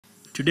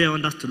Today I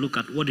want us to look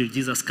at what did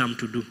Jesus come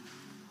to do.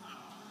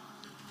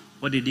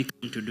 What did he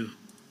come to do?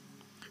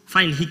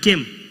 Fine, he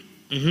came.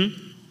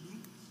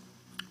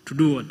 To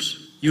do what?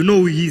 You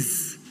know who he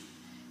is.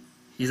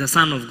 He's a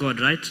son of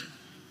God, right?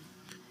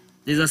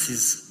 Jesus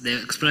is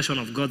the expression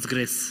of God's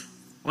grace.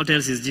 What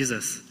else is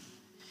Jesus?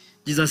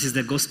 Jesus is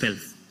the gospel.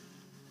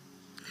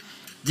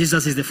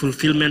 Jesus is the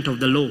fulfillment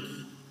of the law.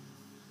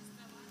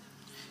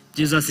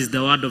 Jesus is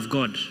the word of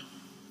God.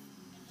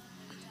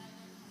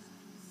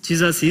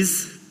 Jesus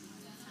is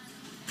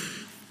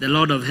the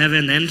Lord of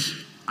heaven and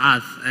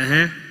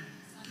earth.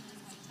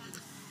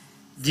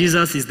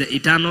 Jesus is the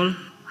eternal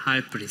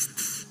high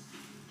priest.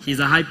 He's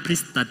a high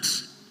priest that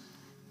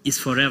is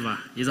forever.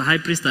 He's a high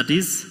priest that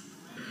is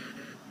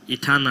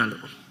eternal.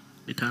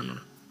 Eternal.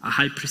 A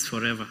high priest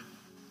forever.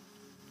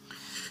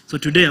 So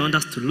today I want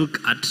us to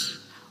look at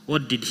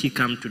what did he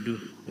come to do.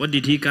 What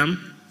did he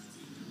come?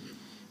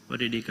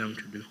 What did he come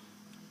to do?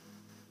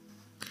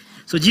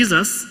 So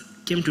Jesus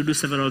came to do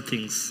several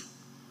things.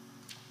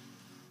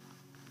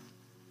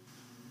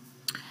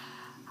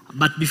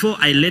 But before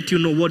I let you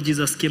know what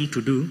Jesus came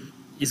to do,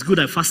 it's good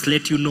I first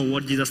let you know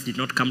what Jesus did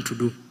not come to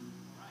do.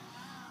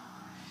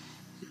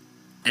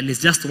 And it's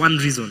just one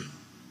reason.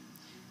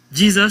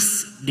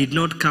 Jesus did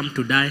not come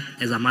to die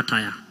as a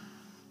martyr.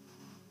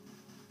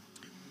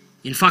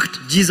 In fact,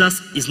 Jesus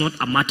is not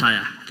a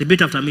martyr.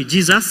 Repeat after me.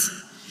 Jesus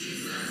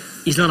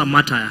is not a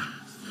martyr.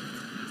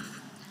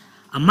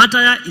 A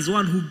martyr is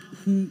one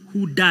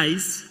who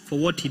dies for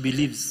what he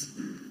believes.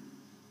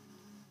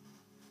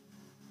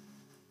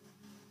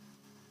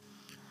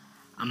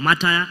 A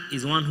martyr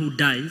is one who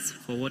dies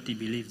for what he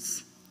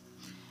believes.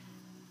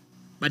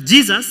 But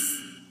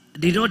Jesus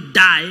did not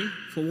die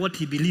for what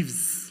he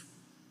believes.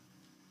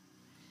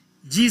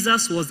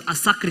 Jesus was a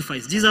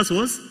sacrifice. Jesus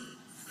was,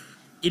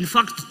 in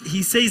fact,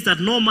 he says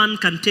that no man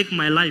can take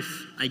my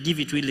life. I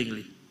give it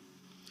willingly.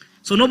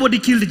 So nobody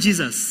killed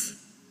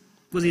Jesus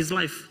because his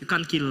life. You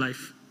can't kill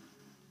life.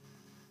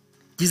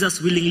 Jesus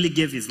willingly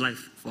gave his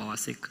life for our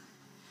sake.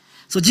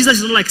 So Jesus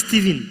is not like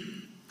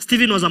Stephen.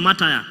 Stephen was a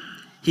martyr.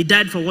 He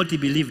died for what he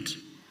believed.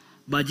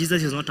 But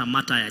Jesus is not a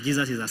martyr.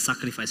 Jesus is a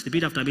sacrifice.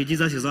 Repeat after me.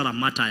 Jesus is not a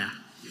martyr.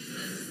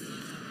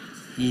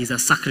 He is a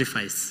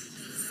sacrifice.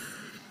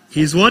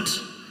 He is what?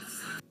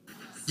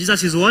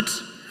 Jesus is what?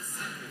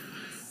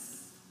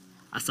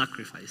 A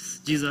sacrifice.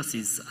 Jesus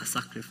is a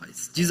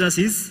sacrifice. Jesus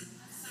is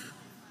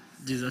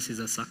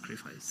a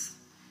sacrifice.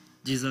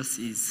 Jesus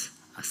is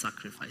a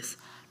sacrifice.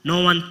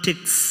 No one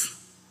takes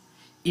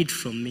it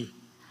from me,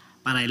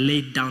 but I lay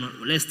it down.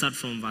 Let's start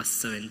from verse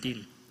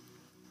 17.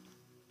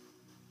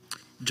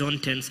 John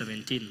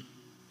 10:17.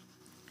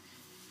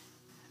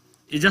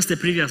 It's just the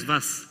previous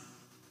verse.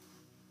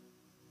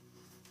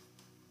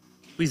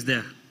 Who is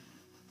there?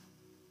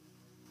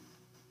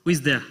 Who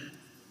is there?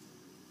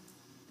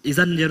 Is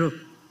that Njero?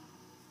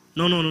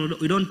 No,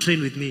 you don't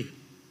train with me.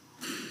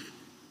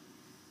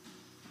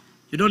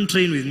 You don't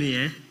train with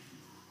me, eh?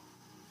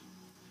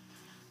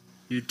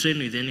 You train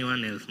with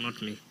anyone else,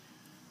 not me.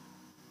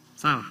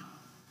 Sawa?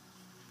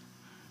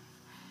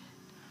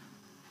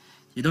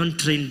 You don't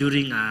train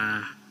during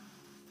a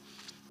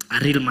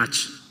real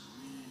match.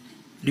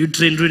 Do you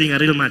train during a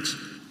real match?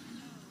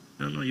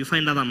 No, you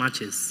find other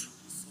matches.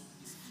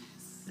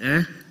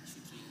 Eh?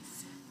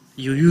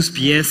 You use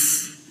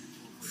PS.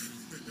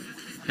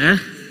 Eh?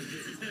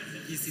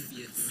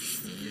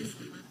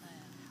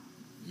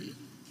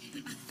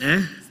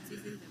 Eh?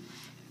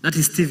 That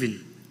is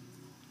Stephen.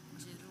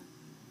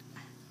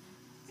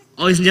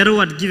 Oh, is Njaru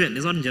had given?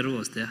 It's not Njaru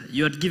was there.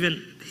 You had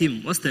given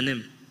him. What's the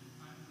name?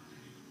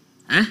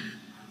 Eh?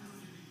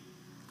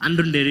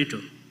 Andun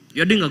Derito.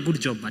 You're doing a good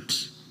job, but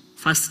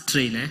first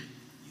train, eh?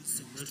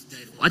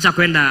 Wacha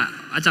kwenda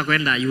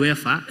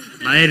UEFA.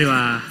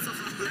 Na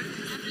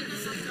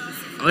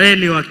wewe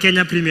ni wa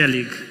Kenya Premier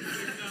League.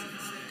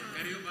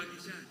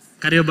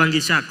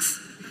 Kariobangi Sharks.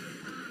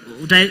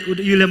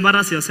 You'll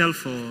embarrass yourself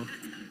for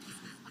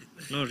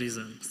no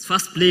reason.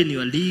 First play in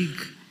your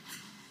league,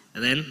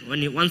 and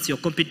then once you're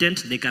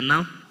competent, they can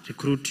now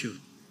recruit you.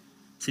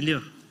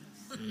 Sindio?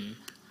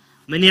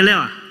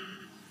 Umenielewa?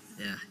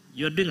 Yeah,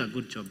 you're doing a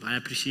good job. I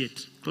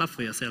appreciate. Clap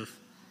for yourself.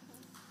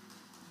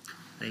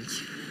 Thank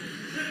you.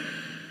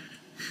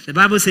 The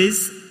Bible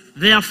says,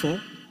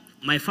 therefore,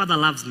 my Father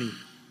loves me,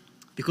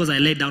 because I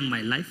lay down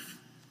my life,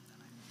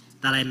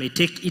 that I may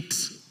take it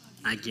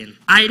again.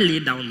 I lay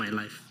down my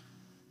life.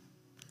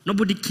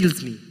 Nobody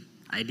kills me.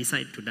 I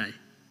decide to die.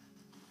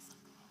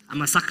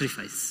 I'm a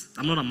sacrifice.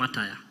 I'm not a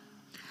martyr.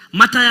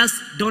 Martyrs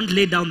don't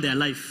lay down their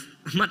life.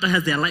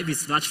 Martyrs, their life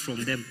is snatched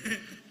from them.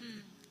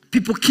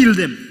 People kill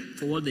them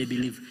for what they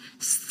believe.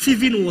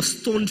 Stephen was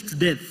stoned to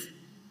death.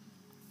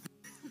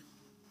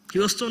 He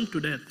was stoned to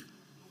death.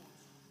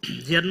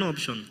 He had no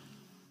option.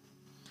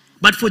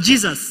 But for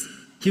Jesus,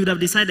 he would have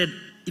decided,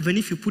 even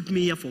if you put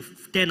me here for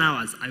 10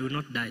 hours, I will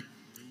not die.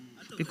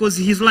 Because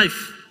his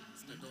life,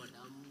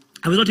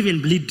 I will not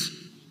even bleed.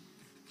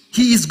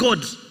 He is God.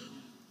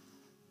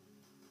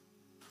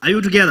 Are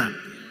you together?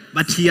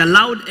 But he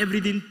allowed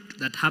everything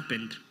that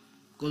happened,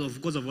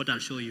 because of what I'll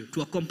show you,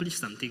 to accomplish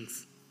some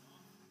things.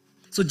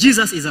 So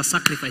Jesus is a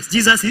sacrifice.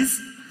 Jesus is,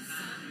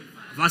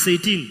 verse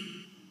 18.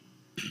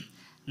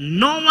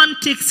 No one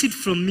takes it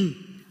from me,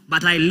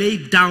 but I lay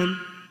it down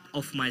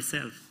of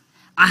myself.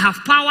 I have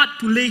power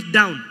to lay it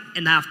down,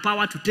 and I have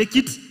power to take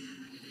it.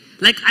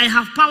 Like I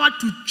have power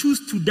to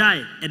choose to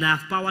die, and I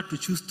have power to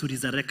choose to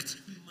resurrect.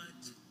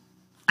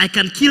 I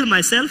can kill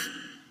myself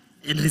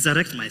and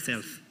resurrect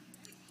myself.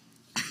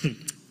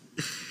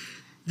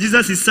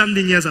 Jesus is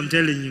something else, I'm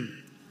telling you.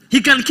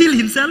 He can kill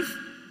himself,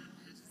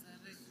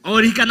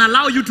 or he can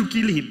allow you to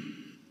kill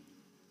him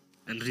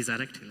and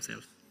resurrect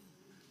himself.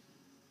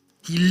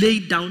 He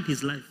laid down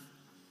his life.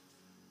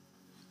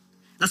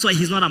 That's why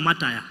he's not a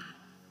martyr.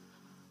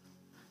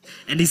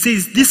 And he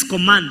says, this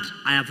command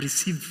I have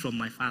received from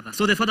my father.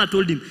 So the father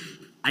told him,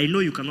 I know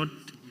you cannot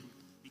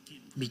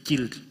be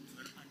killed.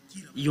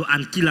 You're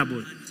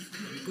unkillable.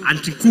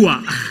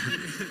 Antikua.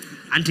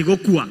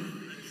 Antigokua.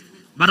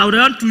 But I would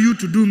want you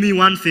to do me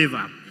one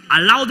favor.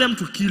 Allow them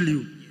to kill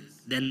you.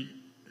 Then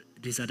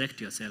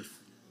resurrect yourself.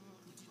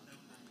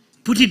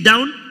 Put it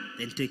down,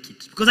 then take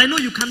it. Because I know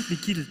you can't be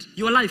killed.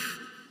 Your life.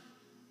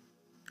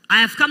 I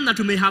have come that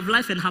you may have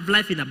life and have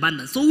life in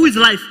abundance. So who is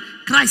life?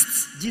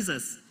 Christ,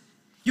 Jesus.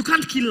 You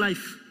can't kill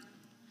life.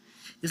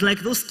 It's like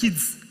those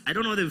kids. I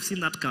don't know if you've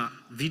seen that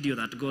video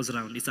that goes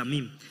around. It's a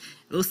meme.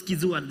 Those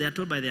kids who they are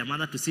told by their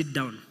mother to sit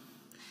down.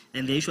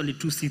 And they're usually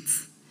 2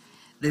 seats.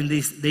 Then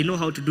they know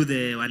how to do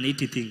the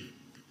 180 thing.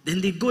 Then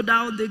they go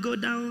down, they go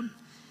down.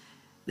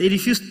 They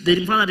refuse,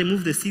 their father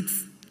remove the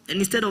seats. And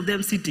instead of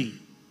them sitting,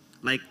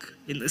 like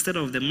instead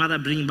of the mother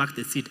bringing back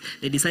the seat,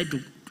 they decide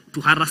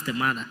to harass the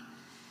mother.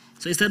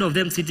 So instead of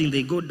them sitting,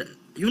 they go.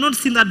 You've not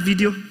seen that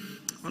video?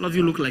 All of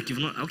you look like you've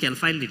not. Okay, I'll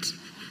find it.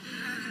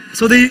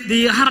 So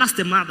they harass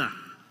the mother.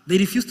 They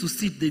refuse to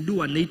sit. They do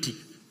 180.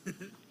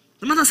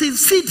 The mother says,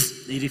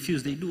 sit. They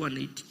refuse. They do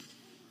 180.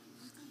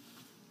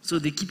 So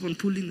they keep on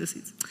pulling the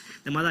seats.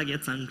 The mother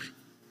gets angry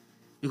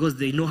because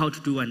they know how to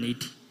do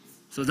 180.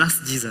 So that's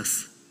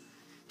Jesus.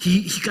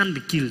 He can't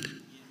be killed.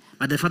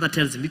 But the father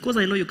tells him, because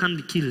I know you can't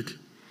be killed,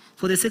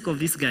 for the sake of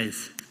these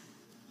guys,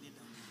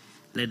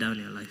 lay down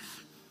your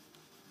life.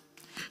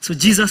 So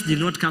Jesus did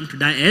not come to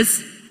die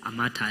as a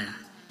martyr.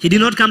 He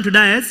did not come to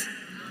die as.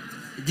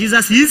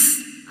 Jesus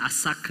is a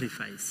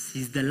sacrifice.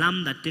 He's the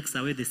lamb that takes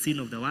away the sin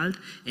of the world,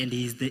 and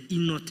he is the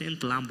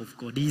innocent lamb of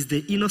God. He is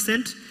the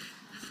innocent,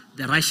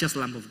 the righteous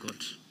lamb of God.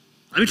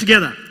 Are we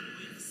together?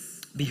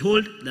 Yes.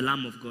 Behold the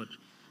lamb of God.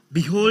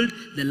 Behold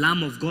the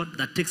lamb of God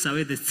that takes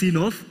away the sin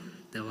of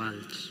the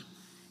world.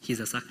 He's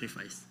a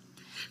sacrifice.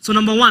 So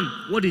number one,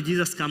 what did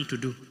Jesus come to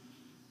do?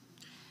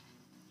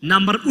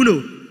 Number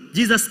uno,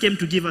 Jesus came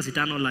to give us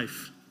eternal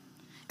life.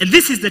 And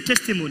this is the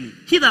testimony.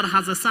 He that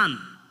has a son.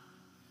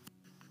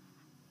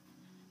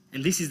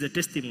 And this is the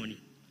testimony.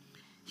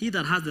 He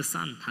that has the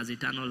son has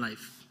eternal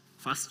life.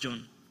 1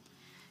 John.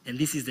 And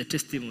this is the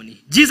testimony.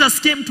 Jesus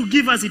came to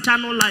give us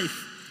eternal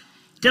life.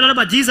 Tell us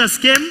about Jesus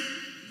came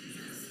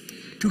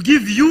to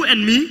give you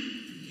and me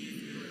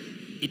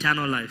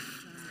eternal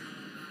life.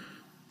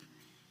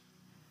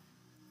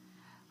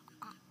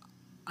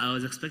 I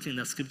was expecting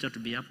that scripture to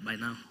be up by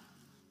now.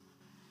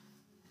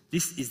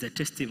 This is the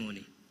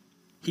testimony.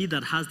 He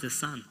that has the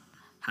Son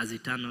has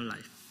eternal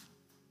life.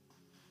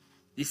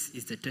 This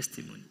is the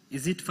testimony.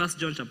 Is it 1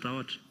 John chapter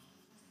what?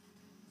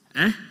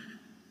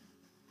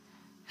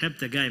 Help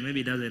the guy, maybe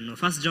he doesn't know.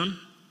 1 John?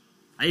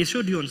 I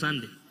showed you on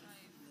Sunday.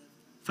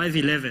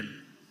 5:11.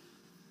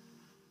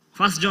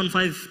 1 John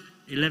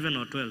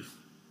 5:11 or 12.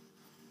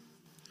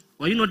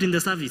 Were you not in the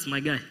service, my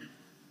guy?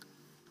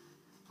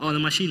 Or the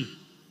machine?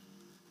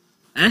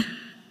 You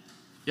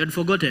had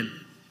forgotten?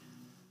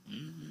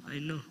 I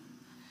know.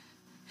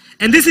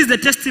 And this is the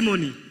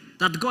testimony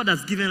that God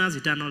has given us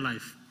eternal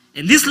life.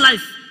 And this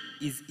life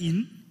is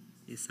in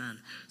his Son.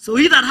 So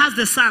he that has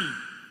the Son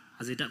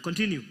has eternal.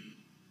 Continue.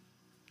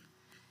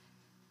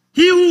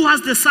 He who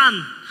has the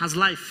Son has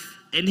life.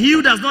 And he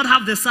who does not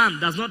have the Son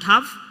does not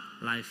have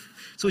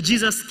life. So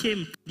Jesus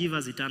came to give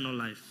us eternal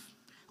life.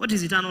 What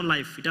is eternal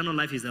life? Eternal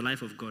life is the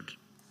life of God.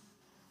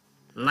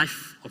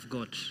 Life of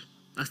God.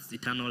 That's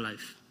eternal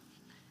life.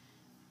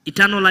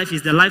 Eternal life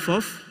is the life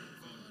of God.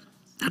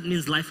 That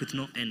means life with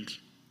no end.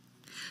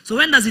 So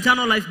when does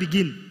eternal life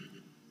begin?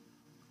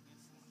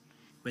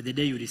 When the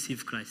day you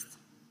receive Christ.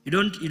 You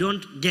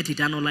don't get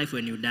eternal life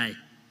when you die.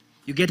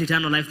 You get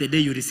eternal life the day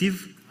you receive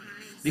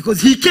Christ.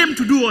 Because he came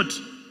to do what?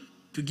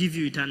 To give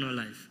you eternal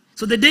life.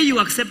 So the day you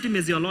accept him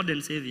as your Lord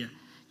and Savior,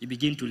 you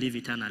begin to live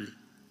eternally.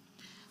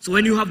 So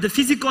when you have the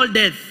physical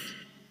death,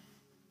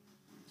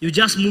 you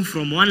just move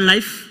from one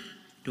life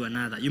to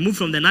another. You move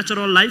from the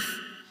natural life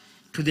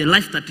to the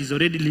life that is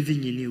already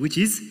living in you, which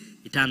is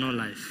eternal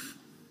life.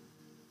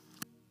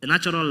 The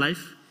natural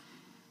life,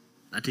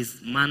 that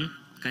is man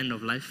kind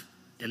of life.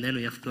 And then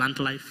we have plant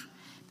life.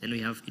 Then we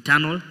have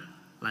eternal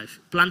life.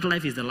 Plant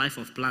life is the life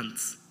of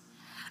plants.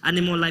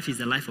 Animal life is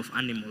the life of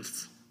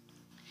animals.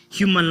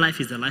 Human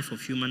life is the life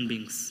of human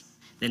beings.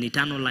 Then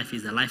eternal life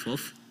is the life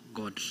of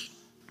God.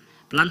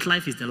 Plant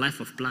life is the life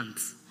of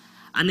plants.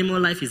 Animal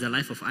life is the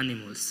life of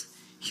animals.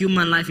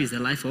 Human life is the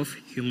life of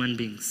human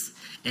beings.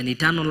 And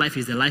eternal life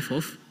is the life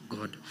of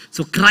God.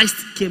 So Christ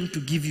came to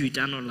give you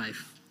eternal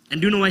life.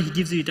 And do you know why he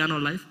gives you eternal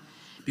life?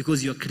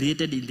 Because you are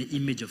created in the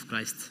image of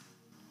Christ.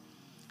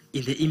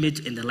 In the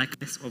image and the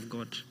likeness of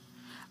God.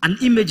 An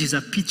image is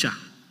a picture.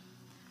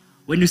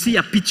 When you see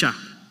a picture,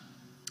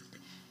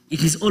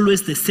 it is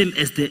always the same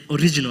as the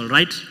original,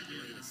 right?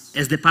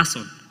 As the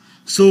person.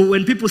 So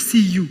when people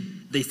see you,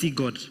 they see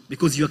God.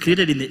 Because you are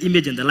created in the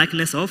image and the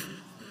likeness of.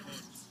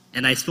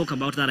 And I spoke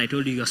about that. I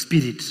told you your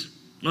spirit,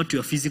 not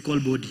your physical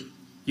body.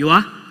 You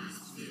are?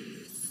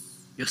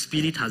 Your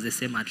spirit has the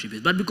same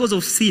attributes. But because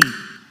of sin,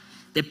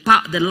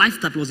 the life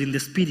that was in the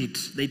spirit,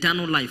 the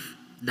eternal life,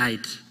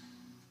 died.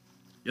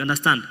 You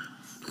understand?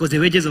 Because the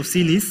wages of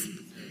sin is?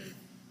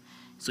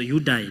 So you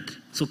died.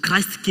 So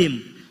Christ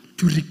came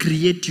to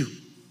recreate you.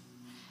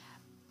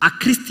 A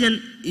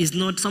Christian is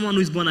not, someone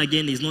who is born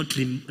again is not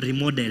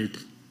remodeled.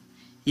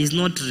 He is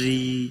not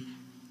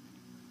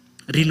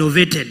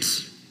renovated.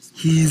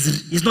 He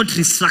is not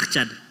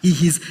restructured.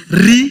 He is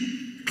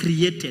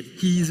recreated.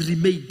 He is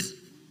remade.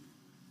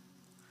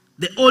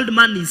 The old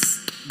man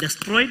is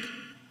destroyed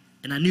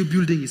and a new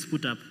building is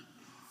put up.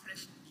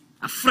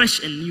 A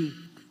fresh and new.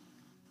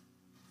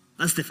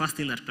 That's the first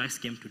thing that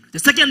Christ came to do. The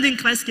second thing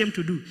Christ came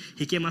to do,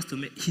 he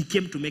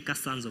came to make us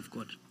sons of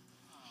God.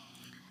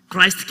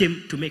 Christ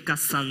came to make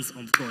us sons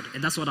of God.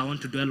 And that's what I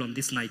want to dwell on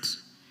this night.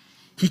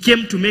 He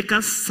came to make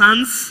us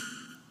sons.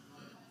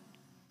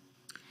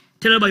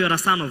 Tell everybody you're a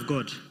son of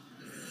God.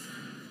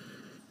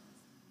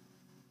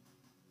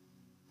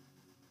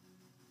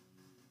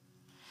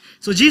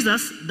 So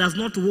Jesus does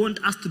not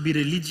want us to be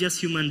religious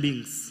human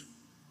beings.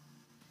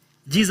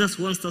 Jesus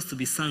wants us to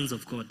be sons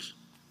of God.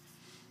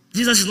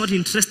 Jesus is not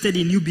interested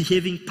in you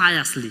behaving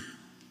piously.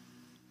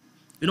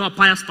 You know a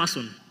pious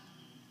person?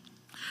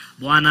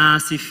 Bwana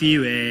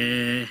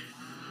asifiwe.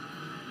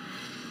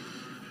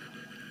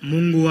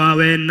 Mungu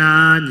awe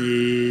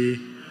nanyi.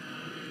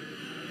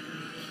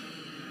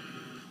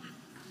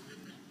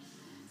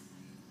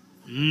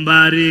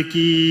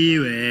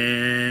 Mbarikiwe.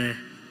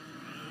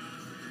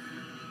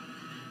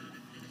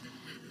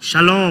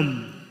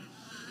 Shalom.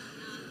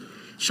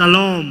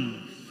 Shalom.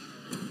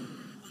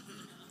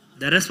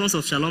 The response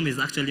of shalom is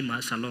actually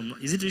shalom.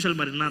 Is it usually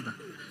Maranatha?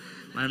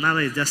 Maranatha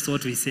is just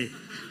what we say.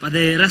 But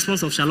the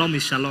response of shalom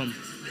is shalom.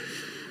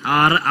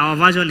 Our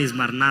version is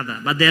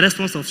Maranatha. But the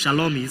response of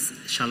shalom is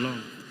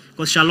shalom.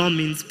 Because shalom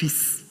means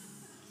peace.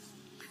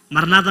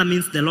 Maranatha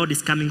means the Lord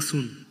is coming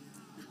soon.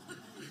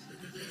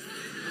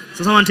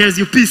 So someone tells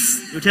you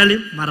peace. You tell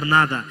him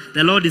Maranatha.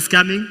 The Lord is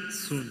coming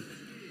soon.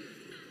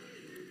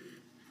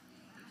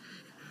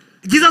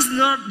 Jesus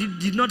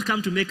did not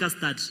come to make us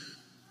that.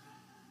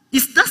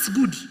 That's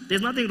good.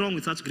 There's nothing wrong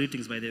with such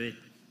greetings, by the way.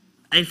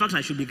 In fact,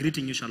 I should be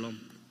greeting you shalom.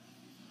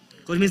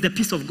 Because it means the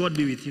peace of God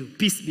be with you.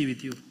 Peace be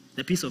with you.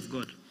 The peace of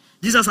God.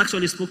 Jesus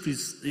actually spoke to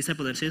his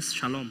disciples and says,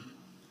 shalom.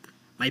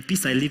 My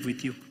peace I live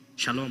with you.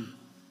 Shalom.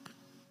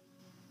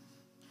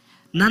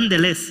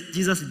 Nonetheless,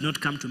 Jesus did not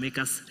come to make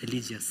us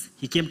religious.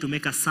 He came to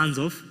make us sons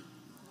of.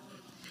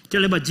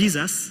 Tell about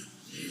Jesus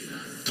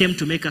came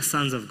to make us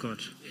sons of God.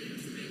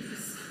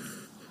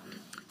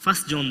 1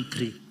 John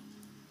 3.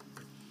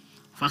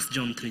 1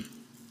 John 3.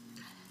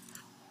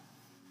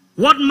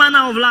 What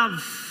manner of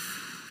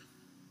love?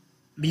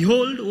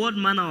 Behold, what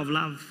manner of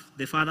love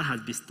the Father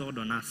has bestowed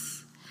on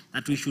us,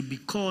 that we should be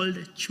called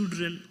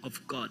children of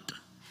God.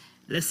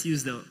 Let's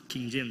use the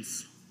King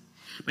James.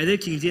 By the way,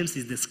 King James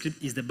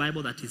is the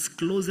Bible that is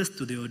closest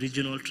to the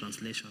original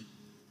translation.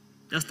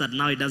 Just that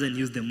now it doesn't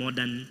use the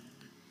modern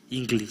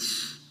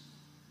English.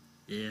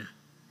 Yeah.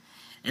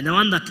 And the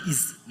one that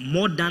is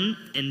modern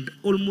and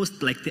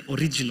almost like the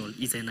original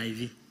is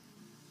NIV.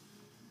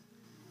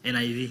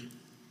 NIV.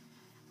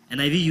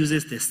 NIV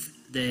uses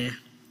the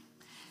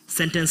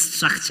sentence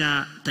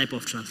structure type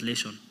of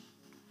translation,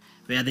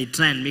 where they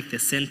try and make the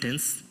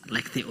sentence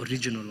like the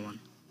original one.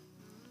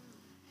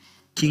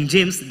 King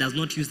James does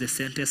not use the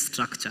sentence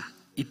structure.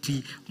 It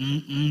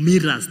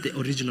mirrors the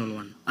original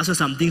one. That's why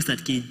some things that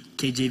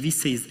KJV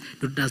says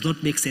does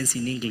not make sense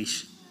in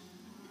English.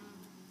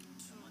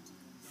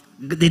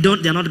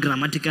 They're not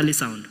grammatically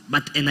sound,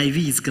 but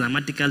NIV is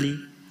grammatically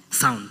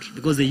sound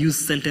because they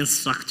use sentence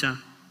structure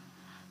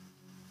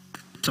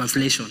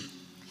translation.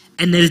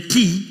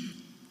 NLT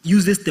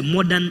uses the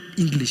modern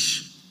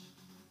English.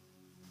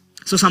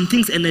 So some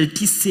things NLT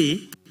say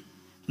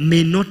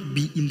may not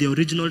be in the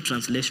original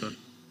translation,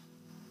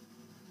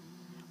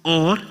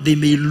 or they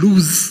may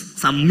lose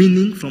some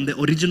meaning from the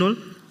original,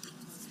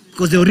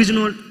 because the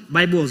original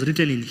Bible was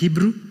written in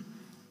Hebrew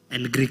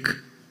and Greek.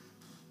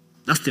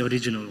 That's the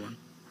original one.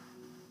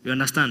 You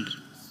understand?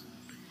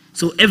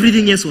 So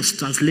everything else was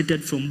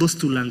translated from those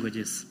two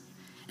languages.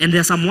 And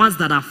there are some words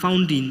that are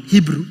found in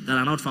Hebrew that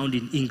are not found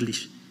in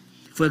English.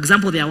 For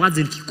example, there are words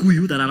in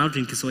Kikuyu that are not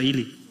in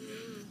Kiswahili.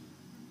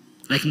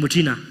 Like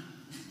Motina.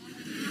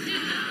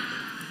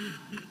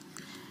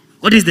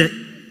 What is the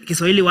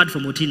Kiswahili word for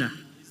Motina?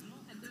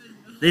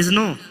 There is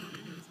no.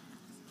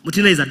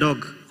 Motina is a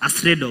dog, a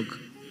stray dog.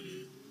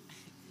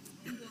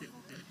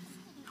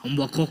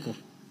 Mbwa koko.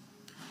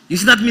 You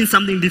see, that means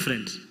something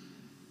different.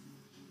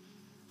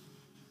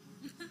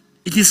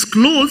 It is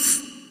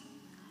close,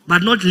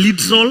 but not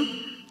literal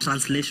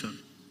translation.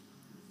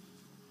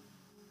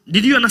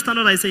 Did you understand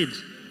what I said?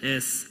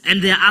 Yes.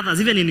 And there are others,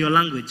 even in your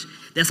language.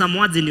 There are some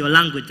words in your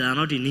language that are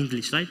not in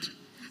English, right?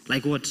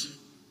 Like what?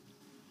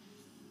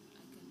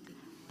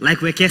 Like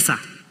wekesa.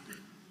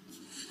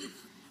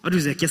 What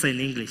is wekesa in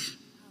English?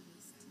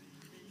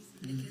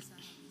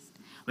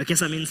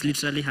 Wekesa means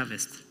literally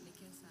harvest.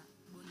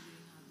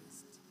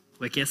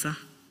 Wekesa?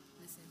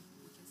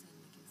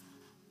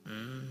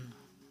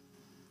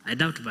 I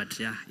doubt, but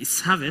yeah,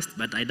 it's harvest,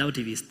 but I doubt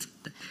if it's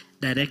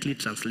directly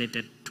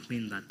translated to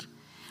mean that.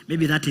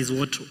 Maybe that is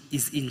what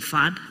is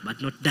inferred,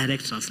 but not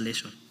direct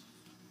translation.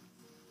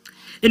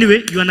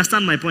 Anyway, you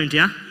understand my point,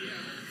 yeah?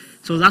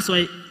 So that's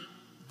why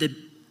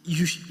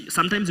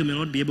sometimes you may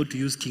not be able to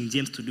use King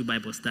James to do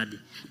Bible study,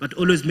 but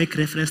always make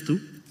reference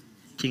to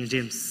King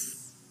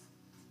James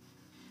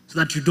so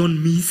that you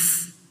don't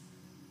miss.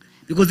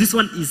 Because this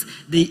one is,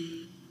 they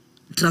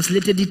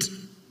translated it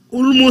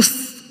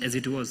almost as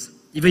it was,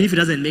 even if it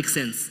doesn't make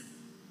sense.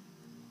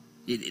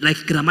 Like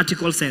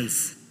grammatical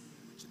sense.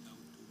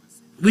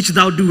 Which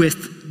thou doest,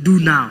 do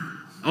now.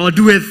 Or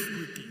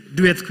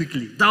doeth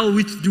quickly. Thou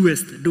which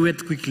doest, do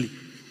it quickly.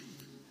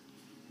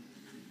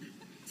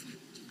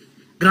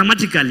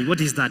 Grammatically,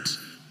 what is that?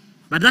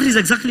 But that is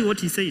exactly what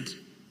he said.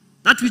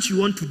 That which you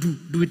want to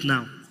do it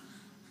now.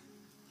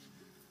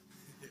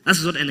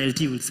 That's what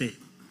NLT would say.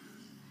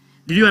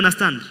 Did you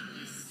understand?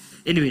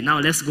 Anyway, now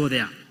let's go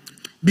there.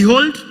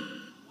 Behold,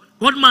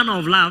 what manner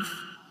of love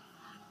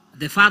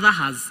the Father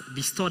has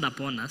bestowed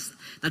upon us,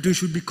 that we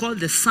should be called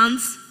the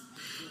sons.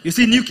 You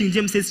see, New King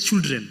James says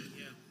children.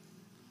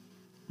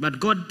 But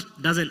God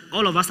doesn't,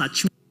 all of us are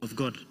children of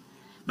God.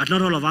 But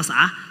not all of us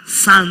are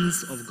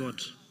sons of God.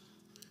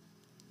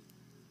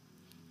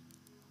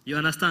 You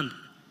understand?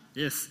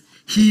 Yes.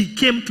 He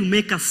came to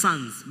make us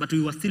sons, but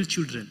we were still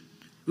children.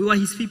 We were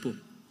his people.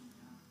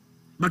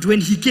 But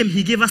when he came,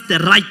 he gave us the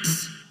right.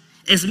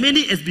 As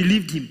many as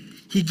believed him,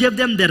 he gave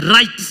them the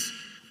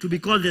right to be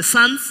called the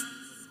sons.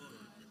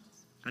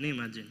 Can you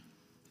imagine?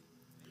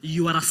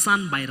 You are a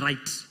son by right.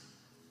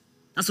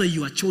 That's why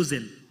you are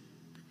chosen.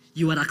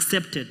 You are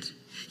accepted.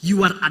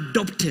 You are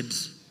adopted.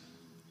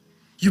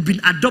 You've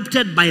been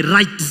adopted by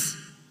right.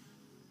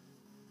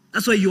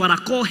 That's why you are a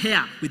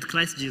co-heir with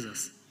Christ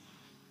Jesus.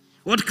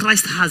 What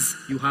Christ has,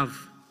 you have.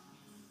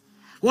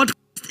 What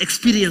Christ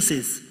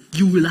experiences,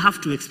 you will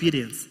have to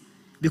experience.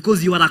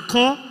 Because you are a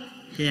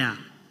co-heir.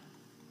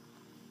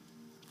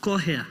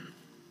 Co-heir.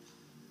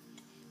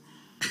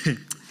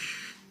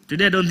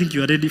 Today I don't think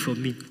you are ready for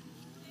me.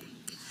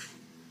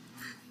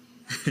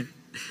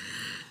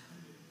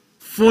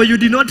 For you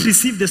did not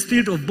receive the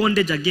spirit of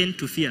bondage again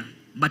to fear,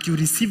 but you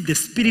received the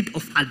spirit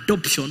of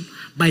adoption,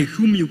 by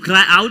whom you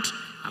cry out,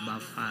 Abba,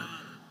 Father.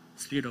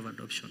 Spirit of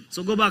adoption.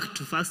 So go back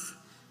to 1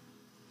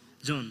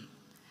 John.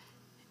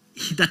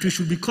 That we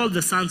should be called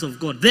the sons of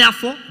God.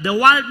 Therefore, the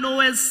world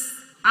knows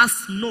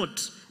us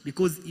not,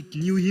 because it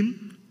knew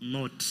him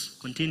not.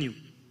 Continue.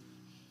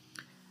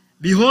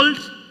 Behold,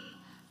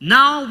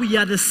 now we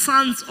are the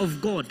sons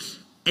of God,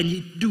 and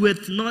it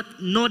doeth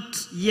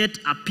not yet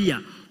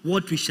appear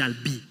what we shall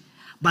be.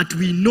 But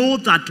we know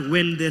that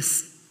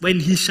when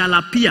he shall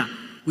appear,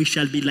 we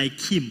shall be like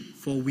him,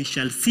 for we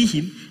shall see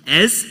him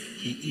as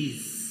he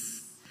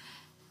is.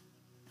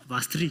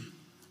 Verse 3.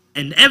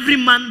 And every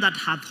man that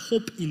hath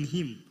hope in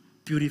him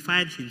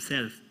purified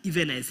himself,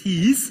 even as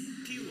he is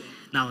pure.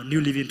 Now,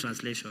 New Living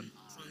Translation.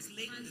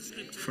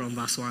 From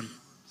verse 1.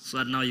 So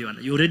that now you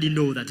already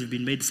know that you've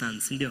been made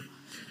sons.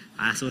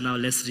 So now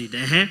let's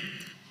read.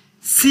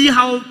 See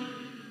how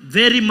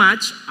very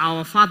much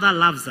our Father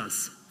loves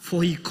us,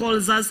 for he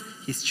calls us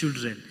his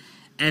children.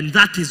 And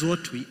that is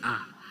what we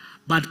are.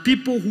 But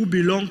people who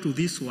belong to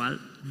this world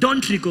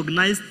don't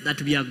recognize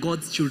that we are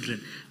God's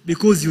children,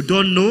 because you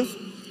don't know.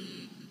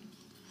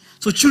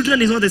 So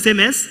children is not the same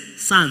as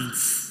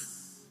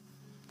sons.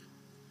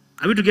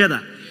 Are we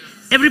together?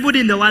 Yes.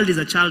 Everybody in the world is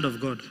a child of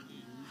God.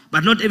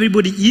 But not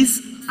everybody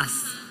is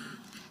us.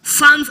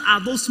 Sons are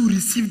those who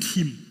received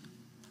him.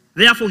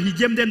 Therefore, he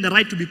gave them the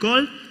right to be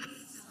called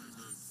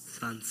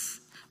sons.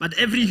 But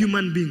every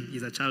human being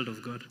is a child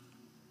of God.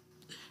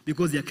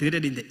 Because they are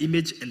created in the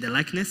image and the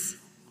likeness.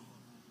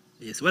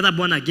 Yes, whether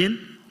born again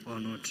or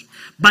not.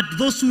 But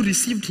those who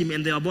received him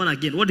and they were born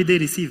again, what did they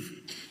receive?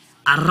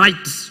 A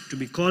right to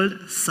be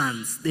called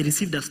sons. They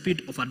received the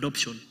spirit of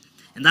adoption.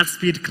 And that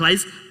spirit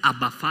cries,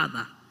 Abba,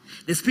 Father.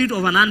 The spirit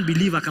of an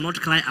unbeliever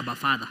cannot cry, Abba,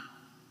 Father.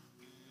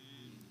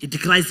 It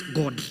cries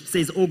God. It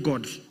says, oh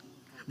God.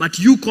 But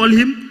you call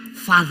him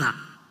Father.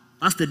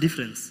 That's the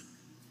difference.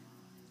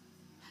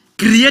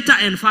 Creator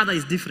and Father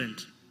is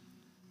different.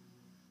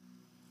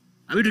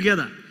 Are we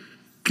together?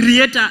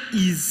 Creator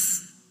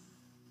is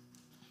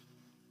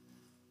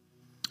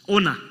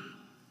owner.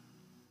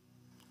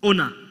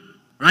 Owner.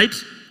 Right?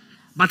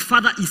 But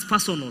Father is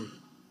personal.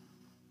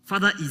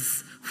 Father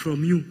is,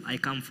 from you I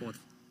come forth,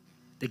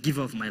 the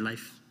giver of my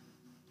life.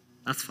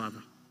 That's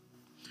Father.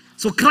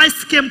 So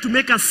Christ came to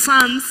make us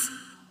sons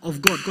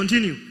of God.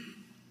 Continue.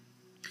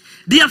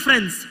 Dear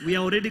friends, we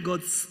are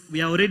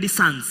already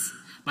sons,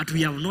 but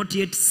we have not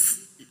yet,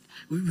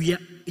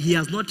 he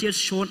has not yet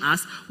shown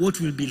us what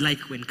will be like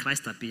when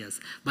Christ appears.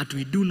 But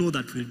we do know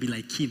that we'll be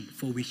like him,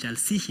 for we shall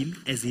see him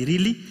as he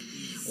really.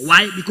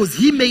 Why? Because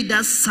he made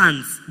us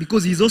sons,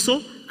 because he's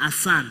also a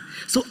son.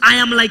 So I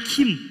am like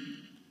him.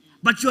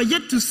 But you are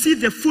yet to see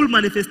the full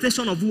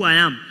manifestation of who I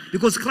am,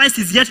 because Christ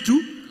is yet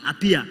to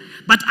appear.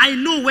 But I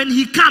know when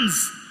he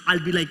comes, I'll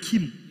be like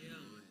him,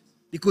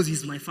 because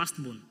he's my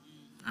firstborn.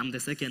 I'm the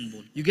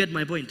secondborn. You get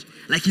my point?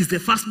 Like he's the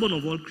firstborn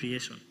of all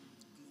creation.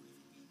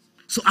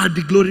 So I'll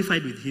be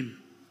glorified with him.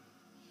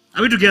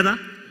 Are we together?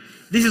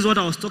 This is what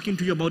I was talking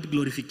to you about,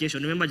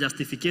 glorification. Remember,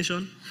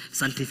 justification,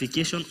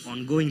 sanctification,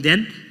 ongoing,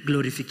 then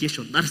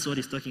glorification. That's what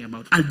he's talking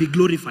about. I'll be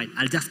glorified.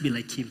 I'll just be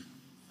like him.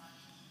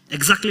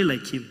 Exactly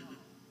like him.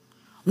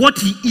 What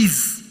he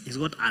is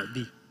what I'll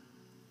be.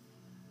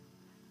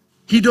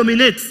 He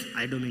dominates,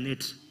 I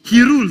dominate.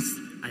 He rules,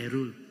 I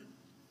rule.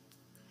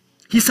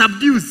 He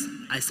subdues,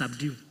 I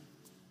subdue.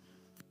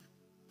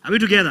 Are we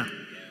together?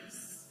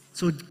 Yes.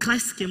 So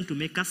Christ came to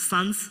make us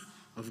sons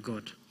of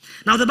God.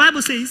 Now the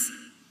Bible says,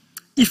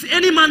 if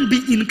any man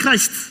be in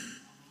Christ,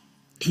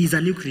 he is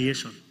a new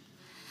creation.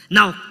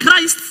 Now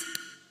Christ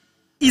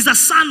is a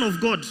son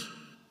of God,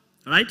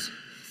 right?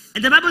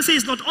 And the Bible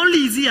says not only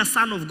is he a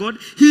son of God,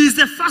 he is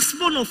the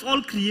firstborn of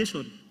all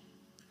creation.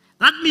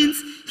 That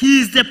means he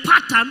is the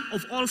pattern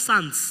of all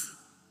sons.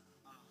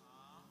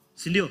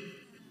 Sindio?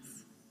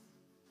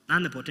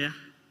 Nane potea.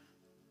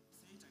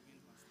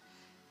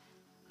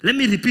 Let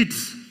me repeat.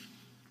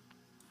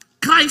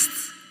 Christ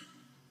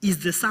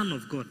is the Son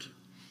of God.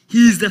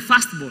 He is the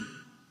firstborn.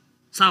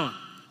 Sawa.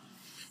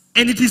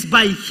 And it is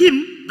by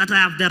him that I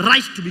have the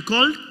right to be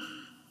called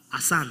a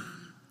son.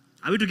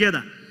 Are we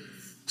together?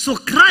 So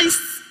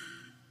Christ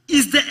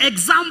is the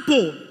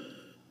example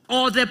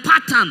or the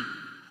pattern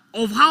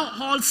of how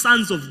all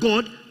sons of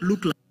God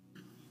look like.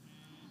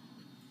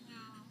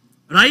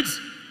 Right?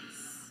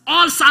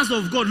 All sons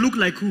of God look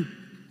like who?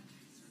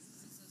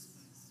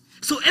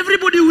 So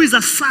everybody who is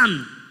a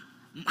son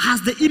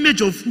has the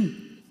image of who?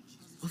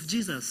 Of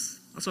Jesus.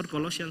 That's what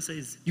Colossians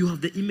says. You have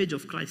the image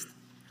of Christ.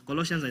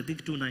 Colossians, I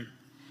think 2:9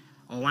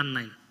 or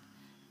 1:9.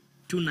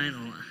 2:9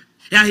 or...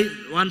 Yeah,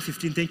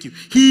 1:15, thank you.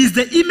 He is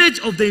the image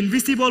of the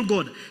invisible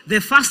God,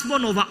 the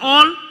firstborn over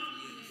all.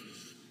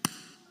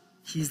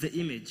 He is the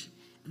image.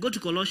 Go to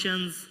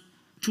Colossians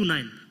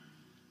 2:9.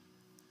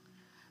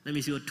 Let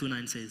me see what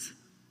 2:9 says.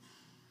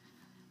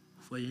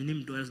 For in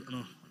him dwells,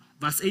 no,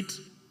 verse 8.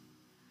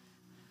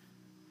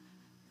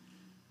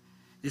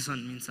 This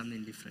one means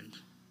something different.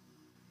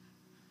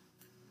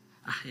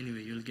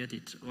 Anyway, you'll get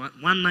it.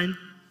 1:9.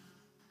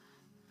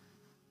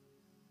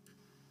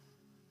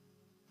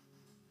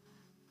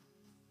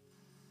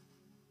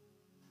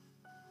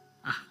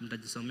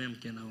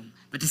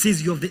 But it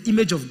says you have the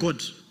image of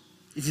God.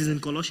 It is in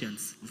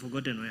Colossians. I've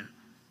forgotten where.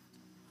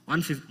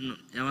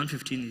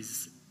 1:15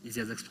 is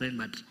as explained,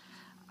 but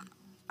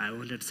I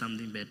wanted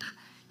something better.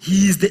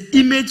 He is the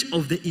image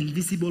of the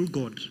invisible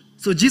God.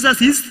 So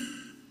Jesus is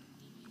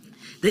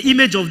the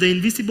image of the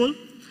invisible.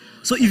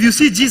 So if you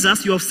see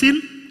Jesus, you have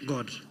seen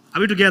God.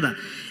 Are we together?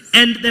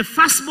 And the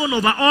firstborn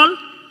over all.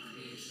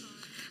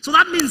 So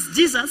that means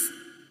Jesus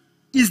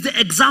is the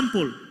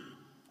example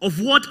of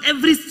what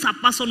every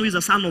person who is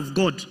a son of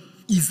God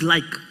is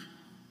like.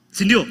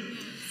 Sindio?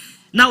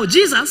 Now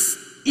Jesus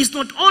is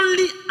not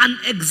only an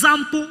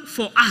example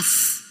for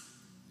us.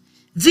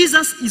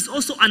 Jesus is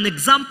also an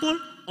example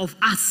of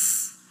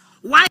us.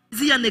 Why is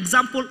he an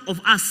example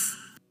of us?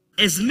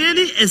 As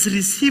many as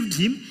received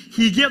him,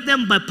 he gave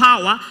them by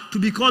power to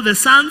be called the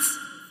sons.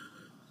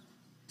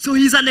 So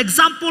he's an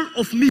example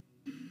of me,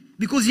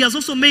 because he has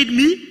also made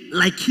me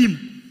like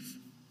him.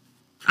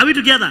 Are we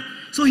together?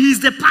 So he is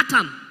the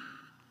pattern.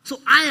 So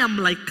I am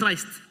like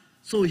Christ.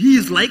 So he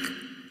is like.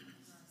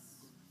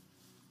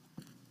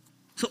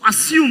 So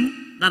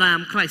assume that I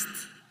am Christ.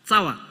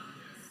 Sawa.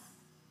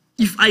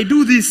 If I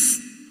do this,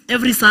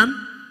 every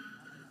son,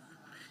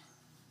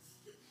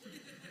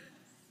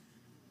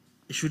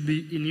 it should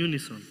be in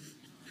unison.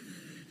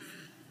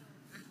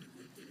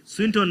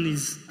 Swinton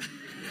is.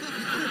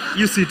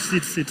 You sit.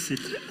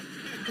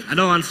 I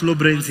don't want slow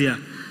brains here.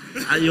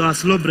 You are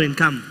slow brain,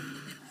 come.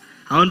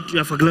 You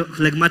are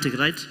phlegmatic,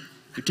 right?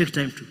 You take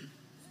time to.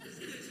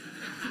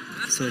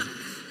 Sorry.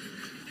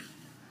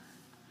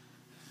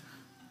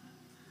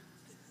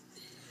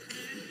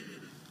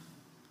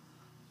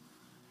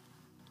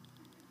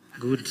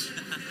 Good.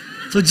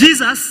 So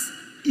Jesus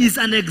is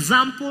an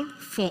example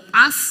for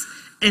us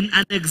and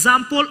an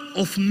example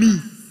of me.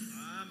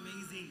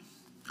 Amazing.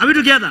 Are we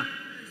together?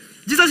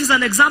 Jesus is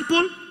an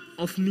example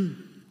of me.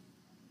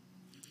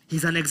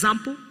 He's an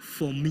example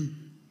for me.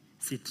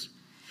 Sit.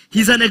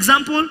 He's an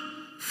example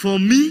for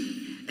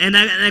me and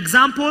an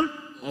example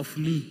of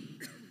me.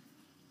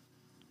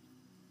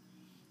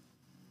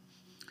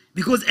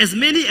 Because as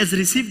many as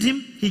received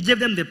him, he gave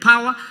them the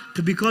power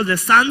to be called the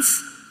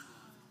sons.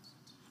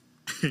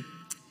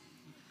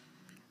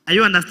 Are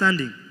you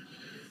understanding?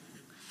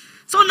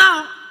 So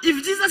now,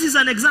 if Jesus is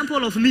an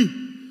example of me,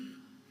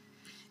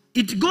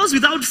 it goes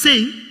without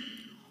saying,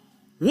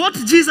 what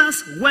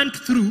Jesus went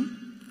through,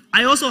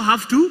 I also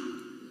have to.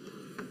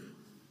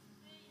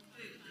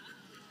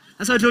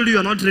 That's why I told you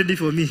are not ready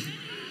for me.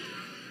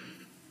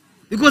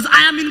 Because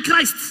I am in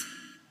Christ.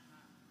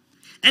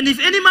 And if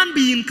any man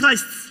be in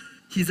Christ,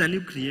 he's a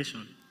new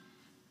creation.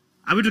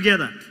 Are we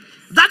together?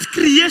 That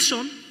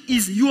creation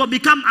is you have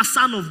become a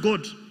son of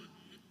God.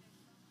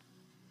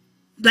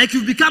 Like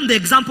you become the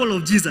example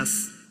of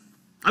Jesus.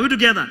 Are we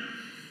together?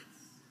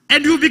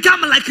 And you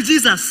become like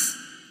Jesus.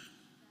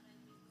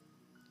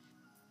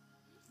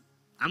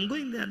 I'm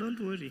going there, don't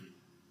worry.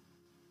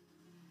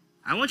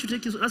 I want you to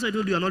take you, that's why I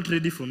told you are not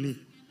ready for me.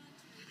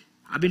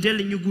 I've been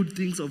telling you good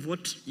things of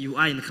what you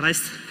are in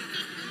Christ.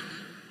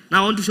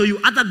 Now I want to show you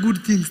other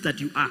good things that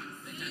you are.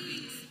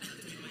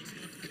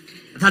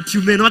 That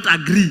you may not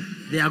agree,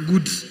 they are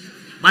good.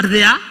 But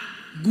they are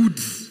good.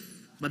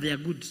 But they are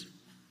good.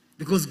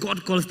 Because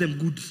God calls them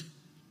good.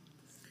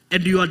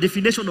 And your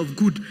definition of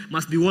good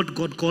must be what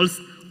God calls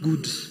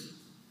good.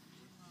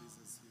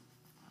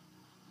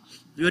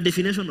 Your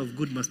definition of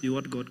good must be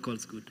what God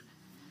calls good.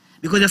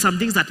 Because there are some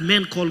things that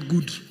men call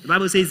good. The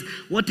Bible says,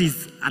 what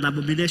is an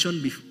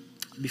abomination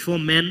before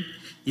men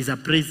is a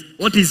praise.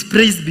 What is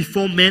praised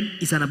before men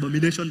is an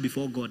abomination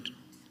before God.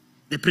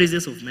 The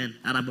praises of men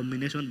are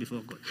abomination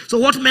before God. So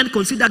what men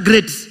consider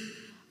great,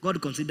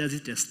 God considers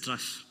it as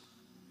trash.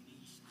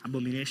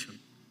 Abomination.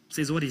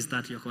 Says, what is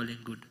that you're calling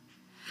good?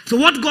 So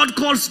what God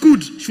calls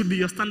good should be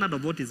your standard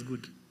of what is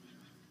good.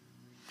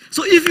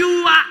 So if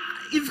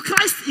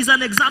Christ is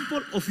an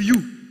example of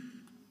you,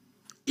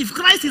 if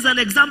Christ is an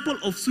example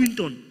of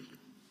Swinton,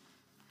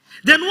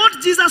 then what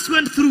Jesus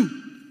went through,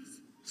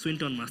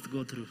 Swinton must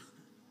go through.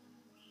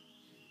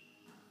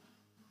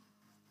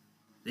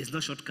 There's no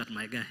shortcut,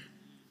 my guy.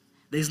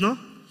 There's no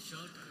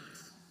shortcut.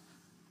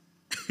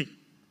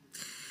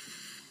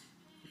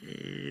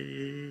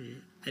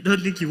 I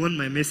don't think you want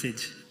my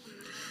message.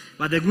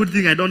 But the good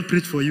thing, I don't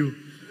preach for you.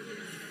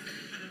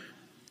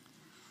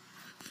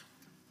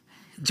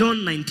 John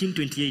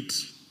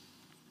 19:28.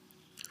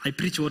 I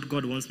preach what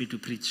God wants me to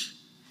preach,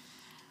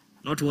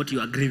 not what you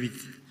agree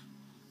with.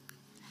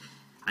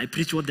 I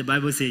preach what the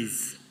Bible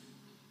says.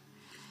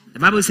 The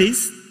Bible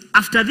says,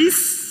 after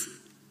this,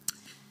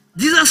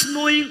 Jesus,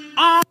 knowing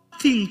all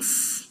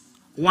things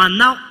were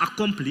now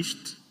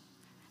accomplished,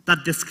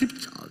 that the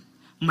scripture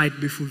might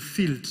be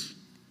fulfilled,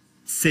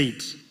 said,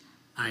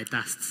 I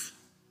thirst.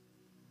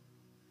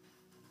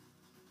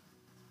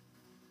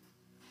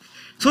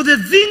 So there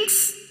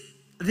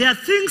are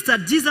things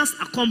that Jesus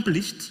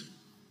accomplished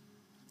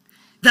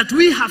that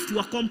we have to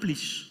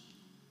accomplish.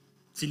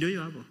 Sindio you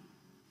have?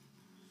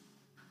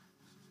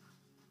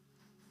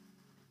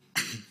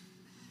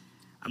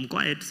 I'm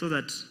quiet so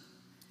that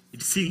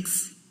it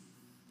sinks.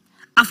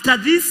 After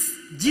this,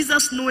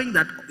 Jesus, knowing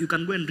that, you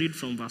can go and read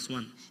from verse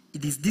 1.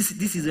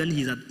 This is when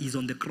he's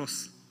on the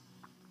cross.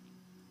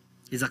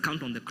 His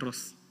account on the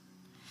cross.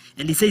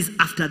 And he says,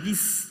 after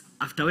this,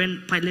 after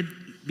when Pilate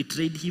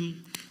betrayed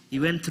him, he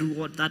went through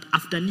all that.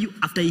 After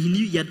he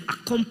knew he had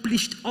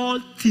accomplished all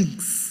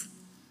things,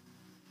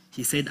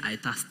 he said, I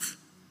thirst.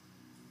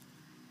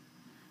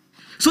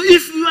 So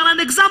if you are an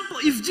example,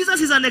 if Jesus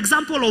is an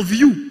example of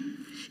you,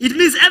 it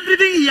means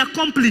everything he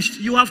accomplished,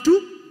 you have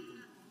to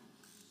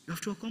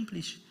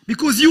accomplish.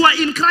 Because you are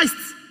in Christ.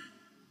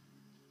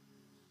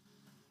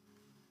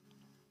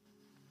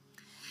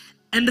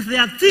 And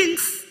there are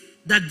things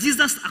that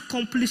Jesus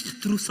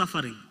accomplished through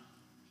suffering.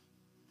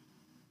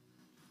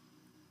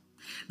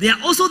 There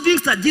are also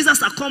things that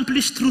Jesus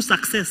accomplished through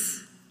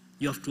success.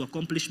 You have to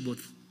accomplish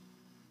both.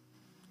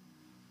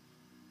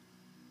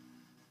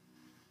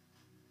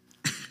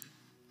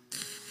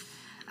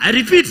 I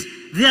repeat,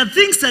 there are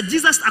things that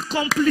Jesus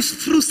accomplished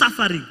through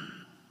suffering.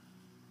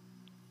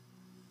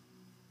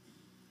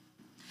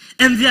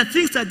 And there are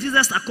things that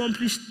Jesus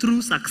accomplished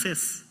through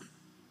success,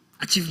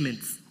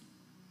 achievements.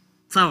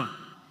 So,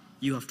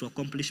 you have to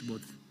accomplish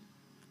both.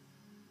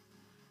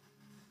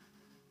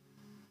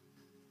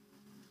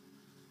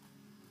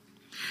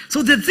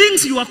 So the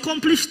things you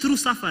accomplish through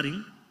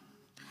suffering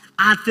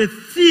are the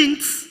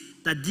things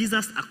that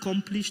Jesus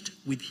accomplished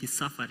with his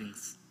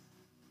sufferings.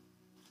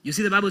 You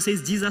see, the Bible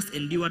says Jesus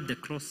endured the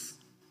cross.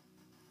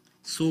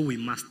 So we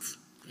must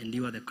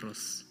endure the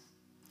cross.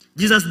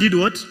 Jesus did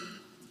what?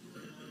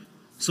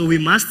 So we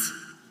must.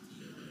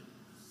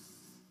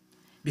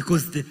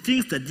 Because the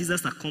things that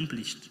Jesus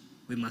accomplished,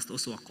 we must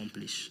also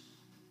accomplish.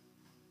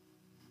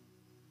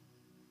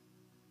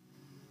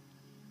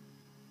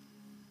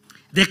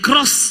 The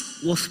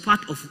cross was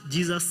part of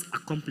Jesus'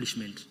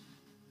 accomplishment.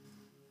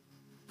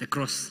 The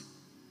cross.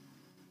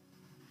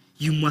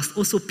 You must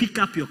also pick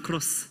up your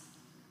cross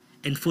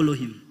and follow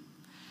him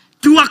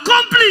to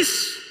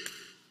accomplish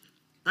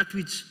that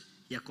which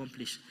he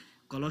accomplished.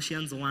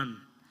 Colossians 1,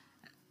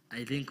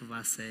 I think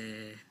verse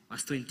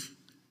 20.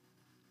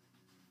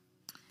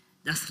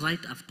 Just right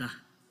after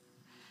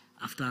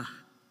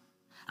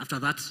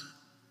that,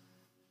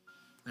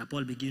 where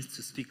Paul begins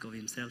to speak of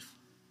himself,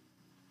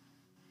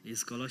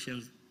 is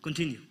Colossians.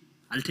 Continue.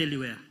 I'll tell you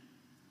where.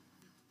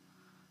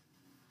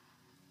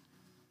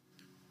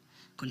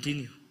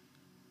 Continue.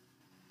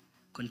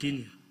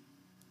 Continue.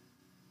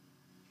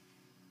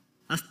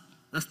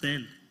 That's the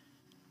end.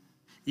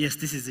 Yes,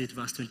 this is it,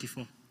 verse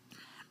 24.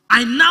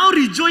 I now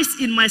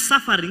rejoice in my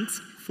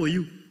sufferings for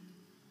you,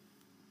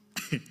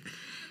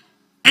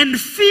 and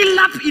fill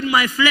up in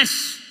my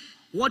flesh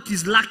what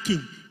is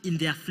lacking in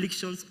the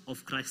afflictions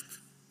of Christ,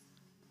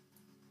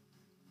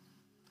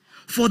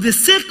 for the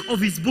sake of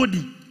his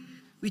body,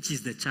 which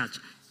is the church.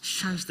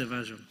 Change the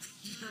version.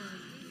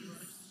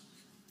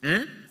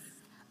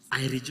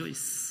 I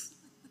rejoice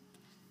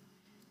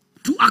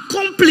to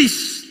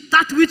accomplish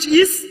that which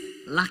is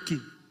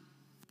lacking.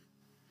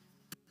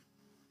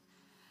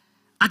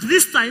 At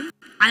this time,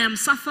 I am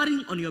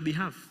suffering on your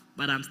behalf,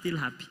 but I'm still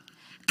happy.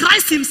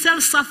 Christ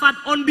himself suffered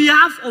on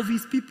behalf of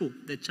his people,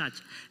 the church.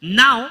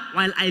 Now,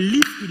 while I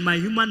live in my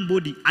human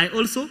body, I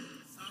also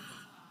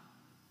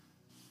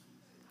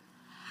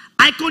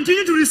I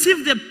continue to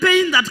receive the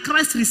pain that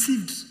Christ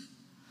received,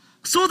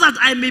 so that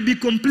I may be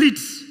complete.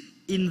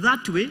 In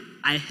that way,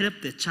 I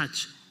help the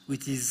church,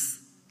 which is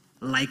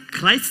like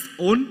Christ's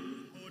own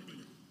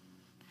body.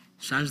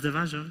 Change the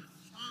version.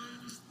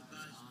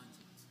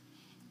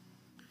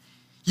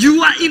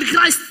 You are in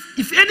Christ.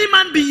 If any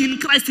man be in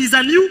Christ, he is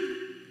a new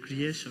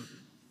creation.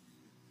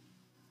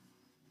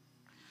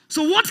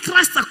 So what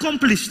Christ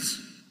accomplished,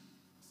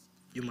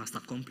 you must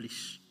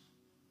accomplish.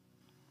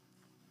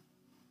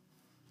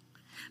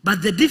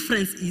 But the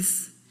difference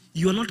is,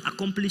 you are not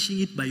accomplishing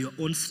it by your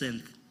own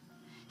strength.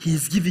 He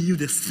is giving you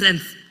the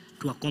strength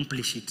to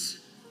accomplish it.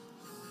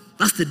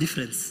 That's the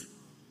difference.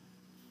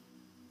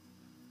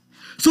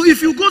 So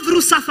if you go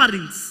through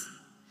sufferings,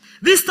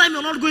 this time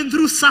you're not going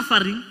through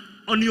suffering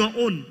on your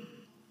own.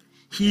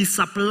 He is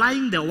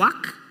supplying the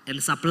work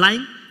and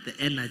supplying the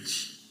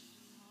energy.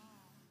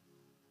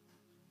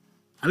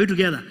 Are we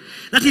together?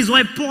 That is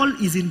why Paul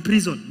is in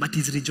prison, but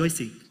he's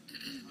rejoicing.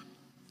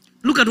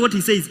 Look at what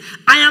he says.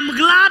 I am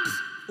glad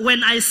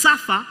when I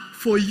suffer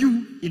for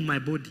you in my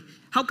body.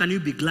 How can you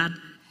be glad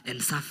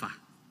and suffer?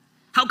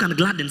 How can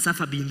glad and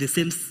suffer be in the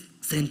same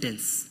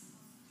sentence?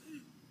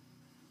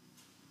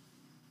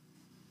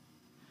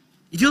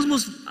 It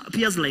almost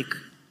appears like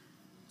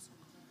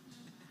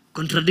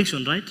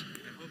contradiction, right?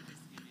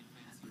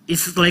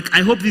 It's like,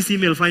 I hope this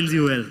email finds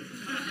you well.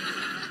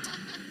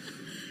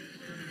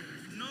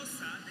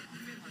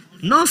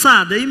 No,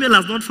 sir, the email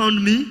has not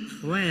found me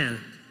well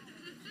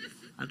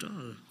at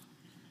all.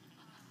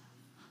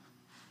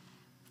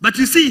 But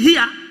you see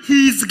here,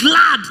 he is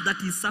glad that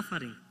he's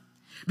suffering.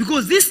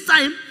 Because this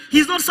time,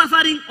 he's not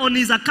suffering on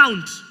his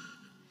account.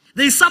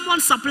 There is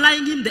someone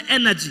supplying him the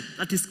energy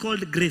that is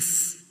called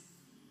grace.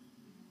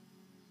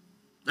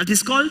 That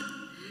is called?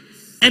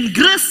 And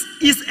grace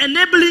is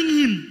enabling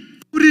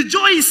him to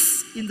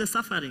rejoice in the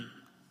suffering.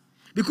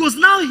 Because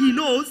now he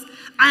knows,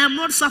 I am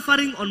not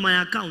suffering on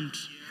my account.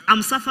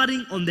 I'm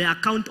suffering on the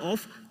account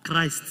of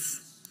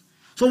Christ.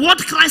 So what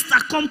Christ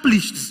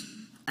accomplished,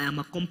 I am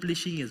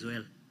accomplishing as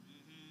well.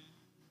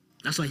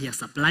 That's why he has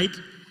supplied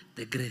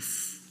the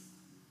grace.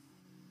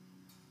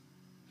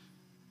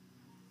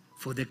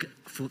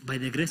 By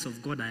the grace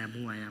of God, I am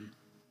who I am.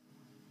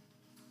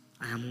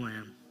 I am who I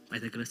am, by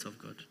the grace of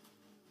God.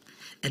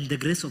 And the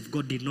grace of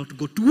God did not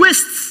go to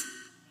waste.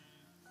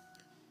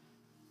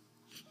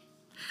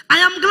 I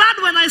am glad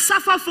when I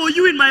suffer for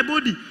you in my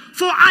body,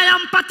 for I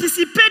am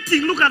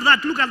participating. Look at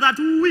that, look at that.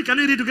 Ooh, can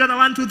we read together?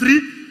 1, 2,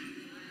 3.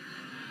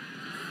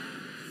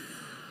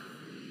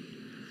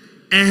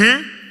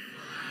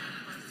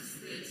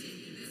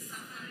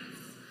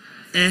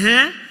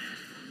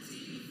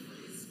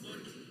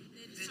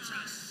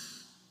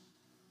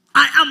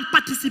 I am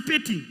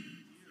participating.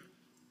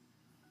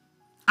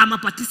 I'm a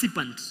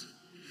participant.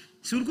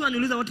 So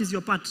what is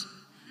your part?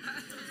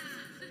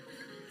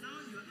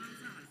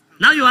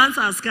 Now your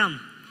answer has come.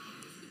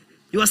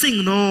 You are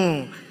saying,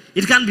 no,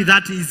 it can't be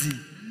that easy.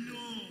 No.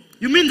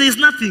 You mean there is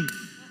nothing?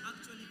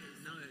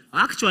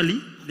 Actually,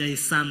 there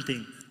is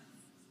something.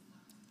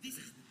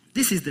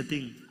 This is the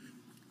thing.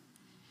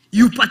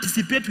 You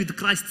participate with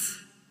Christ.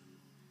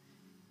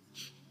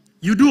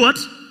 You do what?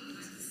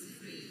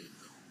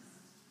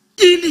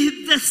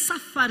 In the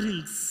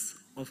sufferings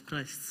of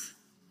Christ.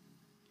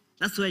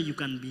 That's why you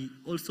can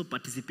also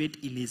participate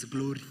in his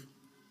glory.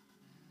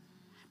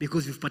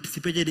 Because you've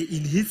participated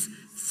in his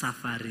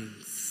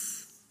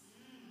sufferings.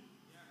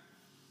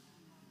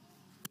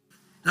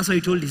 That's why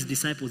he told his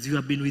disciples, you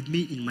have been with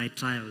me in my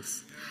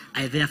trials.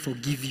 I therefore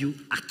give you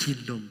a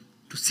kingdom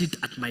to sit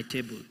at my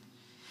table.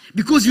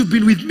 Because you've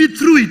been with me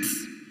through it,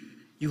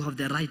 you have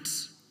the right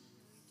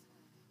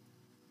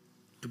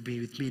to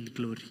be with me in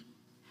glory.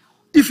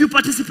 If you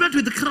participate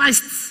with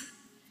Christ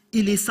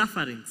in his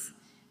sufferings,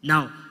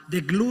 now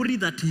the glory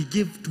that he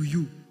gave to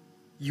you,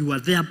 you are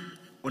there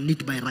on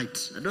it by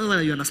right. I don't know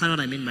whether you understand what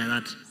I mean by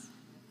that.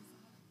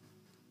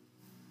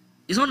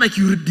 It's not like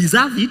you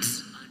deserve it.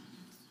 It's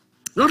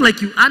not like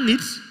you earn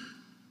it.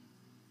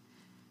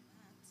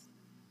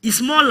 It's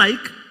more like,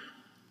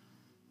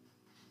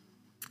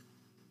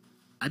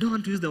 I don't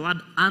want to use the word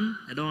earn,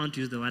 I don't want to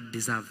use the word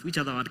deserve. Which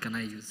other word can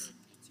I use?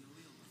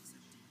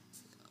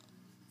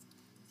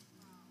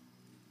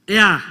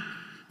 Yeah.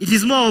 It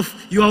is more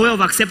of your way of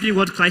accepting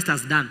what Christ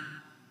has done.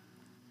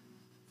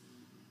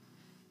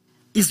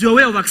 It's your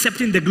way of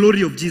accepting the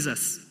glory of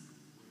Jesus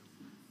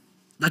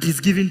that is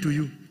given to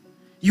you.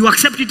 You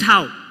accept it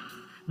how?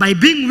 By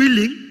being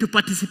willing to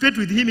participate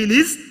with him in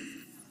his...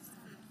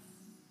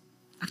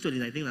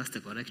 Actually, I think that's the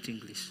correct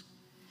English.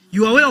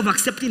 Your way of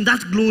accepting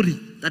that glory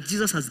that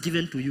Jesus has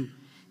given to you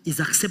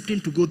is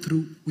accepting to go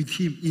through with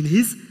him in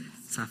his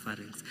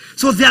sufferings.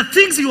 So there are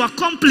things you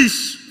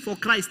accomplish for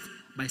Christ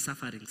by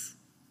sufferings.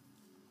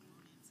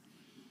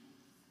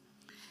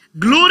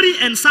 Glory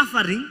and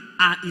suffering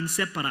are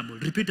inseparable.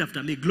 Repeat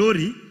after me.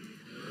 Glory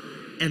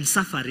and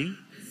suffering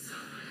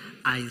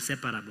are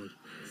inseparable.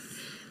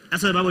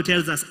 That's what the Bible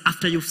tells us.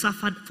 After you've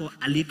suffered for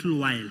a little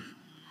while,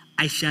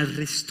 I shall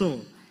restore,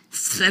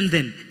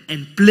 strengthen,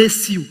 and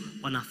place you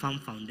on a firm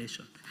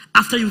foundation.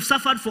 After you've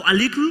suffered for a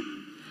little,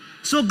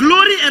 so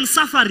glory and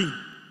suffering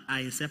are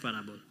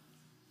inseparable.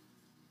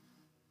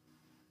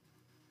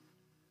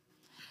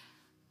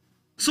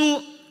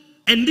 So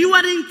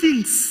enduring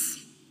things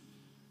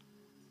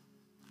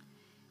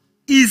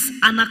is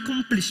an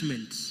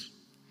accomplishment,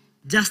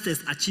 just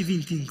as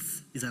achieving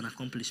things is an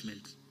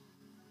accomplishment.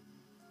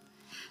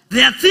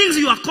 There are things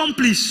you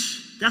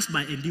accomplish just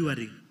by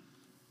enduring.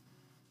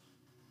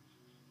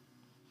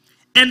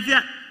 And there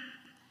are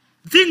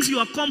things you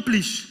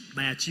accomplish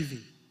by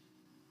achieving.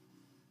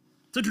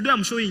 So today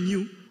I'm showing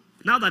you,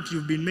 now that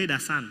you've been made a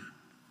son,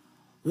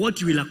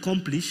 what you will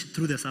accomplish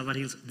through the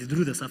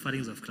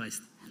sufferings of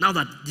Christ. Now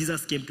that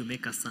Jesus came to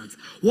make us sons,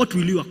 what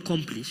will you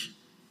accomplish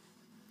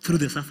through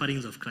the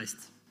sufferings of Christ?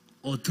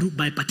 Or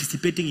by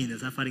participating in the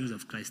sufferings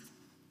of Christ?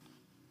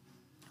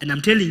 And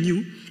I'm telling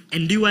you,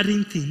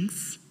 enduring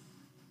things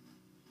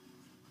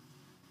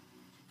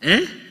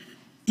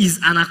is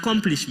an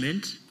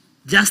accomplishment,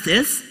 just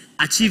as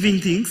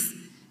achieving things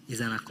is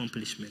an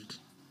accomplishment.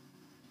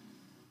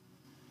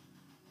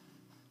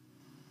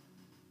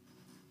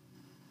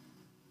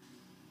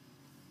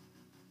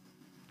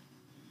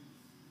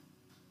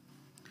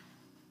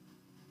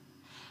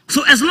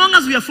 So as long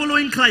as we are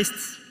following Christ,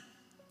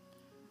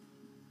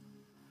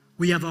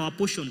 we have our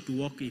portion to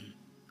walk in.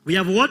 We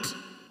have what?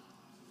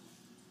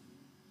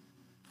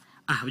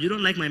 You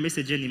don't like my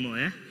message anymore,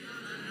 eh?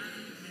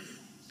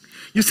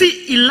 You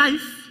see, in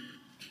life,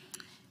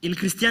 in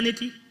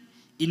Christianity,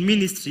 in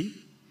ministry,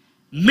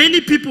 many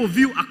people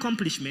view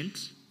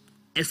accomplishment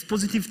as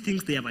positive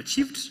things they have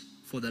achieved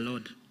for the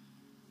Lord.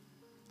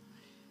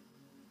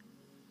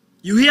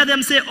 You hear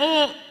them say,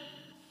 oh,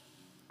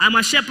 I'm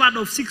a shepherd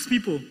of 6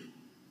 people.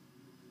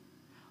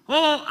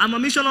 Oh, I'm a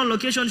missional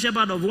location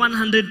shepherd of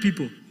 100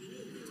 people.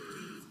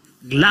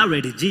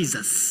 Glory to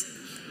Jesus.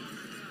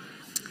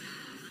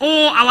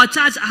 Oh, our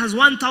church has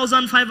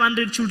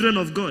 1,500 children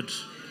of God.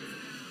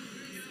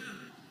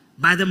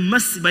 By the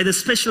mercy, by the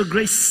special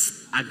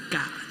grace of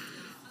God.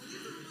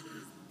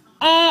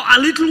 Oh, a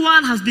little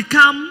one has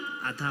become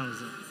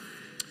 1,000.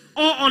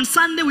 Oh, on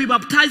Sunday we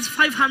baptized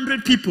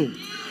 500 people.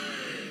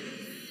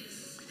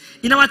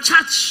 In our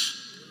church,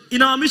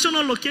 in our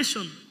missional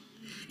location,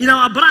 in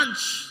our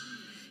branch,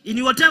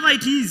 in whatever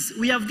it is,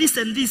 we have this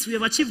and this, we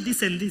have achieved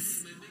this and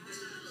this.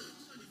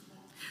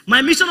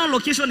 My missional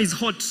location is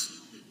hot.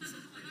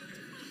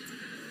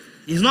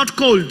 It's not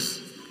cold,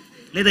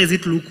 neither is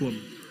it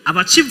lukewarm. I've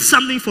achieved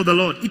something for the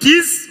Lord. It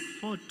is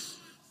hot.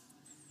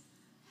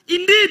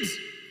 Indeed,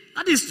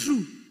 that is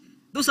true.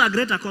 Those are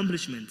great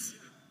accomplishments.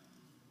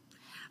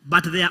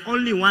 But there are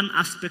only one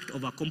aspect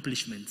of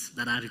accomplishments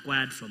that are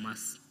required from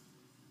us.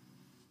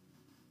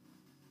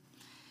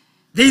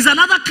 There is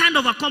another kind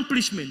of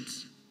accomplishment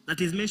that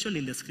is mentioned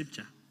in the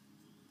scripture.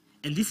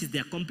 And this is the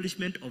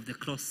accomplishment of the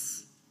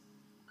cross.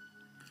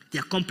 The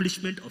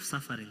accomplishment of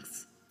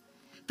sufferings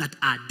that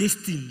are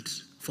destined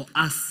for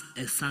us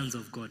as sons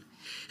of God.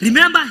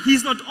 Remember, he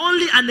is not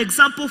only an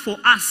example for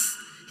us,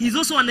 he is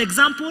also an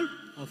example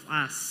of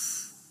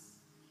us.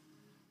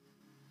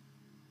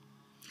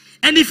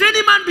 And if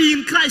any man be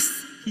in Christ,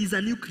 he is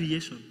a new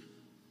creation.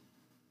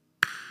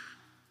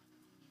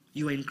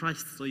 You are in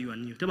Christ, so you are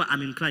new. Tell me,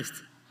 I'm in Christ,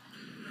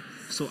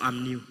 so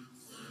I'm new.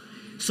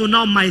 So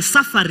now my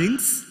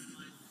sufferings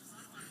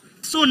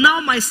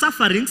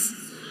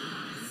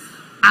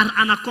are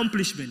an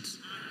accomplishment.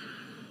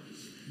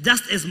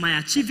 Just as my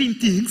achieving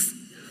things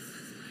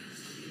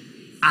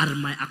are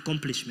my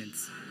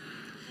accomplishments.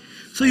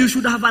 So you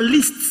should have a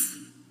list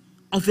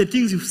of the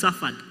things you've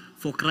suffered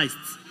for Christ.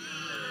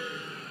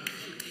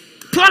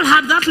 Paul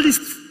had that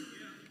list.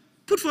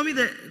 Put for me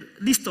the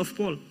list of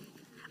Paul.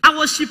 I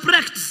was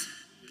shipwrecked.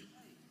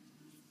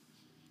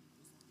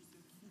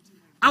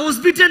 I was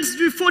beaten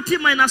 40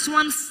 minus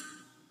 1.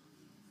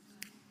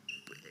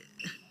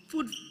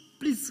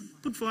 Please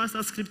put for us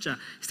that scripture.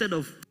 Instead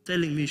of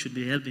telling me you should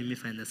be helping me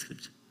find the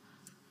scripture.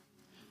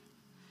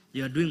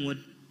 You are doing what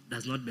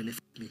does not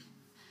benefit me.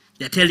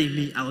 They are telling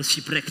me I was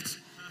shipwrecked.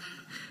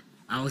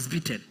 I was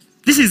beaten.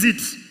 This is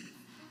it.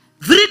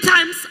 3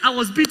 times I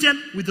was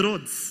beaten with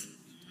rods.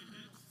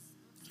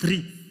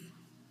 3.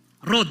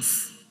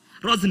 Rods.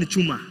 Rods in the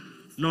chuma.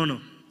 No.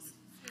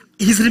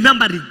 He's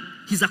remembering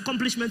his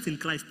accomplishments in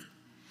Christ.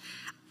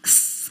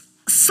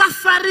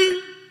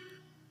 Suffering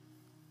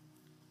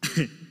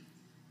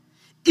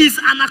is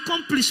an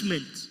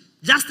accomplishment,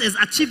 just as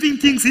achieving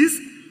things is.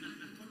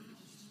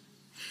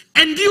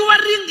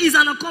 Enduring is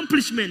an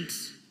accomplishment,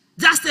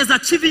 just as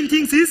achieving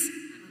things is.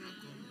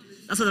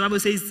 That's what the Bible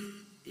says,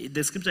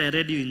 the scripture I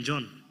read you in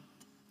John.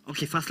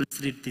 Okay, first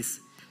let's read this.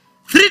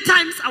 3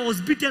 times I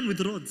was beaten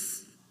with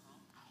rods.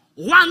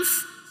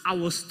 Once I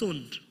was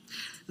stoned.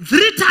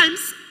 3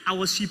 times I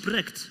was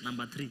shipwrecked,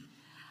 number 3.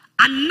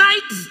 A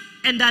night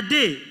and a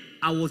day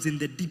I was in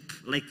the deep,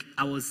 like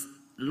I was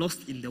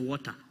lost in the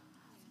water.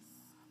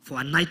 For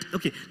a night.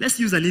 Okay, let's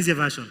use an easier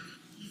version.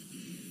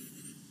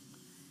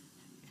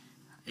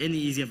 Any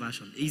easier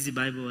version. Easy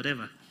Bible,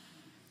 whatever.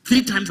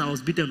 3 times I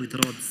was beaten with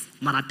rods.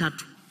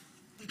 Maratatu.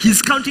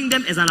 He's counting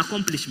them as an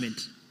accomplishment.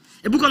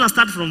 We're going to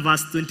start from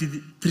verse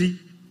 23.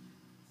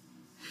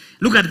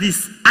 Look at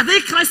this. Are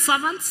they Christ's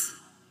servants?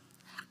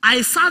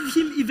 I serve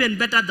him even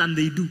better than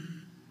they do.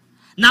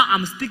 Now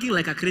I'm speaking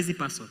like a crazy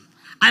person.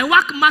 I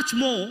work much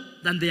more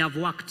than they have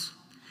worked.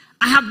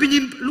 I have been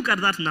in, look at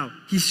that now.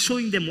 He's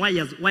showing them why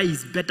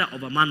he's better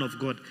of a man of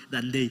God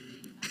than they.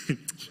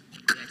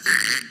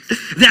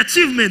 The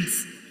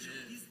achievements.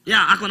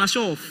 Yeah, I'm gonna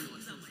show off.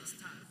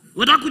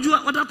 What I could do,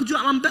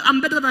 I'm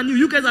better than you.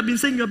 You guys have been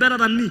saying you're better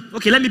than me.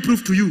 Okay, let me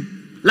prove to you.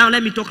 Now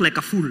let me talk like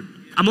a fool.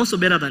 I'm also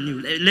better than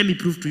you. Let me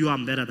prove to you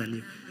I'm better than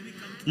you.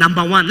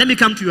 Number 1, let me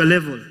come to your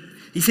level.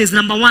 He says,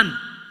 number 1,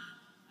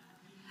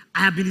 I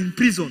have been in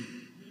prison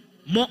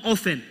more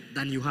often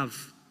than you have.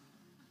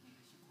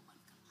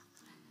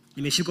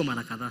 Nimeshikwa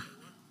mara kadhaa.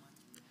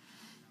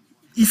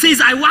 He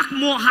says, I work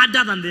more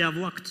harder than they have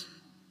worked.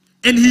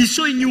 And he's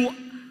showing you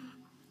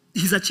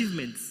his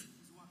achievements,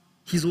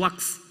 his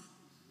works.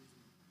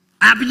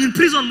 I have been in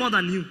prison more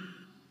than you.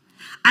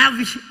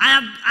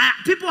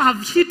 People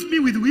have hit me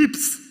with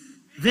whips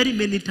very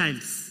many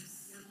times.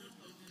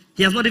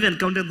 He has not even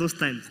counted those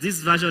times. This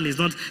version is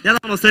not, the other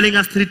one was telling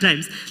us 3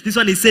 times. This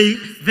one is saying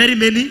very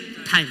many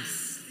times.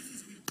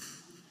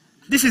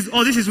 This is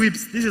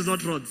whips. This is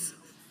not rods.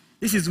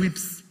 This is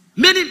whips.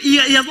 He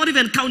has not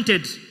even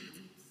counted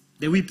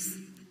the whips.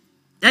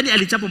 Yani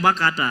alichapo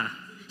mpaka hata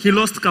he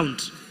lost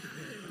count.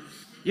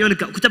 Hiyo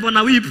kuchapa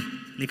na whip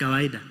ni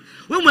kawaida.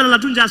 Wewe mwana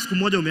tu njaa siku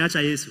moja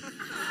umeacha Yesu.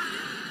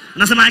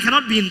 Unasema I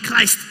cannot be in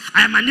Christ.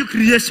 I am a new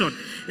creation.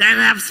 I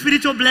have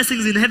spiritual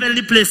blessings in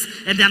heavenly place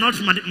and they are not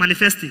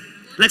manifesting.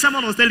 Like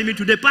someone was telling me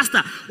today,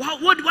 Pastor,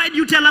 why do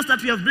you tell us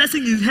that we have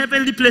blessings in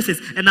heavenly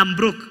places and I'm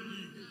broke?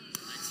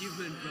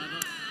 Achievement, brother.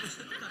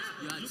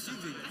 You are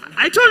achieving.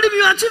 I told him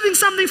you are achieving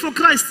something for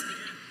Christ.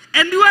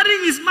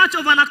 Enduring is much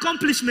of an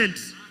accomplishment.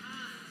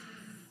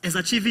 As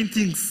achieving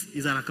things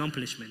is an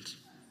accomplishment.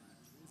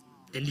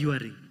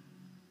 Enduring.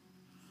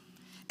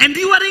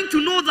 Enduring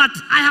to know that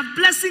I have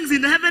blessings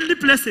in heavenly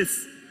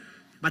places,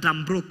 but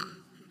I'm broke,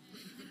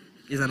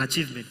 is an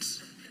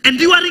achievement.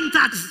 Enduring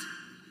that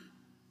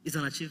is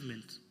an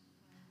achievement.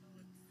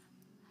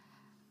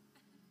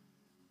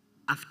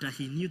 After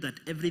he knew that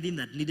everything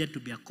that needed to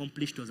be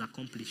accomplished was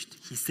accomplished,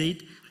 he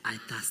said, I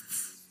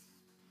thirst.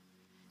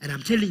 And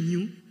I'm telling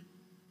you,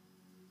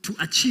 to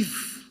achieve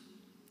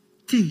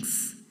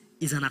things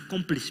is an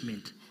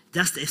accomplishment,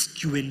 just as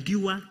to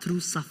endure through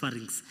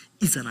sufferings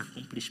is an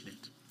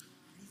accomplishment.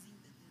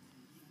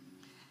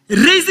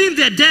 Raising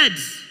the dead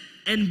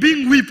and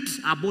being whipped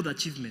are both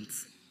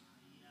achievements.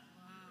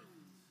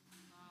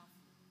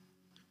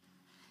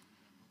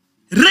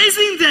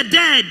 Raising the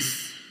dead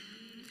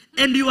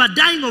and you are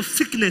dying of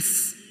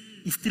sickness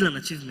is still an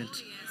achievement.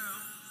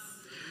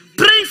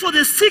 Praying for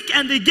the sick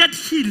and they get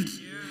healed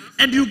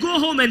and you go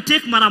home and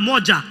take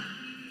maramoja,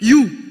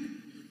 you,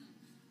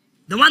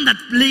 the one that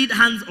laid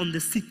hands on the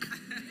sick,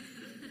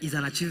 is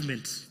an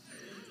achievement.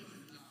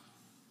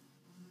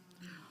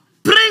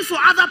 Praying for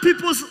other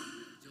people's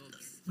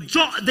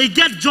they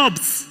get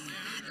jobs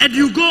and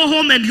you go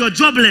home and you're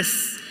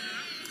jobless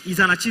is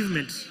an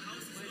achievement.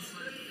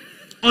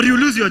 Or you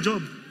lose your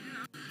job.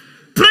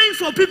 Praying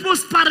for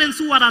people's parents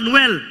who are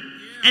unwell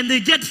and they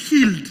get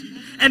healed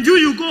and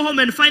you go home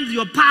and find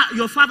your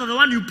father, the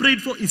one you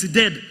prayed for, is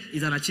dead,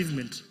 is an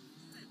achievement.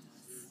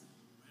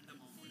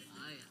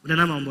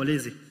 Unaenda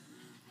maombolezi.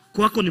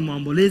 Kwako ni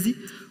maombolezi,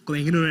 kwa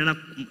wengine unaenda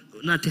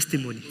na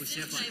testimony.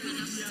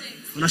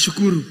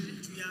 Unashukuru.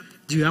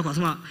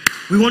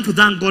 We want to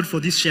thank God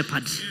for this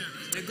shepherd.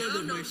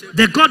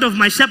 The God of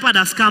my shepherd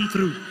has come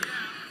through.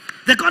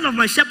 The God of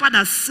my shepherd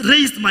has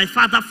raised my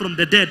father from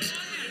the dead.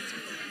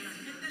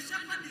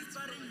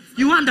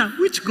 You wonder,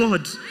 which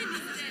God?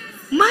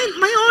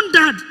 My own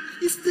dad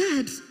is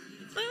dead.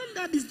 My own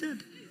dad is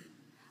dead.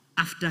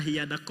 After he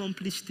had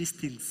accomplished these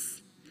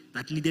things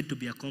that needed to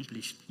be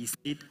accomplished, he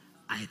said,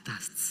 I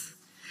thirst.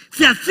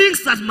 There are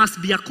things that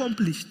must be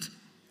accomplished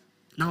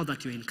now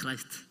that you're in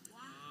Christ.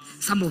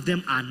 Some of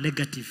them are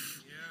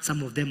negative.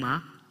 Some of them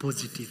are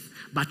positive.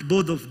 But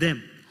both of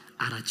them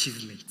are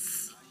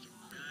achievements.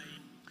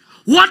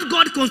 What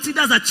God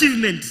considers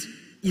achievement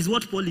is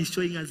what Paul is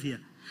showing us here.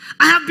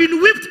 I have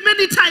been whipped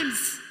many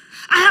times.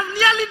 I have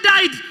nearly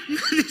died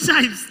many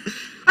times.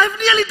 I have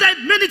nearly died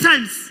many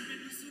times.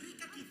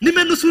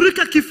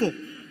 Nimenusurika kifo.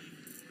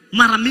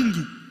 Mara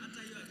mingi.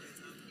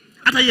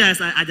 Hata hiyo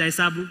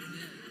hajahesabu.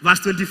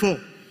 Verse 24.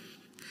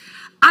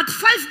 At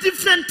 5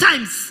 different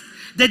times,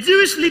 the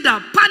Jewish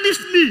leader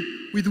punished me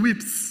with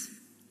whips.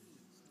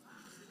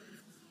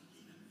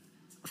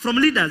 From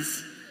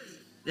leaders.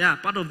 Yeah,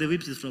 part of the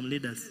whips is from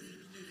leaders.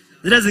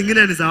 Zile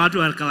zingine ni za watu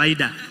wa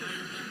kawaida.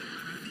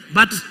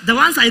 But the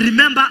ones I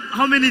remember,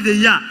 how many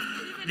they are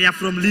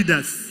from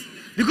leaders.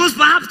 Because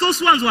perhaps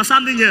those ones were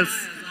something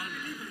else.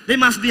 They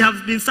must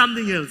have been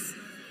something else.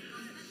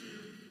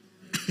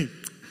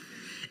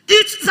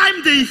 Each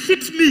time they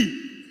hit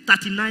me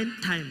 39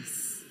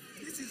 times.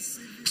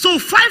 So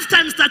 5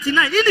 times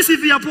 39. Hii ni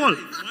severe Paul.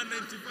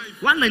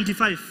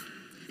 195.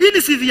 Hii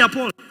ni severe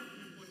Paul.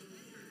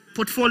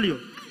 Portfolio.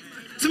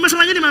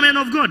 Simesema nyinyi man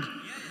of God.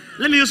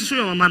 Let me just show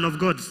you a man of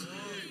God.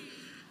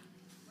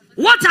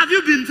 What have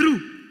you been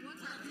through?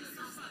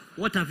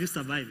 What have you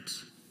survived?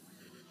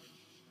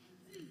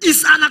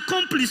 It's an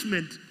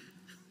accomplishment.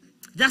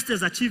 Just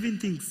as achieving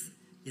things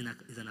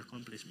is an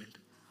accomplishment.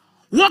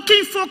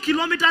 Walking 4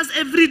 kilometers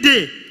every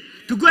day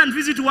to go and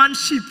visit one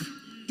sheep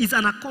is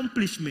an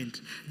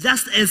accomplishment.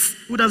 Just as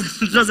who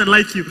doesn't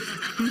like you.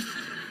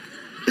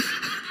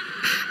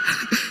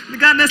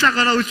 Nikanesa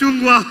kona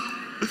uchungwa.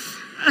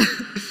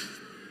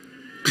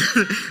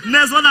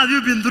 Ness, what have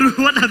you been through?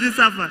 What have you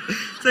suffered?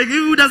 It's like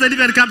who doesn't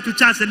even come to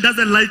church and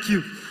doesn't like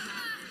you.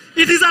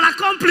 It is an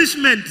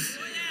accomplishment.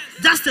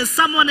 Just as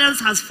someone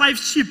else has 5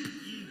 sheep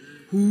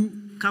who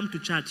come to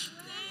church,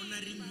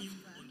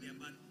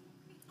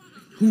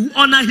 who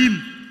honor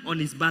him on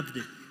his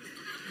birthday.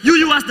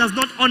 Yours does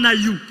not honor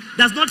you,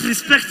 does not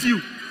respect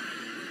you.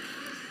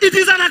 It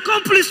is an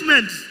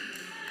accomplishment.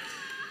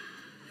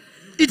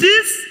 It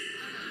is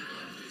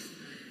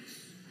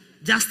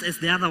just as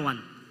the other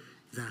one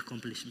is an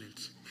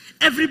accomplishment.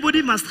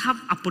 Everybody must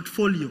have a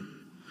portfolio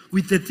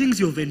with the things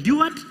you've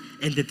endured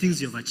and the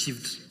things you've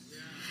achieved.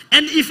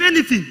 And if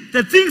anything,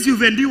 the things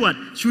you've endured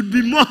should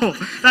be more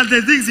than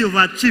the things you've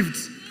achieved.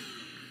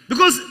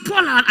 Because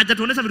Paul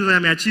hajatuonesha vitu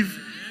ameachieve.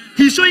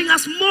 He's showing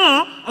us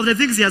more of the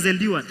things he has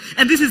endured.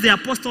 And this is the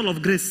apostle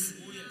of grace.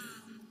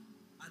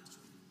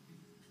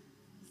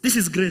 This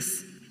is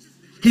grace.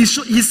 He's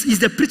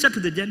the preacher to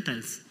the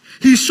Gentiles.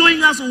 He's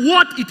showing us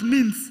what it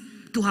means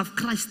to have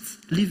Christ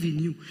live in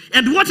you.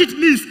 And what it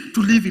means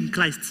to live in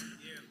Christ.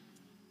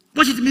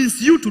 What it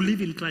means you to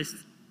live in Christ.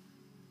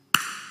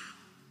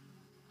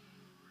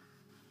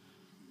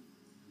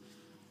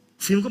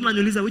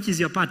 Which is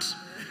your part?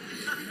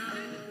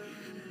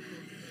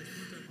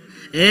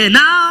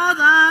 Now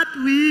that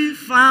we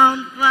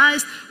found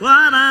Christ,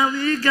 what are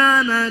we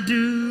gonna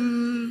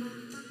do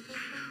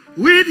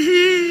with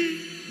Him?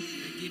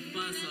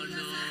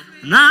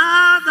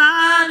 Now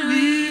that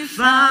we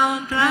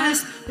found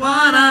Christ,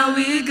 what are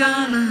we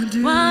gonna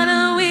do? What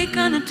are we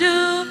gonna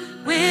do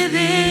with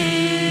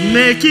Him?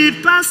 Make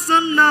it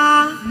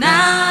personal.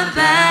 Now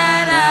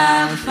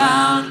that I've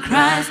found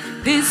Christ,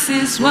 this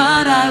is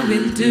what I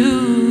will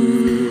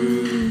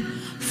do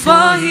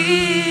for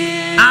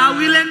Him. I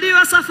will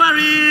endure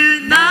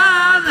suffering.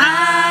 Now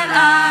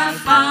that I've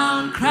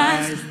found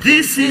Christ,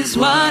 this is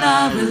what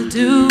I will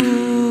do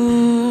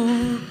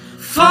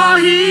for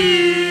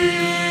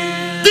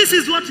Him. This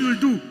is what you will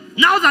do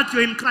now that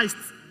you're in Christ.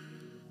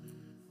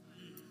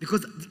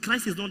 Because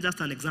Christ is not just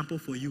an example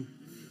for you.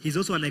 He's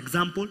also an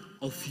example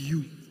of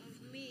you.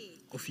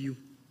 Of you.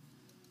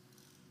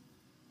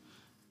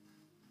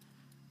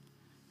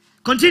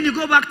 Continue,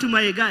 go back to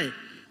my guy.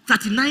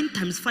 39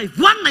 times 5.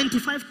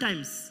 195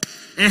 times.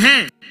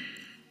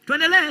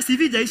 Tuendelee,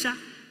 CV jaisha.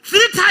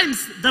 3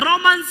 times the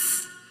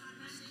Romans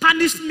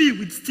punished me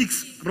with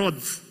sticks,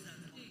 rods.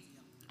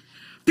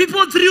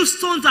 People threw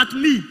stones at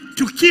me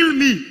to kill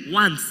me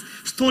once.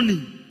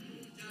 Stoning.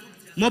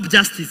 Mob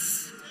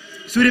justice.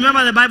 So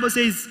remember the Bible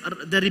says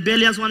the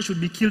rebellious one should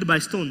be killed by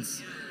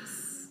stones.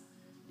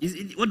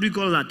 What do we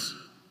call that?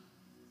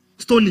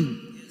 Stoning.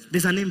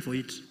 There's a name for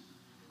it.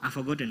 I've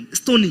forgotten.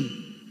 Stoning.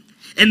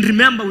 And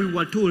remember we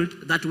were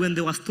told that when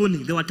they were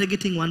stoning, they were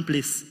targeting one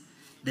place.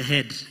 The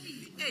head.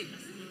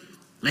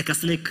 Like a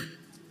snake.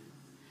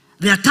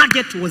 Their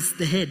target was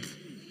the head.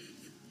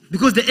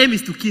 Because the aim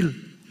is to kill.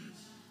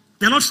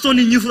 They're not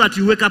stoning you so that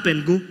you wake up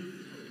and go.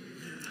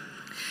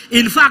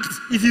 In fact,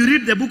 if you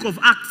read the book of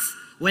Acts,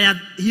 where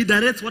he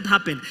narrates what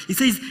happened, he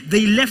says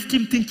they left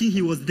him thinking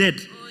he was dead.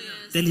 Oh,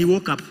 yes. Then he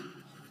woke up.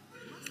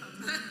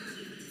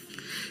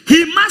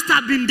 He must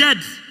have been dead.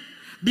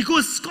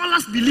 Because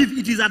scholars believe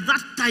it is at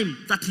that time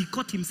that he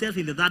caught himself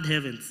in the third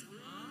heavens.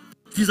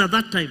 It is at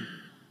that time.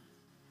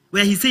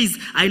 Where he says,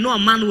 I know a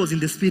man who was in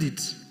the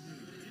spirit.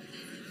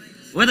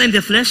 Whether in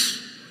the flesh,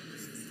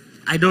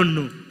 I don't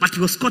know. But he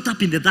was caught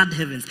up in the third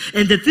heavens.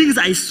 And the things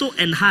I saw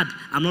and heard,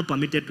 I'm not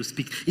permitted to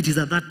speak. It is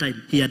at that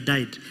time he had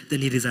died.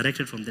 Then he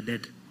resurrected from the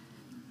dead.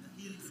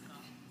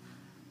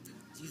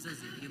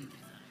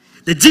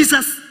 The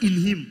Jesus in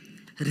him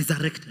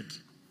resurrected.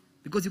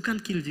 Because you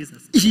can't kill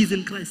Jesus. He is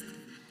in Christ.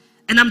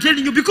 And I'm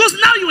telling you, because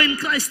now you are in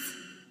Christ,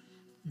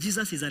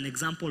 Jesus is an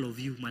example of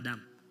you,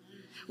 madam.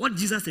 What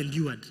Jesus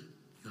endured,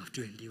 you have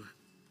to endure.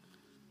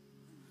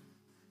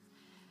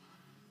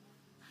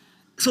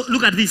 So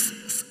look at this,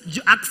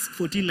 Acts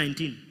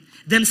 14:19.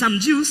 Then some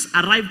Jews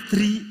arrived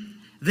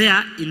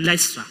there in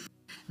Lystra.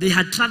 They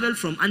had traveled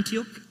from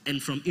Antioch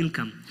and from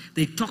Iconium.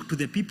 They talked to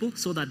the people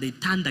so that they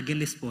turned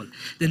against Paul.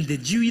 Then the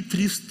Jews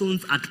threw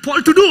stones at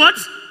Paul to do what?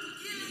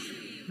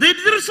 They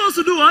threw stones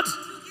to do what?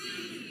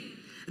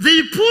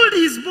 They pulled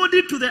his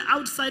body to the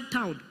outside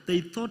town.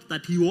 They thought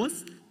that he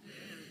was.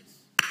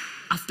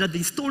 After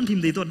they stoned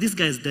him, they thought this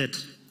guy is dead.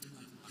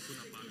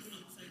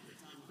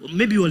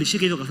 Maybe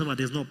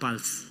there's no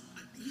pulse.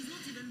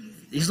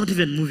 He's not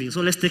even moving. So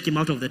let's take him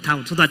out of the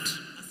town so that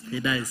he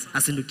dies.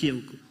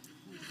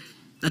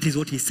 That is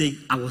what he's saying.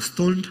 I was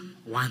stoned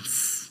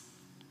once.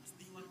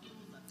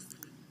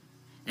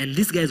 And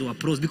these guys were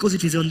pros because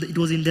it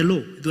was in the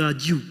law. They were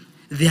Jew.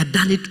 They had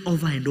done it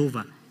over and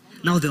over.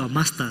 Now they were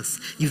masters.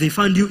 If they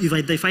find you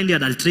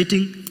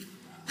adulterating,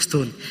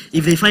 stone.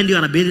 If they find you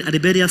a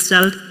rebellious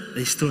child,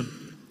 they stone.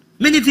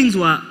 Many things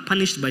were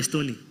punished by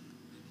stoning.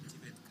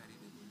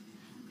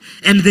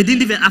 And they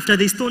didn't even, after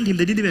they stoned him,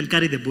 they didn't even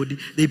carry the body.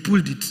 They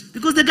pulled it.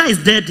 Because the guy is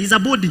dead. He's a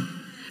body.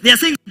 They are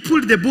saying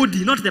pulled the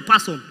body, not the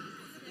person.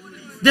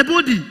 The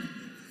body.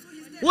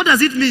 What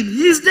does it mean?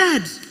 He is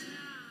dead.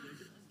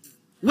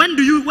 When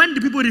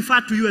do people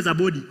refer to you as a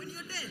body?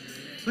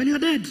 When you're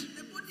dead.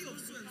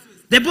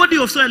 The body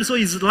of so and so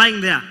is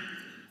lying there.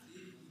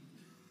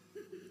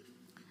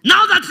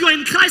 Now that you are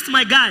in Christ,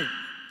 my guy,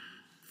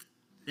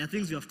 there are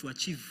things you have to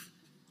achieve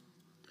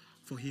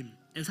for him.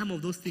 And some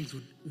of those things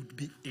would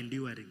be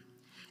enduring.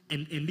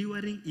 And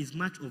enduring is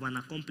much of an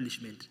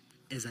accomplishment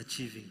as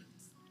achieving.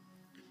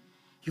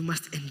 You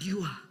must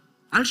endure.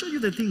 I'll show you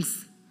the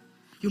things.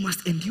 You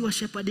must endure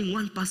shepherding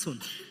one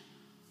person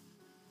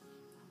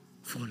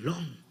for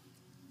long.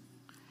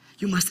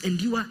 You must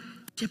endure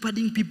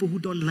shepherding people who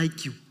don't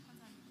like you.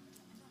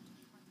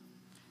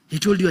 He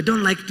told you, I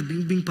don't like to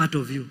being part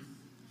of you.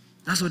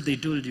 That's what they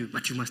told you,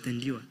 but you must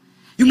endure.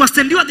 You must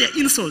endure their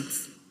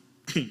insults.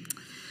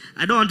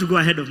 I don't want to go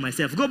ahead of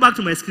myself. Go back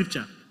to my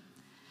scripture.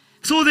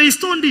 So they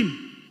stoned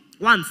him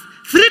once.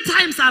 3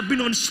 times I've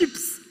been on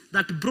ships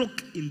that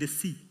broke in the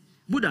sea.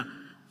 Buddha,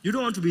 you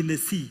don't want to be in the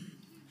sea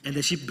and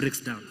the ship breaks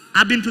down.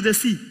 I've been to the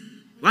sea.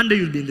 One day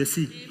you'll be in the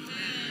sea. Amen.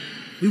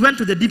 We went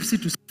to the deep sea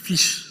to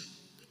fish.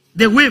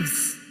 The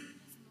waves.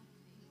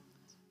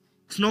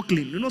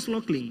 Snorkeling. You know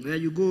snorkeling? Where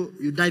you go,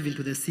 you dive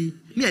into the sea.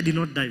 Me, I did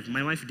not dive.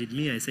 My wife did.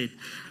 Me, I said,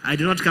 I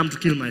did not come to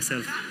kill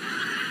myself.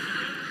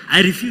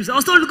 I refused. I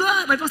was told to go.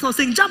 My pastor was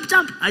saying, jump,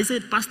 jump. I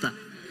said, Pastor,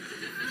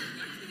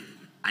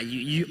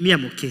 me,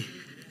 I'm okay.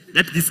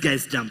 Let these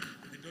guys jump.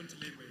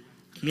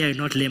 Me, I will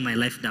not lay my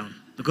life down.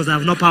 Because I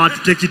have no power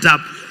to take it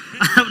up.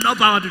 I have no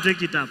power to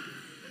take it up.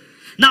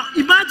 Now,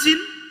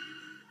 imagine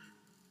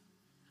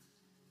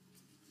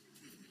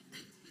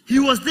he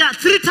was there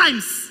 3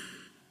 times.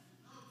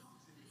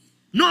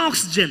 No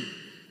oxygen.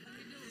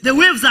 The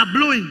waves are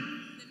blowing.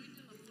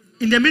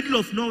 In the middle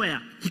of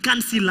nowhere. He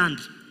can't see land.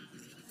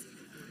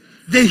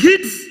 The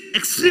heat,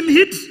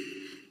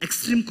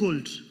 extreme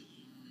cold.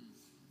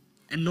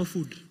 And no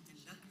food.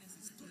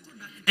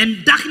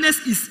 And darkness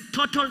is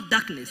total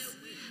darkness.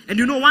 And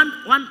you know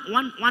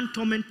one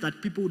torment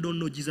that people who don't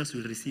know Jesus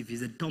will receive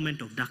is a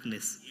torment of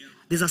darkness.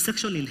 There's a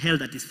section in hell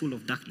that is full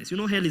of darkness. You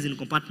know hell is in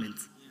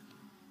compartments.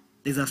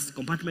 There's a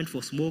compartment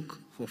for smoke,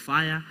 for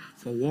fire,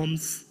 for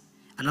worms.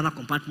 Another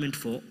compartment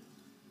for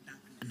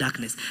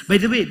darkness. By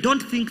the way,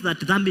 don't think that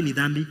dhambi ni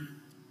dhambi.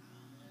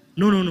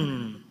 No.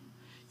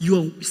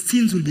 Your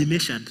sins will be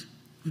measured.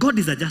 God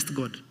is a just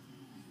God.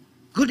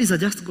 God is a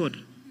just God.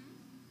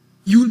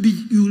 You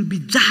will be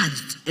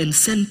judged and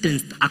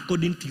sentenced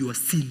according to your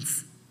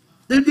sins.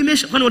 They will be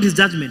measured. What is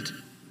judgment?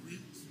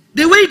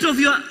 The weight of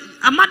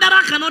a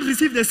murderer cannot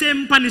receive the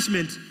same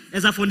punishment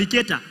as a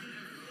fornicator.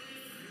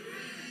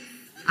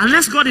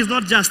 Unless God is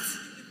not just.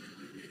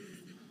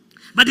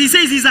 But he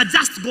says he's a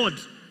just God.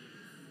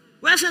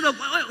 Where should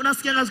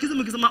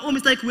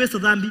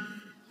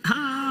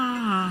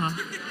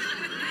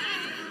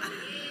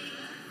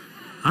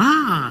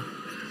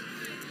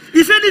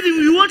if anything,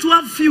 you want to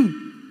have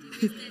few.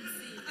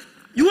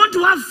 You want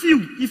to have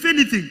few, if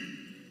anything.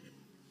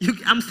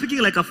 I'm speaking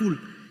like a fool.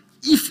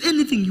 If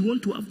anything, you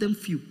want to have them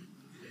few.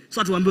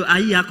 So atuambiwe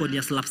ai yako ni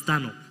ya slaps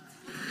 5.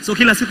 So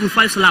kila siku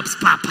 5 slaps,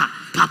 papa.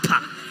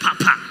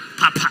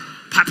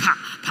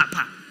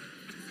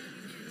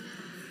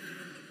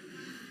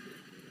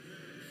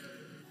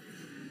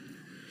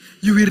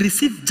 You will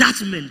receive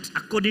judgment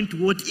according to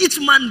what each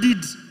man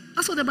did.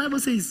 That's what the Bible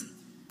says.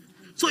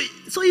 So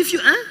if you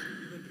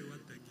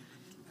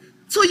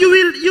so you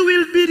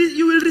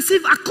will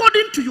receive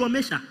according to your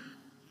measure.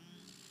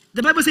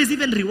 The Bible says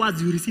even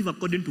rewards you receive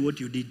according to what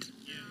you did.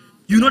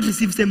 You not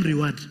receive same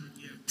reward.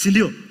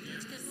 Sindio?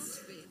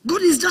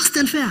 God is just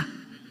and fair.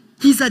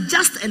 He's a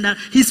just and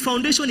his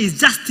foundation is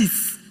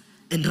justice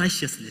and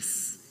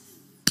righteousness.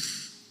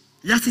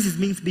 Justice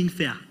means being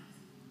fair.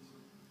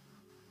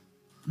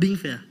 Being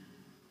fair.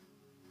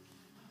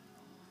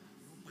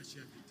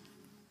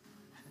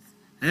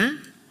 Eh?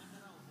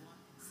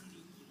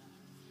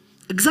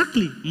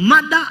 Exactly.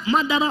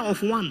 Murderer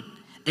of one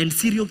and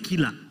serial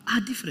killer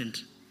are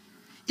different.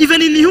 Even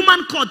in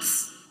human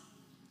courts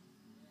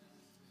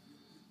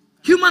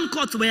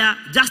where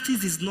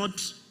justice is not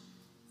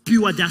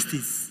pure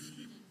justice.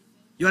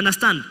 You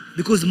understand?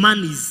 Because man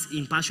is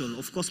impartial.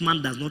 Of course,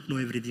 man does not know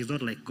everything. He's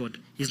not like God.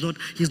 He's not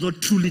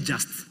truly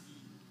just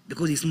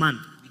because he's man.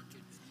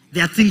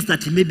 There are things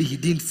that maybe he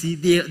didn't see.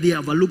 They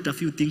overlooked a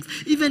few things.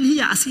 Even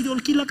here, a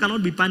serial killer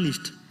cannot be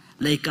punished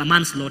like a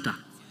manslaughter.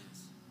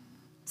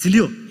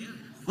 Silio,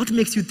 what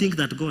makes you think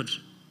that God,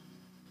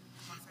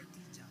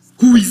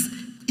 who is,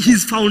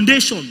 his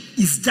foundation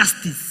is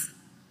justice.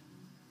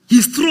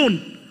 His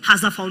throne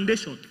has a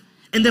foundation.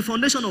 And the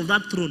foundation of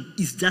that throne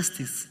is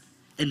justice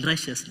and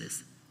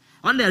righteousness.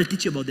 One day I'll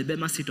teach you about the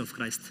Bema seat of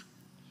Christ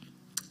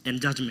and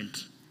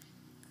judgment.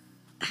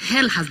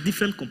 Hell has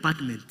different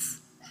compartments.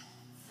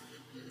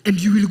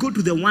 And you will go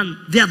to the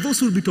one, there are those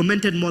who will be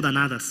tormented more than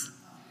others.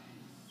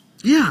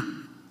 Yeah.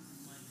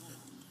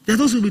 There are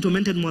those who will be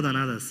tormented more than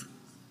others.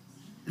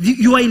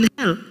 You are in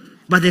hell,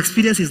 but the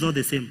experience is not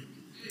the same.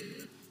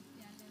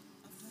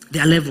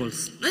 There are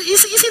levels.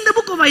 It's in the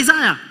book of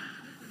Isaiah.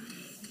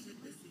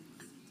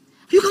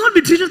 You cannot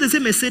be treated the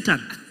same as Satan.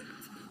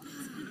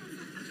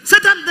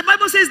 Satan, the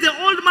Bible says, the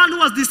old man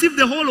who has deceived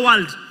the whole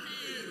world.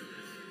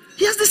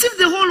 He has deceived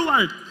the whole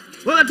world.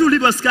 Whether to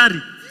live or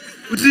scary,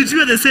 we treat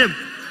you the same.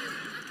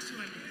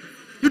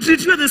 You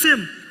treat you the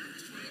same.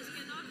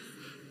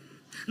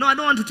 No, I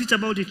don't want to teach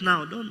about it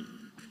now. Don't.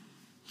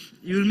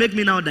 You will make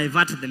me now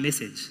divert the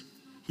message.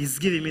 He's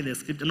giving me the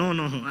script. No,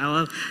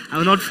 I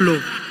will not flow.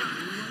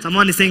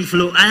 Someone is saying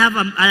flow. I have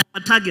a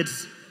target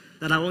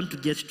that I want to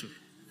get to.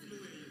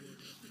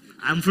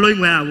 I'm flowing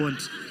where I want,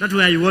 not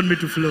where you want me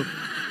to flow.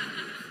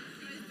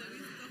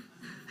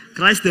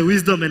 Christ the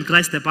wisdom and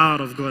Christ the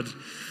power of God.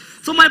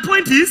 So my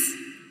point is,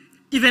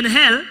 even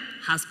hell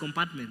has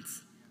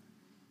compartments.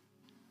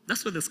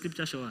 That's what the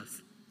scripture shows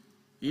us.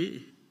 Yeah.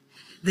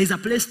 There's a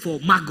place for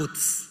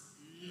maggots.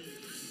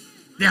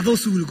 There are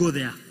those who will go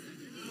there.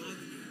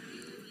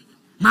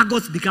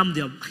 Maggots become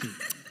their...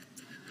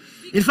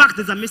 In fact,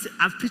 there's a message,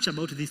 I've preached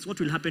about this. What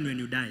will happen when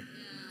you die?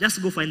 Just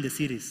go find the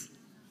series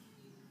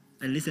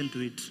and listen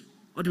to it.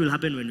 What will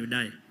happen when you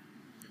die?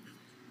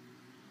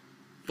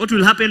 What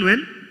will happen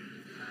when?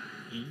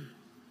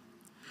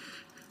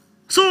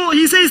 So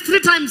he says, 3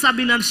 times I've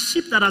been on a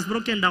ship that has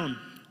broken down.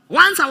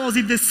 Once I was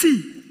in the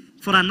sea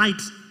for a night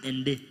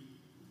and day.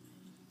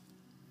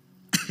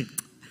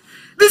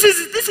 This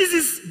is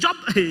his job,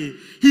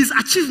 his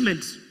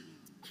achievement.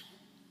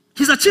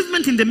 His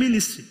achievement in the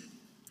ministry.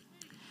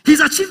 His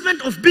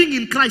achievement of being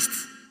in Christ.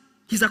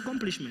 His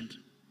accomplishment.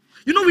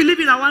 You know, we live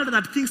in a world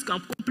that thinks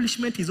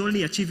accomplishment is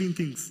only achieving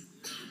things.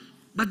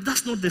 But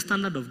that's not the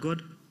standard of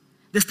God.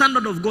 The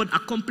standard of God,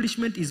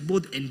 accomplishment is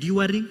both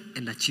enduring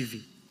and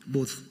achieving.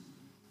 Both.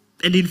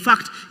 And in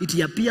fact, it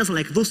appears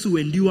like those who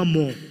endure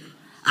more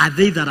are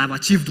they that have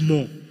achieved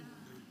more.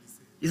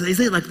 Is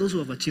it like those who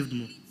have achieved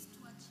more?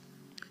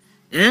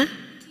 Eh?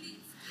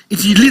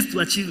 It leads to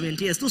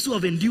achievement, yes. Those who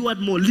have endured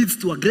more leads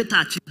to a greater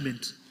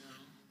achievement.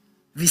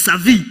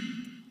 Vis-a-vis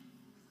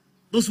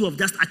those who have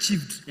just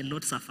achieved and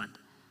not suffered.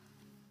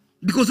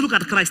 Because look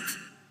at Christ.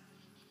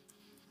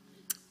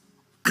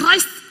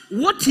 Christ,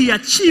 what he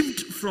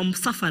achieved from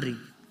suffering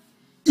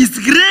is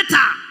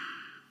greater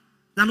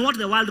than what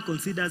the world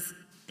considers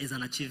as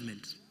an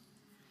achievement.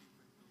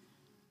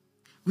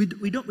 We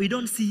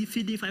don't see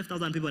feeding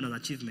 5,000 people as an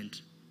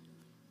achievement.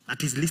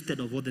 That is listed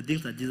of all the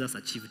things that Jesus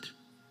achieved.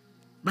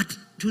 But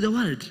to the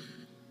world,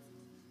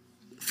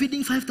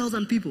 feeding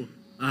 5,000 people,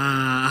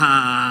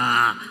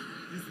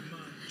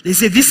 they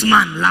say this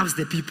man loves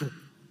the people.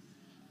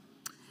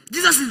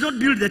 Jesus did not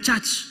build the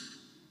church.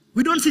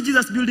 We don't see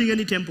Jesus building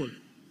any temple,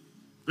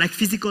 like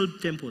physical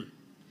temple.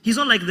 He's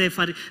not like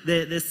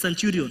the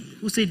centurion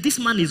who said, this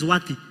man is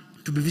worthy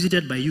to be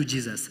visited by you,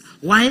 Jesus.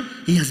 Why?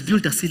 He has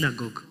built a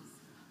synagogue.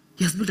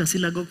 He has built a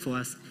synagogue for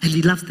us, and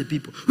he loves the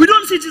people. We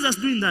don't see Jesus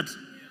doing that.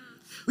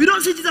 We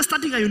don't see Jesus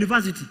starting a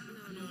university.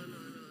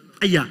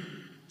 Yeah.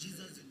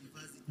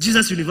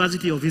 Jesus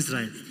University of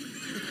Israel.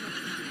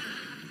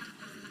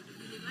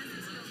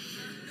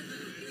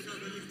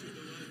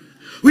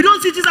 We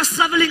don't see Jesus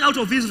traveling out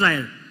of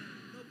Israel.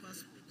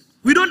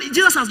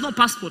 Jesus has no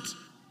passport.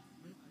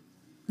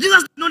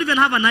 Jesus did not even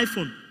have an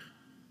iPhone.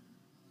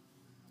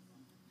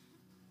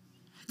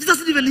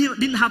 Jesus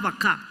didn't have a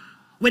car.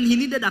 When he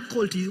needed a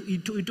colt, he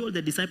told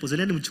the disciples,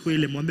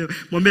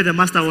 Mwambe, the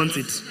master wants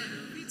it.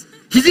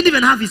 He didn't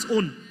even have his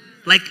own.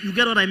 Like, you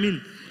get what I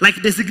mean?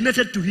 Like,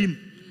 designated to him.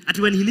 That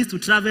when he needs to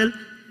travel,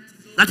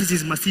 that is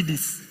his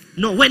Mercedes.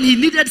 No, when he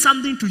needed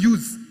something to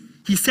use,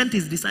 he sent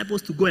his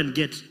disciples to go and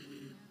get.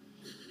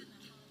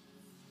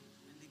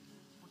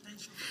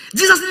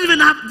 Jesus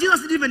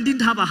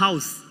didn't have a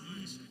house.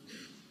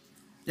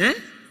 Eh?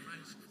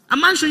 A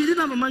mansion, he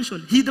didn't have a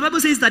mansion. The Bible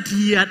says that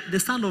the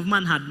Son of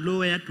Man had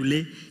nowhere to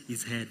lay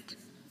his head.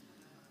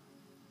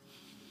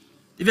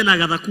 Even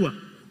Agadaku,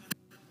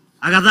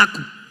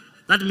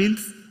 that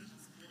means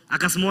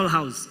like a small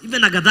house.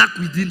 Even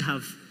Agadaku he didn't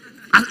have.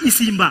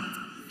 Isimba.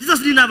 Jesus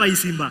didn't have a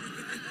Isimba.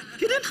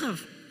 He didn't have.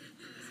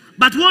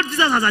 But what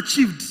Jesus has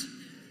achieved,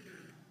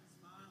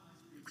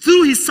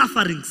 through his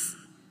sufferings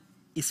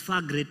is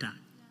far greater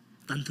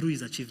than through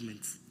his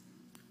achievements.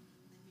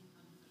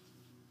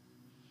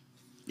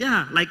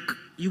 Yeah, like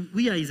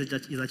we are his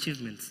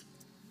achievements.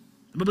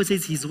 The Bible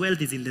says his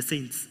wealth is in the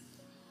saints.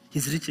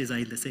 His riches are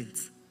in the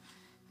saints.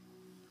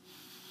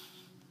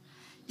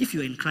 If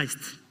you are in Christ,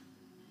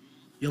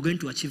 you're going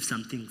to achieve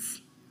some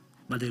things,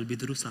 but they will be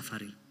through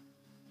suffering.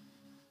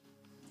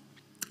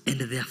 And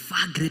they are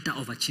far greater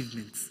of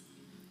achievements.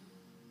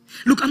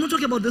 Look, I'm not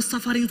talking about those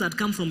sufferings that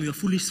come from your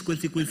foolish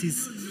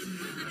consequences.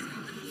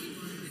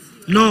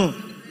 No.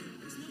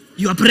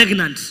 You are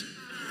pregnant.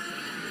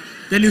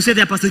 Then you say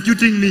they are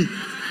persecuting me.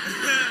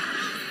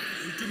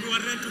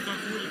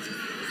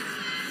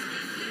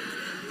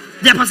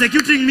 They are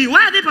persecuting me.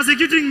 Why are they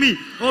persecuting me?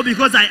 Oh,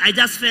 because I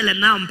just fell and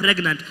now I'm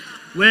pregnant.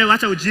 Well,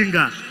 what a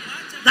ujinga.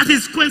 That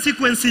is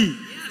consequence.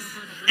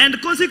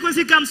 And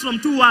consequence comes from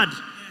two words.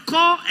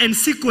 Core and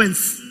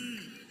sequence.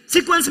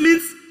 Sequence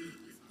means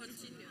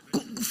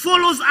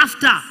follows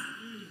after.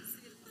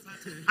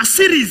 A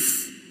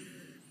series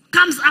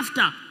comes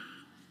after.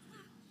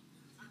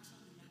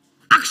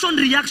 Action,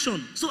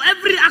 reaction. So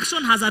every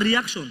action has a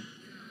reaction.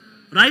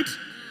 Right?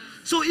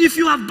 So if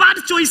you have bad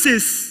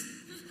choices,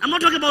 I'm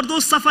not talking about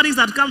those sufferings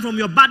that come from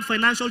your bad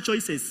financial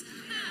choices.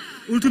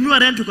 Ulitumiwa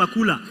rent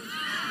ukakula.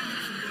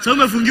 So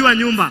umefungiwa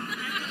nyumba.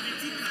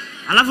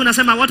 Alafu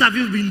unasema, what have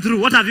you been through?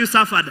 What have you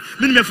suffered?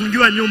 Mimi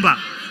nimefungiwa nyumba.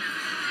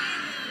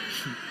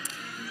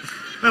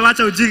 Wewe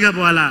wacha ujinga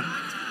bwana.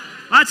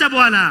 Wacha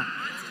bwana.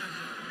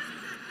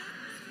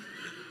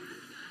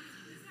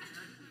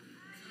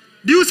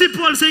 Do you see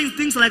Paul saying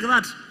things like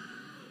that?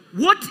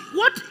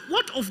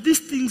 What of these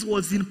things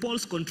was in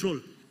Paul's control?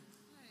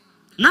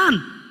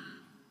 None.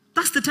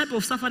 That's the type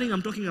of suffering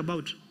I'm talking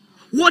about.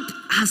 What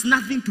has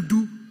nothing to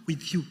do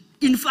with you.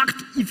 In fact,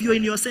 if you're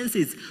in your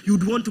senses,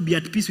 you'd want to be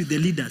at peace with the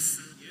leaders.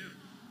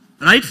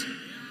 Right?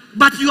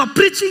 But your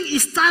preaching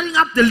is stirring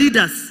up the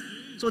leaders,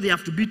 so they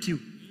have to beat you.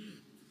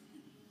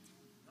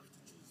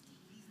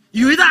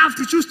 You either have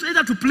to choose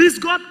either to please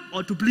God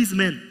or to please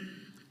men.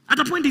 At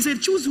a point he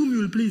said, choose whom you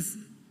will please.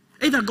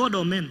 Either God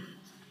or men.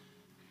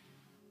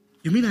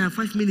 You mean I have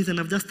 5 minutes and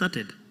I've just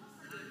started?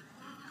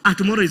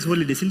 Tomorrow is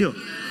holiday, Sindio.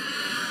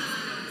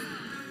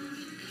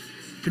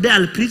 Today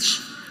I'll preach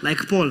like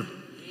Paul.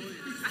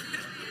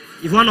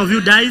 If one of you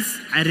dies,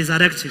 I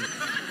resurrect him.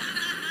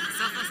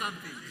 Suffer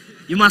something.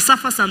 You must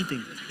suffer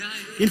something.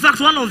 In fact,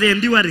 one of the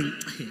enduring.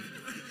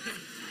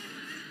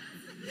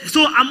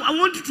 So I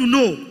want you to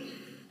know.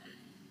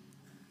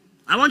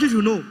 I want you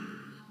to know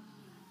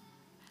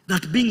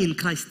that being in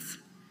Christ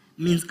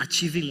means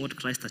achieving what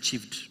Christ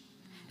achieved.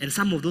 And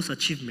some of those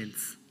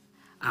achievements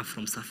are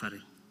from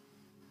suffering.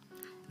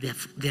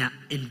 They are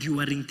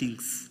enduring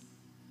things.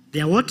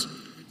 They are what?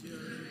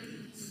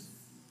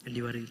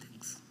 Enduring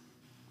things.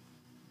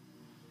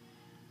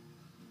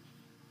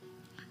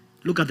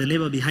 Look at the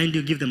neighbor behind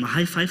you, give them a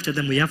high five, tell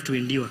them we have to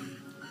endure.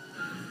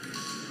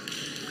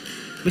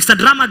 Mr.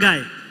 Drama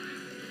guy,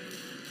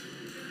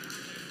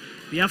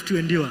 we have to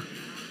endure.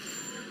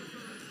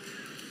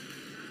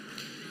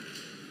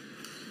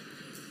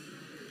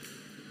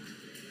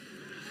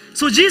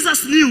 So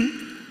Jesus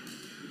knew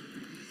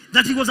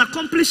that he was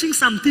accomplishing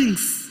some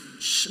things.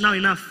 Now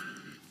enough.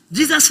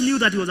 Jesus knew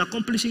that he was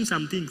accomplishing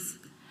some things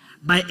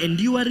by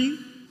enduring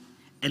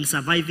and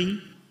surviving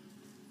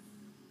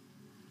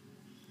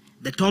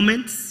the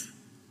torments,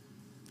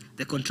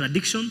 the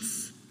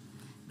contradictions,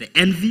 the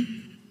envy,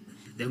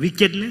 the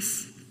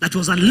wickedness that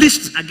was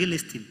unleashed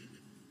against him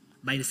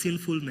by the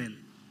sinful men.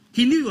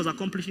 He knew he was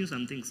accomplishing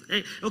some things.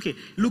 Hey, okay,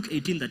 Luke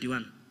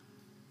 18:31.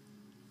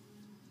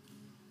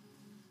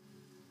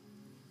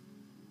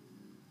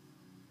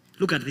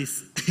 Look at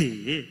this.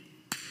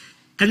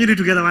 Can you read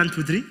together? 1,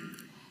 2, 3.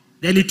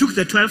 Then he took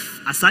the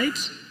 12 aside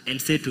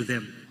and said to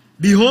them,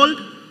 behold,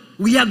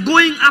 we are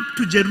going up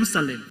to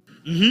Jerusalem.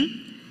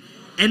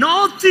 And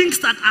all things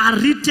that are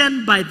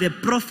written by the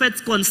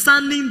prophets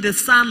concerning the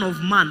Son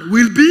of Man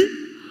will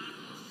be.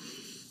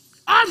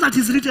 All that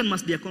is written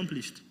must be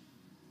accomplished.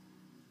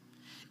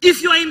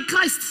 If you are in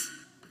Christ,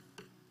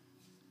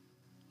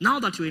 now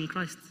that you're in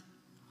Christ,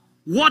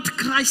 what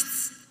Christ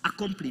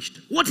accomplished,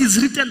 what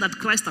is written that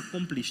Christ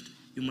accomplished,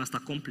 you must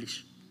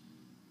accomplish.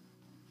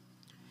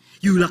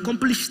 You will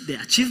accomplish the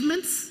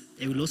achievements,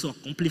 and you will also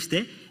accomplish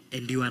the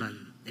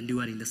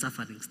enduring the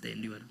sufferings, the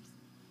endurance.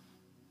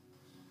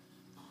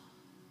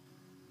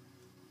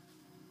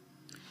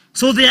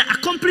 So the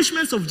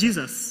accomplishments of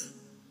Jesus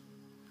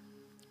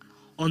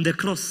on the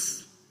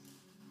cross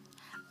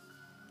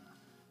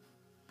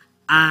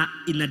are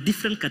in a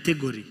different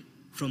category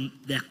from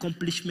the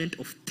accomplishment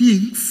of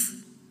things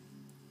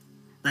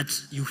that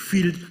you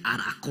feel are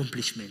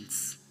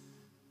accomplishments.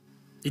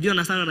 Did you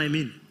understand what I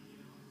mean?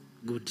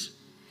 Good.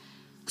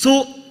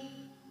 So,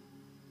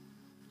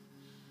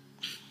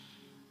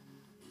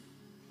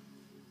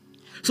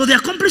 the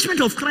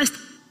accomplishment of Christ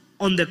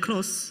on the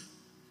cross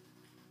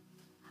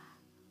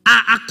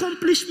are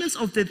accomplishments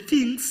of the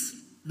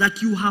things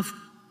that you have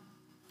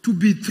to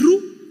be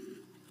through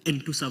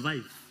and to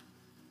survive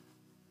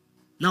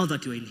now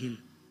that you're in him.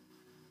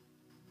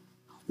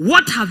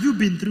 What have you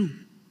been through?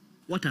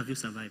 What have you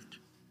survived?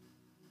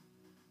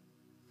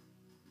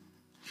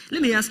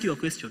 Let me ask you a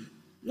question.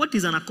 What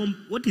is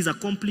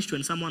accomplished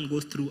when someone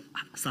goes through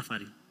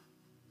suffering?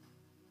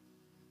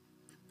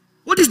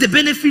 What is the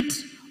benefit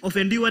of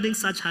enduring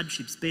such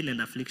hardships, pain,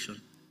 and affliction?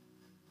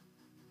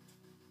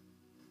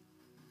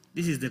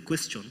 This is the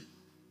question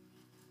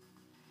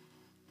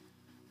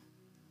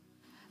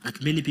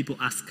that many people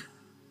ask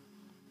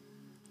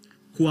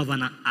who have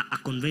a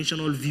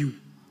conventional view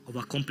of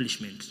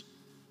accomplishment.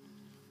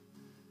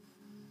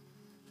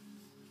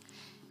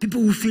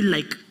 People who feel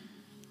like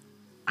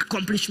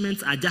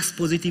accomplishments are just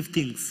positive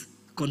things,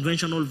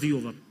 conventional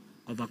view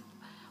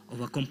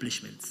of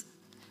accomplishments,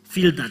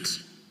 feel that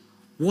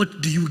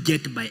what do you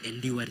get by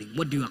enduring?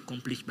 What do you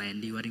accomplish by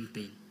enduring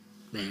pain,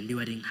 by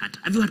enduring hurt?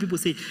 Have you heard people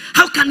say,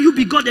 how can you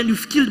be God and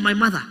you've killed my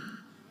mother?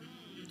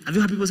 Have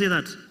you heard people say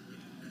that?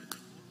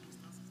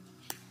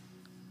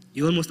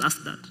 You almost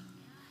asked that.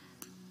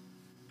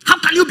 How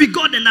can you be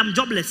God and I'm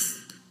jobless?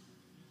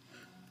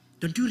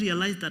 Don't you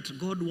realize that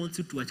God wants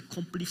you to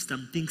accomplish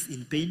some things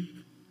in pain?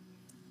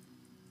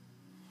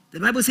 The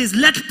Bible says,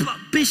 let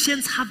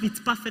patience have its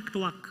perfect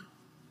work,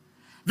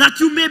 that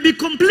you may be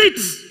complete,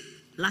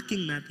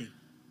 lacking nothing.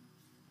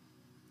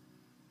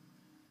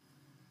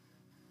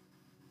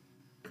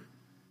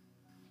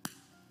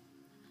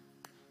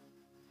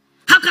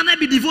 How can I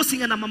be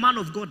divorcing and I'm a man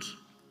of God?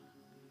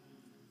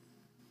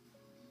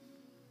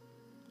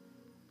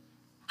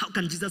 How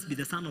can Jesus be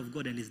the Son of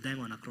God and is dying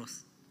on a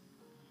cross?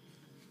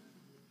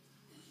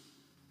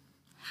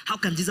 How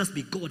can Jesus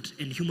be God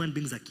and human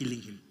beings are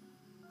killing him?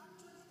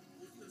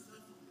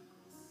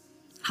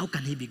 How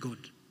can he be God?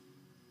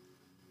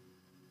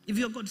 If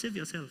you're God, save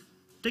yourself.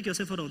 Take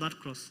yourself out of that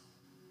cross.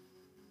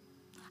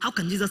 How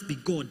can Jesus be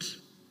God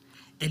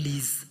and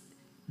he's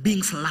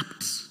being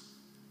slapped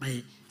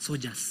by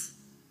soldiers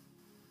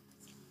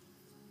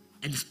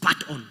and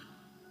spat on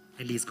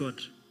and he's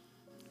God?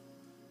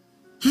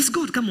 He's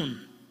God, come on.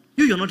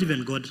 You're not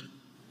even God.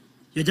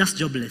 You're just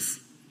jobless.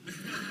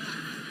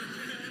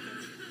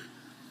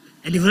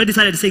 And you've already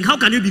started saying, how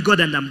can you be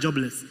God and I'm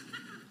jobless?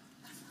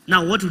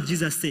 Now, what would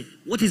Jesus say?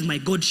 What is my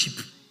Godship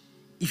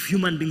if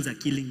human beings are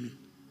killing me?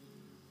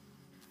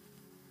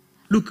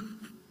 Look,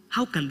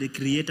 how can the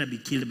Creator be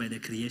killed by the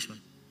creation?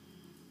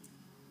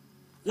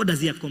 What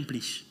does he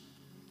accomplish?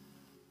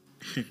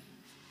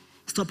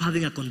 Stop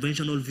having a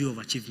conventional view of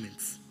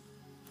achievements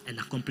and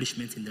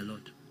accomplishments in the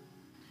Lord.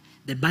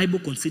 The Bible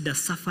considers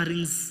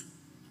sufferings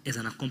as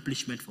an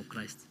accomplishment for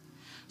Christ.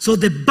 So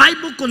the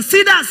Bible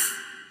considers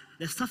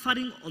the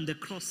suffering on the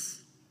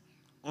cross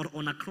or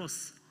on a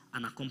cross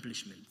an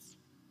accomplishment.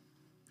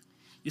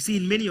 You see,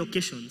 in many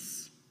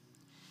occasions,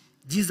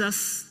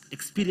 Jesus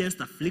experienced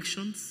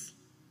afflictions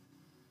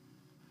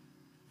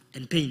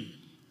and pain.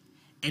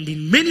 And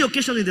in many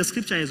occasions in the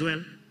scripture as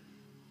well,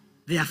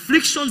 the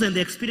afflictions and the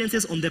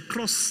experiences on the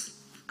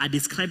cross are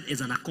described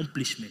as an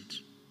accomplishment.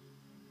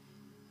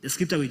 The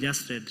scripture we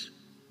just read,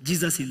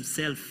 Jesus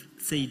himself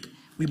said,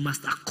 we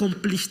must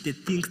accomplish the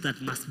things that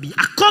must be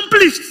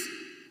accomplished.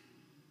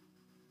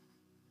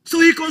 So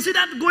he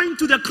considered going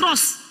to the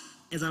cross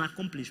as an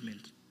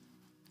accomplishment.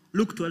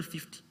 Luke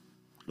 12:50.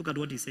 Look at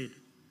what he said.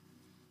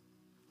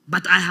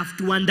 But I have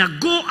to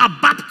undergo a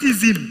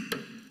baptism.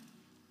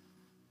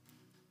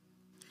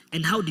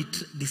 And how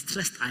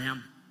distressed I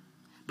am.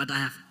 But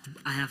I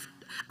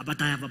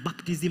have a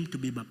baptism to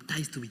be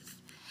baptized with.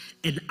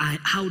 And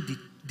how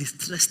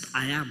distressed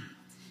I am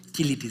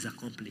till it is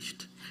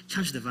accomplished.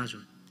 Change the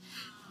version.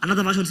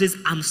 Another version says,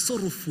 I'm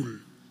sorrowful.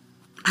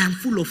 I am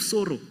full of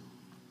sorrow.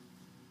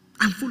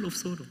 I'm full of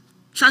sorrow.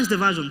 Change the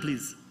version,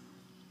 please.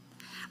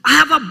 I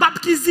have a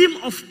baptism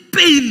of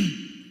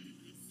pain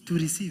to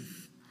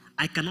receive.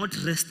 I cannot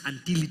rest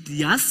until it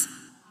is.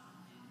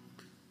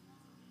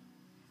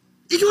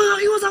 He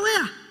was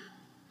aware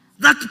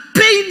that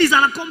pain is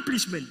an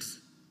accomplishment.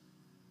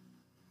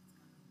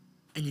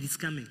 And it is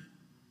coming.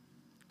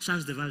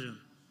 Change the version.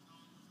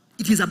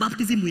 It is a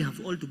baptism we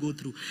have all to go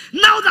through.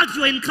 Now that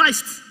you are in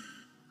Christ,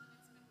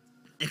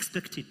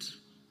 expect it.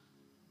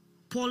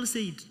 Paul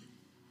said,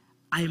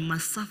 I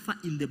must suffer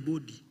in the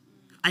body.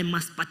 I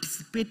must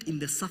participate in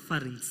the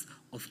sufferings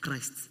of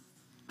Christ.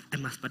 I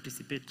must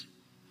participate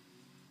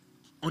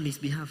on his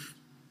behalf.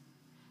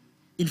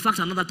 In fact,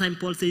 another time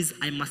Paul says,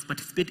 I must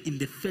participate in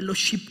the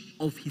fellowship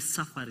of his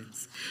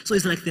sufferings. So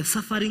it's like the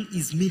suffering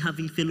is me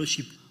having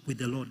fellowship with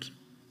the Lord.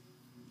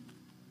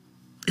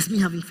 It's me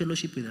having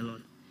fellowship with the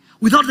Lord.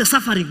 Without the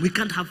suffering, we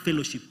can't have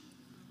fellowship.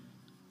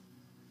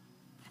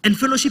 And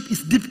fellowship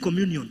is deep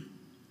communion.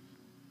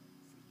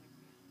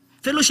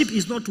 Fellowship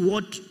is not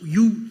what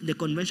you, the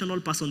conventional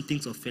person,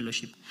 thinks of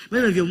fellowship.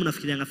 Many of you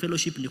mnafikirianga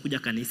fellowship ni kuja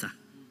kanisa.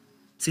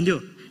 Si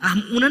ndio?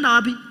 Unaenda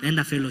wapi?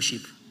 Naenda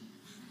fellowship.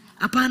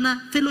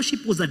 Hapana,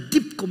 fellowship was a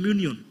deep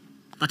communion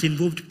that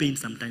involved pain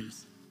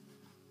sometimes.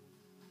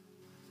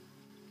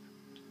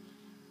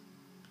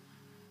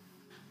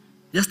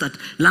 Just that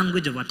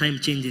language over time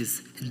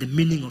changes and the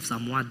meaning of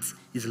some words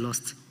is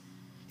lost.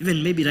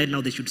 Even maybe right now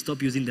they should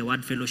stop using the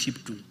word fellowship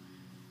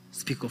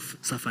speak of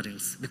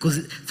sufferings.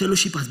 Because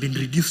fellowship has been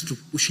reduced to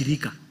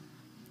ushirika.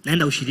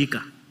 Naenda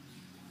ushirika.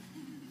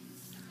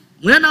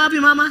 Unaenda wapi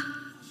mama?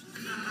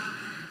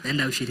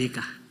 Naenda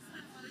ushirika.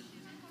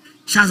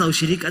 Shaza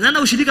ushirika.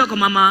 Naenda ushirika kwa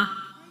mama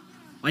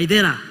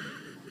Waidera.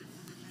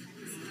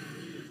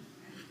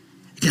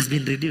 It has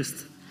been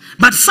reduced.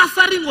 But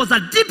suffering was a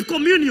deep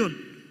communion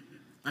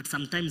that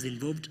sometimes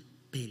involved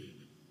pain.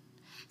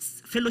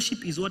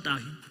 Fellowship is what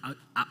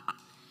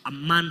a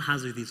man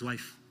has with his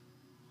wife.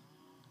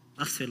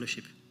 That's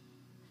fellowship.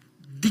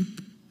 Deep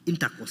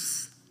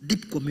intercourse,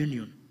 deep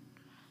communion,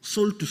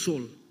 soul to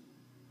soul,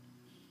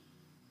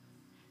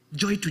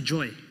 joy to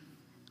joy,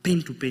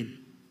 pain to pain,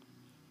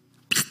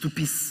 peace to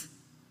peace.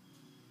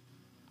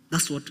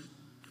 That's what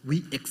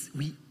we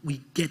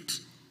get.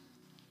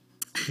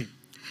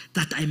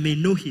 That I may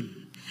know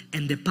him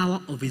and the power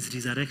of his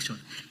resurrection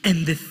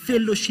and the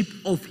fellowship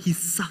of his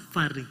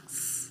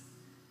sufferings.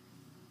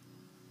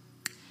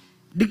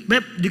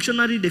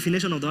 Dictionary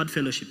definition of the word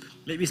fellowship.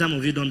 Maybe some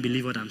of you don't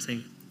believe what I'm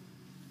saying.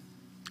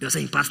 You're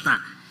saying, Pastor,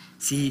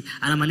 si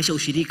anamaanisha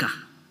ushirika.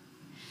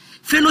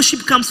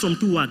 Fellowship comes from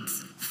two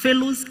words,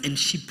 fellows and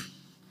sheep.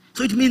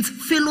 So it means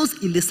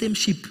fellows in the same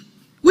ship.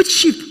 Which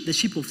ship? The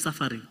ship of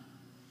suffering.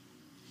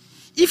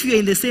 If you're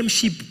in the same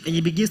ship and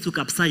it begins to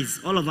capsize,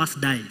 all of us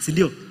die.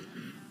 Sindio?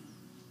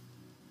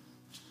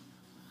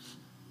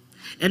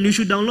 And you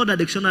should download a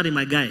dictionary,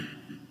 my guy.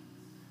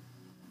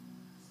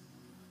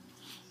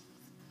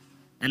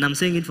 And I'm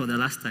saying it for the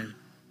last time,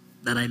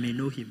 that I may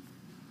know him.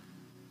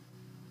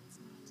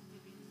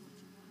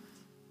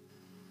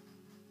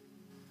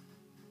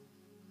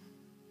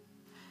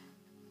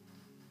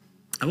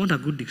 I want a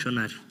good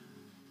dictionary.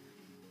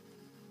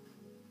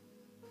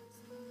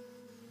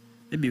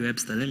 Maybe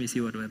Webster. Let me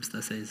see what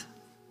Webster says.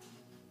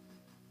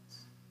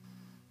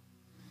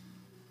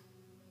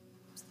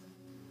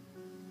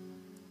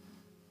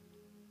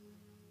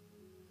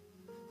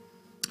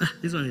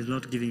 This one is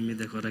not giving me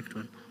the correct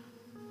one.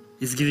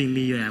 It's giving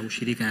me ya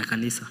ushirika ya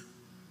kanisa.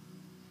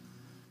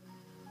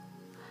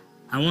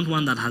 I want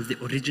one that has the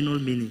original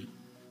meaning.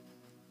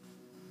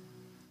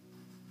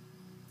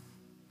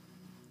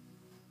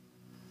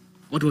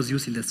 What was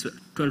used in the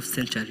 12th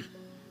century?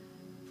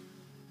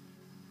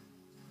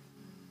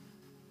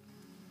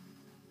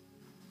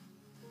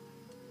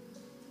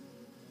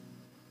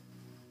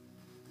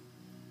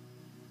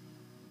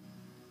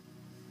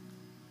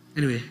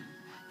 Anyway,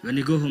 when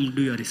you go home,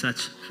 do your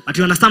research. But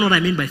you understand what I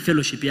mean by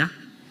fellowship, yeah?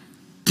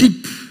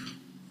 Deep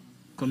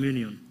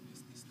communion.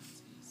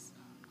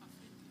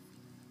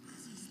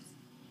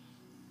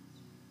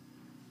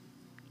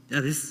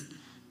 Yeah,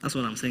 that's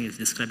what I'm saying is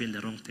describing the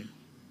wrong thing.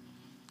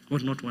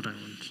 Not what I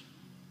want.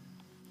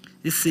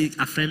 This is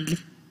a friendly.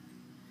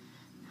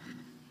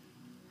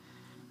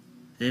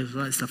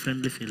 It's a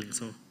friendly feeling,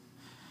 so.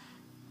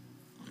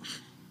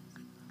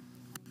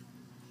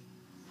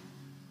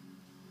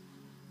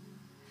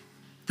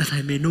 That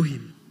I may know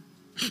him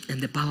and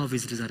the power of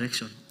his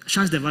resurrection.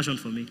 Change the version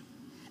for me.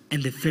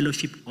 And the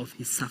fellowship of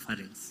his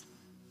sufferings.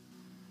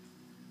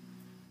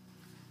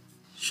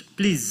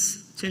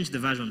 Please, change the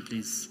version,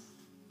 please.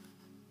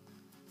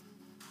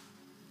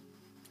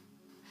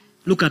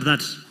 Look at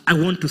that. I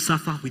want to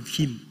suffer with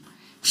him,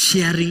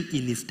 sharing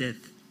in his death.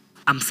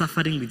 I'm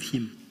suffering with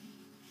him.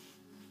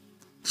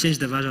 Change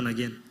the version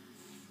again.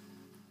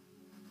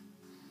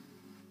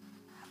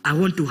 I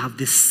want to have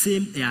the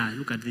same,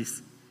 look at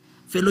this.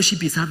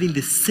 Fellowship is having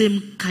the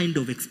same kind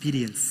of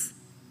experience.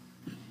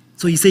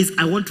 So he says,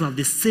 I want to have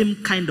the same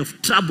kind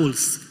of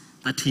troubles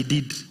that he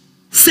did.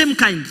 Same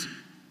kind.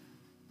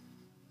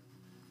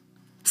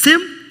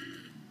 Same.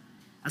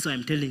 That's why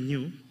I'm telling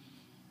you,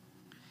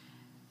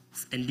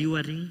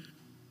 enduring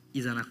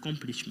is an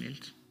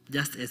accomplishment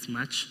just as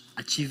much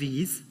achieving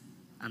is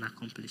an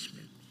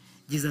accomplishment.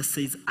 Jesus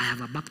says, I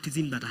have a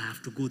baptism that I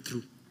have to go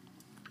through.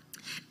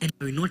 And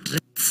I will not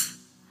rest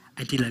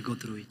until I go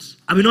through it.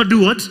 I will not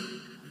do what?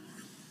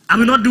 I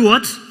will not do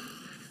what?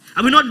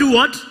 I will not do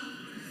what?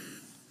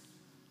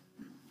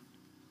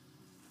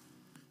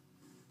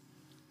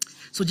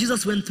 So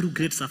Jesus went through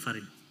great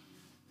suffering.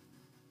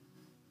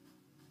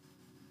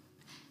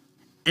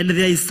 And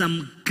there is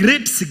some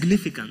great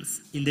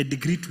significance in the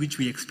degree to which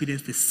we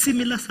experience the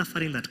similar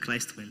suffering that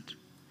Christ went.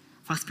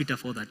 1 Peter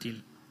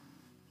 4:13.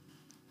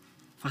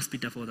 1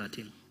 Peter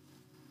 4:13.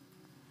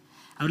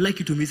 I would like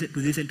you to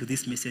listen to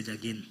this message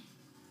again,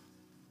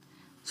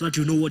 so that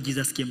you know what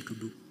Jesus came to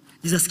do.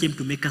 Jesus came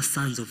to make us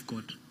sons of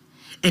God.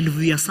 And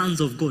we are sons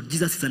of God.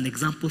 Jesus is an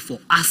example for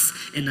us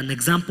and an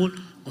example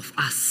of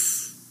us.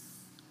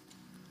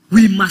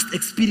 We must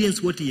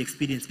experience what he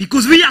experienced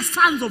because we are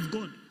sons of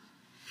God.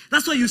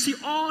 That's why you see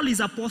all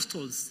his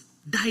apostles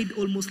died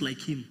almost like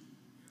him.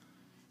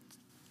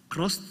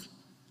 Crossed,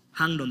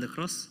 hanged on the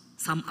cross,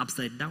 some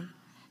upside down,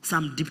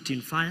 some dipped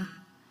in fire,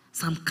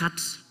 some cut.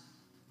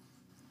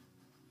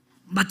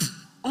 But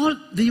all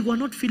they were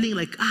not feeling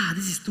like,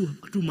 this is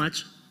too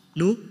much.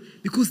 No,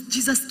 because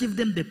Jesus gave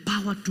them the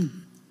power to.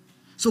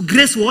 So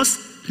grace was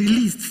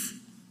released.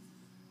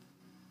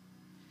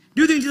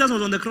 Do you think Jesus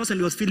was on the cross and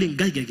he was feeling,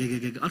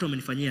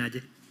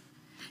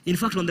 In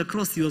fact, on the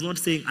cross, he was not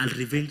saying, I'll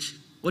revenge.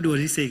 What was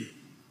he saying?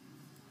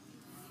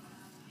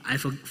 I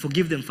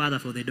forgive them, Father,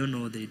 for they don't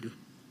know what they do.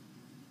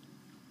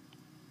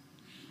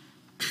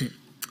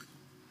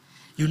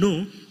 You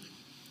know,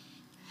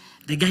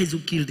 the guys who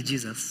killed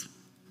Jesus,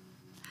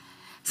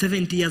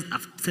 70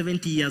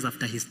 years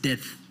after his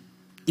death,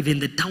 even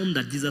the town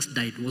that Jesus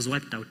died was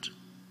wiped out.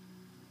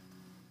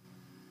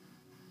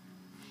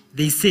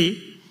 They say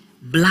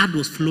blood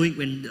was flowing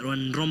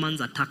when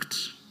Romans attacked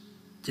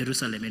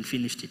Jerusalem and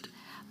finished it.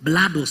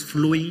 Blood was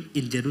flowing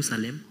in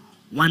Jerusalem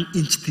 1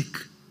 inch thick.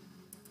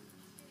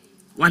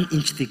 1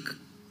 inch thick.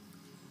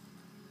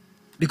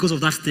 Because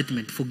of that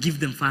statement, forgive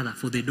them, Father,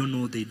 for they don't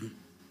know what they do.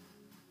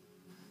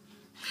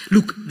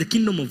 Look, the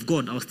kingdom of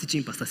God, I was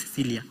teaching Pastor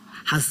Cecilia,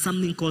 has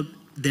something called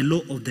the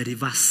law of the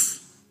reverse,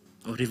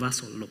 or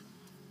reversal law.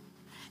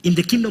 In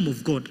the kingdom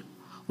of God,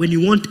 when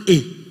you want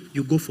A,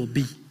 you go for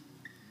B.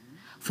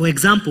 For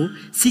example,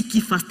 seek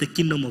ye first the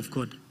kingdom of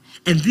God,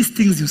 and these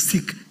things you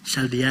seek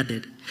shall be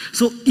added.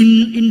 So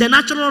in the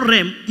natural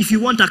realm, if you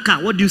want a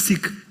car, what do you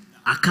seek?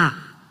 A car.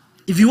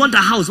 If you want a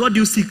house, what do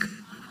you seek?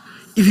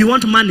 If you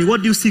want money,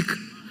 what do you seek?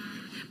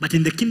 But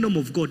in the kingdom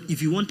of God,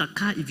 if you want a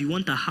car, if you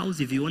want a house,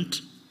 if you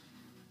want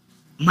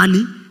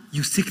money,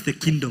 you seek the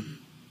kingdom.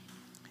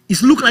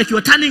 It looks like you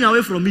are turning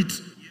away from it.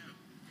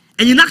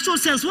 And in actual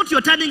sense, what you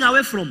are turning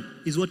away from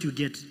is what you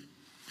get.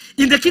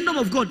 In the kingdom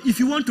of God, if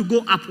you want to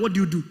go up, what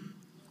do?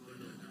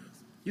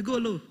 You go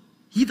low.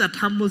 He that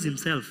humbles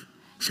himself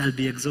shall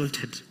be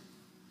exalted.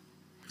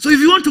 So if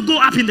you want to go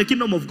up in the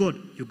kingdom of God,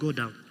 you go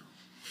down.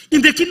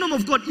 In the kingdom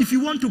of God, if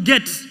you want to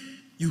get,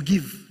 you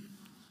give.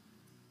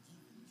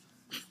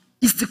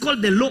 It's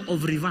called the law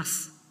of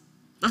reverse.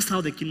 That's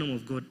how the kingdom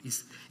of God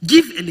is.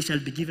 Give and it shall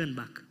be given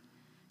back.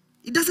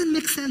 It doesn't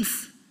make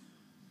sense.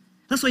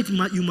 That's why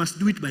you must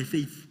do it by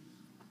faith.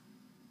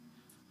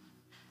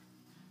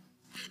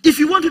 If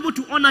you want people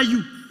to honor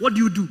you, what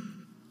do?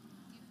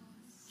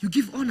 You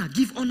give honor.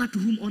 Give honor to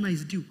whom honor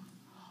is due.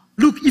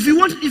 Look, if you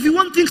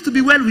want things to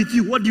be well with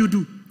you, what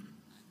do?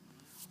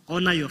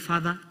 Honor your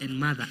father and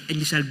mother,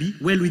 and it shall be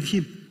well with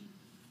him.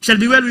 It shall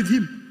be well with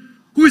him.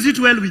 Who is it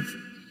well with?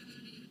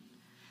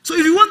 So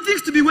if you want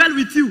things to be well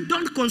with you,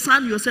 don't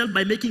concern yourself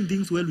by making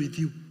things well with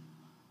you.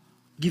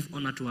 Give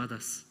honor to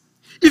others.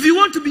 If you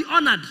want to be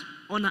honored,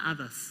 honor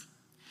others.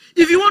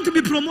 If you want to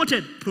be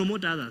promoted,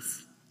 promote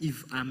others.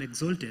 If I'm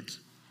exalted,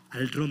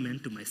 I'll draw men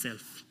to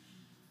myself.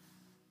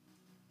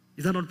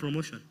 Is that not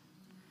promotion?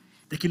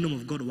 The kingdom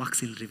of God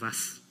works in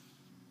reverse.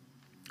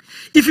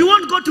 If you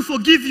want God to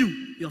forgive you,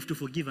 you have to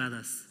forgive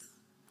others.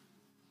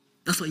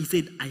 That's why he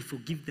said, I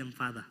forgive them,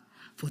 Father,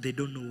 for they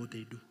don't know what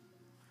they do.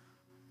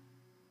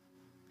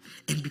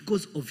 And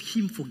because of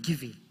him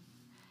forgiving,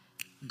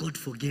 God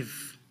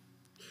forgave.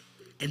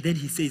 And then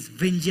he says,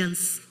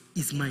 vengeance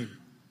is mine,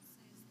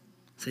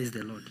 says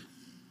the Lord.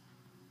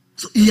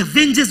 So he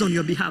avenges on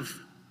your behalf.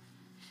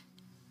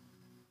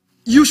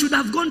 You should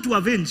have gone to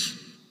avenge,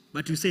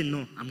 but you say,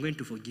 no, I'm going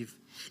to forgive.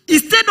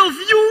 Instead of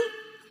you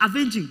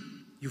avenging,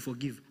 you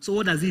forgive. So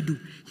what does he do?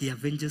 He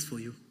avenges for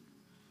you.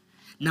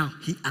 Now,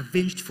 he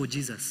avenged for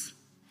Jesus.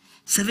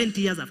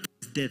 70 years after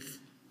his death,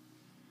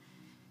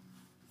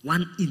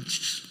 1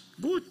 inch.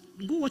 Go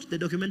watch the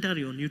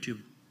documentary on YouTube.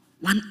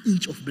 1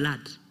 inch of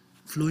blood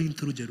flowing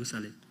through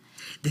Jerusalem.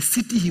 The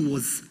city he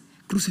was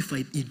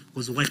crucified in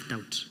was wiped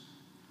out.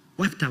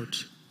 Wiped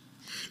out.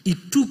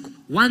 It took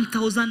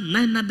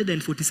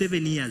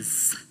 1,947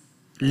 years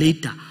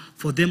later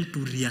for them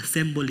to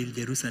reassemble in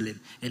Jerusalem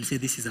and say,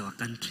 this is our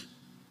country.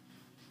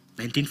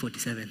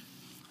 1947.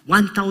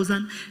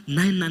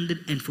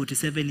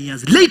 1,947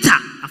 years later,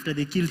 after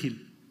they killed him.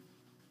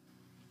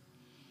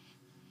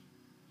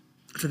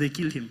 After they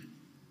killed him.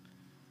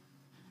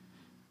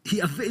 He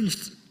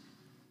avenged.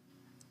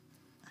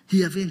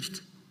 He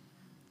avenged.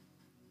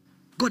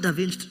 God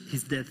avenged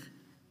his death.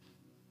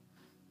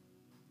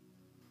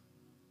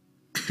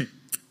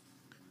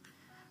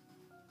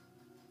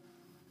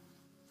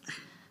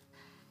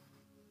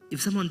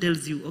 If someone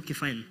tells you, okay,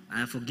 fine, I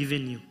have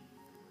forgiven you,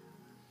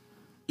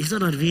 it's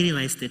not a very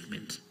nice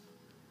statement.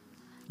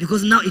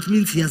 Because now it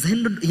means he has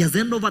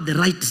handed over the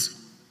right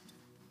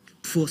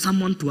for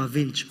someone to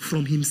avenge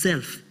from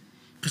himself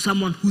to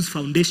someone whose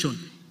foundation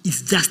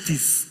is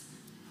justice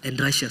and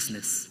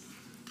righteousness.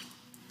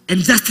 And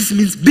justice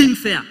means being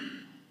fair.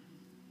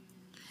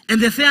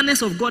 And the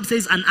fairness of God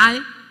says an eye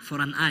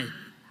for an eye,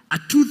 a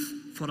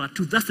tooth for a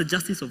tooth. That's the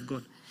justice of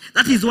God.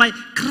 That is why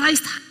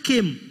Christ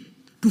came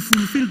to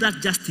fulfill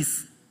that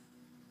justice.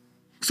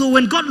 So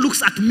when God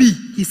looks at me,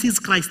 he sees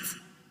Christ.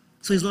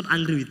 So he's not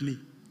angry with me.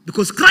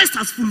 Because Christ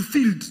has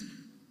fulfilled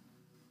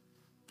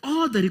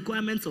all the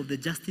requirements of the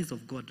justice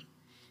of God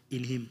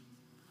in him.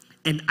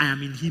 And I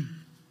am in him.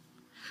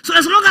 So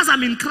as long as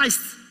I'm in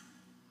Christ,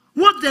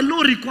 what the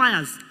law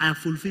requires, I have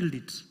fulfilled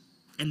it.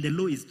 And the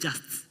law is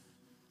just.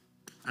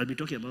 I'll be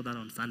talking about that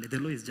on Sunday. The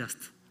law is just.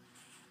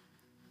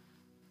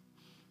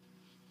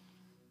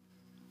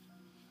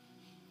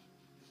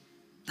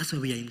 That's why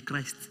we are in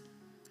Christ.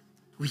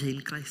 We are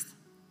in Christ.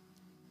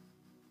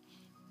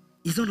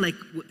 It's not like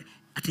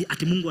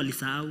ati Mungu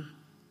alisahau.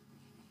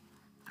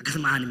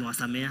 Akasema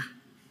nimewasamea.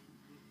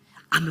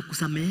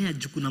 Amekusamea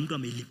juu kuna mtu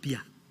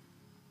amelipia.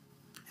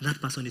 And that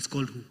person is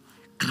called who?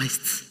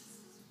 Christ.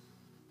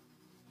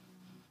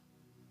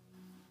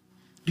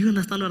 Do you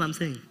understand what I'm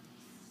saying?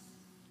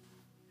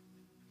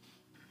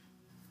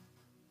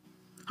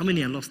 How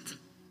many are lost?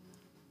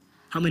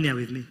 How many are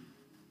with me?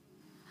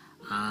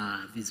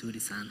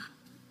 Vizuri sana.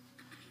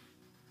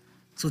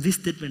 So this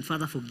statement,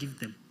 Father, forgive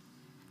them.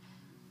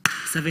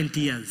 70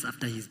 years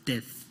after his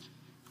death,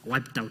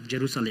 wiped out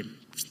Jerusalem.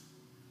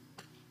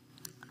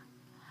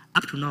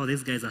 Up to now,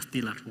 these guys are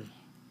still at home.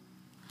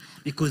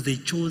 Because they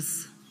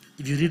chose,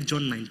 if you read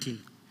John 19,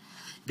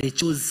 they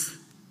chose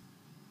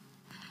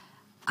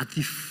a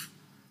thief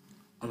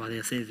over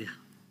their Savior.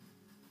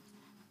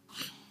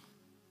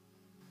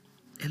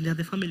 And they are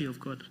the family of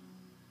God,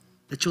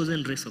 the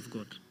chosen race of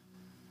God.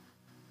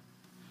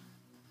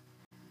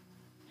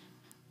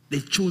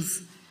 They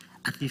chose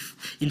a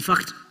thief. In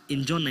fact,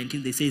 in John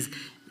 19, they says,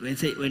 when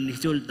he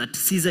told that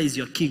Caesar is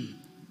your king,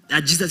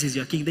 that Jesus is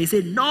your king, they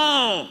said,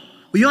 no,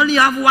 we only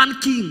have one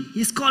king.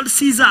 He's called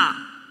Caesar.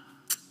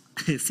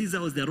 Caesar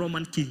was the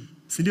Roman king.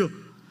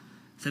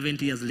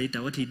 70 years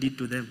later, what he did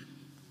to them.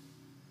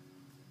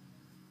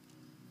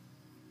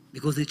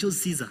 Because they chose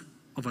Caesar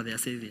over their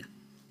Savior.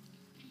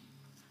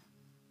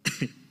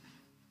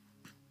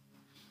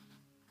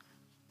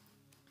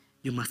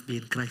 You must be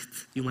in Christ.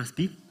 You must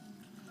be.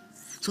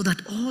 So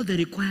that all the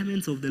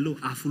requirements of the law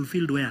are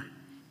fulfilled where?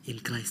 In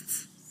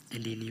Christ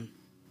and in you.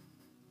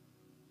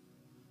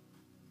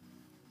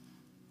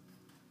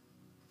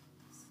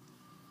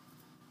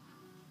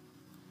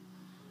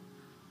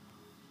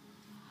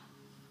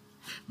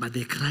 But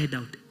they cried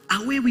out,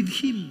 away with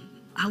him,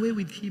 away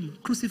with him,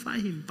 crucify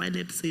him.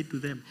 Pilate said to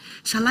them,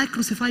 shall I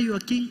crucify your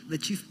king? The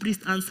chief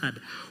priest answered,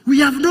 we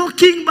have no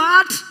king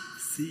but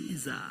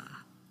Caesar.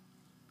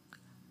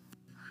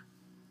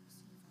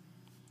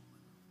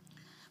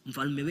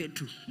 Mfalme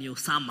wetu ni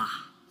Osama.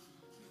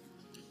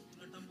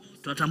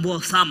 Tunatambua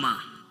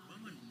Osama.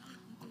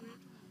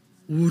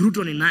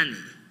 Ruto ni nani?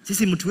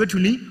 Sisi mtu wetu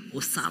ni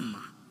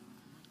Osama.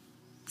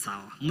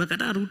 Sawa.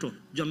 Mmekataa Ruto,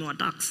 juu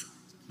amewatax.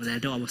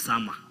 Mnaletewa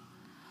Osama.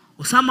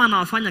 Osama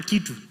anawafanya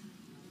kitu.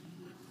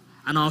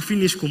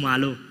 Anawafinish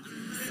kumalo.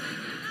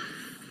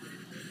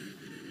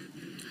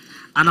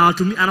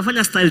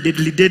 Anafanya style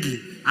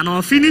deadly.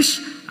 Anawafinish,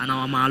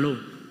 anawamalo.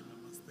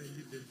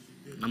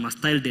 Nama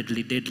style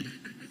deadly.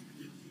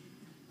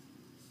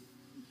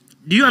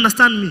 Do you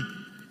understand me?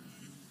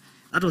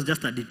 That was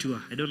just a detour.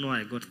 I don't know how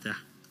I got there.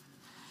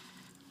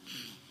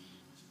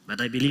 But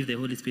I believe the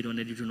Holy Spirit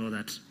wanted you to know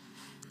that.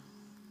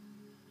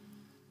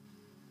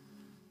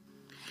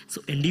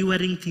 So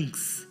enduring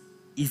things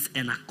is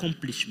an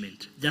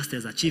accomplishment, just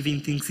as achieving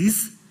things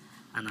is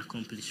an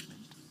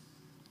accomplishment.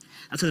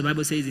 That's what the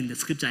Bible says in the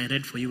scripture I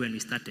read for you when we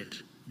started.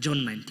 John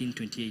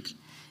 19:28.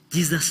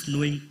 Jesus,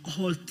 knowing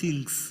all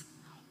things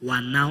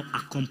were now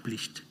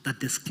accomplished,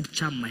 that the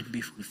scripture might be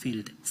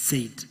fulfilled,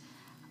 said,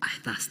 I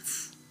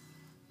thirst.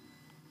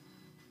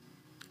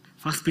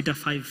 1 Peter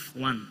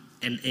 5:1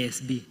 and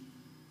ASB.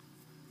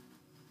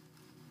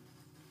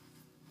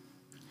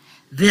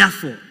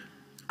 Therefore,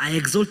 I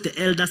exhort the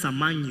elders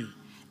among you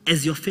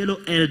as your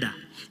fellow elder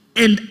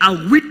and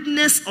a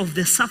witness of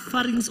the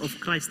sufferings of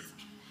Christ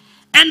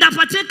and a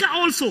partaker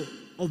also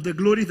of the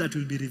glory that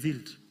will be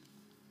revealed.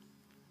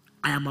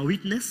 I am a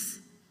witness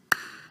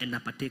and a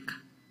partaker.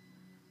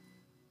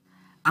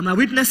 I'm a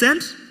witness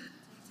and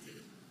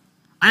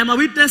I am a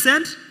witness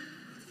and.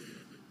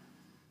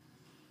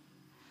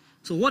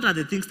 So what are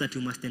the things that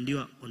you must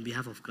endure on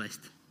behalf of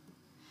Christ?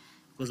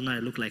 Because now I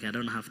look like I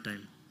don't have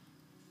time.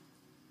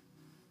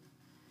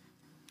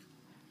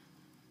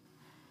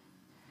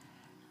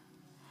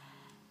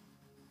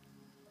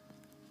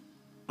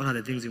 What are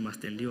the things you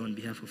must endure on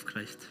behalf of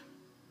Christ?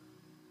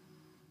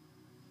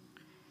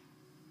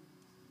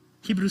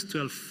 Hebrews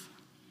 12.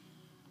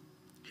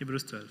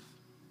 Hebrews 12.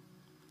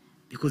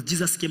 Because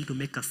Jesus came to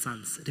make us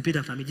sons. Repeat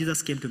after me.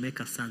 Jesus came to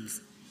make us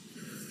sons.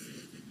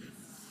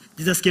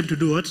 Jesus came to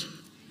do what?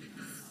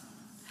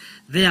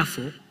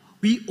 Therefore,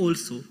 we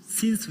also,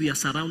 since we are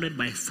surrounded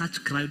by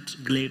such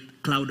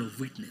cloud of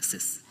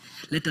witnesses,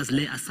 let us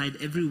lay aside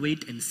every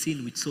weight and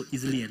sin which so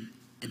easily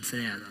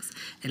ensnares us.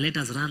 And let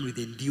us run with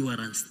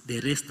endurance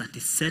the race that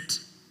is set.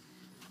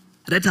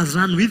 Let us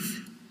run with.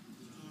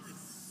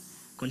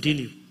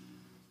 Continue.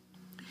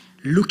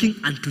 Looking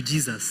unto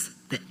Jesus,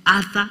 the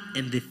author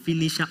and the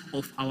finisher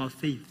of our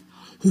faith,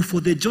 who for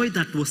the joy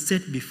that was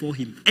set before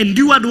him,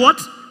 endured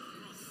what?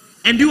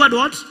 Endured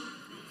what?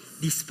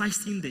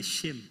 Despising the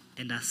shame,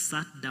 and has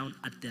sat down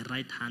at the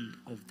right hand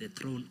of the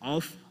throne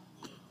of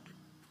God.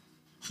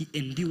 He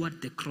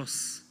endured the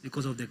cross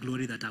because of the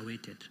glory that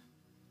awaited.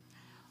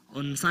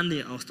 On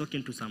Sunday, I was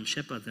talking to some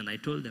shepherds and I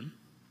told them,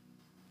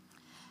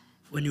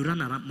 when you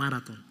run a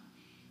marathon,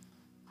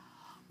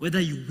 whether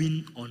you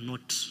win or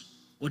not,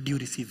 what do you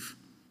receive?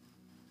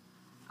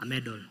 A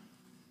medal.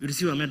 You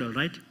receive a medal,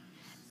 right?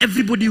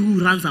 Everybody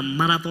who runs a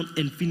marathon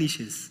and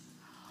finishes,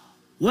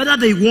 whether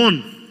they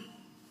won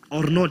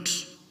or not,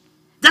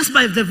 just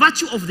by the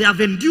virtue of they have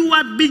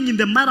endured being in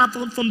the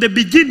marathon from the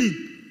beginning,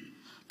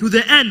 to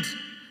the end,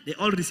 they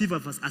all receive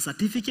a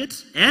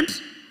certificate and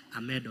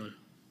a medal.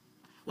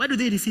 Why do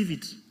they receive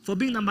it? For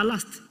being number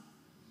last?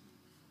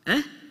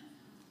 Eh?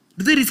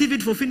 Do they receive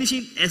it for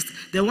finishing as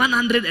the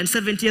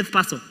 170th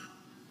person?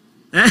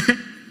 Eh?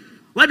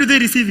 Why do they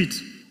receive it?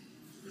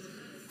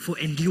 For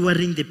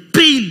enduring the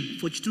pain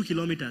for 2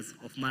 kilometers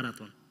of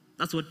marathon.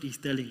 That's what he's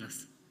telling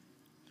us.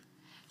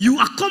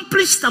 You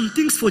accomplish some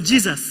things for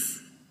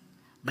Jesus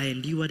by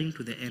enduring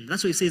to the end.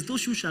 That's why he says,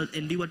 those who shall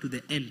endure to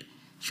the end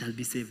shall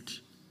be saved.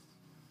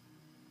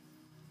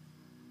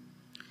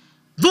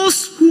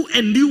 Those who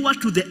endure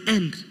to the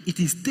end, it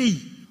is they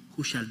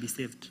who shall be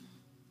saved.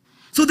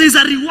 So there's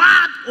a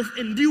reward of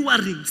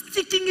enduring,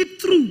 sticking it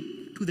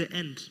through to the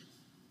end.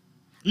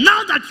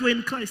 Now that you're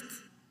in Christ,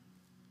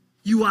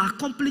 you are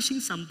accomplishing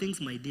some things,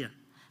 my dear,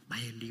 by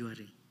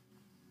enduring.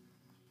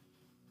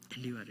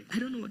 Enduring. I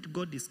don't know what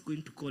God is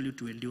going to call you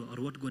to endure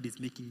or what God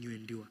is making you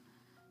endure.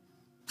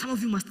 Some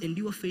of you must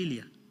endure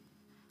failure.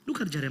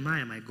 Look at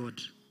Jeremiah, my God.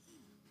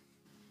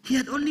 He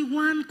had only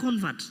one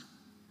convert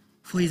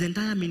for his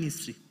entire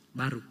ministry,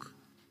 Baruch,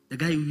 the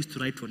guy who used to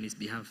write on his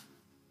behalf,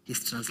 his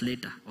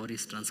translator or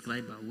his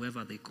transcriber,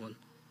 whoever they call,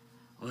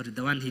 or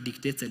the one he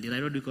dictates and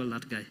what do you call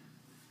that guy?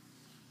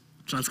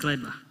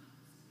 Transcriber.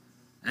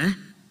 Eh?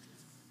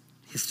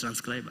 His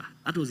transcriber.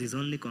 That was his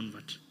only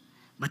convert.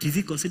 But is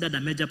he considered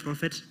a major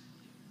prophet?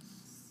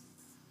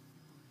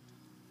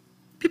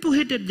 People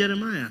hated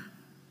Jeremiah.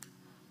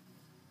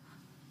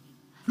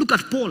 Look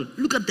at Paul.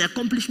 Look at the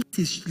accomplishments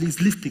he's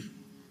listing.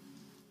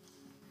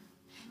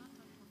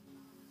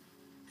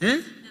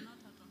 Eh?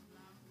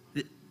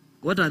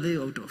 What are they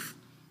out of?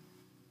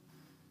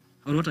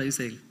 Or what are you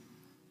saying?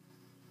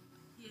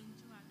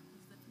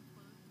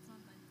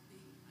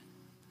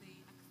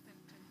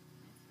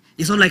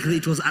 It's not like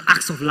it was an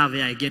acts of love.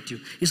 Yeah, I get you.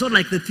 It's not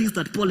like the things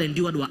that Paul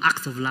endured were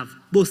acts of love.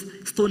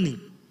 Both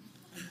stoning.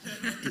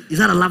 Is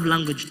that a love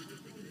language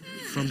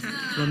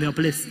from your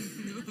place?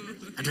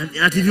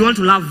 That if you want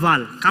to love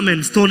Val, come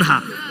and stone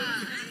her.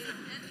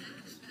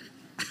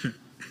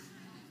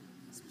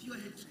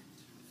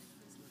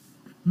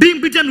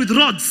 Being beaten with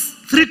rods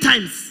 3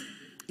 times.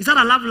 Is that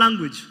a love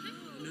language?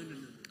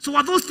 So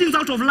are those things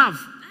out of love?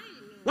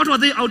 What were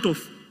they out of?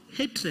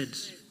 Hatred.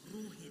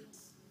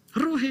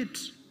 Raw hate.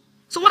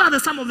 So what are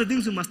some of the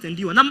things you must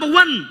endure? Number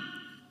 1,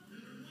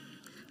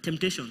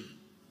 temptation.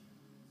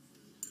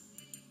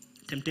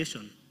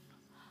 Temptation.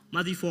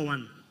 Matthew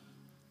 4:1.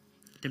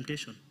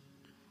 Temptation.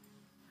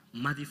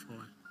 Matthew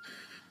 4:1.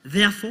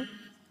 Therefore,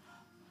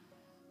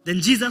 then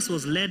Jesus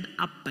was led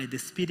up by the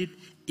Spirit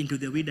into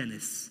the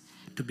wilderness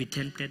to be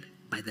tempted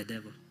by the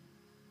devil.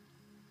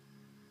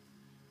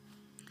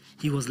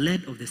 He was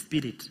led of the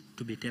Spirit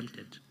to be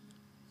tempted.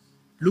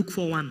 Luke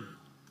 4:1.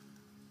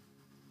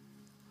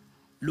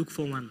 Luke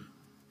 4:1.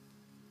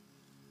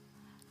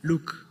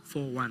 Luke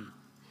 4:1.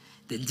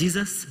 Then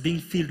Jesus,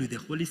 being filled with the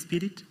Holy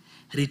Spirit,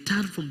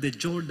 returned from the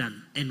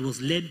Jordan and was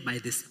led by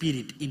the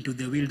Spirit into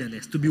the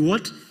wilderness. To be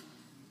what?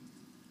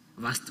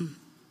 Verse 2.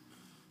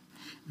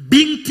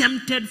 Being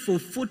tempted for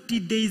 40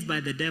 days by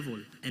the devil,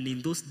 and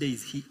in those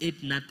days he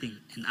ate nothing,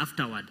 and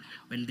afterward,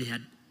 when he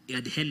had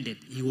ended,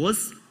 he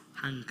was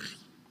hungry.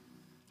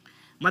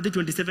 Matthew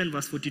 27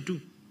 verse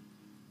 42.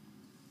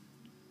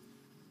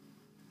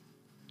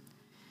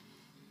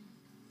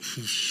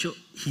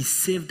 He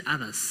saved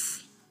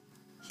others.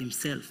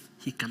 Himself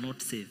he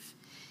cannot save.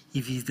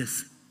 If he is the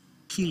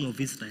King of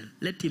Israel,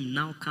 let him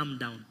now come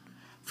down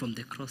from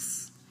the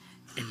cross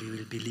and we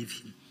will believe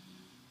him.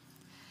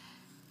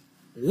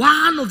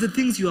 One of the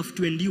things you have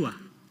to endure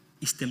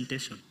is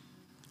temptation.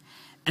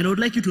 And I would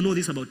like you to know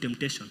this about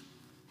temptation.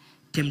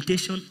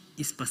 Temptation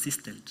is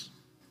persistent.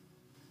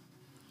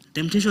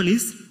 Temptation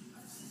is?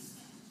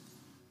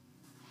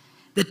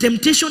 The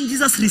temptation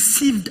Jesus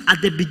received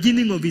at the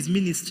beginning of his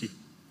ministry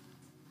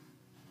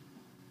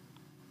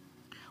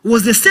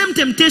was the same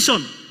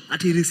temptation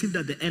that he received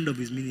at the end of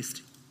his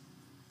ministry.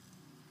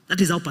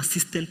 That is how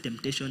persistent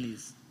temptation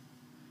is.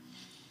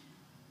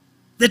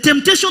 The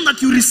temptation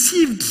that you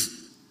received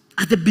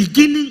at the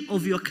beginning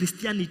of your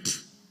Christianity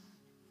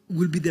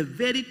will be the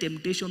very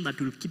temptation that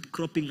will keep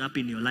cropping up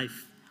in your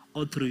life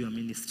all through your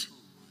ministry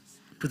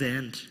to the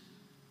end.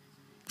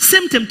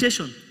 Same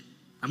temptation.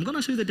 I'm going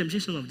to show you the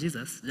temptation of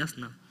Jesus just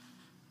now.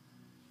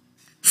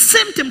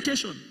 Same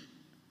temptation.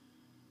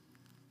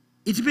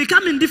 It may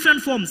come in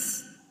different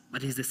forms,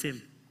 but it's the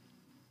same.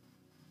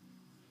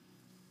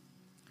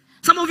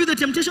 Some of you, the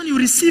temptation you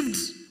received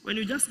when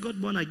you just got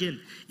born again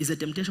is a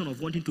temptation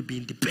of wanting to be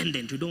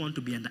independent. You don't want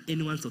to be under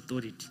anyone's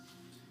authority.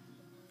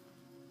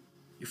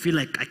 You feel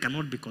like, I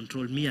cannot be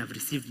controlled. Me, I've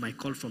received my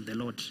call from the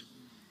Lord.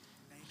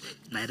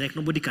 Direct,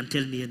 nobody can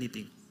tell me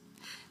anything.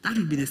 That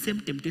will be the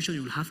same temptation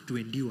you will have to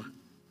endure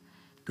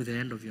to the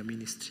end of your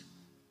ministry.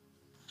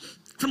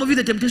 Some of you,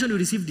 the temptation you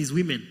received is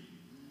women.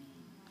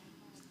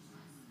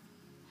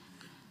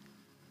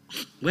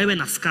 Wewe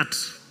na skirt.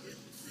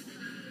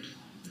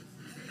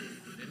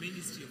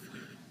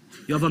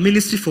 You have a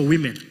ministry for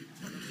women.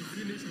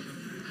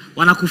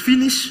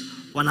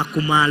 Wanakufinish,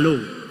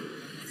 wanakumalo.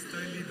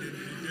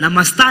 Na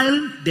ma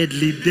style,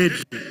 deadly.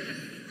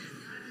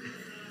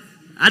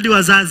 Hadi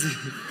wazazi.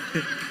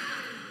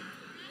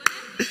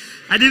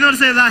 I did not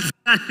say that.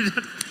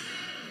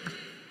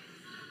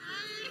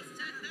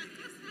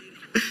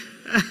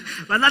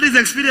 But that is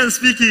experience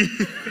speaking.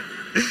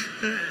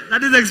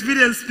 That is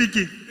experience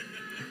speaking.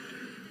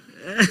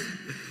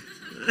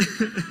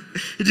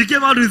 It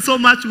came out with so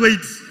much weight.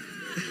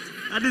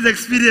 That is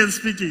experience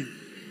speaking.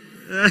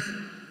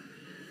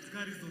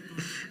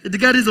 It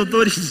carries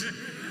authority.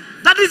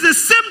 That is the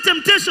same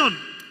temptation.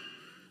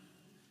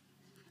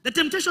 The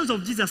temptations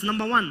of Jesus,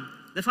 number one,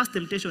 the first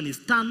temptation is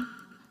turn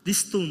these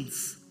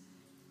stones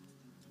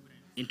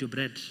into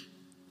bread.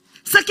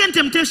 Second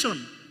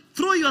temptation,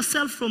 throw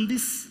yourself from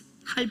this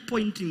high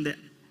point in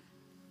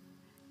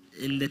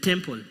the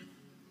temple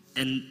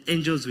and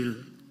angels will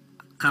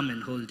come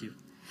and hold you.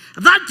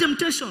 That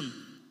temptation,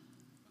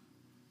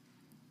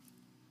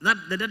 that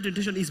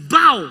temptation is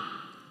bow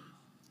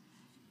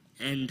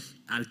and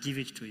I'll give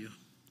it to you.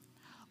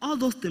 All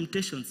those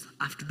temptations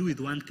have to do with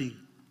one thing: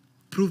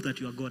 prove that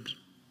you are God.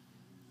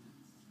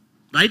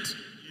 Right?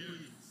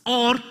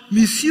 Or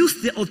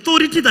misuse the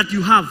authority that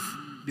you have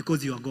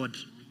because you are God.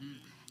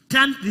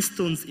 Turn these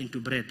stones into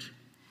bread.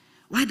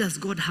 Why does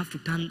God have to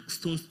turn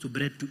stones to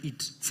bread to eat?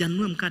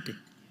 Sianunue mkate.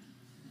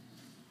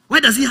 Why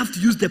does he have to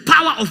use the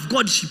power of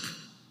Godship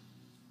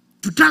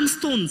to turn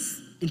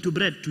stones into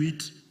bread to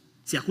eat?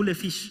 Siakule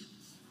fish.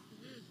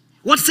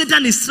 What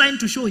Satan is trying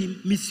to show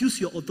him: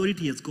 misuse your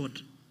authority as God.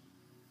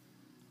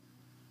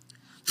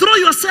 Throw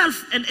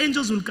yourself and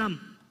angels will come.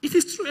 It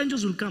is true,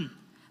 angels will come.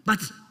 But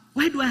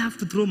why do I have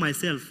to throw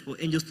myself for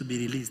angels to be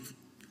released?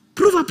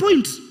 Prove a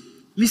point.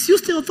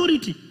 Misuse the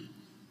authority.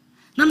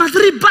 Number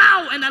three,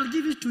 bow and I'll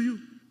give it to you.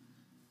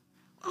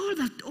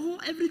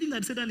 Everything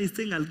that Satan is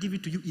saying, I'll give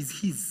it to you,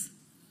 is his.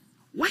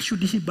 Why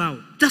should he bow?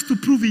 Just to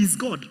prove he is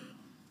God.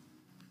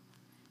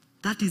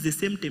 That is the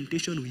same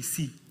temptation we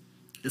see.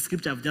 The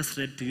scripture I've just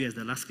read to you as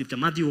the last scripture.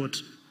 Matthew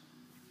what?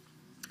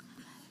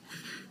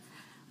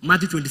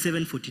 Matthew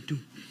 27:42.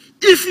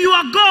 If you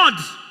are God,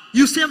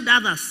 you saved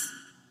others.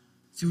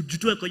 So you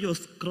do your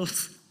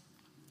cross.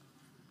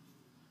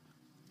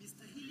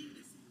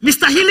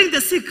 Mr. Healing the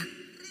sick.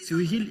 So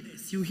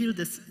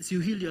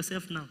you heal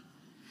yourself now.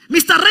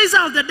 Mr.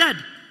 Raiser of the dead.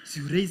 So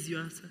you raise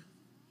yourself.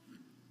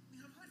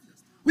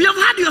 We have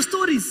heard your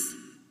stories.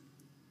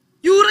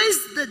 You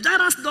raised the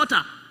Jairus'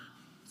 daughter.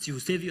 So you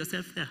save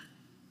yourself there.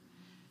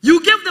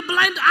 You gave the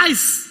blind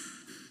eyes.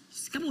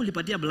 Kama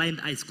ulipatia blind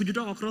eyes,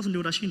 kujitoka cross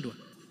ndio unashindwa.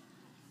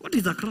 What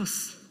is a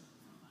cross?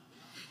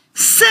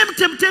 Same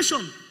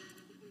temptation.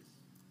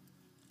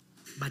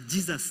 But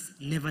Jesus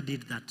never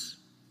did that.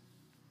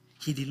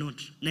 He did not.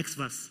 Next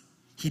verse.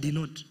 He did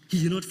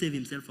not save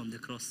himself from the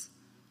cross.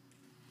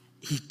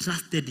 He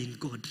trusted in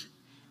God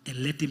and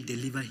let him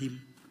deliver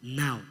him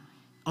now.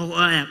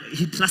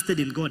 He trusted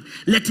in God.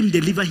 Let him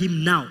deliver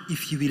him now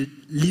if he will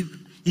live,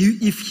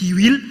 if he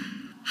will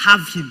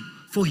have him.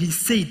 For he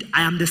said,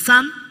 I am the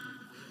Son.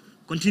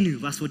 Continue,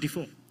 verse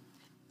 44.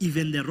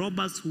 Even the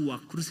robbers who were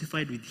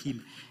crucified with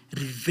him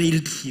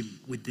reviled him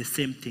with the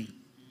same thing.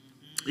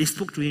 They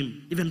spoke to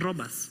him, even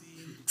robbers.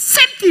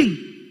 Same thing.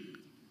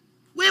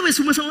 Wewe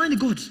si umesema ni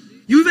God.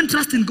 You even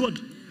trust in God.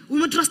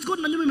 Ume trust God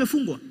na nyumba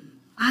imefungwa.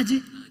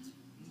 Aje.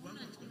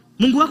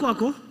 Mungu wako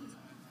wako.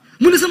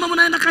 Mlisema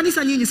mnaenda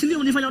kanisa nyinyi, si ndio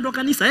mnifanya ndo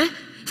kanisa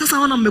Sasa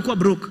wana mmekuwa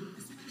broke.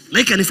 Na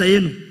hii kanisa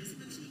yenu.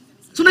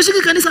 Si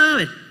unashika kanisa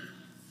wewe?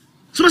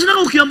 Si unashinda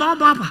ukiomba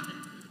hapa.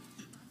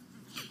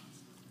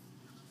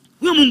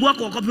 Wewe Mungu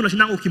wako wako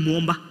unashinda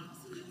ukimuomba.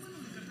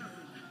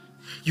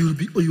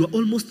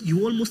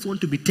 You almost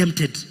want to be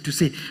tempted to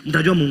say,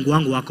 mtajua Mungu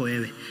wangu wako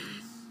wewe.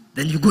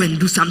 Then you go and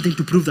do something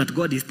to prove that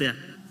God is there.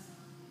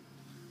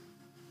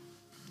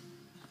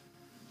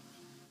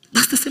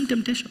 That's the same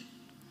temptation.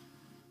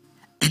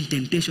 And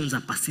temptations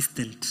are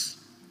persistent.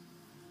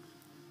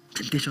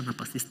 Temptations are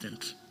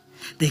persistent.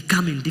 They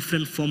come in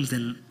different forms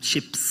and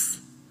shapes,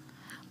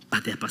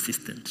 but they are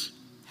persistent.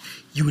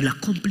 You will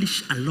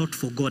accomplish a lot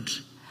for God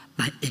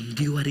by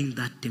enduring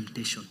that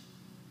temptation.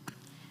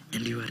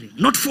 Enduring.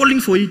 Not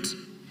falling for it.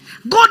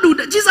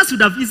 Jesus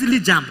would have easily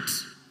jumped.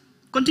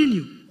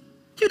 Continue.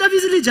 He would have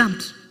easily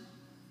jumped.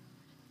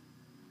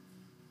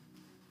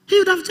 He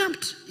would have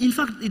jumped. In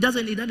fact, it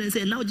doesn't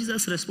say, now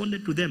Jesus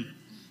responded to them.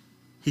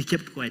 He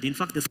kept quiet. In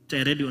fact, the scripture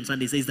I read on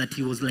Sunday says that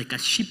he was like a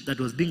sheep that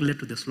was being led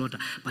to the slaughter,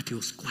 but he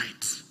was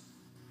quiet.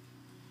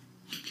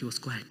 He was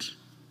quiet.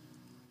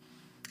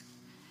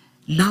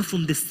 Now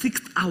from the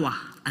 6th hour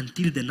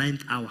until the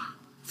 9th hour,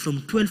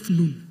 from 12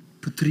 noon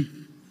to 3.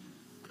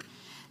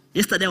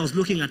 Yesterday I was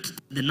looking at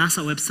the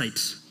NASA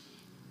website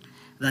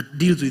that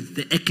deals with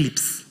the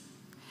eclipse.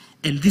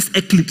 And this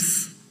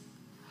eclipse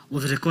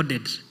was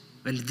recorded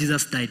when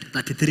Jesus died,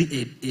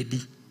 33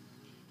 AD.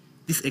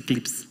 This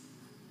eclipse.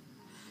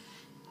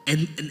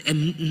 And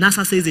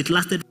NASA says it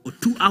lasted for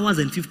 2 hours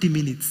and 50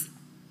 minutes.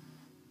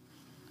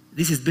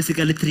 This is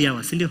basically 3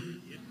 hours.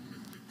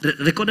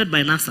 Recorded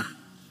by NASA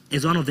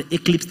as one of the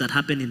eclipses that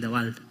happened in the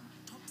world.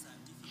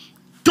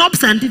 Top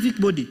scientific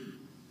body.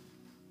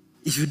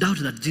 If you doubt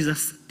that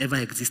Jesus ever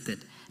existed,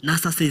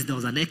 NASA says there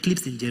was an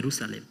eclipse in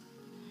Jerusalem,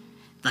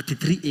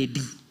 33 AD.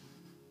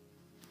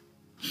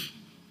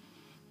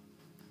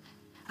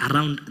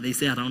 they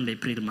say around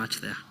April,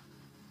 March there.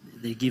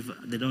 They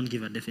don't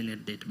give a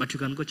definite date, but you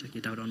can go check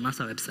it out on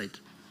NASA website.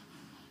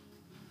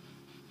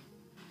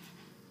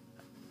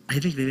 I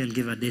think they didn't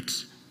give a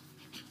date.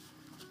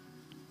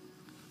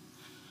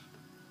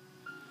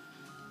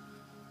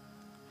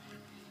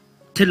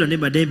 Tell your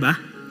neighbor,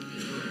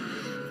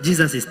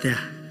 Jesus is there.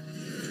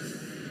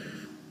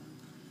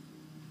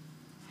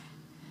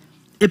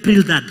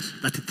 April 3rd,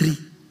 33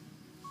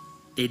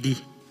 AD.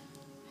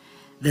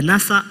 The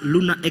NASA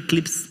lunar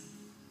eclipse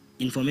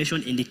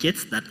information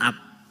indicates that a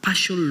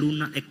partial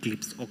lunar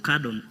eclipse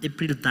occurred on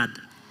April 3rd,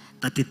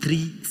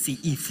 33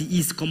 CE. CE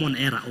is common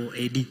era, or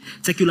AD.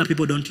 Secular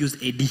people don't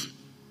use AD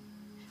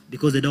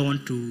because they don't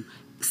want to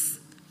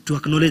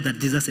acknowledge that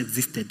Jesus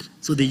existed.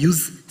 So they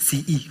use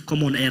CE,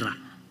 common era.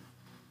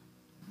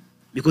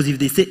 Because if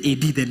they say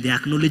AD, then they're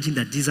acknowledging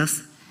that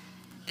Jesus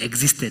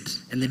existed,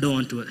 and they don't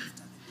want to.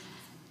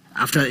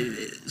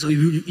 So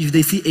if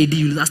they see AD,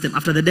 you ask them,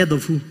 after the death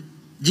of who?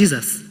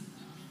 Jesus.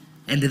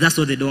 And that's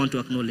what they don't want to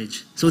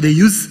acknowledge. So they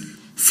use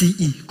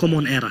CE,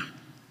 common era,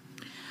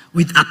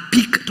 with a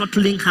peak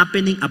totaling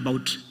happening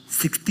about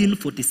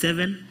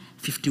 16:47,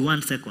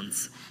 51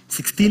 seconds.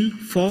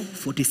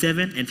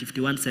 16:47 and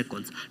 51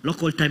 seconds.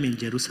 Local time in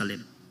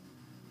Jerusalem.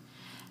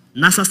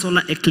 NASA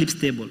solar eclipse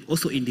table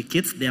also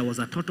indicates there was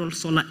a total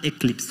solar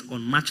eclipse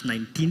on March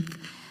 19th,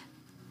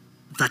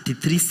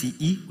 33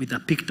 CE, with a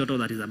peak total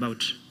that is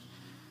about.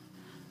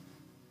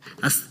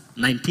 That's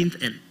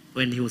 19th and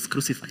when he was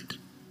crucified.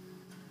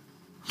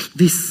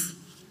 This.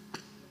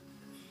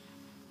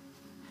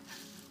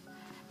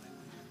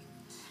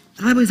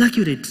 The Bible is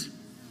accurate.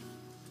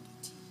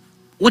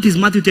 What is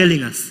Matthew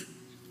telling us?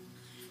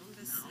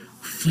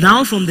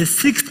 Now from the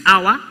 6th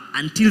hour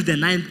until the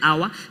 9th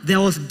hour, there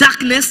was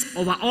darkness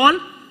over all.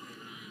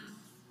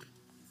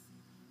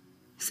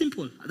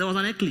 Simple. There was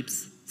an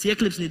eclipse. See,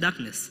 eclipse is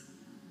darkness.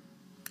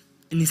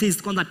 And he says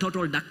it's called a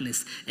total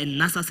darkness. And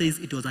NASA says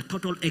it was a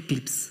total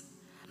eclipse.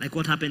 Like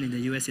what happened in the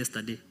US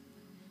yesterday.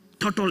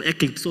 Total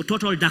eclipse. So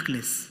total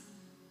darkness.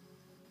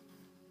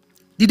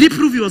 Did he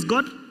prove he was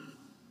God?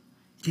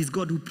 It is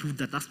God who proved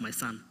that that's my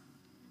son.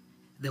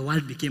 The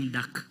world became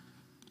dark.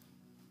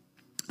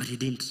 But he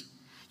didn't.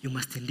 You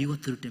must endure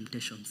through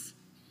temptations.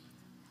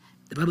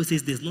 The Bible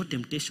says there's no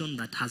temptation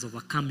that has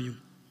overcome you.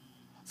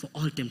 For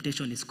all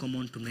temptation is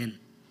common to men.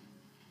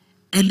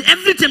 And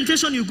every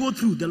temptation you go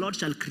through, the Lord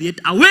shall create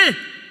a way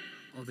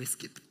of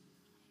escape.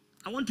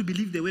 I want to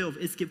believe the way of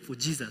escape for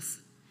Jesus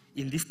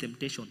in this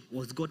temptation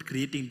was God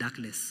creating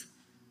darkness.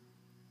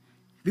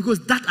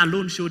 Because that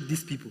alone showed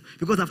these people.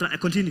 Because after I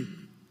continue.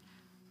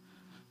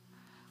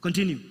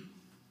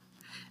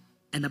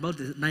 And about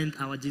the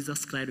 9th hour,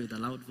 Jesus cried with a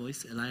loud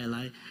voice, Eli,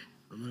 Eli,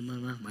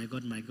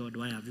 my God,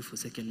 why have you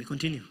forsaken me?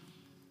 Continue.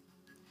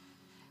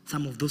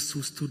 Some of those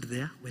who stood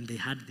there, when they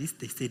heard this,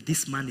 they said,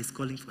 this man is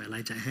calling for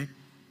Elijah.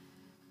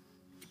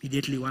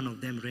 Immediately one of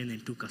them ran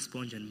and took a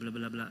sponge and blah,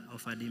 blah, blah,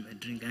 offered him a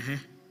drink.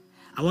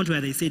 I want where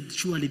they said,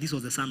 surely this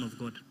was the Son of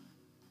God.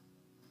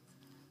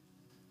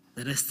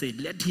 The rest said,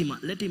 let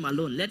him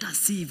alone. Let us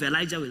see if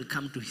Elijah will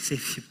come to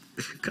save him.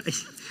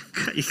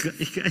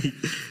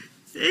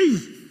 Hey,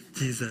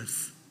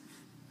 Jesus.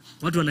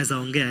 What wanaweza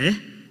ongea,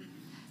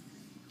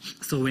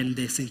 So when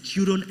the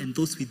centurion and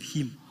those with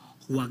him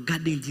who were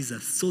guarding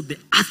Jesus saw the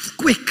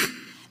earthquake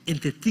and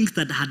the things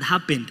that had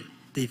happened,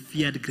 they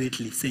feared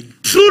greatly, saying,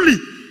 truly,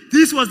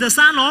 this was the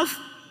Son of.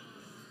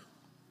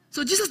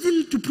 So Jesus didn't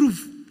need to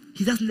prove.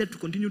 He just needed to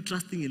continue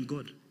trusting in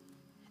God.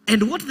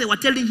 And what they were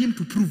telling him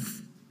to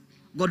prove,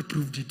 God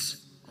proved it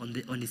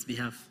on his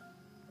behalf.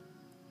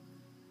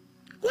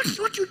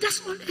 What you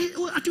just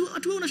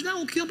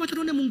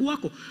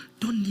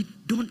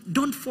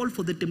don't fall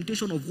for the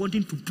temptation of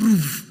wanting to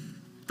prove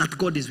that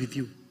God is with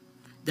you.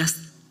 Just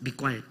be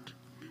quiet.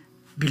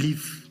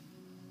 Believe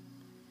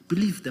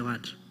the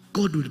word.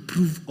 God will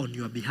prove on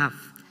your behalf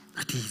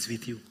that he is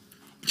with you.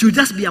 It will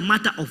just be a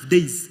matter of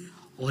days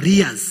or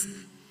years,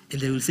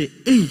 and they will say,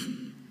 hey,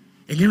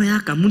 enyewe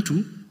yaka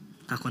mtu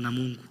kako na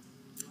Mungu.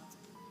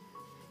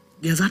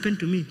 It has happened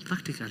to me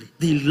practically.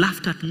 They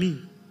laughed at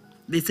me.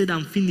 They said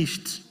I'm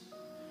finished.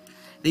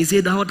 They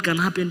said what can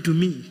happen to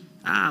me?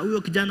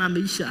 Huyo kijana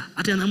ameisha.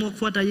 Hata anaamua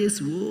kufuata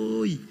Yesu.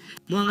 Oi.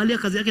 Muangalia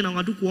kazi yake na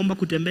watu kuomba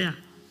kutembea.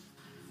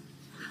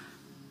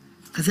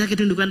 Kazi yake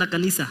tu ndio kwenda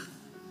kanisa.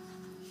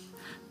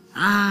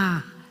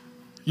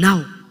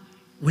 Now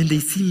when they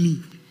see me,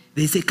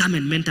 they say come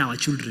and mentor our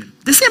children.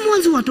 The same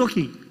ones who are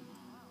talking.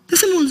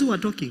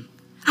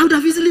 I would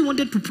have easily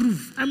wanted to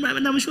prove.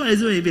 I'm sure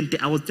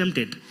I was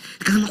tempted.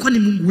 Nikasema kwani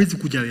Mungu huwezi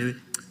kuja wewe?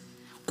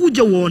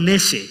 Kuja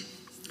uoneshe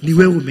ni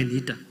wewe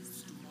umeniita.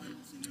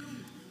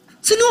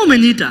 Si ni wewe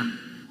umeniita.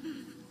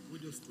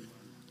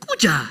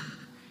 Kuja.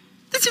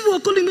 These people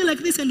are calling me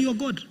like this and you're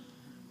God.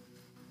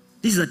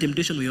 This is a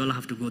temptation we all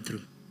have to go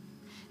through.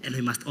 And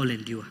we must all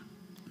endure.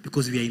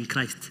 Because we are in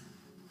Christ.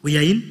 We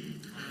are in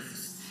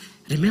Christ.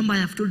 Remember I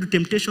have told you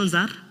temptations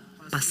are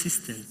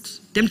persistent.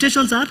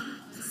 Temptations are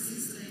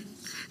persistent.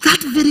 That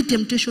very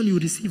temptation you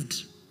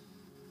received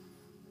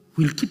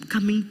will keep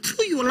coming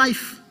through your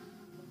life.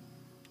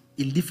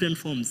 in different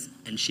forms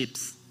and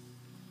shapes.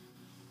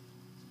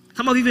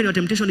 Some of you, even your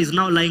temptation is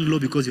now lying low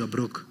because you are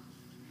broke.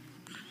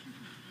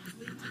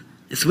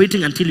 It's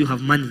waiting until you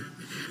have money,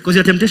 because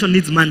your temptation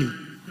needs money.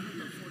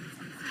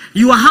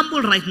 You are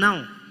humble right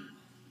now.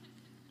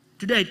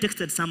 Today I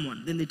texted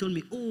someone, then they told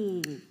me,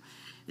 oh,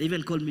 they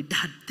even called me,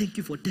 Dad, thank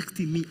you for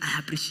texting me, I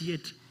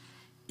appreciate.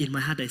 In my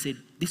heart I said,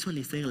 this one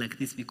is saying like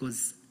this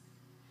because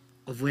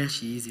of where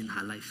she is in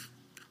her life.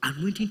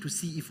 I'm waiting to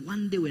see if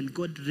one day when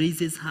God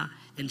raises her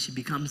and she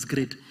becomes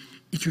great,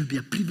 it will be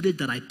a privilege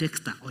that I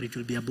text her or it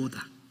will be a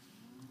bother.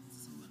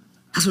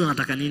 That's what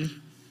nataka nini?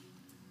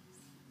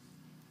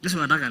 That's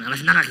what nataka.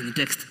 Anashindaga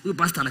akinitext. Huyu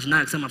pastor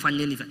anashindaga akisema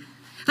fanya nini?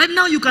 Right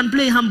now you can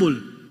play humble.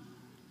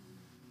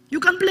 You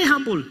can play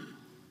humble.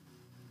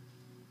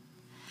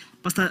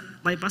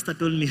 My pastor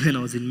told me when I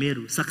was in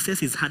Meru,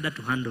 success is harder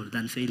to handle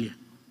than failure.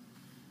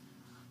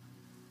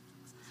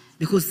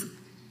 Because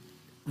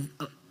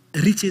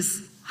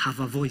riches have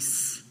a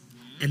voice.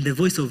 And the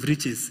voice of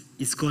riches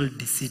is called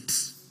deceit.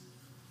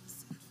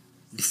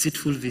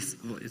 Deceitfulness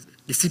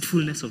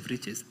of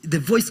riches. The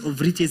voice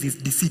of riches is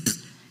deceit.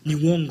 Ni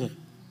uongo.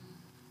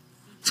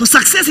 So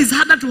success is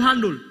harder to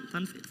handle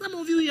than failure. Some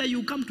of you here,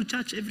 you come to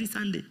church every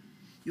Sunday.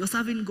 You are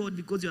serving God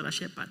because you are a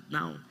shepherd.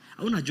 Now,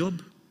 I want a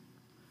job.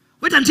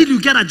 Wait until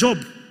you get a job.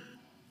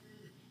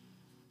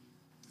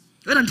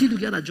 Wait until you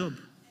get a job.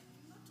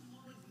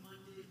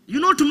 You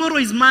know tomorrow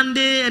is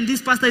Monday and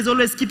this pastor is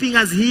always keeping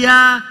us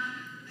here.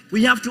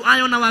 We have to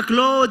iron our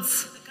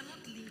clothes.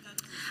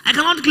 I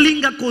cannot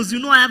linger because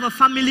I have a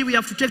family. We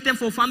have to take them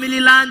for family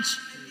lunch.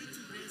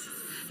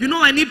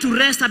 I need to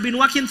rest. I've been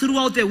working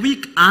throughout the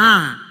week.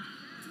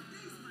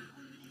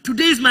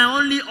 Today is my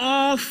only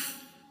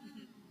off.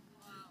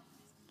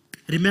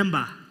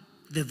 Remember,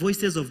 the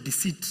voices of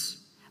deceit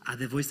are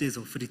the voices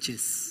of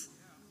riches.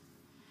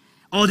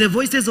 Or the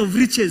voices of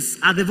riches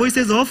are the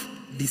voices of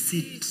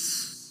deceit.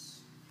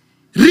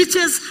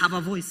 Riches have a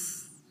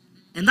voice.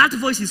 And that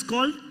voice is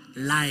called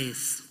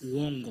lies.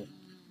 Uongo.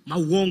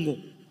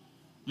 Mauongo.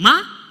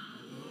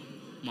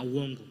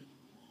 Mauongo.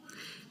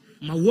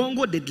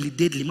 Mauongo,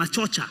 deadly.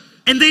 Machocha.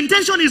 And the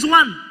intention is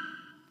one.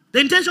 The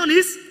intention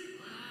is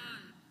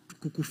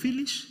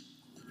kukufinish,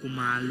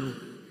 kukumalo.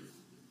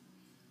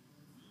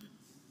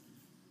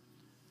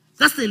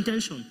 That's the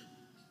intention.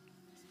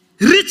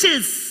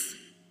 Riches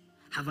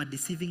have a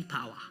deceiving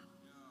power.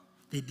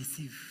 They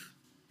deceive.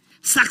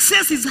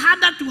 Success is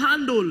harder to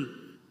handle.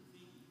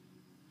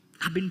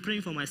 I've been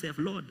praying for myself.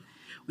 Lord,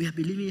 we are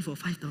believing for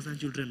 5,000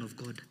 children of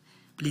God.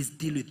 Please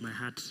deal with my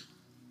heart.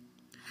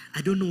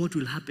 I don't know what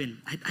will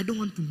happen. I don't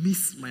want to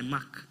miss my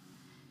mark.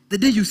 The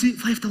day you see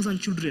 5,000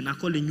 children are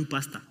calling you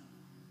pastor,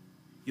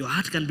 your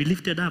heart can be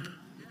lifted up.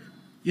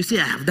 You say,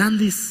 I have done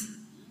this.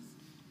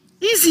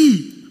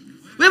 Easy.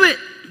 Wewe,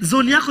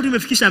 zone yako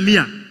nimefikisha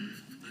 100.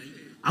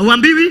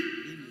 Auambiwi?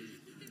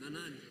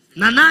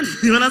 Na nani?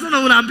 Wanasema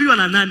unaambiwa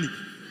na nani?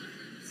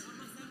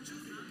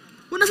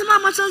 Unasema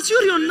I'm a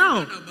centurion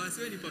now.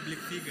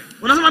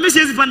 Unasema mimi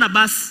siwezi panda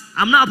bus.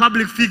 I'm not a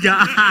public figure.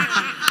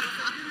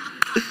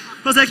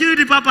 For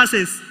security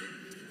purposes.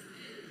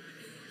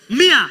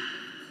 Mia.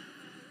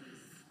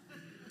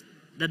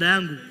 Dada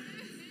yangu.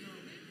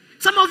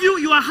 Some of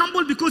you are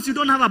humble because you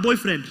don't have a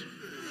boyfriend.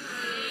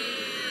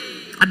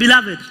 A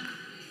beloved.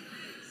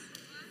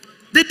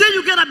 The day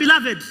you get a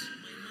beloved,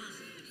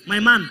 my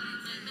man,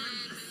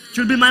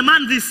 should be my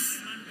man this,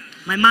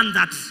 my man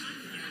that.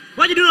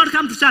 Why did you not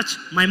come to church?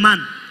 My man.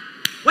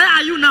 Where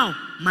are you now?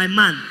 My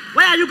man.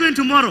 Where are you going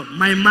tomorrow?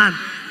 My man.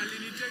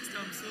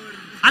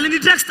 Alini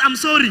text, I'm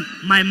sorry.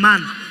 My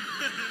man.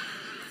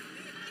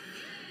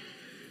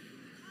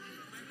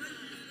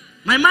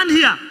 My man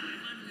here.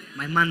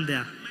 My man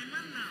there.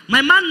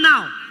 My man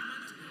now.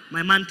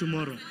 My man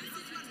tomorrow.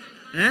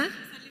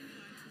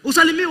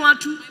 Usalimi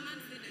watu.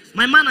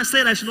 My man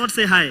said I should not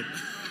say hi.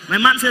 My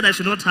man said I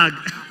should not hug.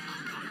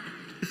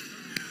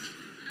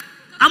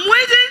 I'm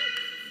waiting.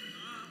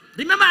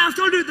 Remember, I have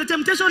told you the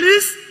temptation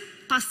is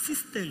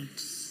persistent.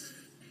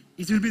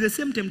 It will be the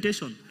same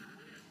temptation,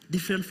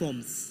 different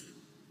forms,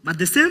 but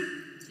the same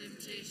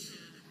temptation.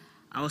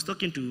 I was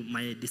talking to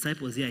my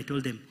disciples here. I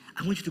told them,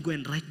 I want you to go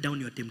and write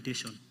down your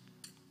temptation.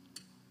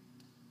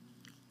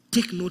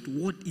 Take note,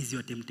 what is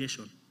your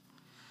temptation?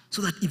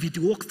 So that if it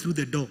walks through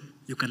the door,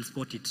 you can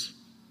spot it.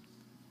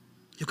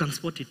 You can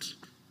spot it.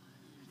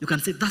 You can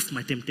say, that's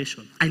my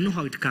temptation. I know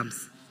how it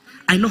comes.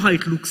 I know how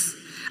it looks.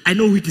 I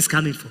know who it is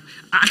coming for.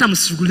 Hata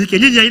mshughulike.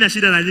 Nyinyi haina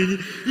shida na nyinyi.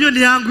 Hiyo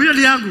ni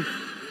yangu.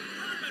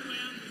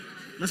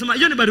 Nasema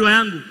hiyo ni barua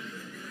yangu.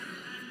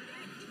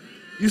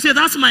 You say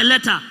that's my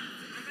letter.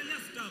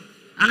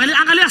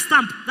 Angalia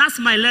stamp. That's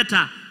my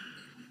letter.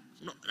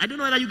 No, I don't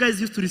know whether you guys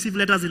used to receive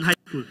letters in high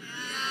school.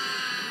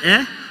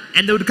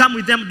 And they would come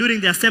with them during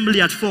the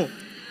assembly at 4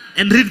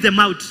 and read them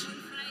out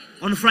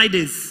on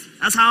Fridays.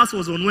 That's how ours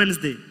was on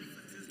Wednesday.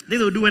 They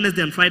would do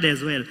Wednesday and Friday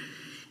as well.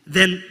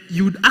 Then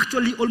you would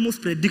actually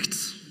almost predict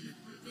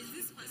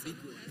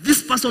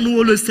this person who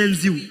always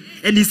sends you,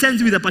 and he sends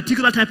you with a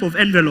particular type of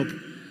envelope,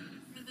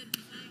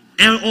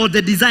 or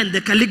the design, the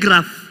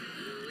calligraph.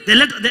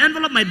 The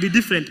envelope might be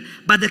different,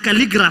 but the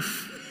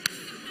calligraph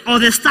or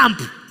the stamp,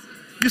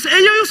 you say, hey,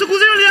 you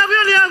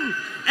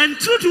and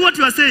true to what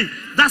you are saying,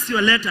 that's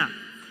your letter.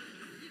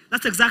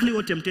 That's exactly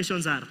what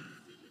temptations are.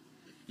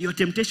 Your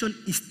temptation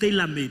is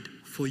tailor-made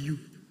for you.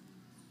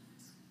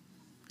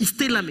 It's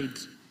tailor-made.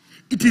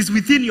 It is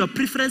within your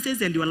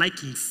preferences and your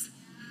likings.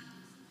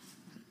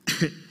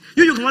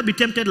 You cannot be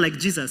tempted like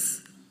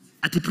Jesus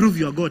to prove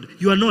you are God.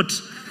 You are not.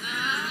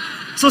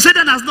 So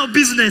Satan has no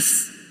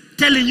business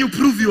telling you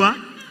prove you are,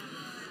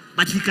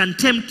 but he can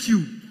tempt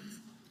you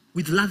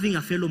with loving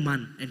a fellow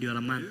man and you are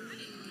a man.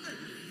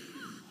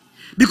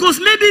 Because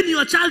maybe in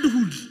your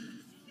childhood,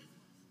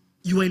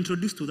 you were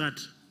introduced to that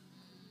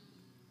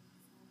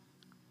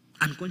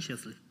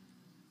unconsciously.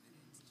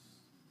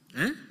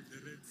 The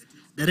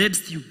red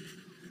stew.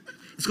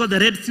 It's called the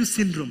red stew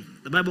syndrome.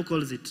 The Bible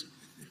calls it.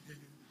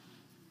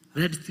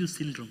 Red stew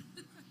syndrome.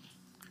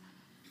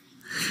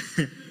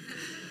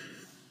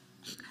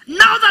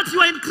 Now that you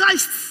are in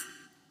Christ,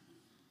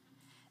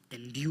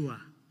 endure.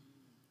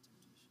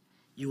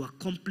 You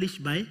accomplish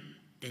by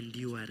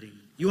enduring.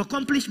 You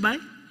accomplish by?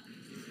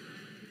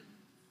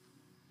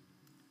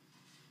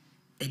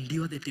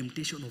 Endure the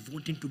temptation of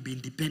wanting to be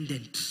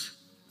independent.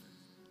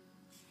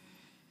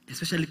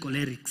 Especially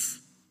cholerics.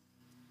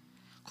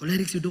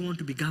 Cholerics, you don't want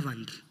to be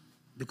governed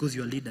because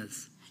you are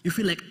leaders. You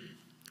feel like,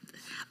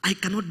 I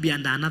cannot be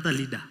under another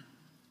leader.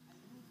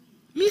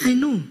 Me, I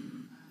know.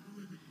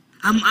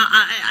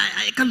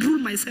 I can rule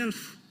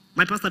myself.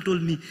 My pastor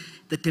told me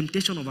the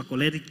temptation of a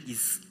choleric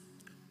is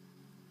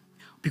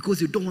because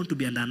you don't want to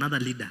be under another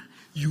leader.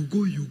 You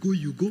go,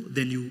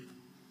 then you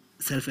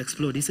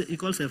self-explode. He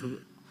calls self.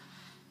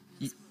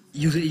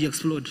 You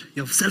explode.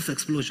 You have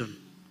self-explosion,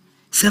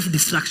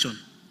 self-destruction.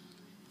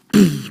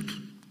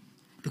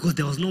 Because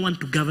there was no one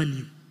to govern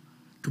you,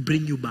 to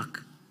bring you back.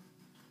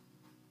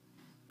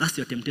 That's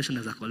your temptation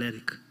as a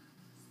choleric.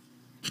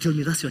 He told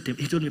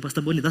me,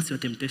 Pastor Bonnie, that's your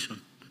temptation.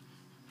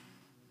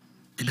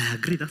 And I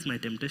agree, that's my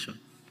temptation.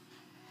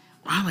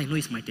 How I know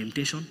it's my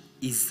temptation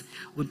is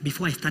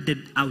before I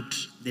started out,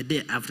 the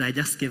day after I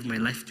just gave my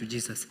life to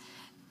Jesus,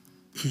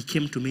 he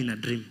came to me in a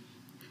dream.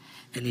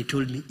 And he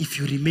told me, if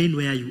you remain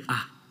where you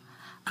are,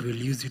 I will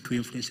use you to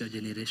influence your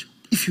generation.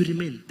 If you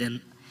remain,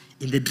 then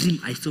in the dream,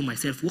 I saw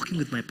myself walking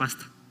with my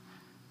pastor.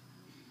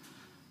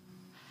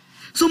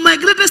 So my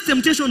greatest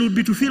temptation would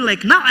be to feel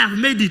like, now I have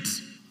made it.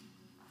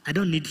 I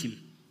don't need him.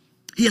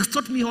 He has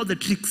taught me all the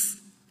tricks.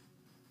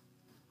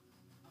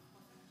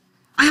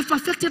 I have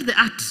perfected the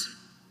art.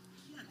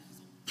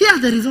 Here are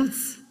the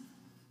results.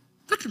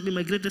 That would be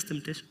my greatest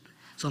temptation.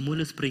 So I'm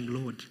always praying,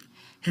 Lord,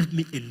 help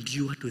me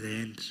endure to the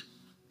end,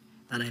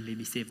 that I may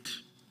be saved.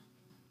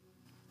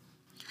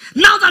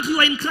 Now that you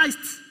are in Christ,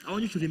 I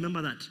want you to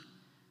remember that.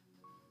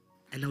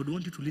 And I would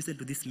want you to listen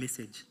to this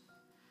message.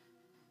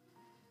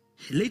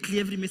 Lately,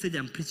 every message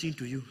I'm preaching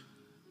to you,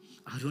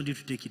 I would want you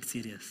to take it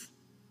serious.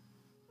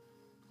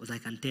 Because I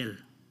can tell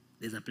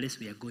there's a place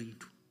we are going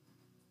to.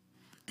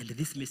 And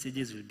these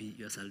messages will be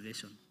your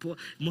salvation.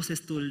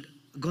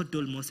 God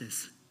told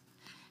Moses,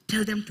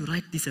 tell them to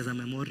write this as a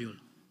memorial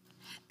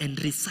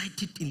and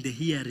recite it in the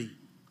hearing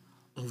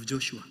of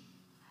Joshua,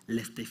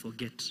 lest they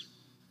forget.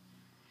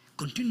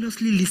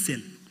 Continuously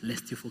listen,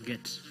 lest you forget.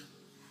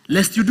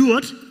 Lest you do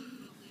what?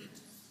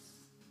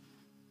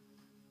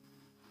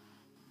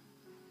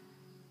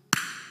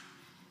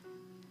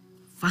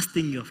 First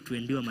thing you have to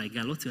endure, my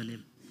girl. What's your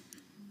name?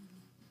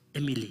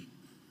 Emily.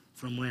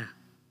 From where?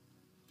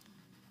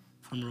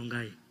 From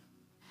Rongai.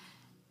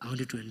 I want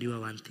you to endure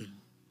one thing.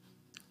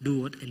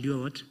 Do what?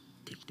 Endure what?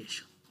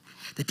 Temptation.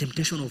 The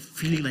temptation of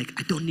feeling like,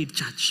 I don't need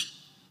church.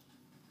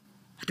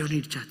 I don't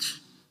need church.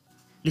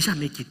 Nisha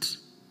make it.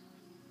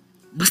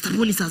 Pastor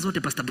Bonnie saa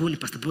zote, Pastor Bonnie.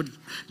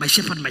 My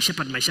shepherd.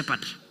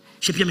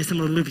 Shepi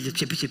amesema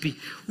shepi.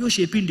 Huyo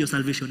shepi ndio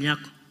salvation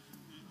yako.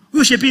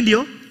 Huyo shepi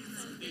ndio.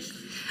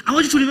 I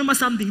want you to remember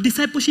something.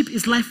 Discipleship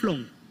is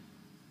lifelong.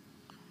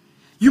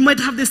 You might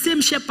have the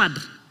same shepherd.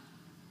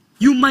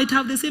 You might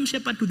have the same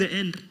shepherd to the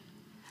end.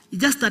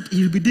 It's just that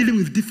he'll be dealing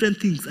with different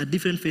things at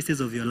different phases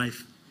of your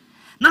life.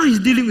 Now he's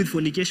dealing with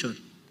fornication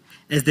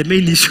as the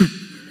main issue.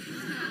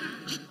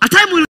 A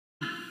time will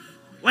come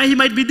where he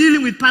might be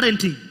dealing with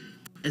parenting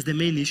as the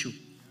main issue.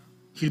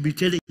 He'll be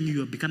telling you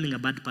you're becoming a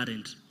bad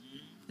parent.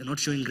 You're not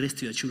showing grace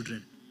to your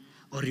children.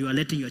 Or you are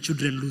letting your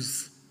children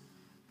lose.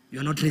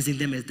 You're not raising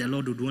them as the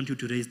Lord would want you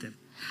to raise them.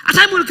 A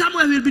time will come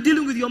where we'll be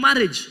dealing with your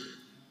marriage.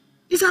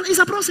 It's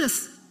a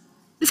process.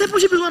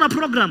 Discipleship is not a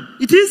program.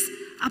 It is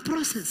a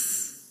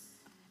process.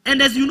 And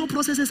as you know,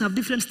 processes have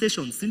different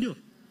stations. You know?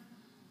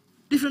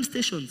 Different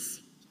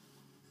stations.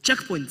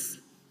 Checkpoints.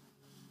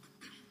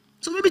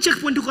 So maybe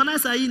checkpoint uko nayo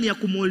saa hii ni ya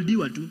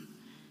kumoldiwa tu.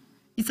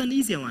 It's an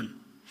easier one.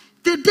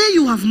 The day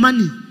you have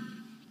money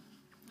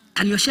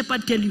and your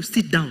shepherd tell you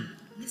sit down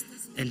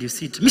and you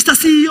sit. Mr.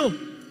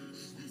 CEO.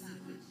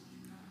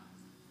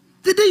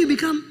 The day you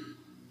become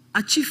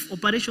a chief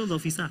operations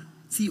officer,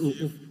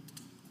 COO.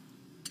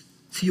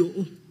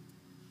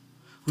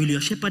 Will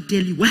your shepherd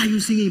tell you, why are you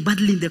singing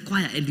badly in the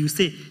choir? And you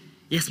say,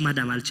 yes,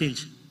 madam, I'll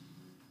change.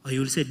 Or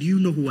you'll say, do you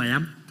know who I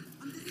am?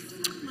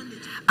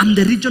 I'm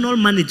the regional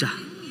manager.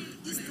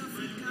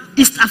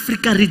 East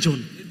Africa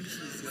region.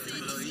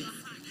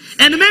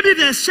 And maybe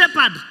the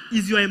shepherd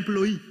is your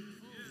employee.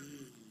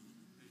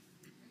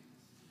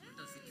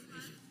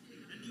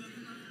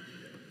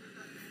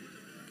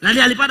 Nani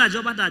alipata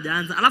job hata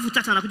hajaanza. Alafu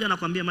chacha anakuja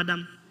anakuambia,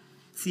 madam,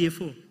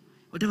 CFO,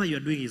 whatever you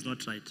are doing is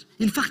not right.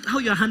 In fact, how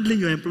you are handling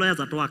your employers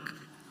at work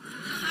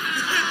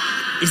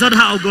is not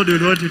how God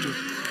will want you to.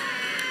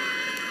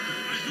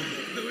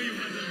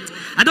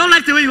 I don't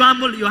like the way you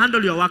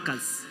handle your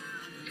workers.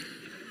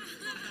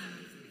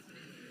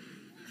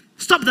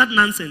 Stop that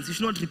nonsense. You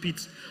should not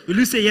repeat. Will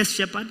you say, yes,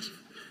 shepherd?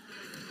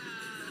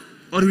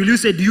 Or will you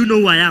say, do you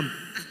know who I am?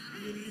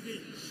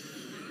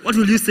 What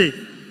will you say?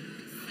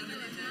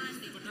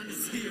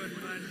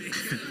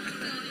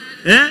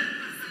 Eh?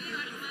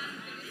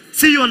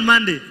 See you on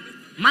Monday.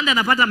 Monday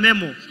anapata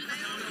memo.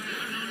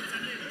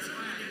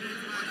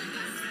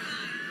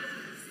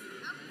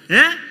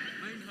 Eh?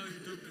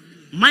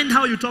 Mind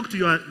how you talk to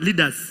your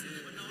leaders.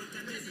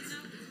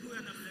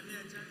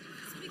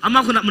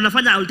 Ama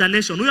mnafanya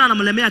alternation. Huyu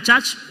anamlemea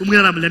church, mwingine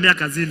anamlemea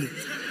kazini.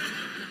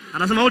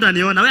 Anasema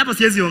utaniona, wewe hapa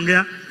siwezi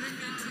ongea.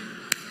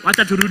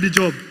 Wacha turudi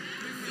job.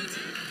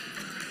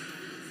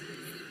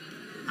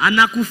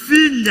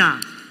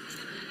 Anakufinya.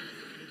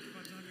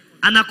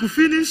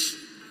 Anakufinish.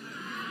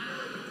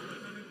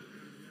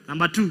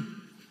 Number 2.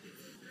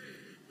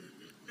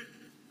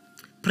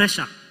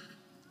 Pressure.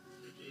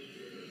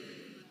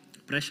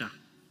 Pressure.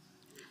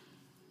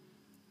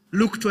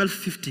 Luke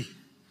 12:50.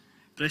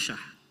 Pressure.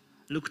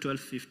 Luke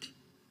 12:50.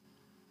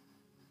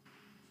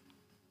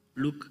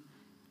 Luke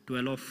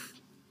 12.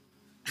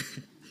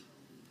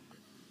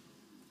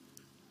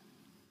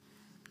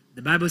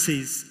 The Bible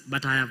says,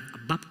 but I have a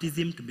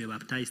baptism to be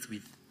baptized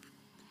with,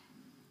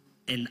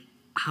 and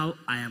how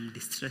I am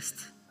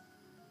distressed,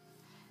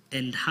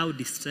 and how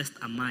distressed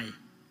am I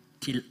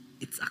till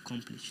it's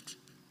accomplished.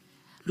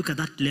 Look at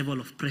that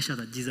level of pressure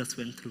that Jesus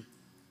went through.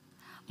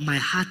 My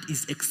heart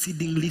is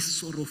exceedingly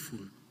sorrowful.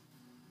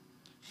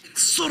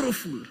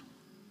 Sorrowful.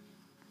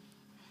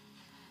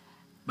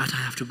 But I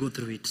have to go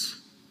through it.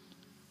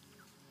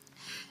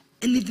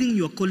 Anything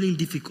you are calling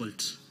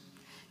difficult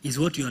is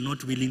what you are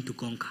not willing to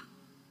conquer.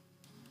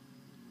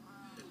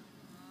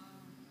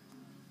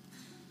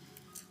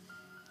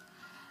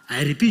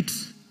 I repeat,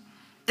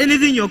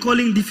 anything you're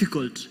calling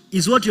difficult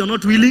is what you're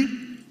not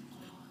willing.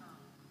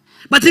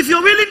 But if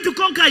you're willing to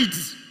conquer it,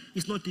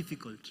 it's not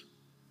difficult.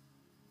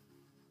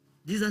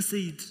 Jesus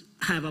said,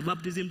 I have a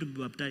baptism to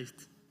be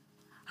baptized.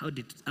 How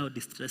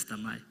distressed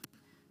am I?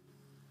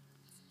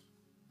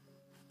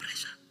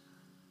 Pressure.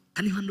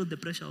 Can you handle the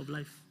pressure of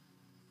life?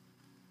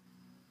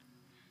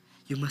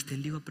 You must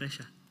endure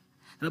pressure.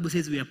 The Bible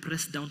says we are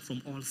pressed down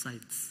from all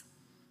sides,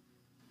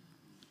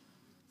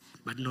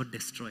 but not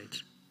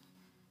destroyed.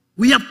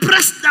 We are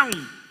pressed down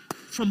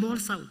from all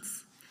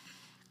sides.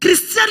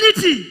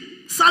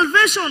 Christianity,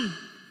 salvation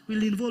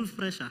will involve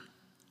pressure.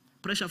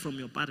 Pressure from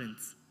your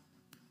parents.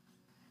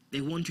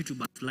 They want you to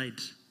backslide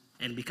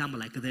and become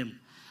like them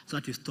so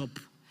that you stop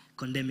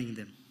condemning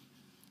them.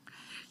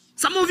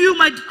 Some of you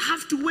might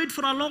have to wait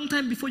for a long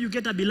time before you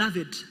get a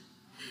beloved.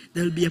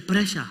 There will be a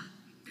pressure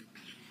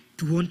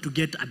to want to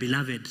get a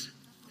beloved.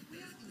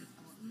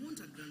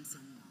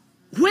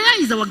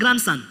 Where is our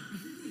grandson?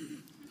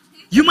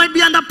 You might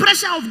be under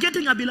pressure of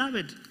getting a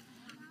beloved.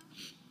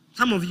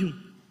 Some of you.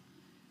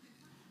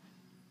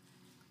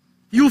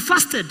 You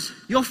fasted,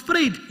 you have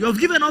prayed, you have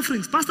given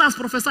offerings. Pastor has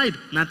prophesied.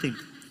 Nothing.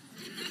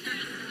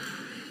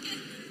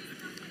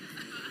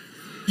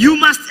 You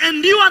must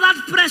endure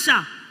that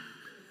pressure.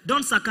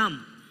 Don't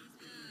succumb.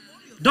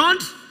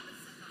 Don't.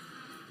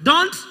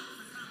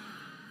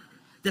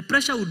 The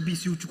pressure would be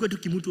you chukue tu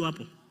kimutu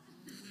hapo.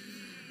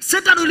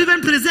 Satan will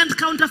even present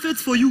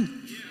counterfeits for you.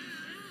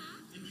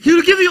 He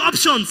will give you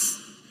options.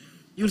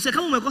 You will say,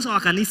 kama umekosa wa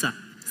kanisa,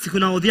 siku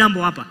na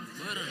Odhiambo hapa.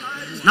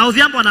 Na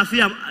Odhiambo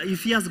he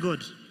fears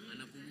God.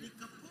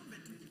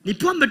 Ni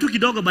pombe tu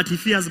kidogo, but he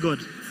fears God.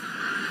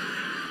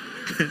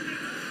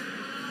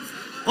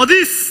 Or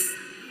this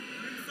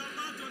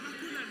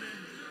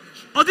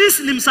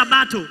ni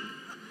msabato.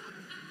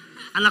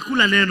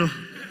 Anakula neno.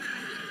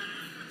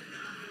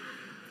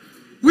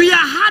 We are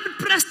hard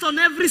pressed on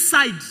every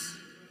side.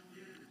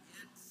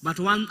 But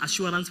one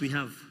assurance we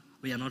have,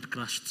 we are not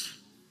crushed.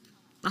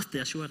 That's the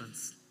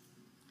assurance.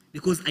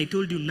 Because I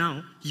told you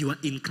now, you are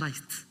in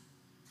Christ.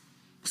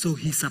 So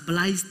he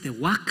supplies the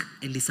work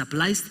and he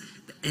supplies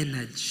the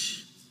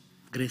energy.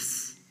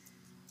 Grace.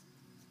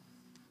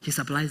 He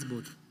supplies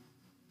both.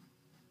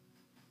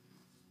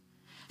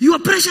 Your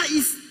pressure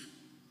is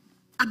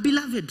a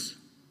beloved.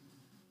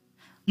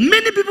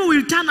 Many people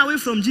will turn away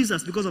from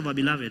Jesus because of a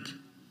beloved.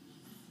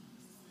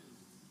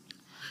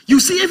 You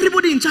see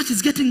everybody in church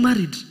is getting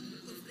married.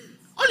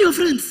 All your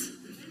friends.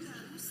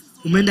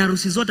 Umeenda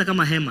harusi zote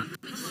kama hema.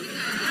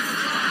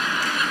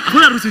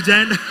 Hakuna harusi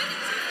hujaenda.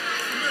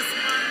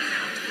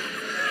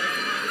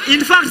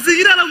 In fact,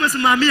 zingine la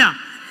umesimamia.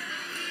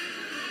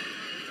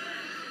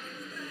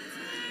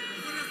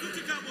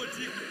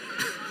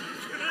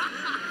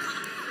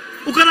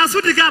 Uko na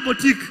suti kama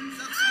boutique.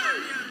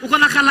 Uko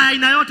na kala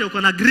aina yote,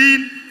 uko na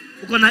green,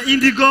 uko na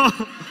indigo,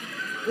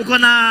 uko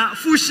na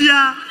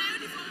fuchsia.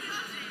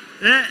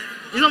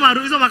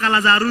 Hizo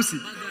makala za harusi.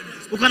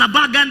 Uko na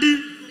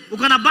burgundy,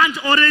 uko na burnt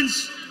orange.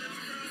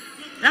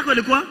 Yako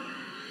ilikuwa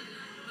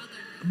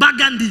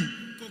burgundy,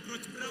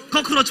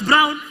 cockroach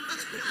brown,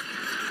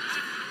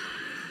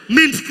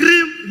 mint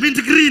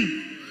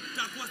green,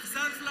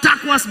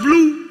 turquoise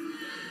blue.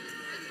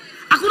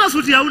 Hakuna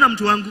suti hauna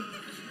mtu wangu.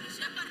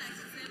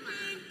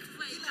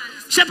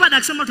 Shepherd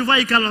akisema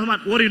tuvae color,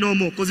 worry no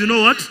more, because you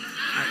know what?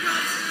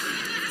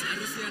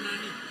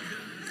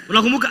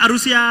 Unakumbuka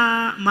harusi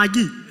ya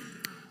Magi?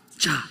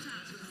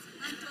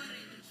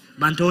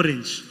 Burnt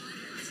orange.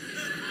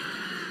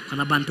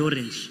 Kana burnt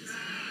orange.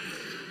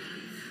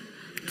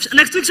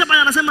 Next week Shepherd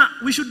anasema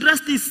we should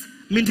dress this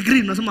mint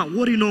green. Anasema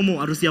worry no more,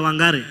 harusi ya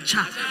Wangare.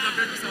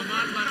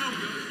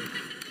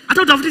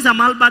 Hata utafuti za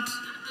Malbat.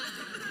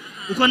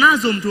 Uko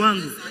nazo mtu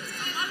wangu.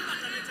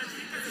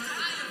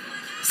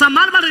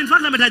 Malbat in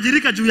fact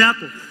ametajirika juu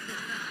yako.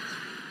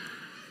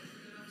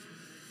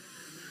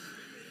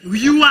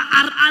 You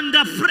are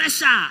under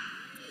pressure.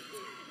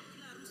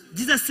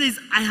 Jesus says,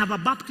 I have a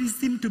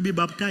baptism to be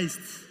baptized.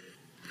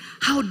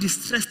 How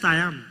distressed I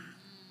am.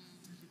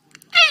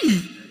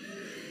 Hey!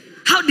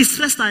 How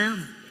distressed I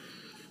am.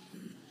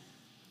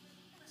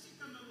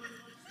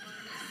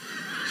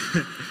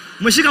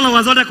 Umeshika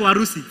maua zote kwa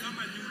harusi.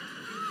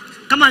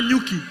 Kama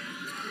nyuki.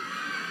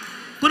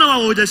 Kuna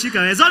wao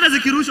hujashika. Zote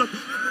zikirushwa.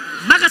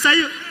 Mpaka sasa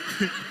hiyo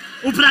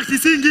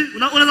upracticingi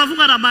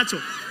unazafunga na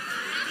macho.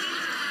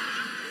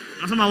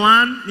 Nasema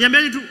 1,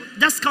 niambieni tu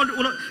just count.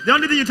 The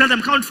only thing you tell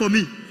them, count for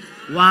me.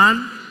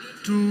 1,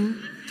 2,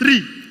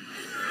 3.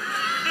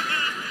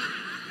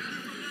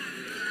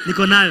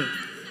 Niko nayo.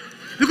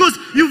 Because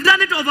you've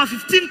done it over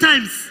 15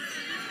 times.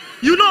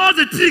 You know all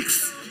the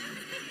tricks.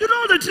 You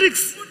know all the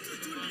tricks.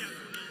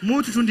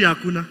 Moto tundi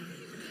hakuna.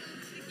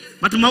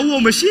 Matumauo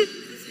umeshi.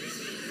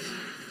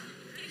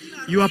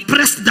 You are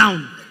pressed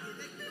down.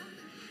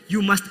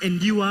 You must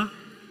endure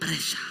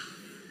pressure.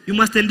 You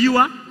must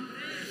endure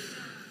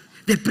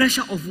the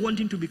pressure of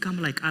wanting to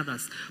become like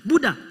others.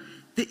 Buddha,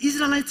 the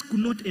Israelites could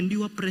not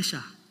endure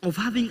pressure of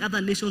having other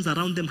nations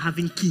around them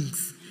having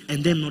kings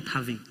and them not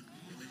having.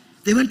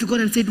 They went to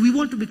God and said, we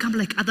want to become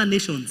like other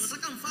nations.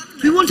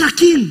 We want a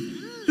king.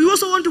 We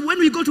also want to, when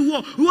we go to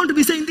war, we want to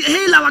be saying,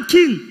 hail our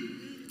king.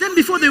 Then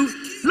before they,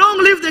 long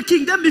live the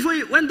king. Then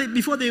when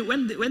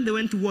they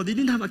went to war, they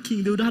didn't have a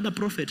king. They would have a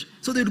prophet.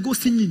 So they would go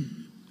singing.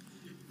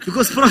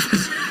 Because prophet,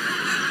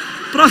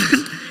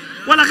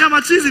 wala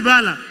kama chizi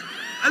bala.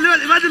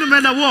 Imagine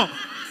umeenda war.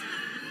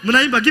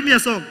 Mnaimba, give me a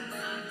song.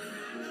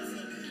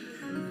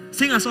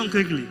 Sing a song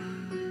quickly.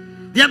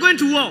 They are going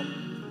to war.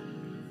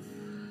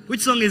 Which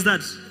song is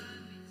that?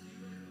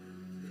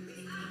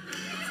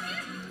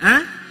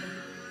 Eh?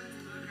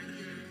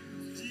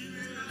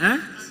 Eh?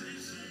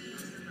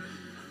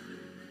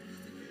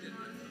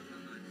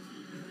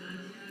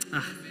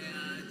 Ah.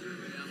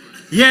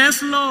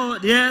 Yes,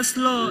 Lord. Yes,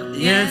 Lord.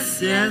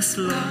 Yes, yes,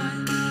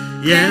 Lord.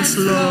 Yes,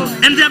 Lord.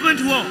 And they are going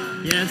to war.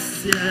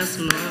 Yes, yes,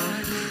 Lord.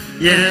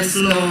 Yes,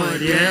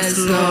 Lord. Yes,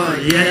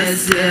 Lord.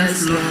 Yes,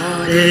 yes,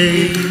 Lord.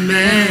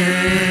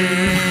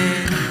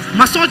 Amen.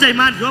 Masoja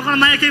imani. Wako na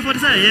maya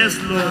AK-47. Yes,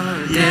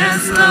 Lord.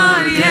 Yes,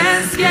 Lord.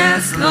 Yes,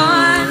 yes,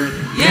 Lord.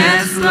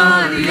 Yes,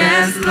 Lord.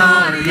 Yes,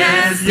 Lord.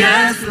 Yes,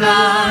 yes,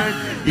 Lord.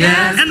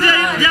 Yes, and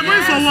they are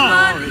going for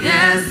war.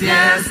 Yes,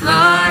 yes,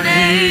 Lord.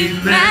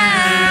 Amen.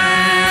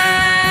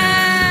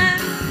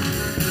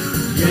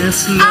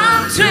 Yes, Lord.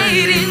 I'm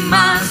trading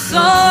my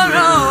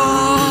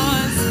sorrows.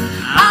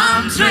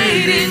 I'm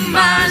trading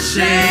my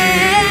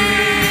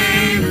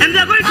shame. And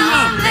they're going to war.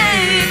 I'm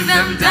laying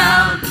them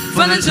down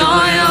for the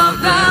joy of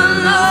the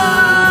Lord.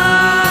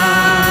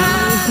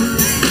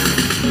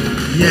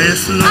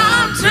 Yes, Lord.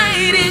 I'm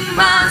trading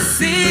my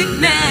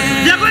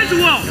sickness. They're going to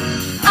war.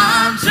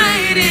 I'm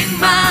trading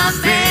my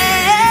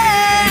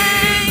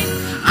pain.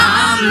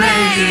 I'm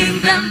laying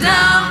them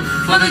down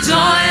for the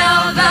joy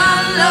of the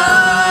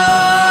Lord.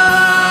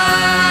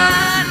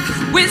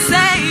 We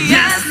say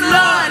yes,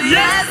 Lord,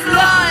 yes,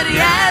 Lord,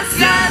 yes,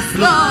 yes,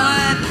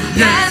 Lord.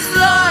 Yes,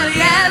 Lord,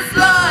 yes,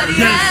 Lord,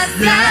 yes,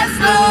 yes,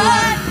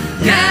 Lord.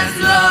 Yes,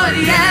 Lord,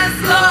 yes,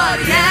 Lord,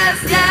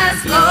 yes,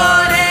 yes,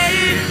 Lord.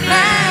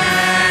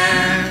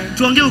 Amen.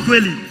 Tuongee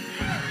ukweli.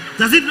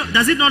 Does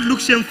it not look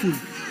shameful?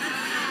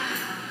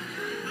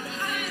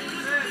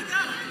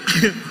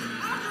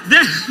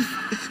 Then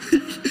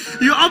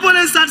your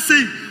opponent starts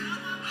saying,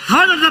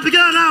 how does that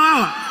begin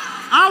now?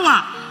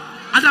 Hour.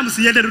 Hata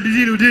msiende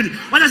rudini.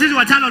 Wacha sisi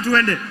watano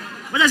tuende.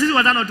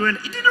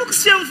 It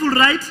looks shameful,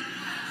 right?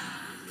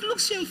 It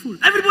looks shameful.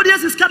 Everybody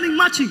else is coming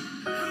marching.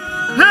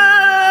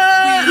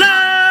 Hey,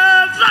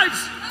 left, right.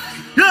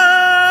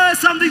 Hey,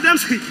 something them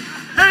say.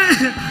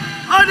 Hey,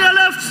 on your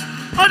left,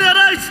 on your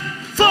right,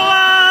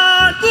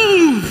 forward,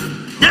 move.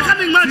 They're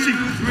coming marching.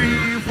 2,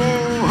 3,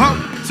 4, hop,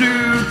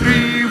 2,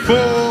 3,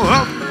 4,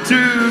 hop,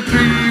 2,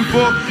 3,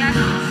 4.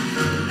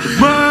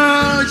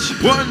 March,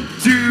 1,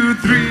 2,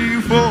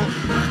 3, 4.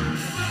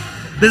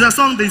 There's a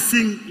song they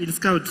sing in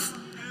Scouts.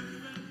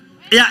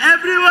 Yeah,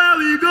 everywhere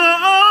we go.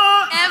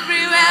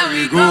 Everywhere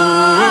we Go.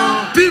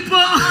 go, People.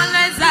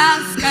 always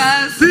ask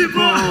us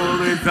People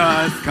always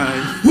ask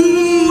us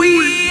who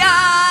we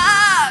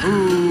are,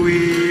 who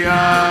we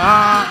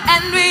are,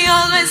 and we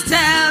always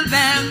tell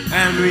them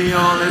and we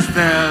always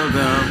tell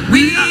them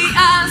we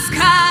are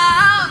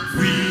scouts.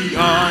 we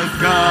are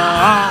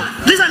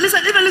scouts.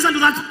 Listen to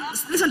that.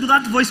 Listen to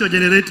that voice you're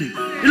generating.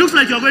 It looks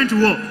like you're going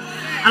to war.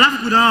 Alafu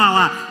kuna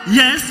hawa.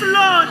 Yes,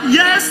 Lord.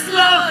 Yes,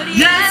 Lord.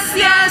 Yes,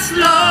 yes,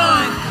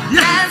 Lord.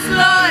 Yes,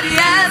 Lord.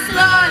 Yes,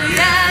 Lord.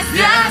 Yes,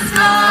 yes,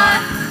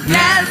 Lord.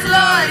 Yes,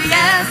 Lord.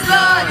 Yes,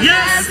 Lord.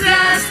 Yes,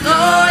 yes,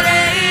 Lord.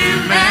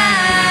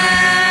 Amen.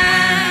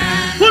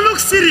 Who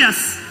looks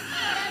serious?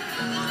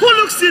 Who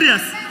looks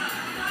serious?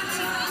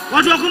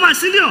 Watu wa kuma,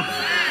 si ndio?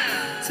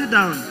 Sit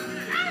down.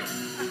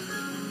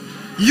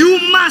 You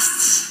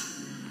must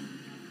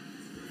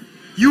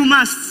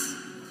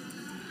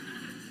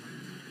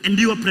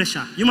endure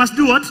pressure. You must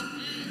do what?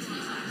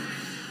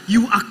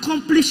 You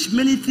accomplish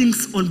many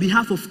things on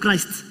behalf of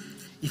Christ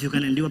if you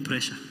can endure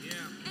pressure.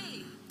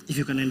 If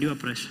you can endure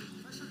pressure.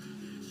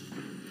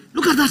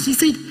 Look at that. He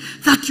said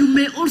that you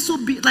may also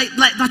be like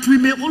that we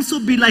may also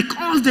be like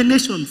all the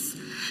nations,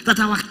 that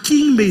our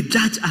King may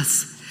judge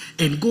us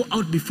and go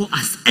out before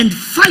us and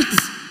fight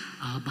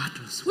our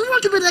battles. We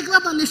want to be like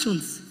other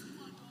nations.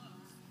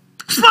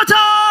 Spartans!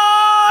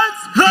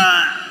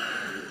 Ha!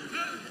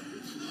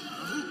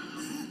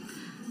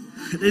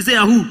 They say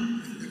Ahu.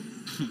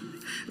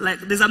 Like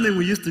there's something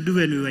we used to do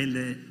when we were in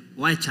the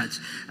white church.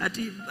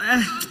 Congregation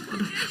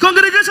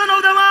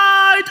of the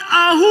might,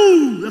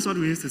 Ahu. That's what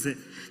we used to say.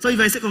 So if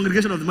I say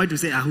congregation of the might, we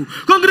say Ahu.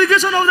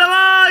 Congregation of the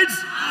might,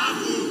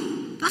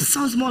 Ahu. That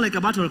sounds more like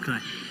a battle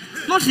cry.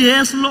 Not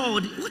yes,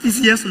 Lord. What is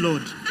yes,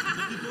 Lord?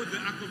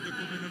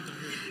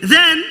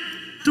 Then,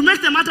 to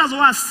make the matters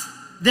worse,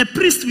 the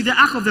priests with the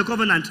Ark of the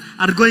Covenant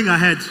are going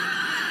ahead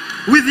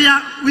with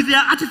their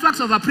artifacts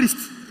of a priest,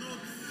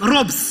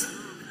 robes.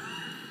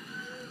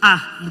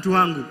 Mtu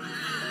wangu.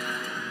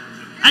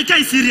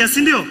 Aikai serious,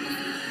 ndio?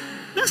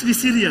 Let's be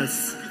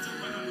serious.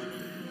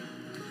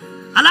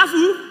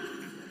 Alafu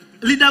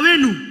leader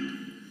wenu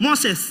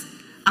Moses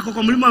ako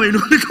kwa mlima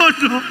wenu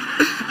mikono.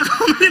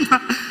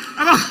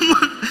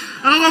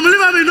 Ako kwa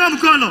mlima wenu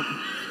mkono.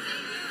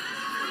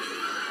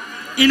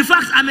 In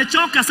fact,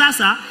 amechoka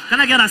sasa.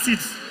 Can I get a seat?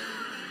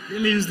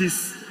 Let me use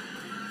this.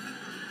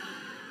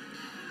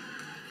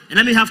 And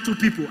let me have two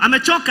people.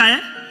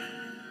 Amechoka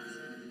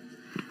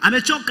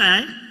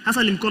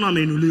Sasa ni mkono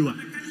ameinuliwa.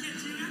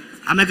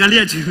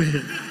 Amekalia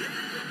chini.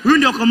 Huyu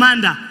ndio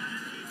commander.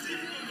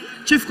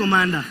 Chief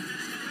commander.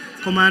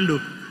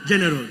 Commando.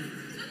 General.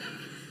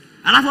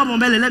 Alafu hapo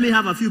mbele, let me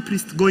have a few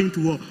priests going to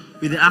war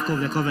with the Ark of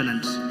the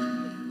Covenant.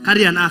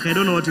 Carry an ark. I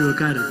don't know what you will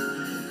carry.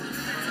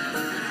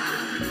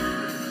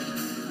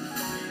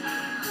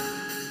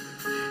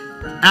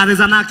 There's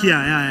an ark here.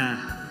 Yeah.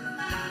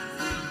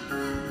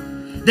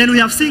 Then we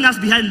have singers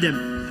behind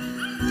them.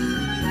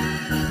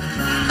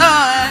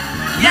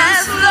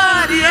 Yes,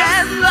 Lord,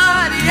 yes,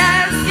 Lord,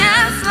 yes,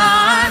 yes,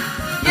 Lord.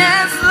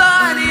 Yes,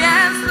 Lord,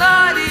 yes,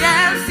 Lord,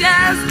 yes,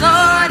 yes,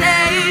 Lord.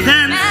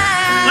 Amen.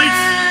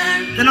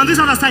 Then on this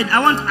other side, I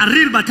want a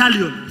real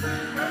battalion.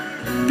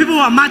 People who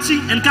are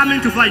marching and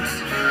coming to fight.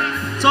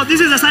 So this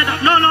is the side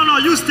of, no,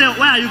 you stay.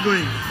 Where are you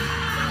going?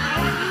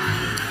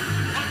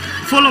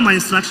 Follow my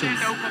instructions.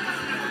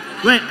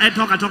 Wait,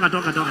 talk.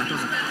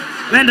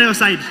 Where on your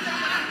side?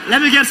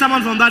 Let me get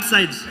someone from that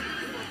side.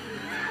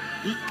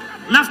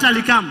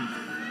 Naftali, come.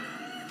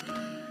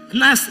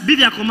 Nice, be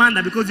their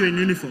commander because you're in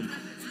uniform.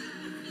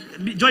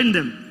 Join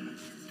them.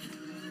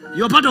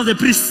 You're part of the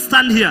priests.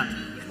 Stand here.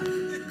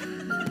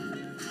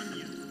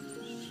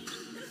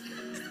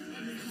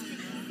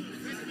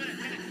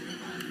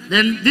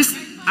 Then this,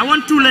 I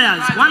want two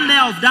layers. One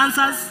layer of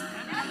dancers.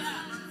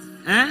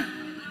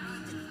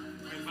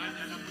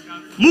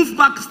 Move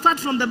back. Start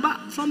from the back.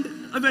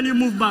 When you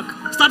move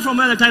back. Start from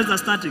where the tiles are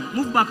starting.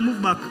 Move back.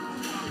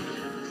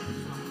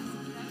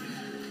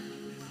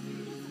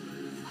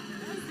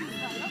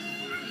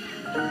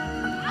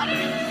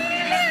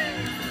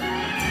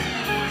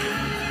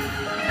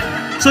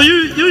 So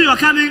you are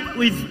coming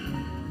with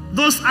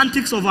those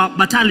antics of a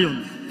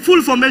battalion,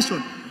 full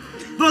formation.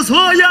 Those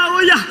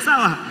hoya,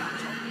 sawa.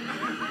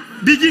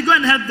 Biggie, go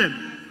and help them.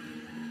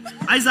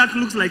 Isaac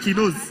looks like he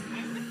knows.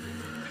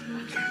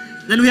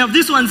 Then we have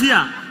these ones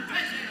here,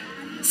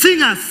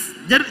 singers.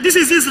 This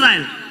is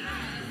Israel.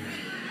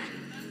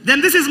 Then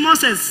this is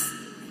Moses.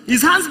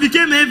 His hands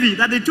became heavy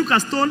that they took a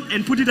stone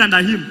and put it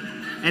under him,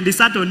 and he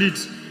sat on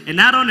it. And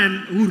Aaron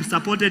and Hur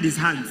supported his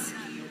hands,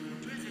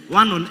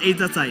 one on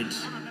either side.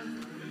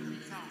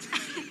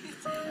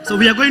 So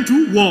we are going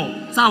to war.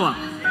 Sawa.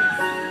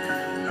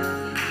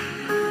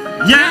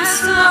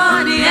 Yes,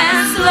 Lord,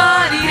 yes,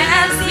 Lord,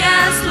 yes,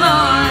 yes,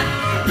 Lord.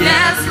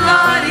 Yes,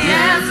 Lord,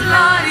 yes,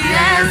 Lord,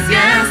 yes,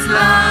 yes,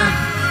 Lord.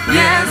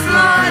 Yes,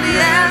 Lord,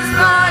 yes,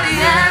 Lord,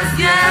 yes,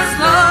 yes,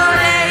 Lord.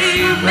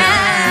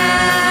 Amen.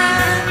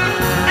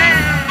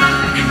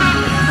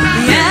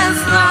 Yes,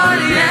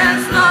 Lord,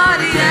 yes,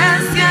 Lord,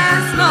 yes,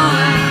 yes,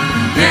 Lord.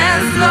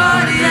 Yes,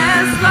 Lord,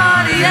 yes,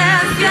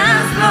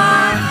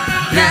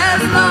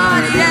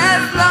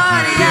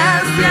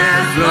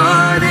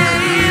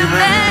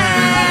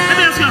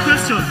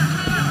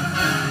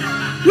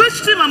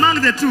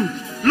 the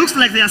two. Looks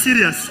like they are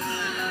serious.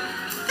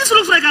 This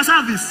looks like a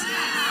service.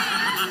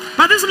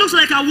 But this looks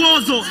like a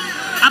war zone,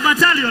 a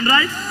battalion,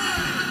 right?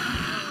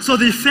 So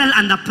they fell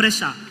under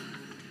pressure.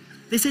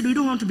 They said, we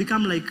don't want to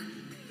become like...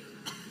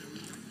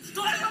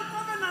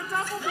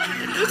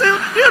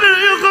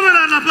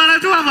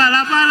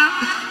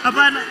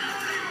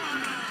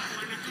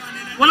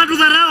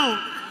 Wanatudharau.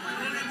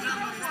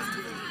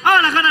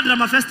 Hawa nakana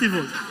drama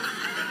festival.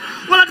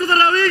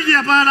 Wanatudharau wingi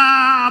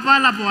hapana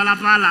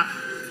pala.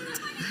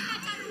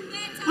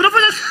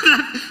 Unafanya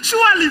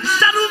surely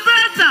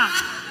tarumbeta.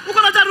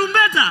 Uko na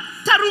tarumbeta.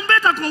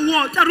 Tarumbeta kwa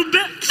war.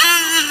 Tarumbeta.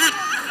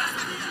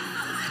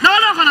 Na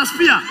wale wako na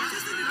spear.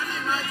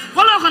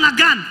 Wale wako na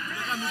gun.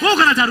 Wao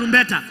wako na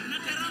tarumbeta.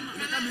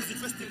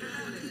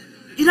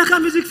 Inaka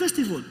music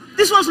festival.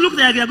 These ones look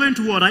like they are going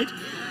to war, right?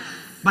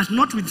 But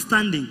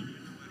notwithstanding,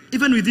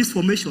 even with this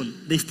formation,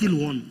 they still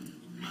won.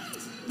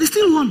 They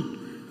still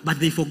won. But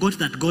they forgot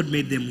that God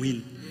made them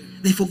win.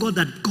 They forgot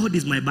that God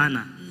is my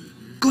banner.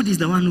 God is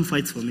the one who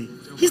fights for me.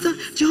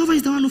 Jehovah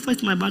is the one who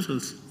fights my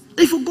battles.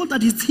 They forgot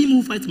that it's him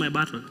who fights my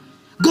battle.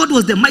 God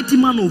was the mighty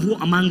man of war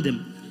among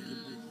them.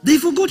 They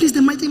forgot he's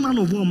the mighty man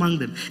of war among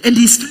them. And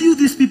he slew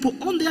these people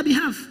on their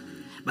behalf.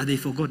 But they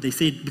forgot. They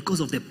said because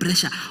of the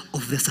pressure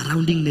of the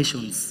surrounding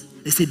nations.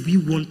 They said we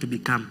want to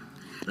become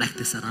like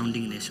the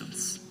surrounding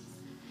nations.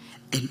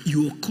 And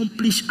you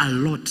accomplish a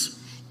lot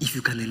if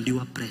you can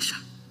endure pressure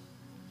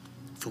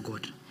for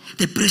God.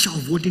 The pressure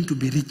of wanting to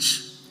be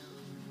rich.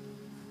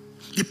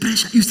 The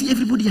pressure. You see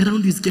everybody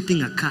around you is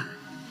getting a car.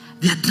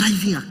 They are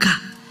driving a car.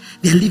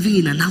 They are living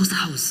in a nice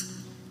house.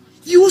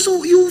 You also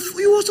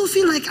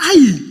feel like,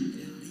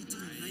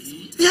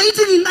 they are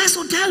eating in nice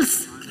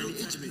hotels.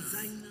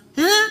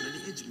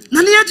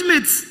 Nani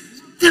mates.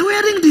 They are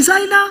wearing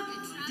designer.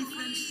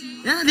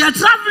 They are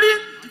traveling.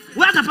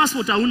 Where the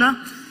passport auna?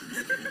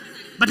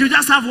 But you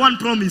just have one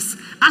promise.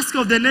 Ask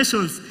of the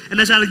nations,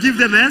 and I shall give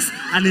them as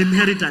an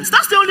inheritance.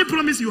 That's the only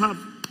promise you have.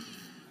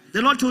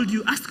 The Lord told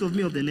you, ask of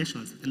me of the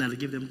nations, and I'll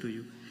give them to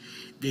you.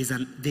 There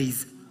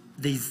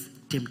is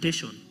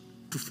temptation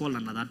to fall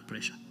under that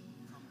pressure.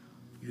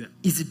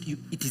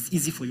 It is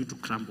easy for you to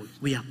crumble.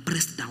 We are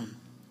pressed down.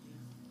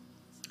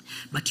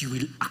 But you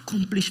will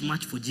accomplish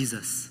much for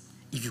Jesus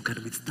if you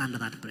can withstand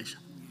that pressure.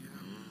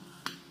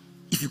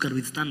 If you can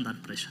withstand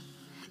that pressure.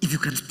 If you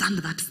can stand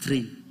that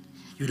strain,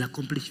 you will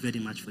accomplish very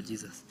much for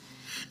Jesus.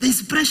 There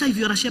is pressure if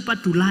you are a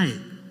shepherd to lie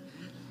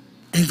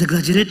and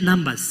exaggerate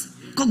numbers.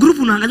 Kwa group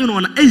unaangalia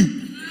unaona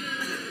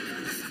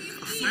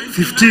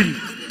 15,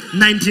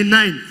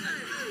 99.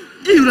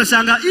 Hii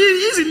unashanga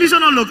hizi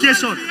missional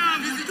location.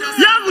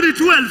 Yangu ni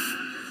 12.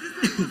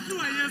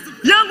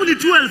 Yangu ni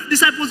 12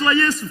 disciples wa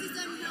Yesu.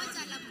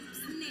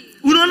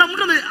 Unaona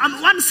mtu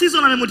one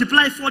season ame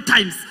multiply 4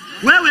 times.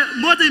 Wewe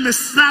moja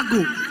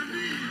imestruggle.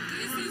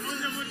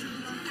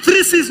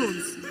 3 seasons.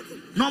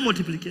 No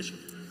multiplication.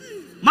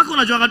 Mako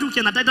unajua tu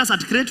ukienda Titus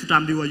at crate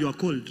utaambiwa you are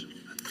cold.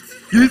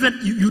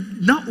 You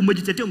now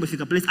umejitetea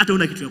umefika place hata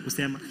una kitu ya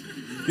kusema.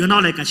 You are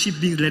now like a sheep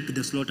being led to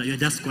the slaughter. You are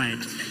just quiet.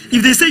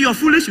 If they say you are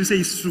foolish, you say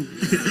it's true.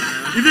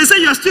 If they say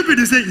you are stupid,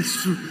 you say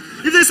it's true.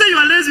 If they say you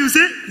are lazy, you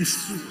say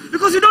it's true.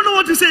 Because you don't know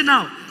what to say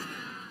now.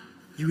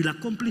 You will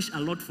accomplish a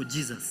lot for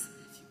Jesus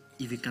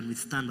if you can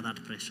withstand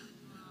that pressure.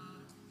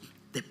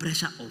 The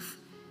pressure of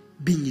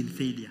being in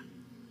failure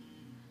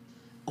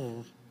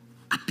or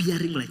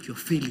appearing like you're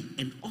failing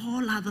and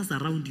all others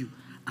around you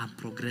are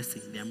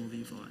progressing. They are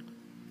moving forward.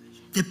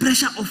 The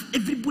pressure of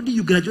everybody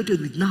you graduated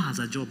with now has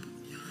a job.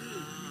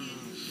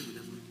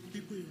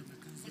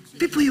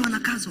 People you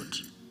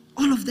wanakazot,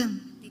 all of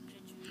them,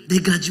 they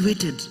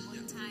graduated.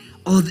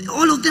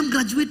 All of them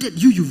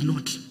graduated, you've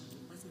not.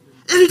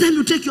 Every time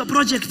you take your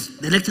project,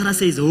 the lecturer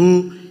says,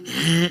 oh,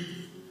 yeah.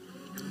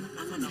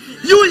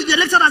 The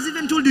lecturer has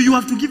even told you, you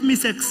have to give me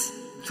sex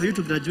for you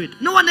to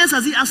graduate. No one else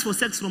has asked for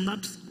sex from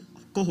that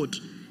cohort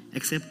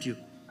except you.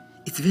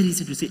 It's very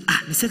easy to say,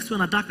 ni sex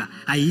wanataka,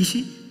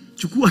 haiishi,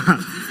 chukua,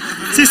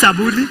 si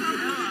sabuni.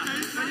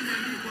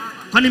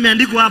 Kwani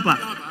imeandikwa hapa?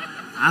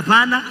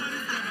 Hapana.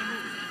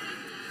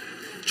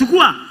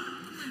 Chukua.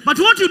 But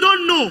what you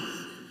don't know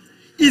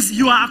is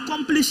you are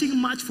accomplishing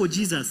much for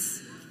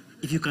Jesus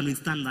if you can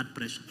withstand that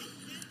pressure.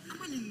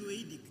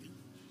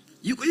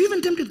 You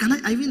even tempted,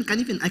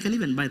 I can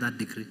even buy that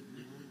degree.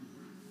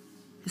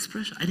 It's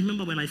pressure. I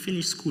remember when I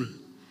finished school,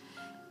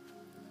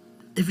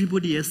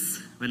 everybody else,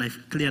 when I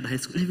cleared high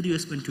school, everybody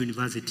else went to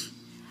university.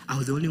 I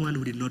was the only one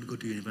who did not go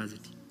to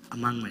university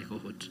among my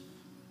cohort.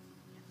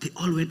 They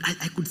all went.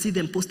 I could see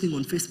them posting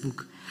on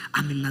Facebook.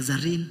 I'm in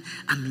Nazarene.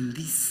 I'm in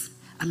this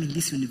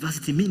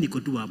university. Me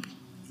niko tu hapo.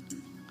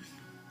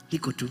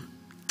 Niko tu.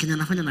 Kenya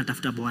nafanya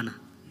natafuta bwana.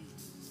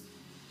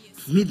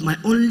 My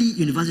only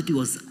university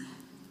was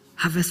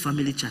Harvest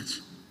Family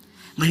Church.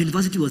 My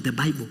university was the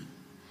Bible.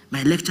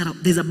 My lecturer,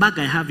 there's a bag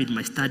I have in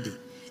my study.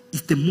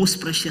 It's the most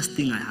precious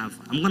thing I have.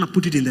 I'm going to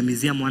put it in the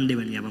museum one day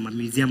when we have a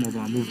museum of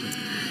our movement.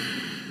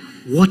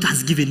 What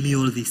has given me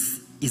all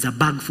this is a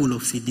bag full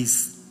of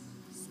CDs.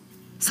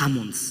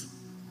 Sermons.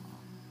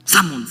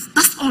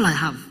 That's all I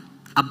have.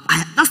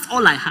 That's That's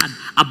all I had.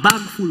 A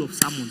bag full of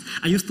sermons.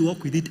 I used to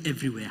walk with it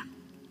everywhere.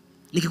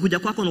 Nikikuja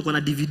kwako uko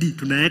na DVD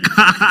tunaweka.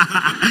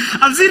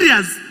 I'm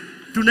serious.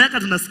 Tunaweka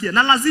tunasikia.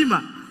 Na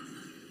lazima.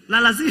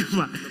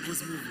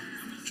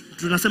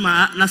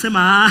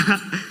 Nasema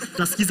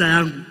tutasikiza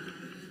yangu.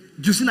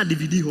 Juu sina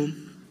DVD home.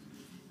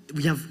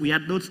 We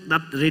had not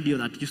that radio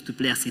that used to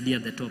play a CD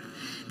at the top.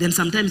 Then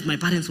sometimes my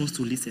parents wants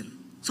to listen.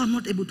 So I'm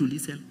not able to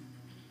listen.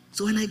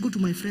 So when I go to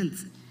my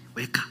friends,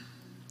 wake up.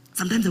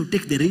 Sometimes I would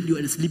take the radio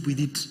and sleep with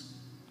it.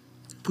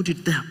 Put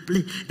it there,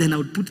 play. Then I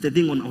would put the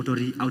thing on auto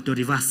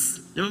reverse.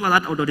 Remember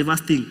that auto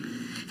reverse thing?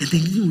 And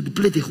then you would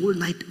play the whole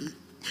night.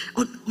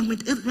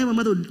 My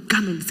mother would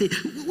come and say,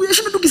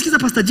 unashinda tukisikiza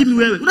Pastor Jimmy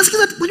wewe.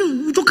 Unasikiza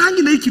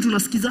utokangi na hiki kitu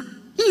unasikiza.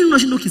 Hii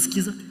unashinda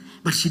ukisikiza.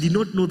 But she did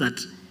not know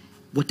that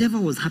whatever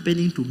was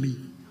happening to me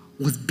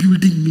was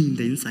building me in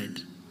the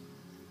inside.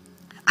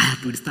 I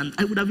had to withstand.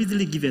 I would have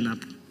easily given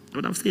up. I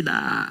would have said,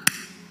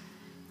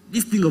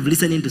 this thing of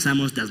listening to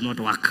sermons does not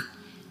work.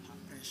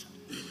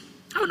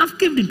 I would have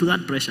caved into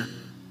that pressure.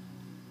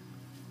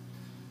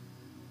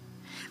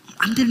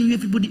 I'm telling you,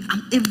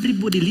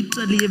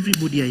 literally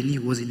everybody I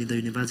knew was in the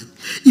university.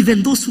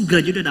 Even those who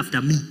graduated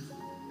after me.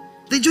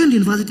 They joined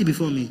university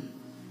before me.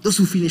 Those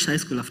who finished high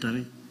school after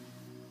me.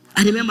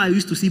 I remember I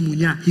used to see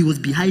Munya. He was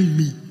behind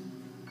me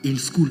in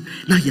school.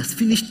 Now he has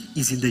finished,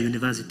 he's in the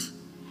university.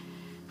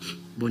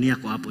 Bonnie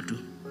ako hapo tu.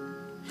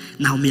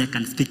 Now me, I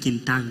can speak in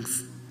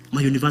tongues.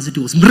 My university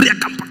was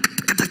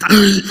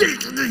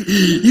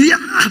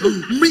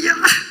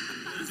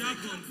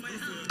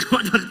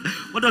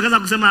what wakaanza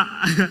kusema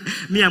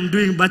me, I'm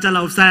doing Bachelor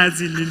of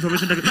Science in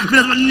Information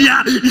Technology.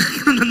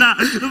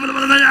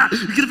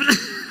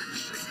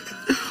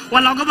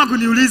 Wanaogopa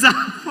kuniuliza.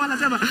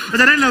 Wanasema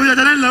ataneni na huyo.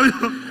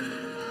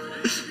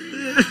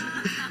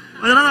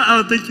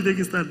 Oh, thank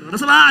you, Stan.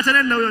 Wanasema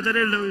ataneni na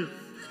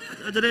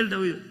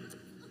huyo.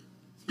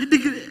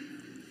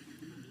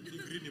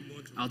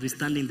 I was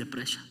standing the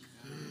pressure.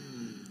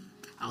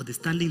 I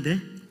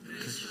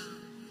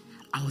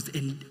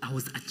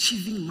was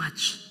achieving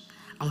much.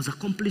 I was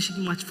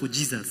accomplishing much for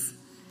Jesus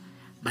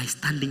by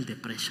standing the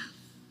pressure.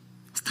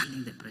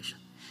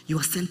 You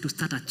are sent to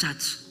start a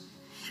church.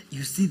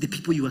 You see the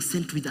people you are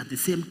sent with at the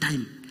same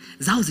time.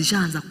 Zao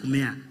zishaanza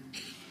kumea.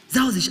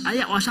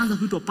 Washaanza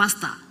kuitwa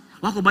pastor.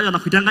 Wako bado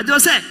wanakuitanga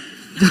Jose.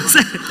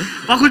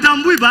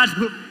 Wakutambui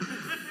bado.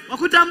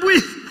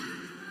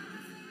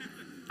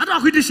 Hata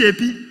wakuiti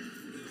shepi.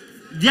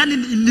 Diani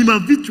ni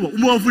mavichwa.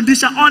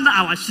 Umewafundisha ona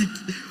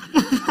awashiki.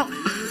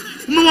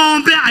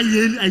 Umewaombea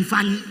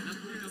haifanyi.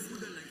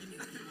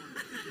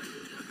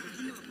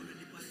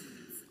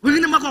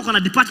 Wengine mako wako na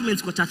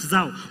departments kwa church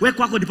zao. Wewe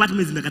kwako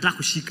departments zimekataa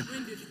kushika.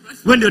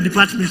 Wewe ndio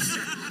departments.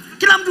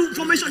 Kila mtu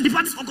formation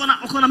departments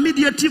wako na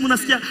media team,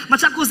 unasikia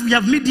Machakos we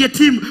have media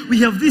team, we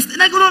have this.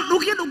 Na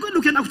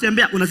ukienda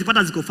kutembea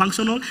unazipata ziko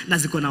functional na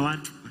ziko na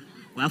watu.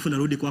 Alafu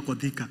narudi kwako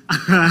Thika.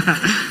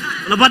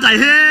 Unapata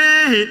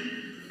hey,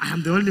 I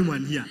am the only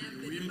one here.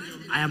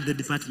 I am the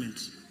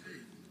department.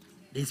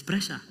 There is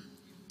pressure.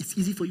 It's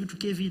easy for you to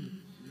cave in.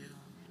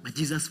 But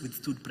Jesus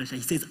withstood pressure.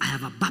 He says, I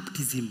have a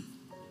baptism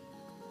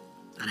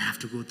that I have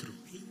to go through.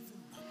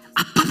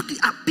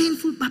 A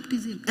painful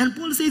baptism. And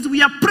Paul says,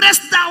 we are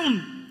pressed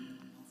down.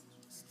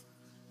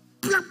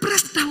 We are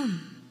pressed down.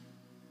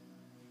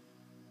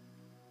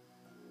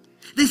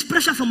 There's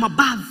pressure from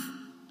above.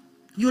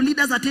 Your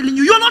leaders are telling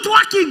you, you're not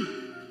working.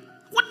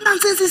 What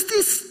nonsense is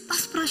this?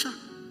 That's pressure.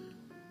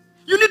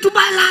 You need to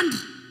buy land.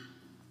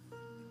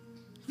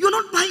 You're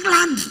not buying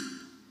land.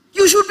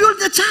 You should build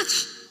the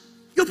church.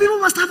 Your people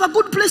must have a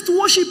good place to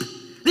worship.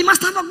 They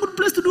must have a good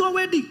place to do a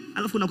wedding.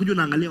 Alafu unakuja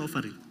unaangalia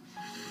offering.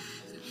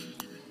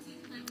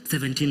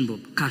 17 bob,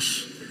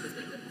 cash.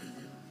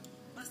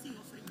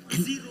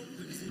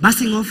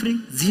 Basing offering,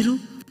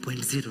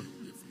 0.0.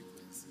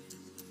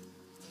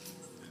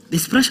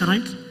 There's pressure,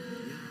 right?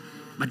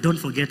 But don't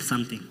forget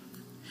something.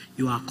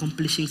 You are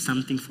accomplishing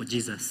something for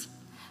Jesus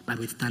by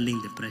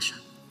withstanding the pressure.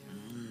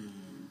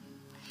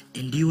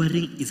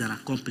 Enduring is an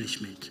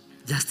accomplishment,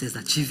 just as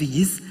achieving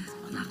is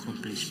an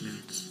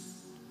accomplishment.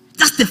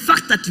 Just the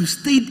fact that you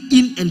stayed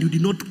in and you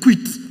did not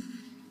quit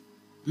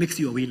makes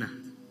you a winner.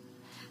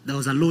 There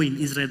was a law in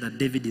Israel that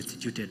David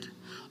instituted.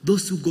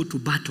 Those who go to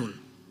battle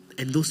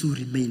and those who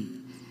remain,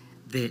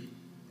 the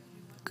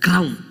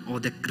crown or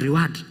the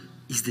reward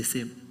is the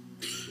same.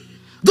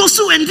 Those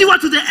who endure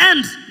to the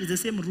end is the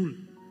same rule,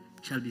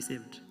 shall be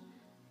saved.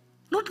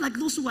 Not like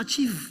those who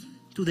achieve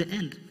to the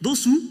end.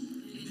 Those who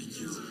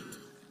endure.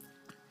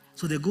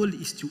 So the goal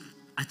is to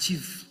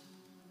achieve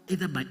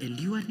either by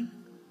enduring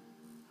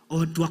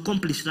or to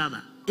accomplish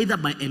rather, either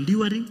by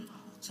enduring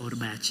or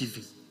by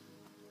achieving.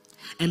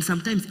 And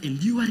sometimes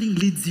enduring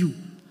leads you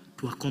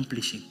to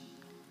accomplishing.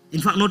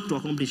 In fact, not to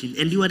accomplishing.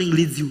 Enduring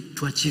leads you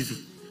to achieving.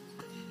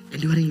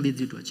 Enduring leads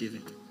you to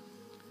achieving.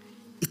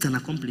 It's an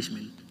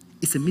accomplishment.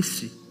 It's a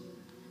mystery.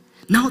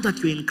 Now that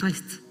you're in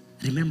Christ,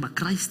 remember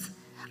Christ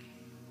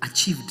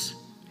achieved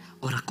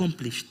or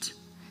accomplished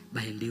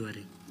by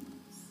enduring.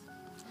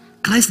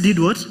 Christ did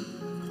what?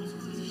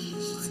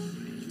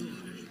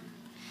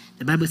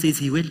 The Bible says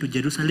he went to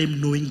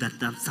Jerusalem knowing that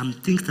there are some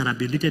things that have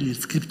been written in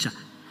scripture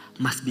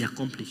must be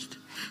accomplished.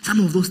 Some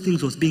of those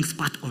things was being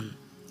spat on,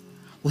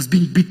 was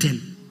being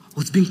beaten,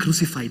 was being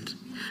crucified.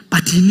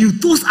 But he knew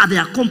those are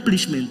the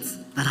accomplishments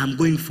that I'm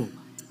going for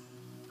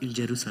in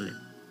Jerusalem.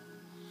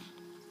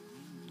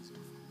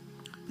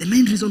 The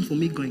main reason for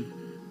me going,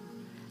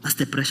 that's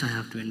the pressure I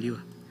have to endure.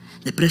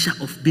 The pressure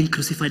of being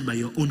crucified by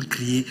your own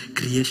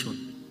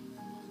creation.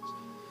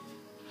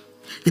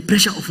 The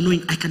pressure of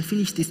knowing I can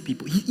finish these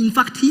people. In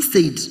fact, he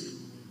said,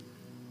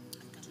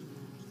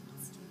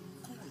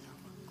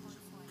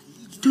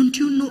 don't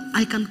you know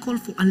I can call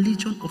for a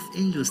legion of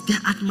angels?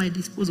 They're at my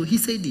disposal. He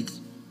said it.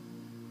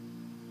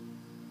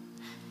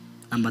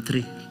 Number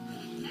 3.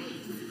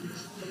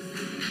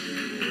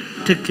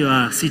 Take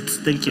your seat.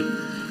 Thank you.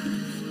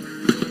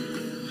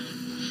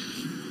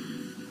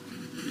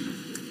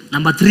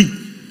 Number 3,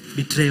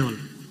 betrayal.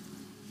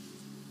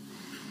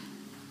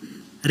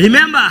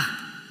 Remember,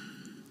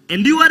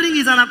 enduring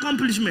is an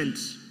accomplishment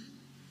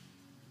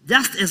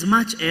just as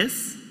much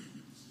as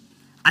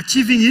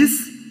achieving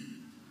is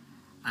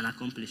an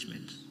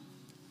accomplishment.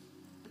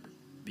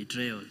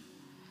 Betrayal.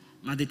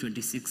 Matthew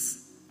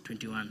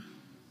 26:21.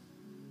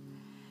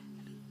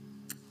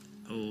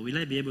 Oh, will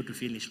I be able to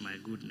finish? My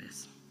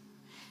goodness.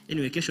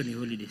 Anyway, kesho ni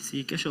holiday.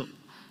 See, kesho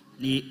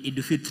ni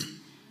Eid Fitri.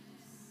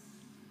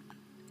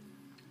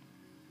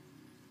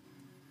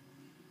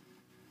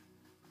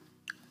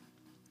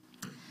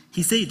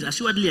 He said,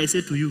 assuredly I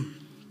say to you,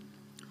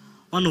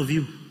 one of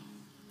you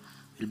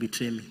will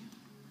betray me.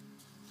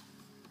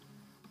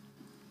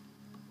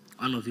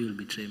 One of you will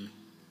betray me.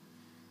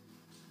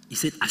 He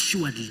said,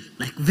 assuredly,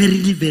 like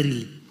verily,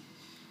 verily.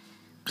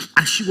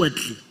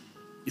 Assuredly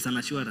is an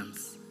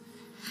assurance.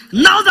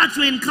 Now that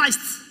you're in Christ,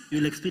 you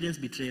will experience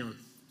betrayal.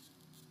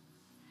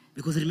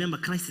 Because remember,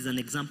 Christ is an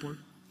example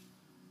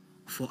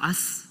for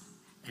us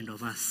and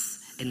of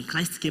us. And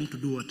Christ came to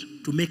do what?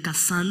 To make us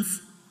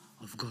sons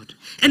of God.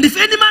 And if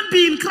any man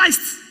be in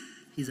Christ,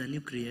 he's a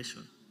new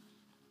creation.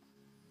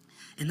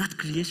 And that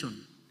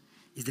creation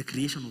is the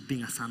creation of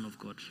being a son of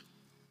God.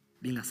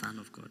 Being a son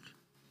of God.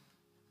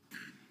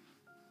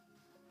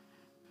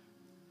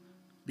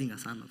 Being a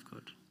son of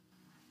God.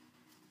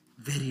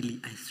 Verily,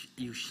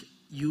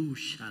 you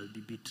shall be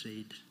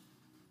betrayed.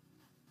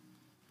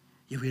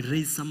 You will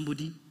raise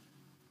somebody,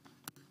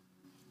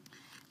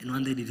 and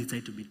one day they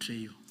decide to betray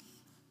you.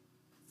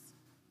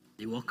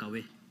 They walk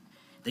away.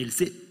 They'll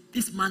say,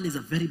 this man is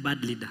a very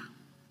bad leader.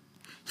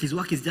 His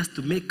work is just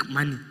to make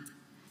money.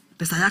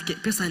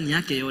 Pesa ni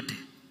yake yote.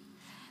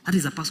 That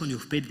is a person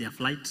you've paid their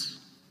flight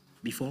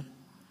before.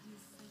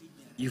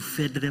 You've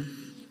fed them.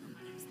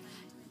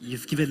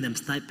 You've given them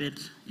stipend.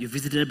 You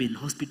visited them in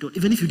hospital.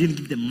 Even if you didn't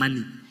give them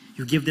money,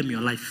 you gave them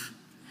your life.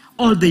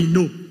 All they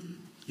know,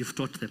 you've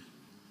taught them.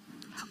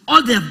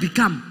 All they have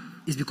become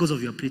is because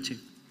of your preaching.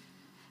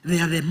 They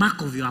are the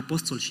mark of your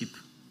apostleship.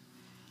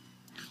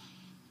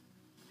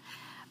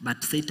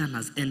 But Satan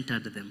has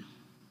entered them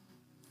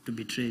to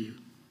betray you.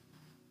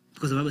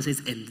 Because the Bible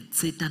says, and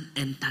Satan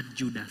entered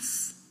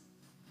Judas.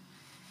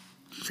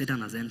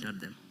 Satan has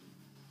entered them.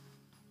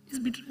 It's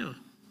betrayal.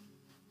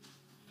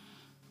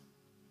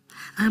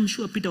 I am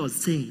sure Peter was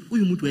saying,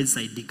 huyu mtu hawezi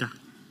saidika.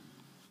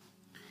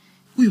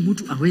 Huyu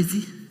mtu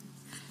hawezi.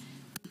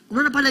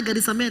 Unaona pale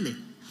Garisamene,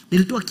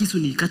 nilitoa kisu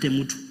nikate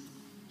mtu.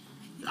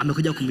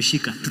 Amekuja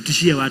kumshika,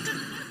 tutishie watu.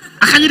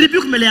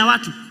 Akaniripiku mbele ya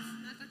watu.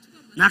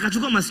 Na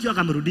akachukua masikio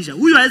akamrudisha.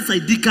 Huyu hawezi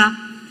saidika.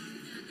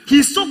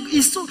 He's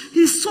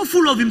so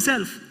full of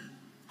himself.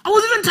 I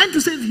was even trying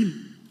to save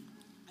him.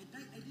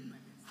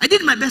 I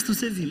did my best to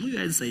save him. Huyu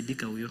hawezi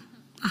saidika huyo.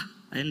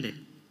 Aende.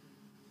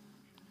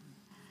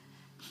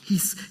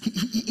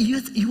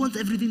 He wants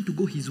everything to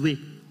go his way.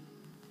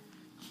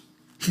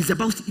 It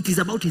is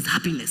about his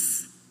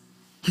happiness,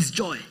 his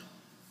joy.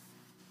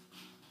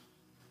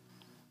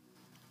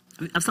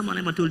 Have someone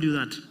ever told you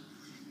that?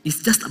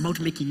 It's just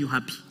about making you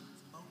happy.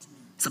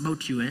 It's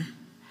about you, eh?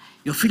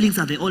 Your feelings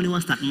are the only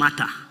ones that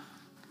matter.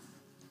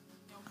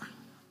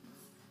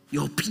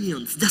 Your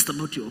opinions, just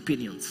about your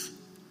opinions.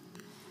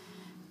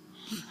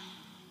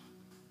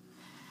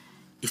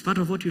 It's part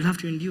of what you'll have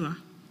to endure.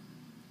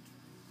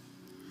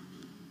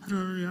 I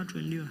don't know, you have to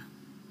endure.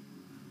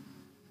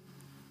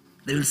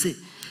 They will say,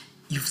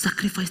 you've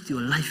sacrificed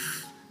your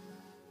life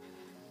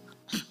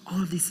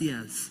all these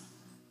years.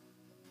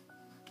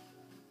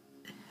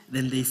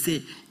 Then they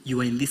say, you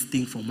are in this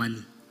thing for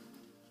money.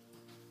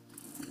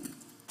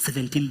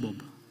 17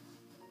 bob.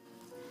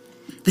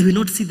 They will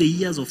not see the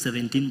years of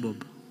 17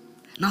 bob.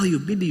 Now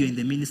maybe you're in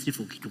the ministry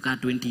for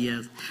 20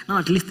 years. Now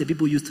at least the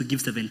people used to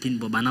give 17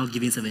 bob are now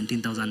giving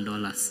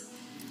 $17,000.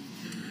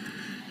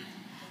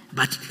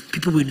 But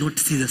people will not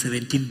see the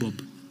 17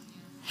 bob.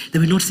 They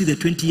will not see the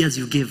 20 years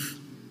you gave.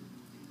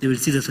 They will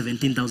see the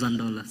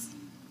 $17,000.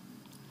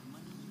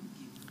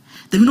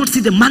 They will not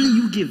see the money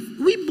you give.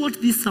 We bought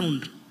this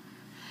sound.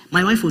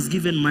 My wife was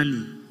given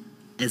money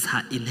as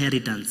her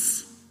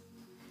inheritance.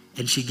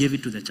 And she gave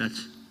it to the church.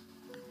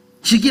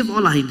 She gave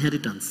all her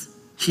inheritance.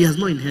 She has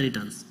no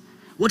inheritance.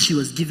 What she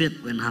was given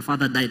when her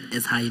father died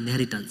as her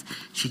inheritance,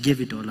 she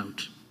gave it all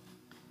out.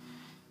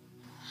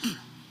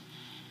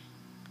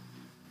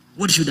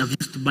 What should have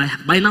used to buy,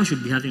 by now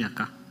should be having a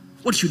car.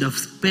 What should have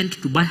spent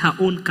to buy her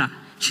own car,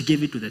 she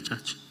gave it to the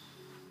church.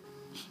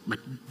 But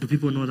do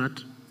people know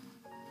that?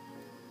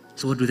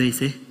 So what do they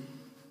say?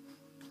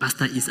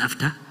 Pastor is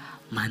after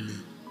money.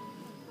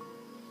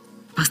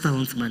 Pastor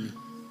wants money.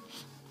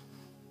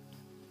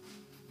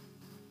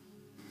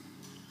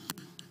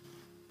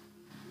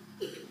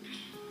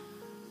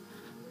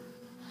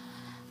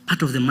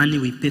 Part of the money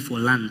we pay for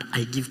land,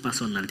 I give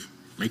personally.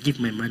 I give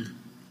my money.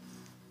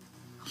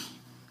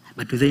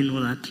 But do they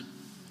know that?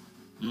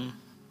 No.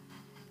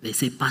 They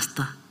say,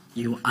 Pastor,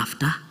 you're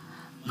after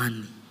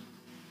money.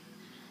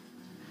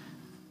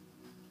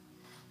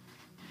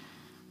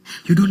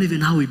 You don't even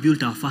know how we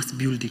built our first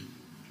building.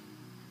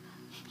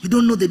 You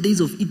don't know the days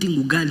of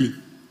eating ugali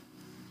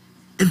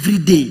every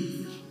day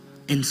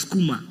and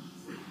skuma.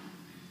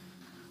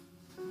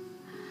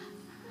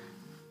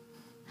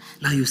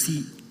 Now you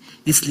see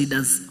these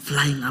leaders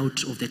flying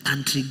out of the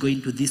country,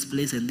 going to this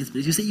place and this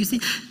place. You see,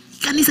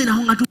 kanisa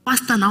inahonga tu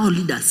pastor na all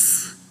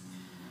leaders.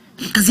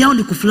 Kazi yao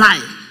ni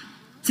kufly.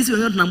 Sisi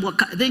wenyewe tunaambiwa,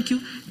 thank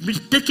you,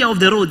 take care of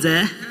the roads,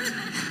 eh?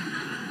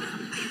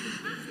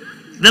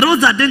 The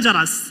roads are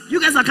dangerous. You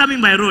guys are coming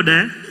by road,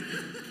 eh?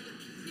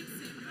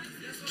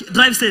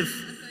 Drive safe.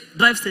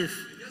 Drive safe.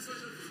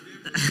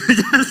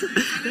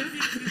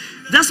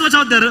 just watch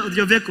out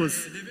your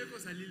vehicles.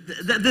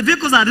 The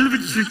vehicles are a little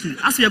bit tricky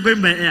as we are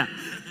going by air.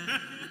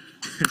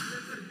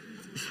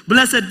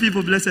 Blessed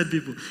people, blessed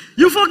people.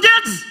 You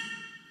forget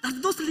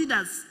that those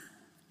leaders,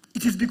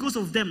 it is because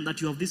of them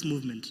that you have this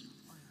movement.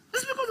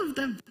 It's because of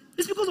them.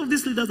 It's because of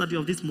these leaders that you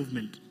have this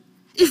movement.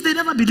 If they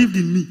never believed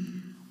in me,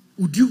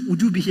 would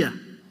you be here?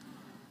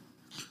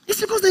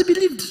 It's because they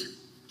believed.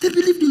 They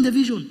believed in the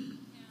vision.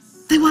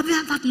 They were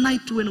there that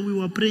night when we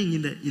were praying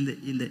in the.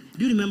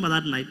 Do you remember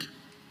that night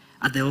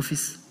at the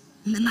office?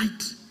 In the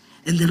night.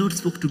 And the Lord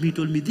spoke to me,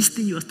 told me, this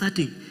thing you are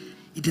starting,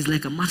 it is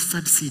like a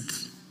mustard seed.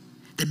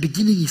 The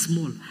beginning is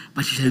small,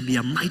 but it shall be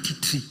a mighty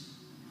tree.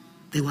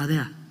 They were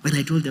there when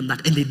I told them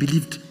that, and they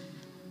believed.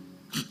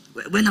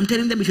 When I'm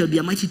telling them it shall be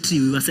a mighty tree,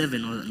 we were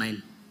 7 or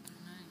 9.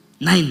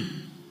 9.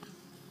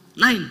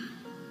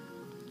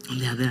 And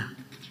they are there.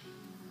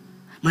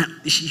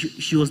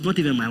 She was not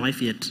even my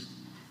wife yet.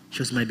 She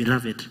was my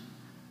beloved.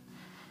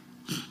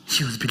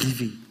 She was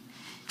believing.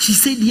 She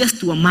said yes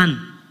to a man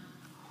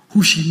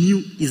who she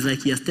knew is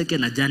like he has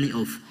taken a journey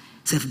of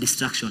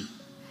self-destruction.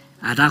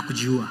 Anataka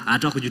kujiua,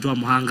 anataka kujitoa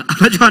muhanga.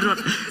 Anataka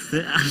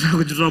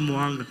kujitoa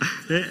muhanga.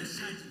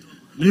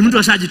 Ni mtu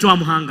ashajitoa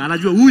muhanga,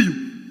 anajua huyu.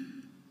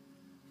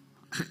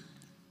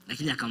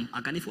 Lakini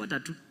akanifuata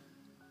tu.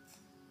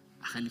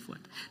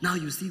 Akanifuata. Now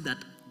you see that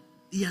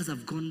years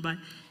have gone by,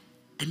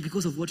 and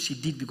because of what she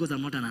did, because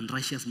I'm not an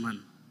unrighteous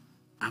man,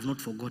 I've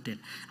not forgotten.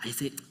 I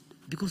say,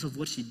 because of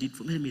what she did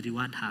for me, let me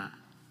reward her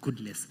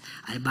goodness.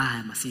 I buy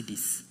her a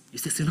Mercedes. You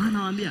say, sinaona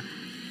nawaambia.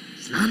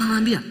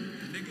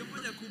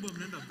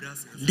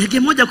 Ndege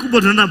moja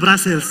kubwa tunaenda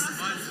Brussels.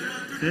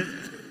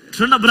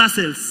 Tunaenda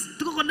Brussels.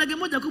 Tuko kwa ndege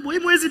moja kubwa. Hii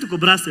mwezi tuko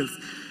Brussels.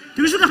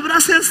 Tukishuka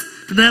Brussels,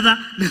 tunaenda.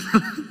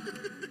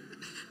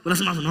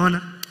 Unasema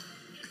unaona?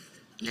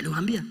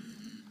 Niliwaambia.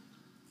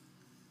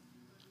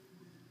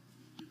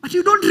 But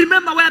you don't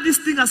remember where this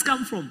thing has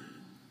come from.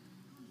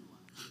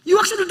 You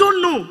actually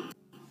don't know.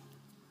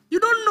 You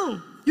don't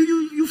know.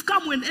 You've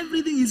come when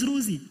everything is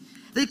rosy.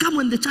 They come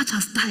when the church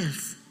has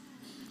tiles.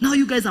 Now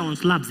you guys are on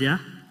slabs, yeah?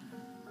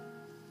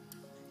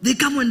 They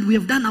come when we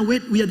have done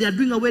they are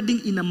doing a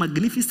wedding in a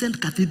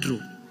magnificent cathedral.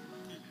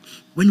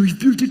 When we've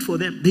built it for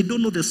them, they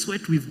don't know the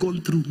sweat we've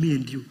gone through, me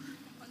and you.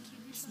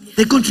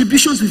 The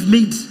contributions we've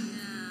made.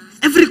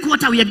 Every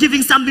quarter we are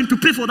giving something to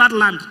pay for that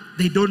land.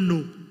 They don't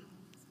know.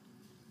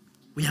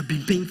 We have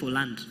been paying for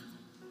land.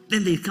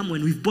 Then they come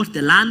when we've bought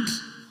the land.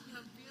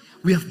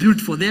 We have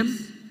built for them.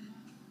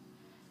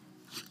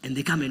 And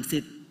they come and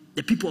say,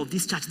 the people of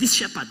this church, these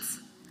shepherds,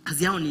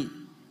 kazi yao ni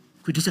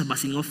kuitisha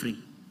blessing offering.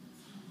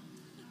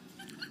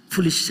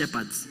 Foolish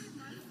shepherds.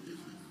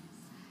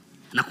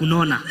 Na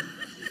kunona.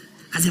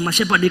 Kazi ya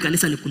shepherd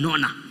kanisa ni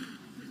kunona.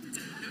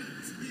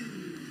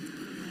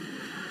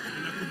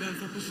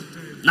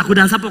 Na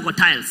kudansa hapo kwa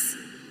tiles.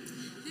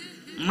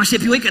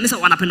 Mashepi wa kanisa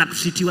wanapenda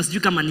kushitiwa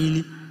sijui kama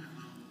nini.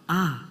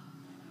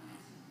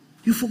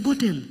 You've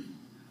forgotten.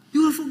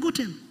 You have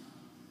forgotten.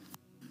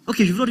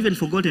 Okay, you've not even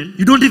forgotten.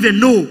 You don't even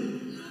know.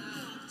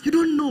 You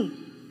don't know.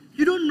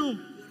 You don't know.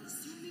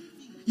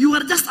 You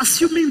are just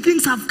assuming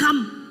things have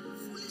come.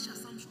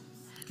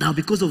 Now,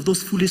 because of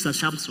those foolish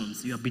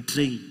assumptions, you are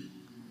betraying.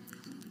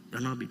 You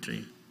are not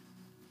betraying.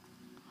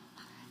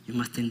 You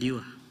must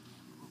endure.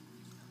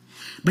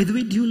 By the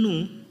way, do you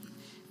know,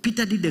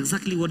 Peter did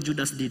exactly what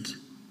Judas did.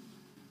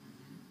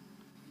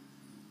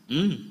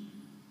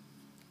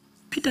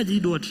 Peter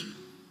did what?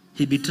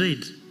 He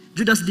betrayed.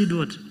 Judas did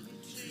what?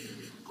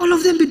 All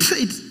of them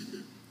betrayed.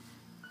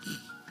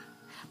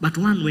 But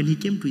one, when he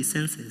came to his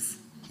senses,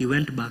 he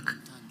went back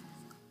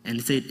and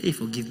he said, hey,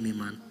 forgive me,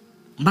 man.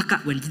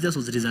 Back when Jesus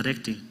was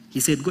resurrecting, he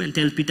said, go and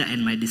tell Peter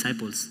and my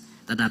disciples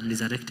that I'm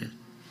resurrected.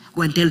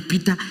 Go and tell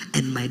Peter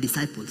and my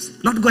disciples.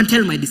 Not go and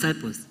tell my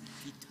disciples.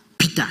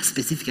 Peter. Peter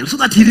specifically, so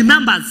that he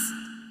remembers,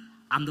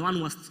 I'm the one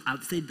who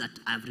I've said that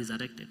I've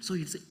resurrected. So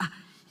he'll say,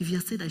 if he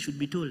has said I should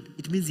be told,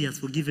 it means he has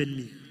forgiven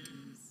me.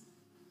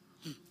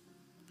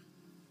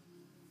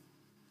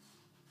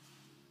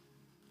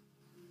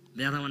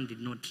 The other one did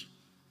not.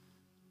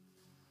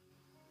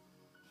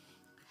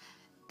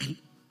 And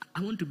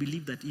I want to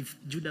believe that if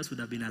Judas would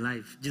have been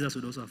alive, Jesus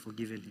would also have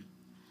forgiven him.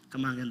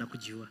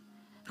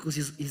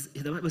 Because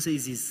the Bible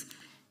says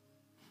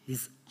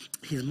his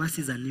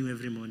mercies are new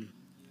every morning.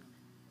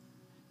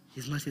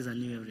 His mercies are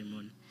new every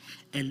morning.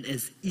 And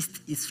as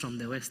east is from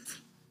the west.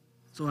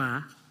 So,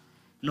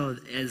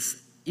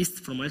 as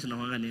east from west,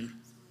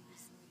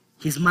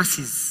 his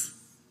mercies.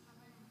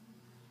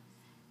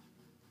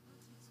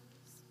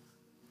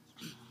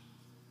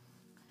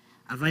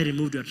 Have I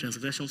removed your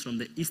transgressions from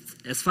the east?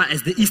 As far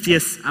as the east,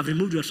 yes, I've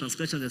removed your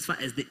transgressions as far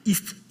as the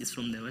east is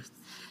from the west.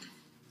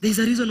 There's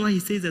a reason why he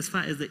says as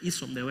far as the east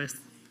from the west.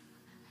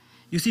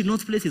 You see,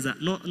 North Pole is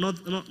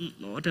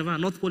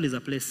a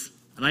place,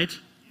 right?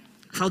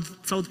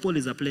 South Pole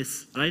is a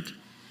place, right?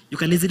 You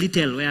can easily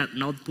tell where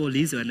North Pole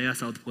is and where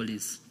South Pole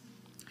is.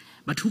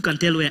 But who can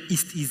tell where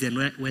east is and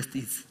where west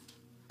is?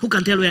 Who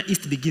can tell where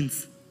east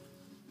begins?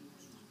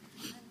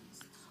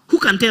 Who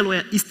can tell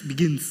where east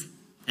begins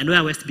and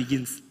where west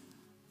begins?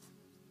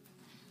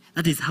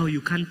 That is how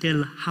you can't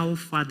tell how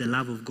far the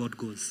love of God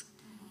goes.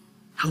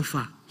 How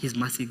far his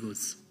mercy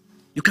goes.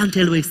 You can't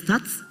tell where it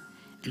starts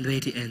and where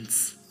it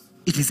ends.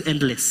 It is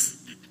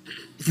endless.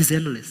 It is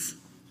endless.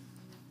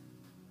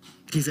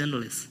 It is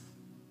endless.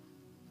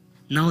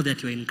 Now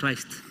that you are in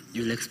Christ,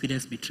 you will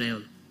experience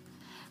betrayal.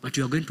 But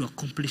you are going to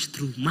accomplish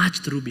much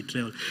through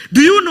betrayal.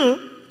 Do you know,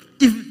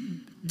 if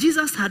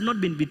Jesus had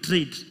not been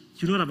betrayed,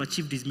 he would not have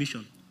achieved his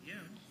mission. Yeah.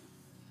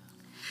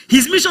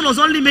 His mission was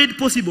only made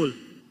possible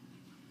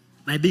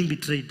by being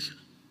betrayed.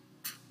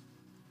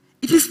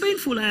 It is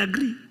painful, I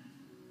agree.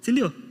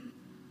 Sindio?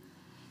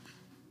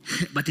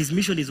 But his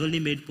mission is only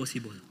made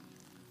possible.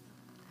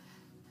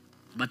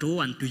 But woe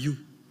unto you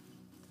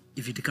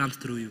if it comes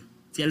through you.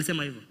 See,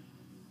 alisema hivyo.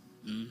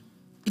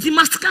 It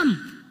must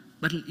come,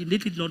 but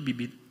let it not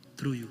be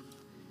through you.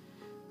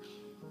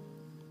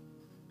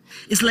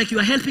 It's like you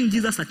are helping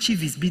Jesus achieve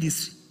his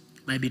ministry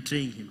by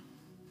betraying him.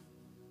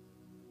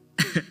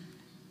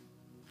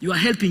 You are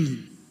helping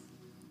him.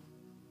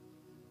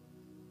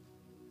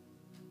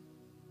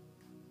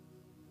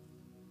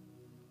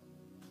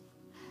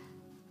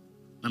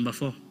 Number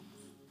 4,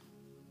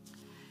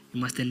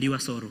 you must endure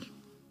sorrow.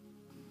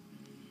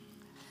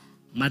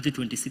 Matthew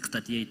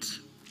 26:38.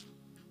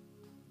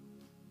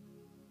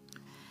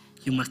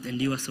 You must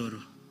endure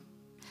sorrow.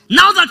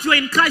 Now that you are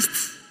in Christ,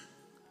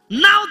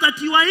 now that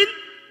you are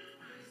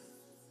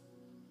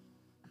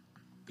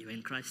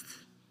in Christ.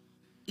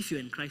 If you're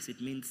in Christ,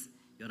 it means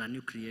you're a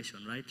new creation,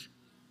 right?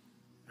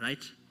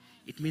 Right?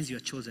 It means you're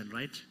chosen,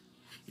 right?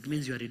 It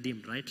means you're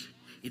redeemed, right?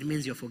 It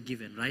means you're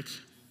forgiven, right?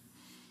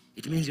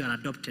 It means you're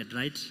adopted,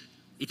 right?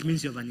 It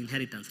means you have an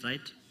inheritance,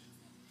 right?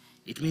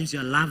 It means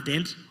you're loved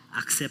and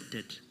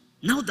accepted.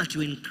 Now that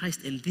you're in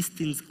Christ and these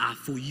things are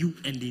for you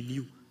and in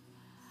you,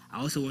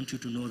 I also want you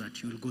to know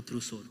that you will go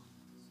through sorrow.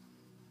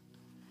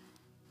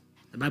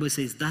 The Bible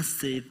says, thus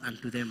saith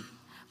unto them,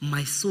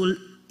 my soul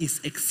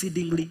is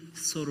exceedingly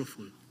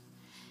sorrowful,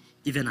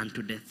 even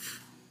unto death.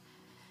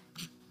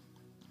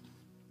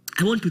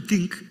 I want to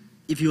think,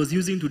 if he was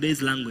using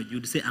today's language,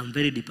 you'd say, I'm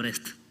very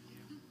depressed.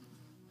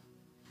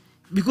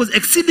 Because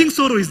exceeding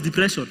sorrow is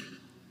depression.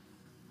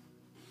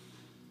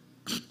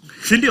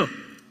 Sindio?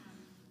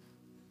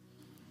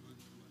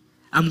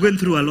 I'm going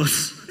through a lot.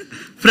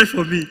 Pray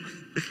for me.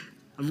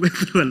 I'm going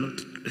through a lot.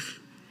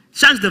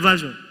 Change the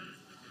version.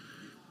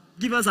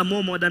 Give us a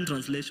more modern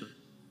translation.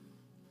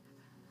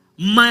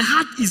 My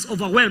heart is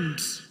overwhelmed.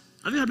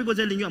 Have you heard people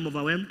telling you I'm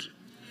overwhelmed?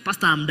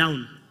 Pastor, I'm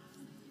down.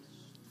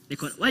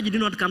 Because, why did you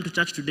not come to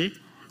church today?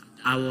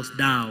 I was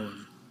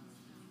down.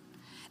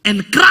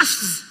 And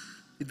crushed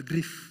with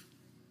grief.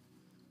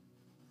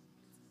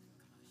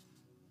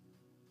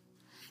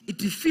 It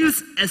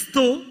feels as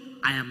though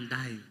I am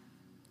dying.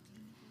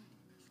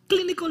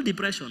 Clinical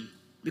depression.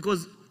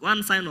 Because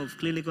one sign of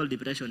clinical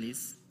depression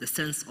is the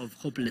sense of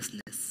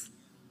hopelessness.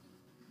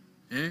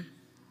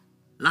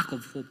 Lack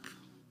of hope.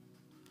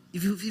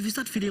 If you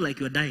start feeling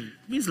like you're dying,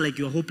 it means like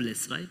you're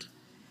hopeless, right?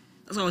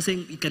 That's why I was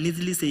saying, you can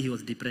easily say he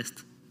was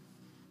depressed.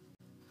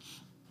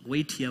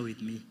 Wait here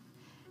with me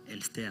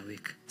and stay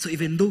awake. So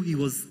even though he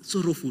was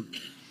sorrowful,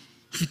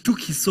 he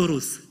took his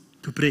sorrows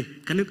to pray.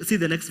 Can you see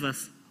the next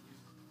verse?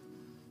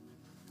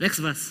 Next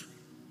verse.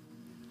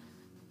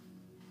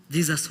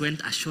 Jesus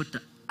went a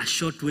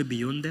short way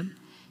beyond them.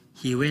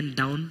 He went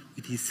down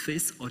with his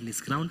face on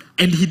his ground.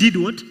 And he did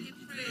what? He prayed.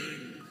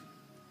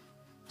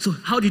 So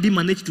how did he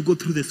manage to go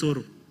through the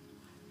sorrow?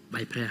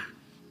 By prayer.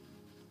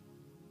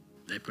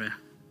 By prayer.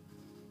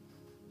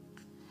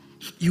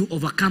 You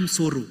overcome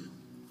sorrow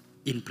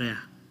in prayer.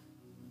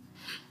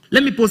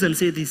 Let me pause and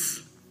say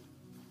this.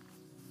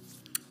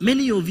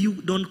 Many of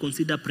you don't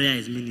consider prayer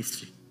as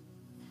ministry.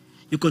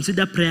 You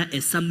consider prayer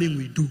as something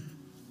we do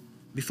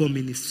before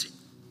ministry.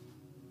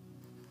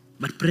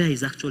 But prayer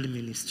is actually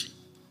ministry.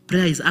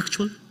 Prayer is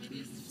actual.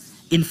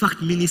 In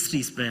fact, ministry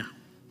is prayer.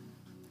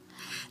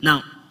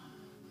 Now,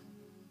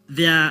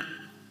 there are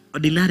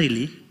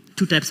ordinarily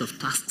two types of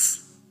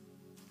tasks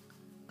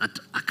that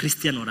a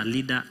Christian or a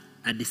leader,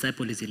 a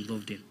disciple is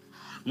involved in.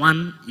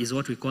 One is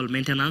what we call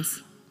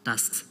maintenance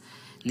tasks.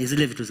 Ni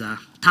zile vitu za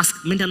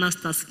task. Maintenance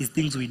task is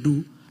things we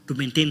do to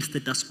maintain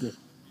status quo.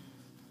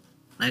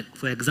 Like,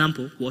 for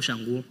example, kuosha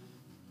nguo,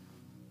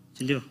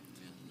 sindio?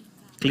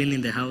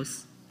 Cleaning the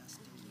house,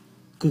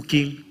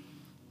 cooking,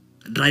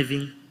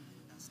 driving,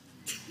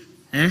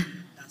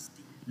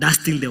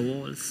 dusting the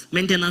walls,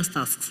 maintenance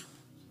tasks,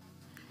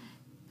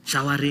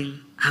 showering,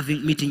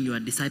 meeting your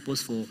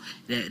disciples for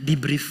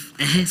debrief.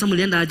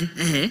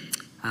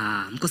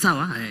 Mko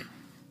sawa?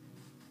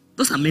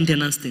 Those are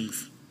maintenance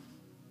things.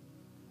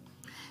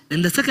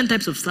 Then the second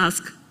types of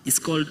task is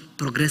called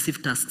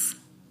progressive tasks.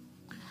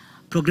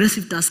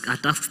 Progressive tasks are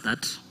tasks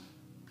that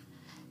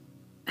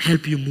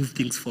help you move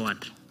things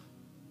forward.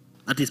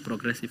 That is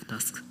progressive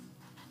tasks.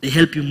 They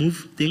help you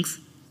move things.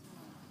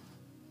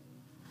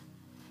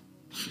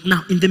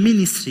 Now, in the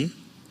ministry,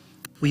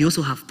 we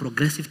also have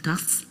progressive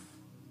tasks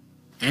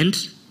and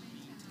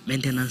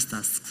maintenance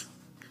tasks.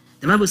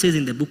 The Bible says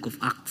in the book of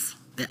Acts,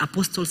 the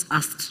apostles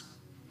asked,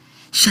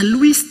 shall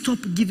we stop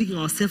giving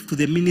ourselves to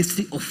the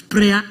ministry of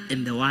prayer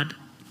and the word,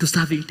 to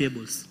serving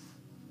tables?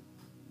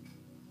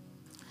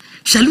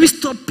 Shall we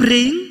stop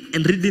praying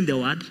and reading the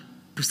word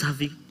to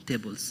serving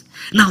tables?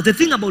 Now, the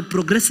thing about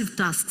progressive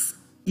tasks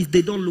is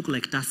they don't look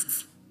like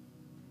tasks.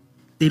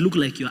 They look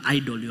like you're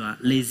idle, you are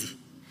lazy.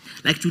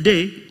 Like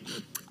today,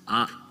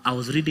 I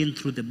was reading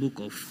through the book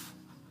of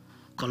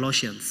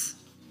Colossians.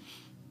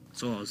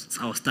 So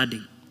I was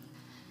studying.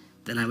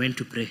 Then I went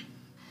to pray.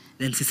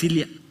 Then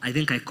Cecilia, I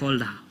think I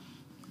called her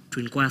to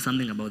inquire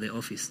something about the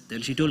office.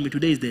 Then she told me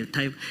today is the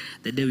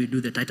day we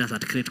do the Titus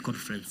at Crete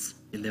conference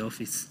in the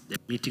office, the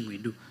meeting we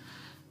do.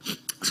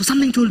 So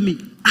something told me,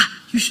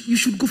 you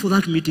should go for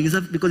that meeting. Is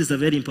that because it's a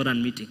very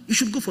important meeting? You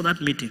should go for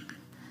that meeting.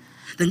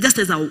 Then just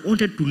as I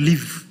wanted to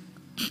leave,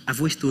 a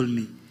voice told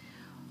me,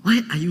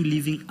 why are you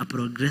leaving a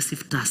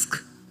progressive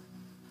task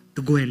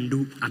to go and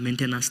do a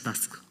maintenance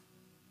task?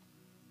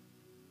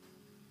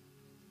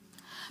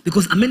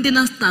 Because a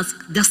maintenance task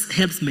just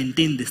helps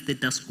maintain the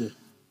status quo.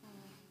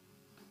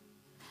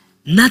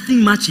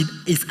 Nothing much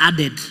is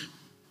added.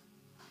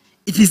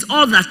 It is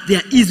all that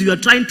there is you are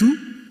trying to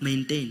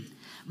maintain.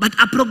 But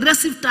a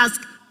progressive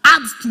task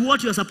adds to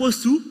what you are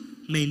supposed to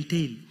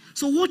maintain.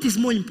 So what is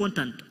more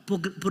important?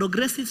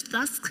 Progressive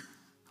task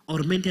or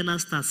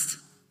maintenance task?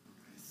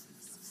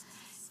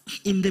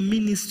 In the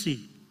ministry,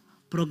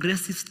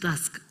 progressive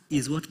task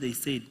is what they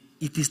said.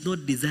 It is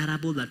not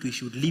desirable that we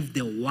should leave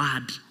the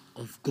word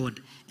of God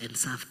and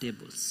serve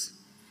tables.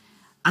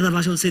 Other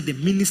versions say the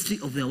ministry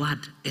of the word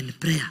and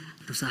prayer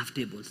to serve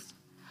tables.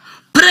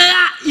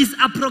 Prayer is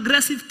a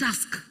progressive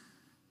task.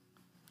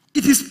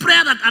 It is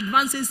prayer that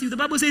advances you. The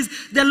Bible says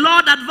the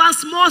Lord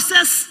advanced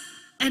Moses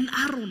and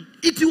Aaron.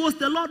 It was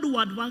the Lord who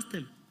advanced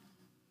them.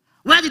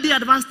 Where did he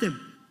advance them?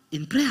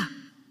 In prayer.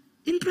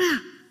 In prayer.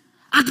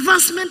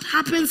 Advancement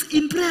happens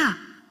in prayer.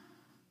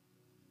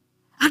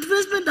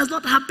 Advancement does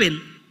not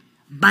happen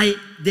by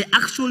the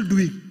actual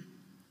doing.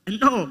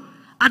 No.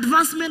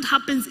 Advancement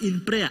happens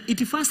in prayer. It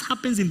first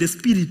happens in the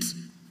spirit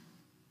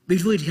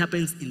before it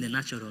happens in the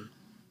natural.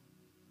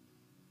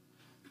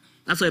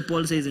 That's why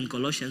Paul says in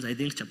Colossians, I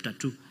think chapter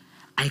 2,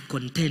 I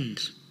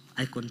contend.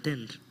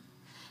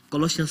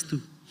 Colossians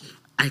 2,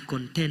 I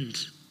contend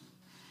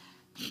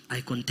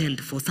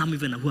for some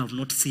even who have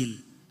not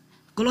seen.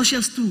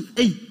 Colossians 2,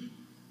 hey.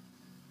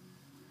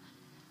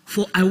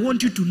 For I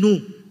want you to know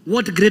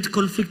what great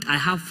conflict I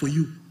have for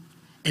you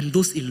and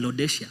those in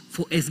Laodicea.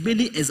 For as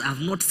many as have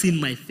not seen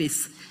my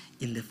face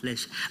in the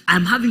flesh.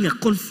 I'm having a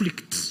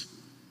conflict.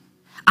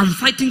 I'm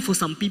fighting for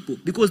some people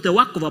because the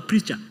work of a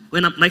preacher,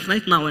 when I'm like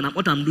right now,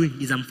 what I'm doing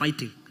is I'm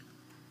fighting.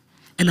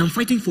 And I'm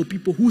fighting for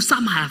people who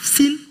some I have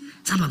seen,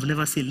 some have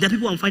never seen. There are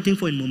people I'm fighting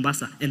for in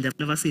Mombasa and they've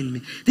never seen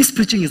me. This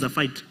preaching is a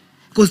fight.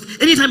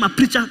 Because anytime a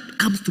preacher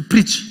comes to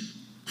preach,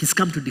 he's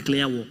come to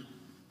declare war.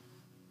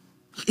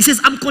 He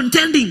says, I'm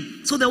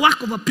contending. So the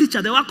work of a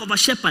preacher, the work of a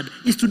shepherd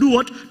is to do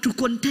what? To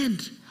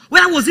contend.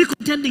 Where was he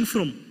contending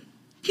from?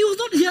 He was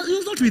not here. He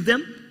was not with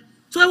them.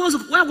 So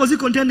where was he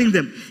contending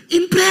them?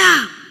 In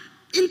prayer.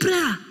 In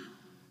prayer.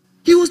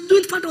 He was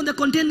doing part of the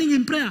contending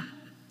in prayer.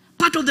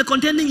 Part of the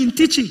contending in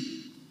teaching.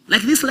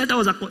 Like this letter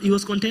he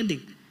was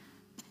contending.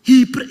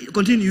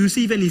 Continue. You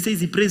see, even he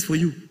says he prays for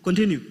you.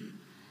 Continue.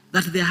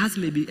 That their hearts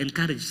may be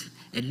encouraged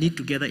and knit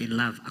together in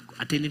love,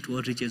 attaining to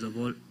all riches of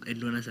all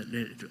endurance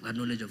and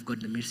knowledge of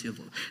God, the mercy of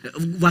all.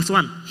 Verse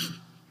 1.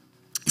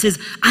 It says,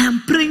 I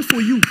am praying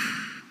for you.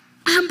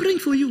 I am praying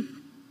for you.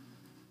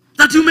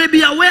 That you may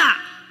be aware.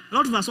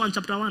 Not verse 1,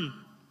 chapter 1.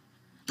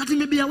 That you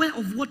may be aware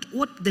of what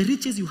the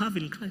riches you have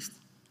in Christ.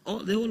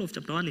 The whole of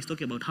chapter 1 is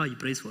talking about how he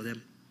prays for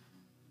them.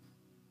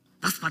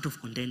 That's part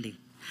of contending.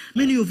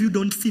 Many of you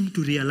don't seem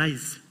to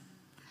realize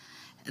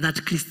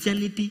that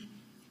Christianity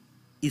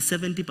is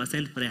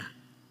 70% prayer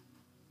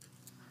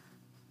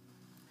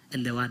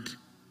and the word.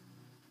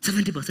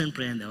 70%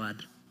 prayer and the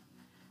word.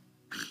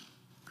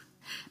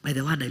 By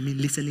the word, I mean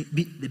listening,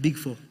 the big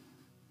four.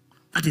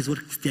 That is what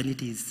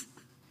Christianity is.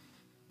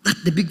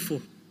 That's the big four.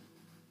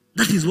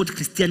 That is what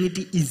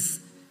Christianity is.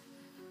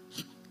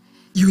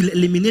 You will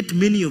eliminate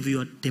many of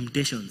your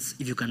temptations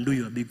if you can do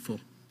your big four.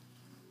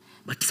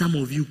 But some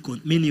of you,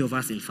 many of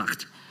us in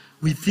fact,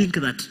 we think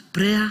that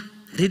prayer,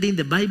 reading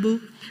the Bible,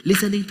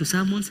 listening to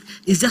sermons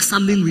is just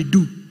something we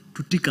do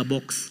to tick a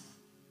box.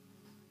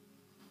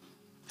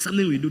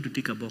 Something we do to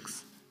tick a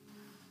box.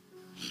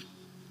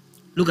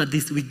 Look at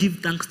this. We give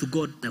thanks to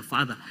God the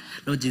Father,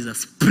 Lord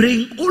Jesus,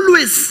 praying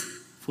always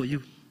for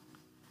you.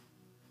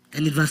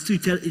 And in verse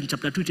 2, in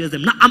chapter 2, it tells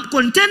them, now I'm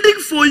contending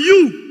for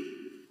you.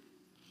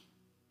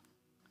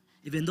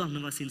 Even though I've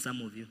never seen some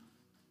of you.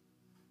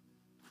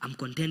 I'm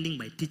contending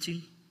by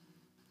teaching.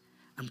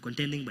 I'm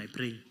contending by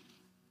praying.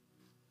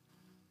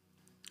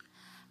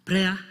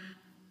 Prayer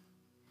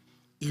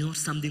is not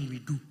something we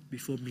do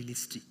before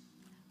ministry.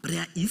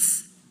 Prayer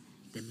is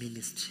the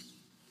ministry.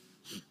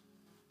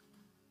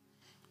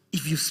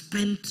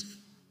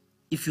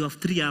 If you have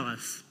 3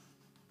 hours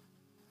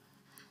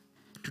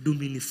to do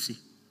ministry,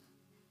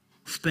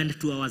 spend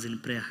 2 hours in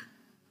prayer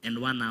and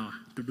 1 hour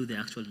to do the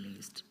actual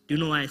ministry. Do you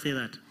know why I say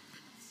that?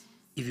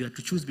 If you are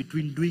to choose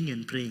between doing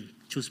and praying,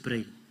 choose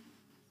praying.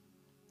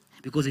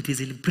 Because it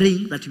is in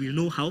praying that you will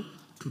know how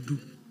to do.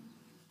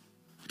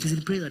 It is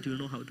in praying that you will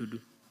know how to do.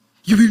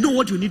 You will know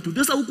what you need to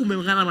do. Sasa huku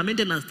umengana na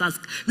maintenance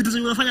task. Vitu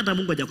zenye unafanya hata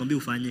Mungu hajakwambia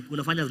ufanye,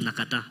 unafanya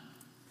zinakataa.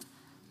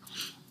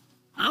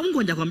 Mungu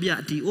hajakwambia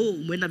ati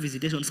umeenda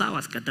visitation,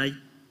 sawa sikatai.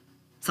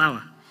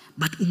 Sawa.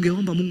 But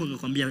ungeomba Mungu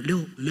angekwambia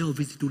leo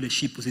visit ule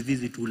ship,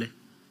 usivisit ule.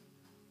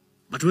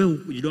 But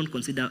you don't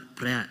consider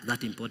prayer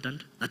that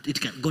important, that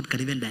God can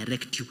even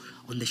direct you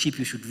on the ship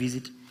you should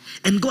visit.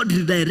 And God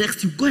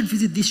redirects you, go and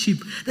visit this ship.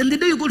 Then the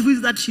day you go to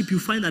visit that ship, you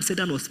find that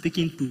Satan was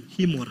speaking to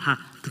him or her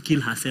to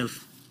kill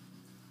herself.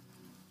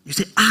 You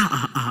say,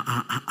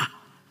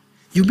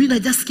 You mean I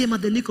just came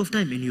at the nick of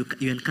time? And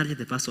you encourage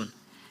the person.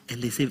 And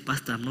they say,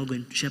 Pastor, I'm not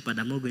going to shepherd,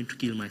 I'm not going to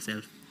kill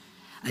myself.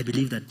 I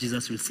believe that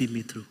Jesus will see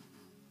me through.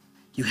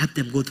 You help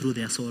them go through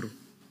their sorrow,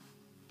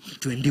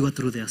 to endure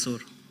through their sorrow.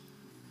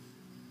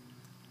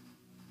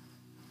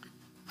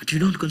 But you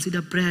don't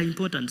consider prayer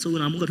important. So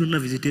unaamka tu na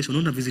visitation,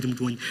 unaona visit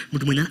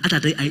mtu mwenye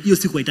hata hiyo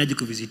siku hahitaji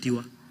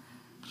kuvisitiwa.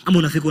 Ama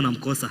unafika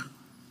unamkosa.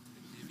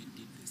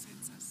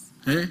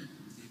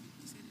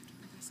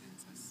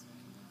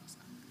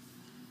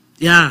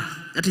 Yeah,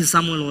 that is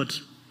Samuel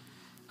what?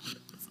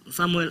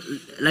 Samuel,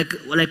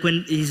 like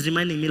when he's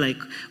reminding me,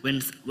 like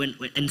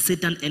when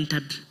Satan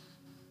entered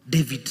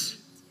David,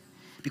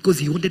 because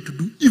he wanted to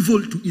do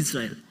evil to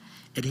Israel,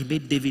 and he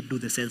made David do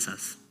the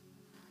census.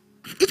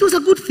 It was a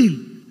good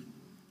thing.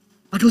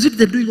 But was it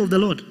the doing of the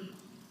Lord?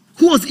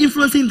 Who was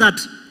influencing that?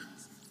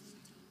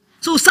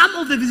 So some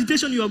of the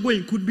visitation you are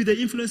going could be the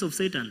influence of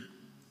Satan.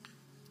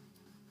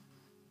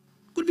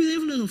 Could be the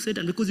influence of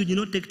Satan because you did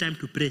not take time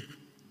to pray.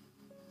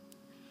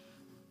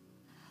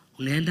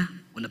 Unaenda,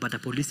 unapata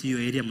polisi hiyo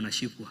area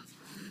mnashikwa.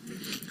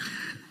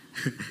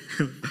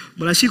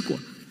 Mnashikwa.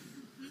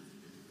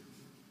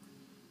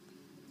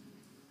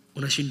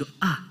 Unashindwa,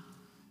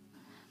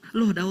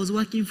 Lord, I was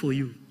working for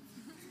you.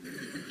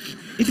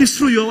 It is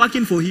true you are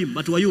working for him,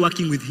 but were you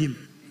working with him?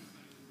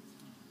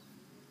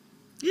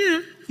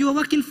 Yeah, you are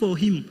working for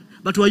him,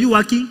 but were you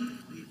working?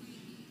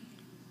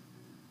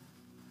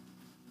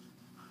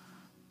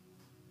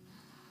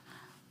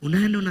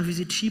 Unaenda una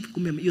visit ship,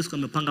 kumbe hiyo siku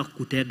amepanga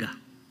kukutega.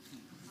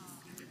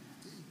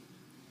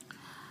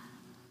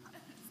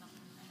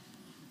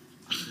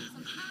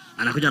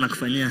 Anakuja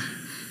anakufanyia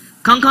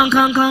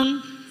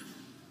kang.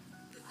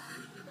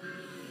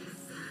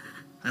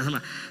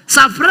 Anasema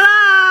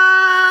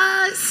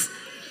surprise.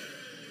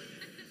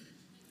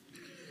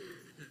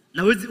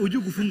 Na wewe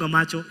unajua kufunga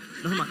macho.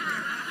 Anasema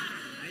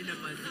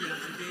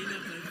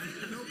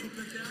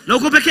na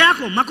uko peke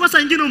yako,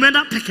 makosa ingine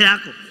umeenda peke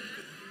yako.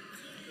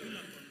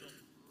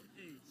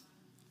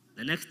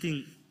 The next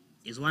thing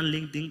is one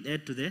link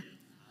add to the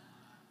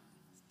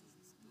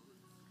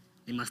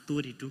ni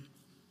mastori tu.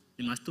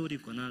 Ni mastori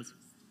kwa nazo.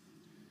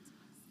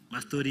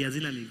 Mastori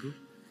hazina miguu.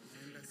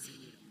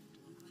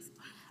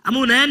 Ama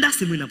unaenda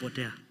simu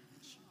inapotea.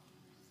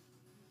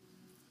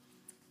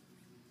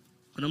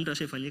 Kuna mtu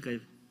ashafanyika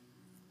hivi.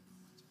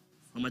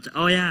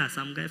 Oh yeah,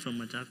 some guy from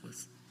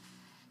Machakos.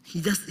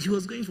 He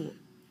was going for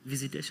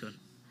visitation.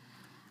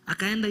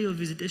 Akaenda hiyo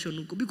visitation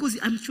huko because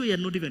I'm sure he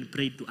had not even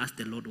prayed to ask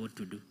the Lord what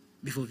to do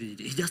before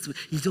visitation.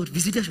 He thought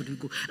visitation will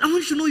go. I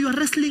want you to know you are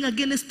wrestling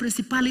against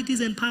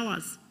principalities and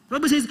powers. The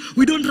Bible says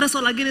we don't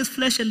wrestle against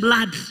flesh and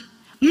blood.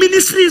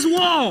 Ministry is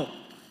war.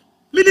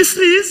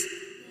 Ministry is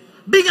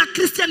being a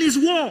Christian is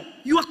war.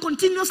 You are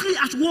continuously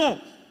at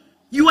war.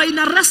 You are in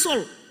a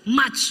wrestling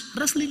match.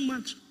 Wrestling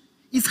match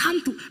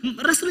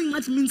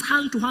means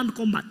hand-to-hand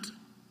combat.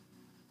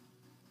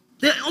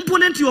 The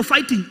opponent you are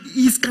fighting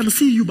can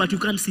see you, but you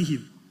can't see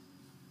him.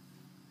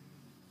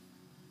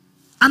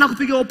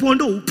 Anakupiga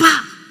opondo,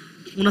 pa!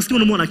 Unasikia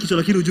unamwona kichwa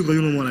lakini hujui kwa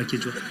nini unamwona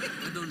kichwa.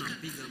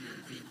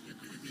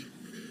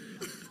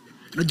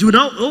 Na juu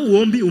nao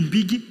uombi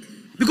umpigi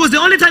because the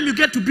only time you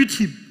get to beat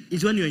him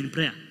is when you are in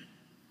prayer.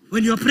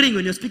 When you are praying,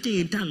 when you're speaking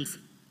in tongues,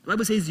 the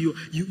Bible says you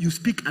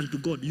speak unto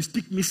God. You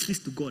speak mysteries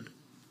to God.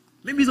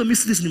 Maybe hizo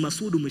mysteries ni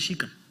masword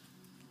umeshika.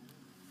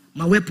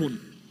 Ma weapon.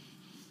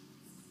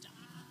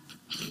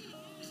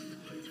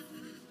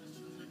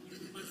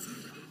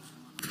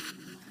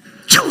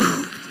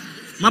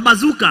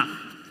 Mabazuka.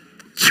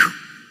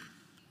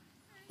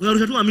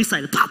 Unarusha tu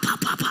missile. Pa pa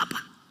pa pa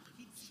pa.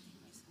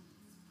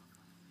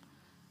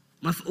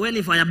 Wewe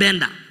ni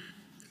firebender.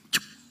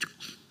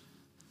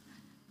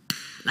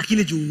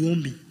 Lakini juu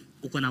uombi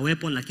uko na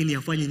weapon lakini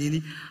yafanye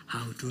nini?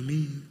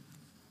 Hautumii.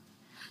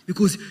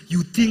 Because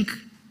you think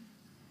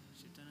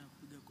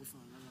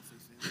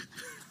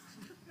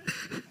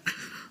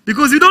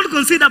because you don't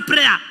consider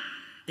prayer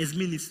as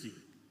ministry.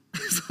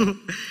 So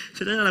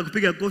shetani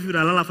anakupiga kofi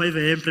unalala 5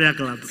 AM prayer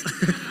clubs.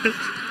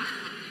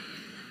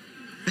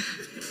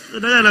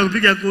 Shetani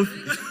anakupiga kofi.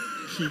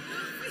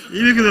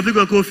 Hivi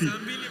kimepigwa kofi.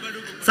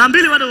 Saa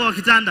 2 bado kwa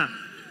kitanda.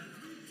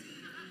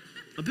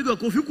 Unapigwa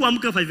kofi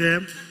kuamka 5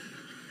 AM.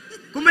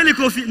 Kumbe ni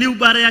kofi ni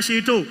ubara ya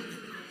sheito.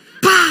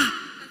 Pa!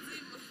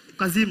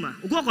 Kazima.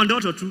 Uko kwa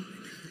ndoto tu.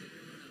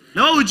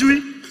 Na wewe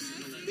hujui.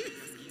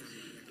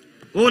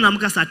 Wewe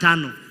unaamka saa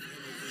 5.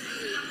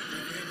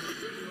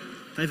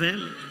 5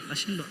 AM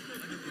ashindwa.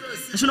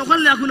 Ashindwa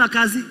kwani hakuna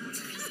kazi?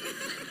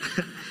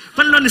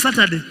 Kwani leo ni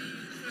Saturday?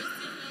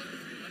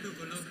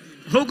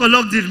 Huko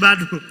locked in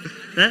bado.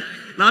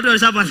 Na watu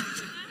walishamaliza.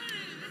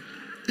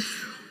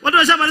 Watu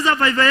walishamaliza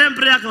 5 AM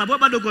prayer club,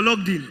 bado uko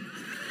locked in.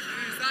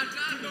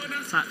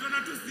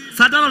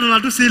 Saa 5 ndo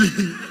natusili.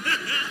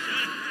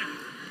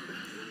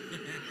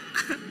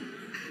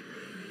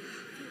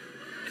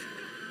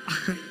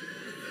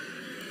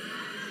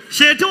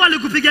 Sheto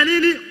alikupiga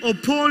nini?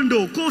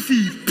 Opondo,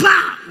 kofi,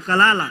 pa,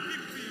 ukalala.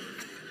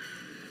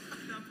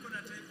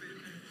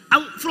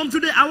 From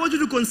today, I want you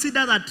to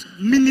consider that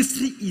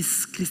ministry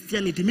is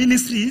Christianity.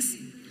 Ministry is,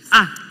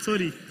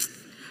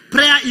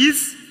 prayer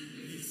is,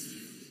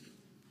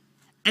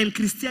 and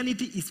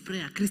Christianity is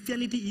prayer.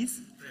 Christianity is,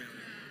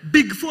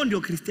 big 4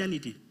 ndio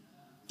Christianity.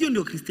 Hiyo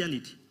ndio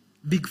Christianity.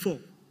 Big 4.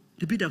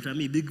 Repeat after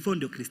me. Big 4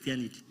 ndio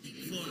Christianity.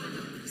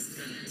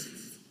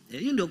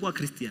 Hiyo ndio kuwa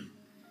Christian.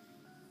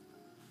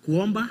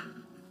 Kuomba,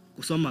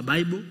 kusoma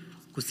Bible,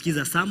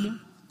 kusikiza sermon,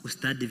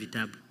 kustudy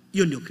vitabu.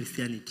 Hiyo ndio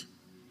Christianity.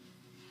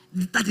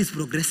 That is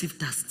progressive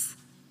tasks.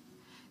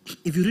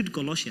 If you read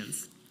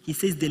Colossians, he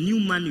says the new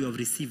man you have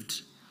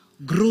received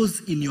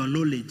grows in your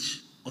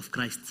knowledge of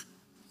Christ.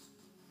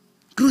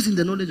 Grows in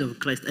the knowledge of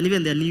Christ. And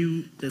even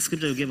the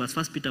scripture you gave us,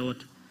 1 Peter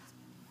what?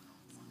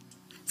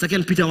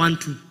 2 Peter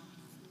 1:2.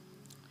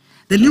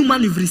 The new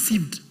man you've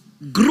received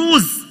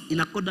grows in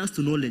accordance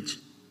to knowledge.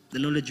 The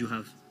knowledge you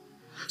have.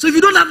 So if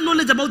you don't have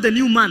knowledge about the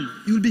new man,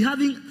 you will be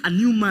having a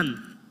new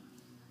man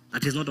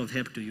that is not of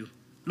help to you.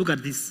 Look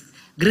at this.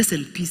 Grace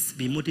and peace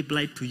be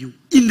multiplied to you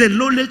in the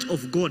knowledge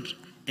of God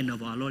and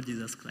of our Lord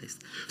Jesus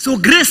Christ. So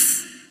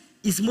grace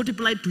is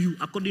multiplied to you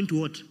according to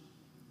what?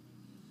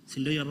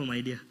 So do you have my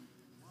idea?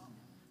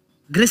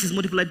 Grace is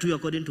multiplied to you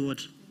according to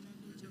what?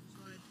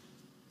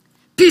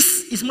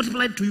 Peace is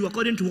multiplied to you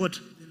according to what?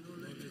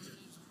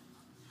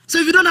 So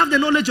if you don't have the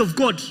knowledge of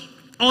God,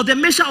 or the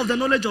measure of the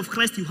knowledge of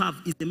Christ you have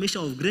is the measure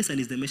of grace and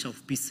is the measure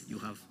of peace you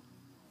have.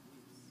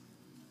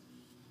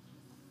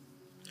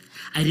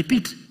 I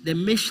repeat, the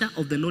measure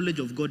of the knowledge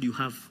of God you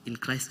have in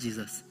Christ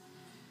Jesus,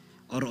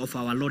 or of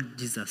our Lord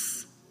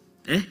Jesus,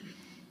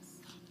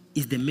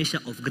 is the measure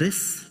of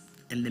grace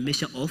and the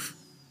measure of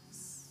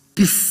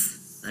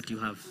peace that you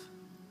have.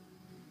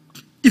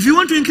 If you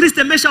want to increase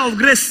the measure of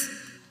grace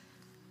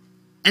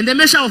and the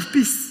measure of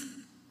peace,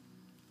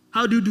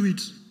 how do you do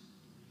it?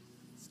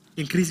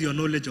 Increase your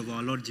knowledge of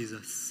our Lord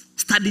Jesus.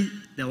 Study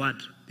the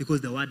word, because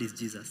the word is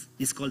Jesus.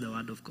 It's called the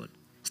word of God.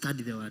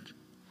 Study the word.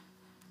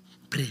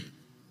 Pray.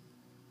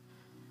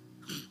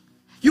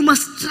 You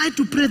must try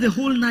to pray the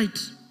whole night,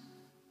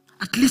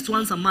 at least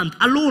once a month,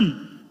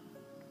 alone.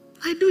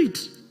 I do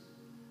it.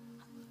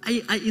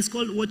 It's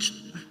called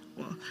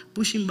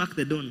pushing back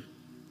the dawn.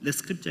 The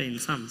scripture in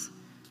Psalms.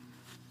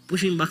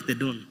 Pushing back the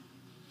dawn.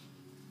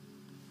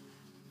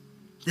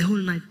 The whole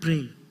night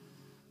praying.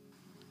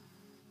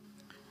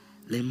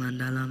 The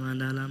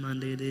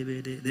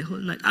whole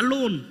night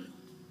alone.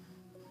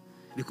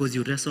 Because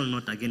you wrestle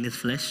not against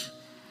flesh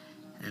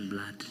and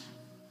blood.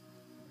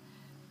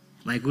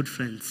 My good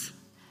friends,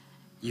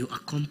 you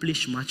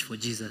accomplish much for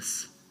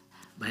Jesus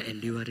by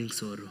enduring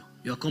sorrow.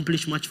 You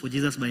accomplish much for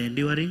Jesus by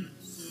enduring.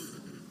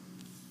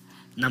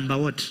 Number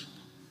what?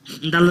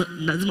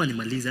 Lazima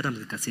nimalize hata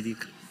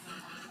mkikasirika.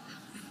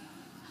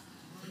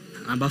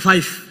 Number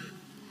 5,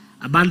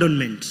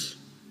 abandonment.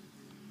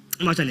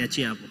 Acha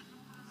niachie hapo.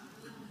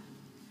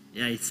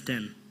 Yeah, it's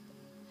 10.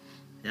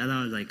 The other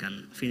ones I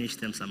can finish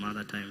them some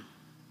other time.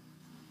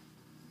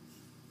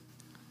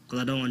 Because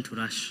I don't want to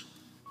rush.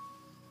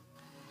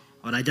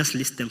 Or I just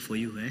list them for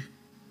you.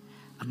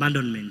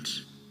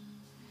 Abandonment.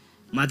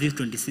 Matthew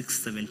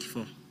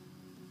 26:74.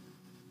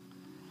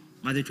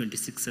 Matthew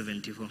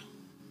 26:74.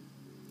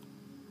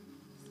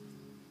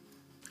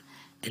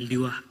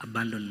 Endure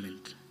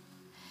abandonment.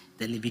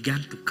 Then he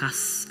began to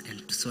curse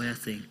and to swear,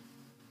 saying,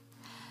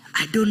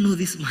 I don't know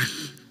this man.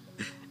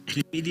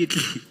 And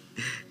immediately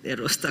the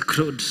rooster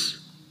crowed.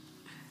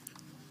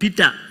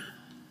 Peter,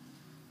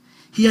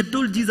 he had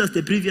told Jesus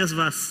the previous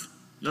verse.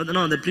 No,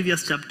 the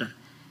previous chapter.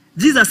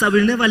 Jesus, I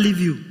will never leave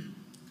you.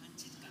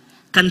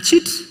 Can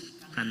cheat,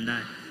 can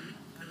die.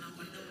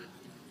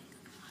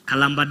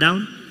 Kalamba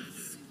down,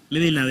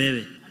 mimi na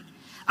wewe.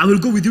 I will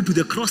go with you to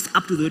the cross,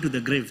 up to the way to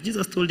the grave.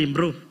 Jesus told him,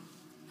 bro,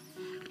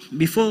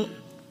 before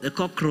the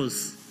cock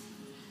crows,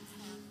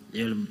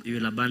 you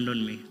will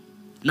abandon me.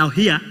 Now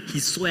here,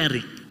 he's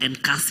swearing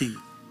and cursing.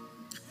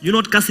 You know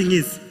what cursing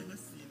is?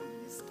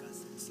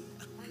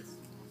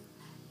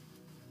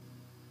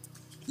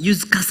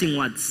 Use cursing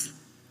words.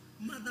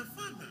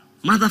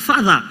 Mother,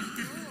 father.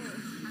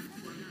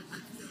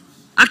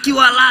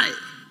 Akiwalai.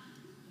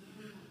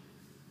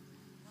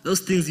 Those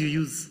things you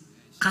use.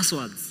 Curse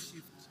words.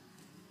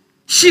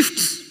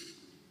 Shift.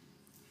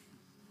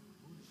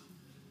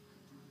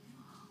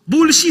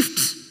 Bull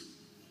shift.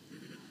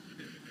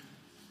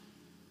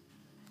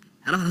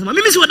 Alafu anasema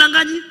mimi si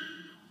wadanganyi.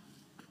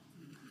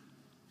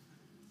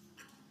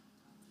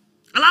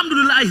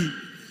 Alhamdulillah.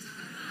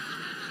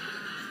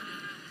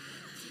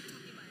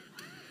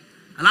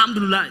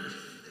 Alhamdulillah.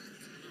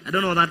 I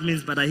don't know what that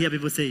means, but I hear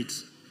people say it.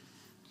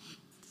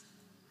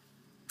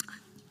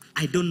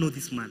 I don't know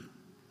this man.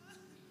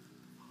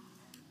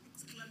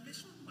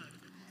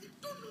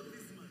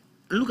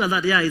 Look at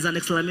that. Yeah, it's an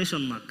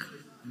exclamation mark.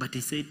 But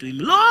he said to him,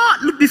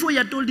 Lord, look, before he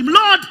had told him,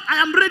 Lord, I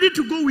am ready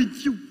to go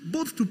with you,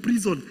 both to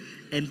prison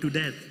and to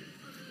death.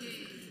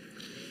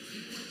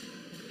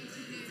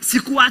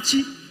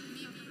 Sikuachi.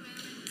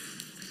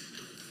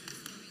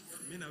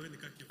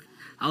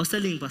 I was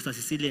telling Pastor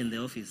Cecilia in the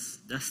office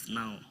just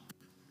now,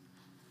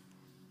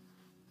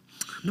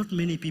 not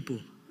many people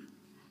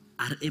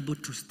are able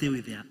to stay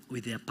with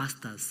their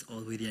pastors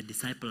or with their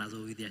disciples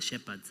or with their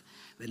shepherds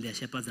when their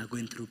shepherds are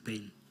going through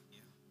pain.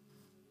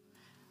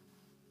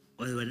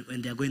 Or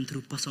when they are going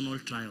through personal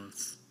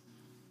trials.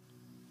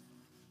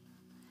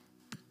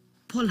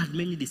 Paul had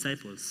many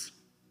disciples,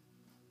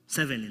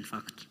 7 in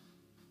fact.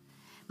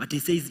 But he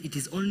says it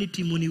is only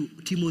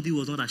Timothy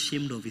was not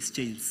ashamed of his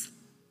chains.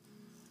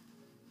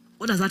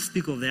 What does that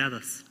speak of the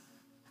others?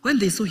 When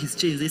they saw his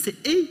chains, they say,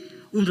 hey,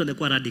 huyu mtu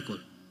amekuwa radical.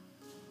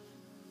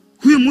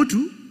 Huyu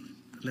mtu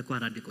amekuwa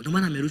radical. Ndio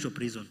maana amerushwa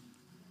prison.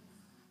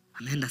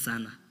 Ameenda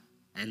sana.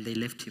 And they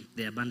left him.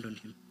 They abandoned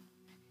him.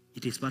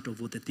 It is part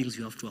of all the things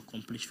you have to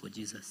accomplish for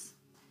Jesus.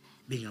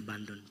 Being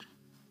abandoned.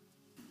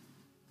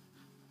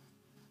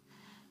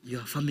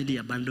 Your family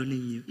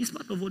abandoning you. It's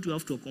part of what you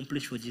have to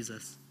accomplish for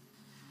Jesus.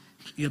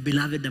 Your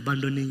beloved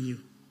abandoning you.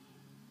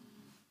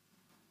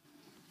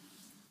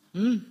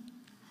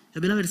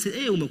 Your beloved say,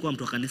 hey, umekuwa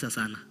mtu wa kanisa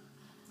sana.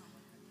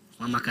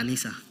 Mama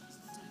kanisa.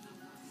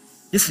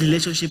 This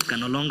relationship can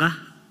no longer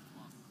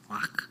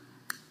work.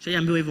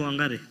 Shayambiwa hivyo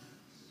wangare.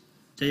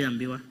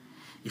 Shayambiwa.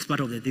 It's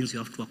part of the things you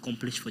have to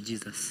accomplish for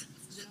Jesus.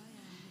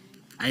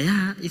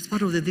 Yeah, it's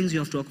part of the things you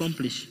have to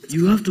accomplish.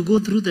 You have to go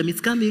through them.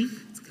 It's coming.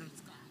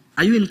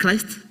 Are you in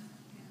Christ?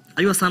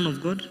 Are you a son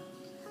of God?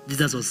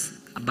 Jesus was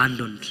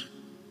abandoned.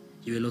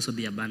 You will also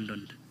be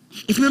abandoned.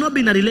 It may not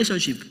be in a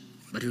relationship,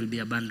 but you will be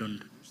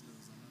abandoned.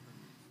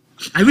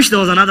 I wish there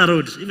was another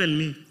road. Even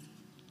me.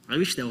 I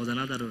wish there was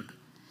another road.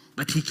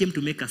 But he came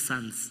to make us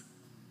sons.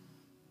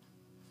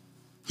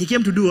 He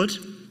came to do what?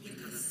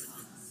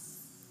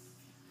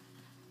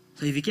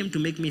 So if he came to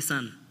make me a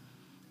son,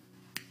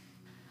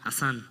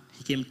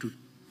 he came to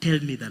tell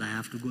me that I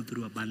have to go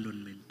through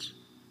abandonment.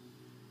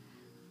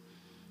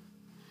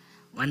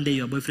 One day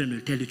your boyfriend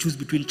will tell you, choose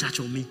between church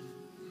or me.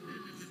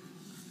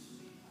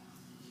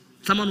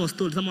 Someone was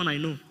told, someone I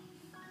know.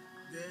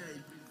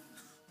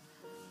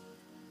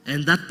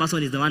 And that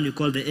person is the one you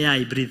call the air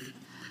I breathe.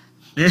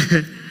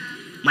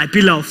 My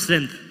pillar of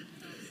strength.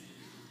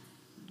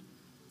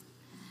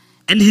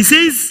 And he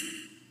says,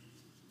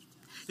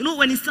 you know,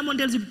 when someone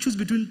tells you to choose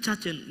between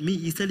church and me,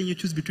 he's telling you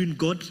choose between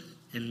God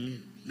and me.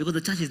 Because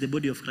the church is the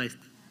body of Christ.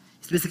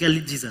 It's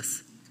basically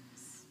Jesus.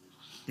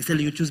 He's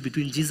telling you choose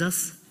between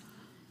Jesus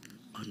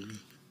and me.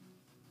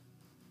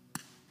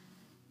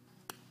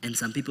 And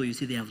some people, you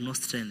see, they have no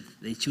strength.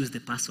 They choose the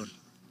person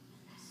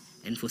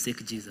and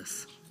forsake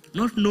Jesus.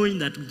 Not knowing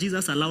that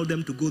Jesus allowed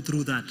them to go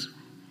through that.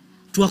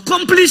 To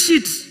accomplish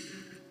it.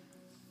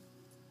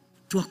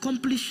 To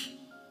accomplish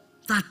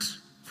that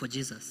for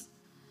Jesus.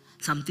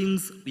 Some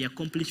things we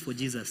accomplish for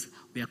Jesus,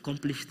 we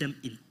accomplish them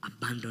in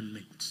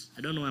abandonment.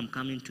 I don't know why I'm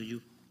coming to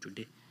you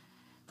today,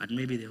 but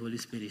maybe the Holy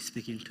Spirit is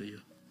speaking to you.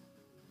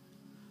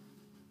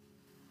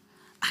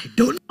 I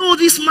don't know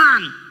this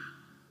man.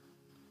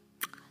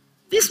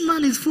 This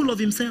man is full of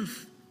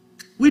himself.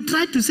 We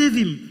tried to save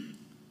him.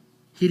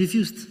 He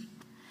refused.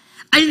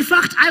 In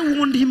fact, I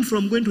warned him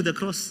from going to the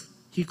cross.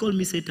 He called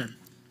me Satan.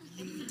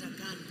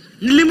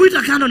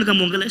 Nilimuita kando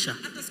nikamwongelesha.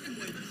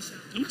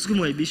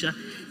 Sikumwaibisha.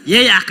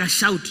 Yeye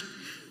akashout,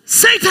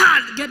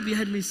 Satan, get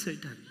behind me,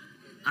 Satan.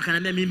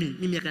 Akanambia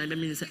mimi akanambia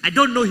mimi, I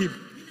don't know him.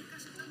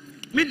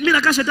 Mimi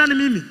nakaa shetani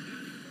mimi.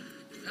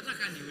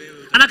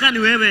 Anaka ni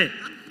wewe.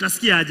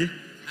 Utasikia aje?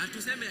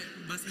 Atuseme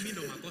basi mimi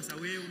ndo makosa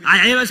wewe.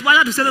 Aya,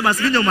 bwana tuseme basi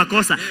mimi ndo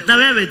makosa. Na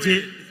wewe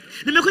je?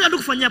 Nimekuja tu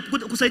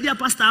kusaidia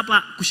pastor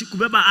hapa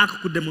kubeba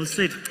ark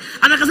kudemonstrate.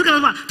 Anakasika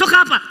baba, toka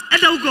hapa,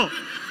 enda huko.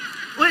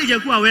 Wewe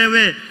ingekuwa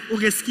wewe,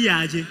 ungesikia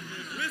aje?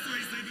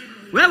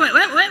 Wewe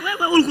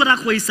ulikuwa na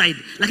kwa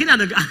side, lakini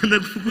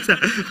amekukuta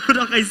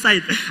kutoka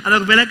side,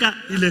 anakupeleka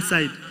ile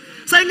side.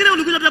 Sasa ingine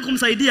ulikuja pia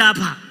kumsaidia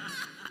hapa.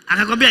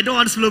 Akakwambia I don't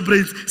want slow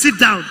brains. Sit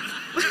down.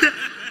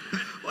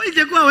 Wewe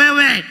ingekuwa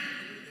wewe.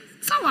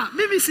 Sawa,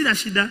 mimi sina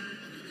shida.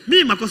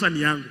 Mimi makosa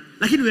ni yangu.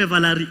 Lakini wewe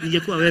Valerie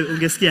ingekuwa wewe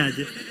ungesikia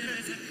aje?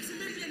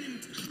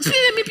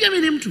 Mimi pia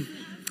ni mtu.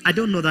 I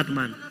don't know that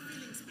man.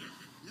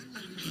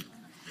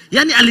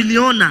 Yani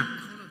aliniona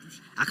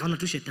akaona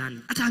tu shetani.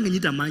 Hata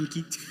angenyita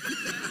monkey.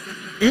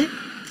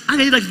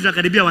 Angenyita kitu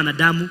karibia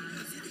wanadamu.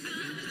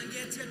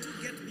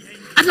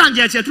 Hata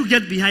angeachia tu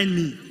get behind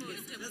me.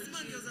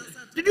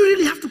 Did you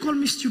really have to call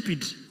me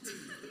stupid?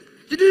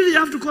 Did you really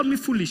have to call me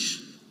foolish?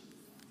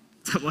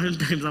 One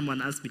time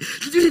someone asked me,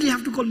 did you really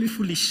have to call me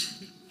foolish?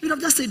 You would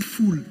have just said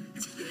fool.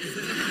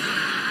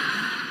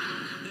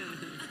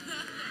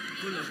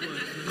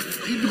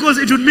 Because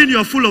it would mean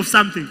you're full of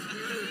something.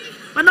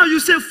 But now you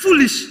say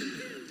foolish.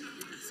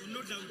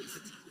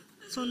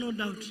 So no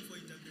doubt.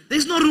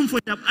 There's no room for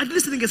it. At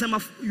least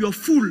you're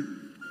full.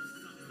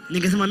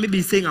 Maybe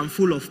he's saying I'm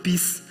full of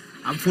peace.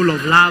 I'm full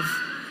of love.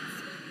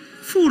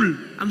 Full.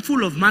 I'm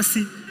full of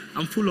mercy.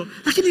 I'm full of...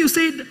 Lakini you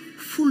said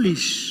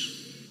foolish.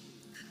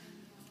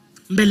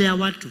 Mbele ya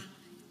watu.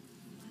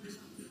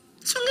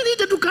 Si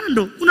ungeniita tu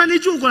kando.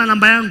 Unanijua uko na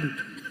namba yangu.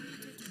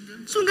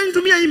 Si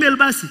ungenitumia email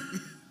basi.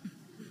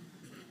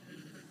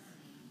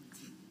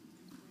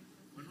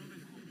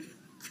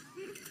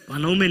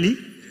 Wanaume ni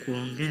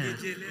kuongea.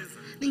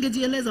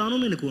 Ningejieleza,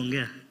 wanaume ni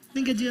kuongea.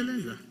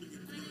 Ningejieleza.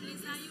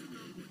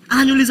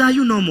 Ananiuliza are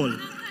you normal?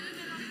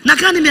 Na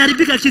kama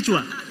nimeharibika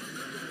kichwa.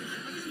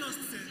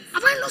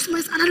 Have I lost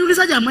my...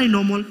 Ananiulizaje am I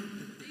normal?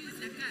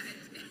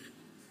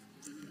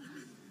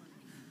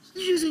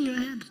 You're using your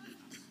head.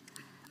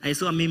 I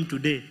saw a meme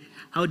today.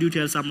 How do you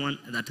tell someone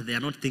that they are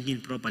not thinking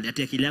properly?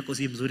 Ati akili yako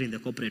si mzuri in the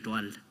corporate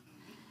world.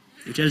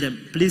 You tell them,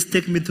 please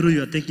take me through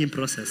your thinking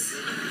process.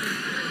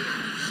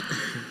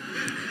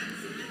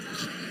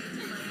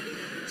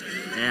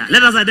 Yeah.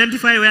 Let us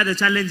identify where the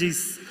challenge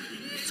is.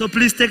 So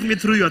please take me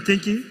through your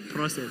thinking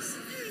process.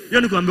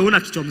 Hiyo ni kwamba una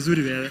kichwa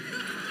mzuri wewe.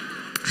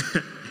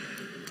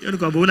 Hiyo ni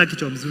kwamba una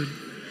kichwa mzuri.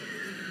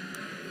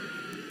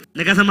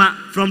 Nikasema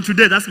from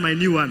today that's my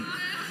new one.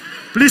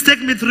 Please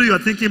take me through your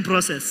thinking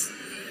process.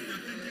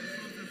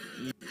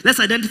 Let's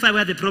identify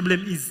where the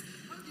problem is.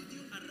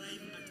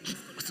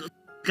 So you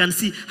can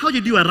see how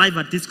did you arrive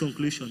at this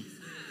conclusion?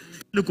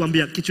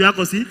 Nikuambia kichwa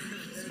yako si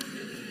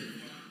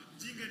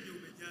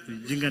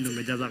jinga ndio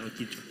umejaza kwa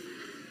kichwa.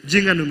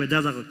 Jinga ndio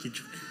umejaza kwa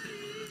kichwa.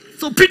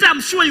 So Peter,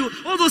 I'm sure you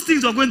all those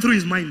things were going through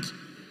his mind.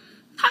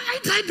 I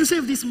tried to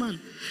save this man.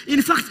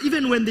 In fact,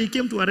 even when they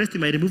came to arrest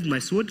him, I removed my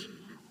sword.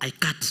 I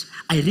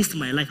risked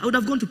my life. I would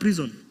have gone to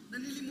prison.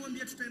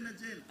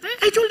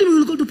 I told him we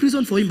will go to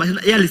prison for him, but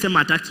yeye alisema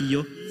hataki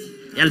hiyo.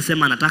 Yeye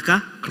alisema anataka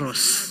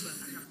cross.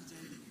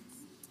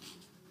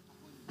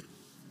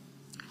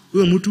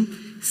 Huyo mtu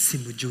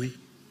simjui.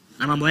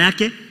 Na mambo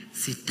yake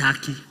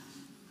sitaki.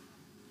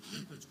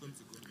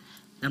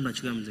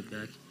 Namnachukua mzigo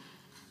wake.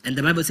 And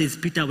the Bible says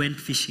Peter went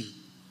fishing.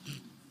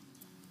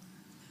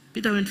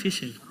 Peter went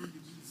fishing.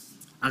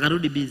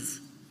 Akarudi busy.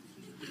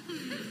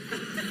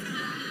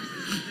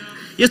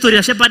 Hiyo story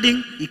ya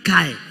shepherding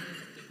ikae.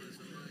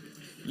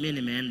 Mimi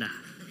nimeenda.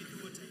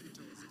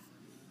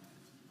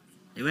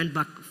 He went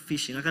back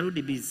fishing.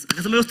 Akarudi busy.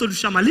 Akasema hiyo story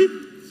tushamali.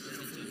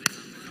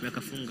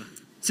 Tumekafunga.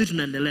 Sisi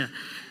tunaendelea.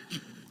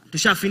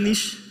 Tusha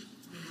finish.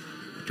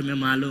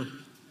 Tumemalo.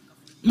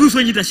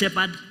 Mwisho nyita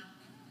shepherd.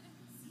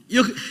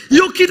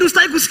 Yo kitu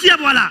sitaki kusikia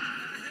bwana.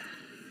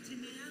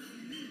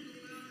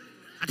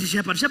 Ati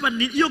shepherd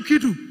ni hiyo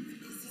kitu.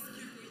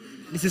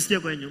 Nisisikie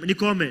kwa nyuma.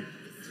 Nikome.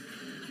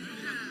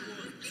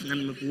 Na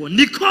nimekuwa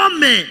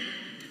nikome.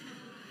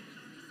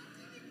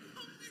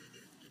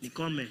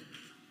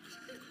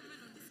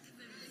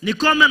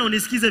 Nikome na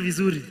unisikize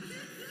vizuri.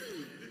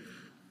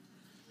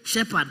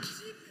 Shepherd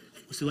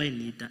usiwahi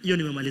niita. Hiyo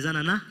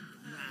nimemalizana na.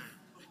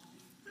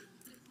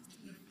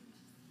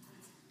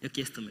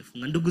 Hiyo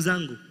tumefunga. Ndugu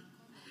zangu,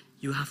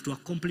 you have to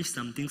accomplish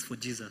some things for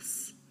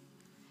Jesus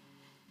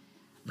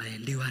by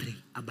enduring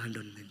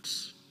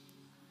abandonment.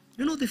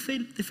 You know the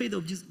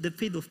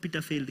faith of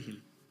Peter failed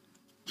him.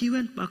 He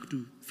went back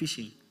to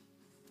fishing.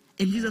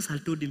 And Jesus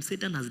had told him,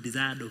 Satan has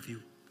desired of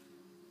you,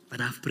 but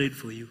I have prayed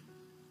for you.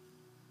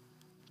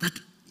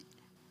 That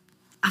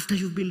after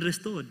you've been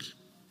restored,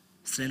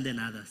 strengthen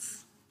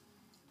others.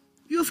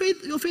 Your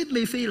faith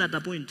may fail at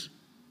a point,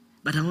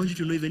 but I want you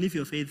to know, even if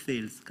your faith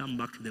fails, come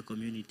back to the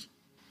community.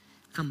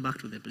 Come back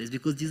to the place.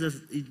 Because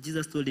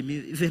Jesus told him,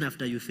 even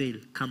after you fail,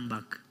 come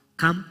back.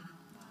 Come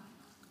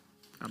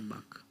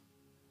back.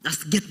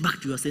 Just get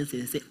back to your senses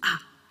and say,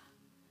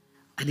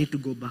 I need to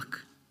go back.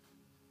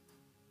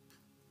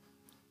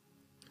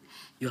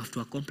 You have to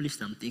accomplish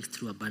some things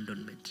through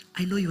abandonment.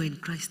 I know you are in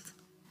Christ,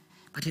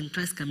 But in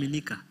Christ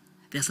Kaminika,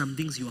 there are some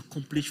things you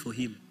accomplish for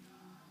him.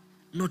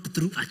 Not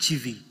through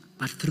achieving,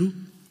 but through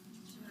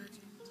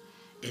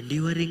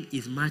enduring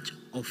is much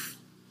of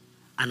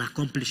an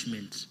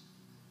accomplishment,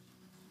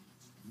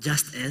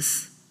 just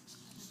as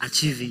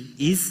achieving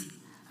is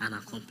an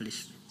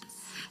accomplishment.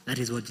 That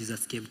is what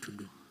Jesus came to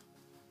do.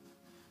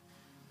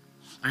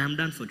 I am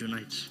done for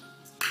tonight.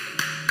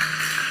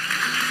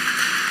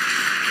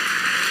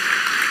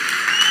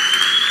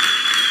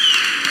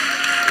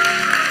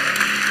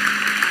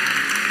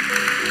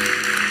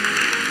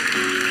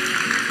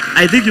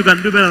 I think you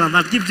can do better than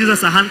that. Give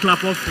Jesus a hand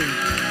clap offering.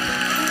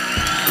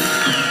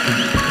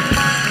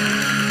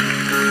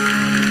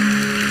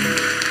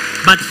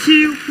 But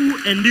he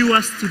who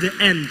endures to the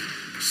end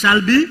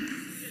shall be.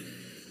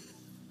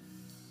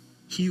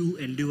 He who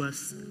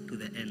endures to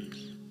the end.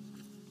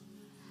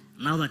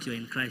 Now that you're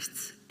in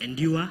Christ,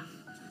 endure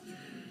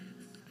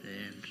the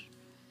end.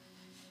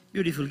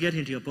 Beautiful. Get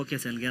into your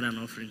pockets and get an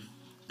offering.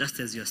 Just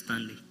as you're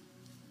standing.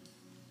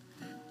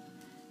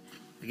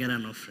 Get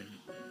an offering.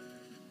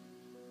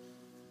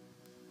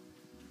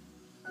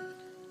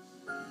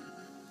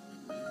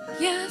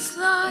 Yes,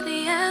 Lord,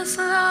 yes,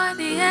 Lord,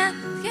 yes,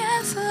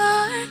 yes,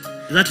 Lord.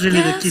 Is that really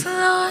Yes, the key?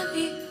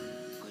 Lord.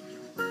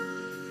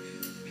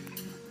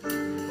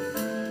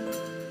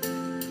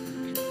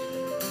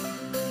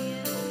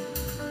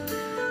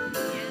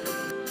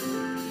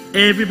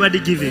 Everybody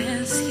giving.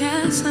 Yes,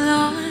 yes,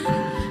 Lord.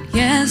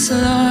 Yes,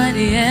 Lord,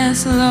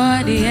 yes,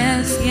 Lord,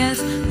 yes,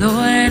 yes,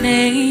 Lord,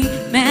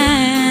 amen.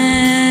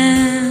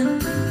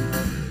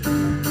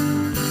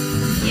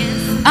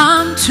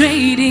 I'm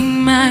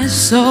trading my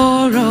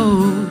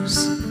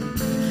sorrows.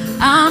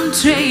 I'm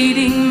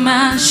trading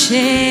my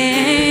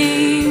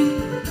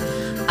shame.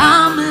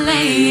 I'm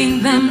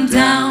laying them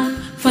down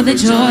for the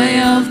joy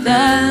of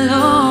the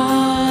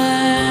Lord.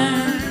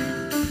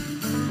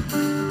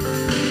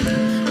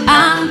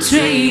 I'm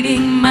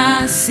trading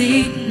my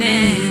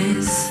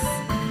sickness.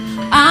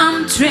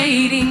 I'm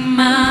trading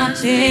my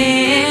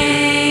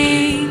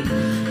pain.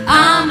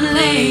 I'm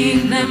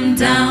laying them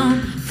down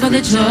for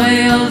the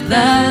joy of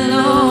the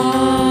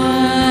Lord.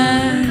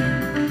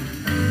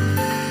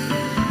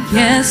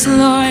 Yes,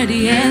 Lord,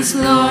 yes,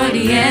 Lord,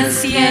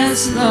 yes,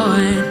 yes,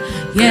 Lord.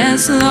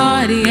 Yes,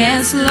 Lord,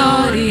 yes,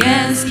 Lord,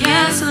 yes,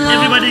 yes, Lord.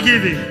 Everybody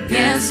giving.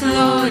 Yes,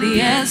 Lord,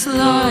 yes,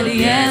 Lord,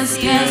 yes,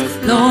 yes,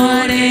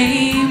 Lord,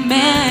 amen.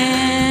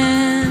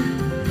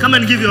 Come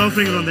and give your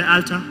offering on the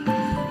altar.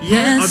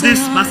 Yes, Of these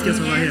Lord, baskets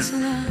over yes, here.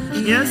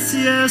 Lord, Yes,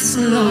 yes,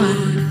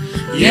 Lord.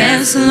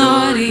 yes,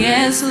 Lord,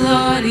 yes,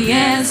 Lord,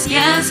 yes,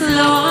 yes,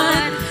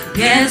 Lord.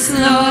 Yes,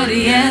 Lord,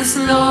 yes,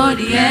 Lord,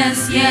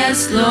 yes,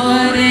 yes,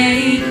 Lord,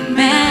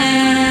 amen.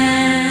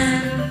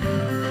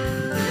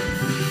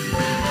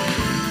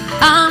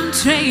 I'm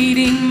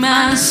trading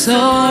my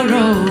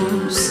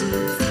sorrows.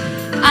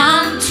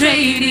 I'm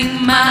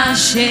trading my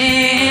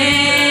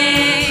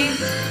shame.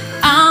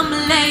 I'm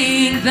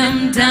laying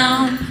them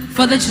down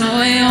for the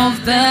joy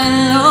of the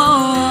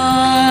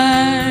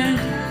Lord.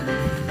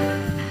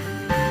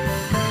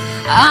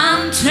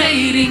 I'm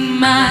trading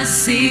my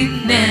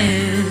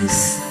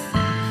sickness.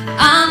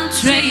 I'm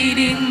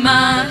trading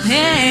my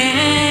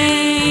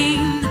pain.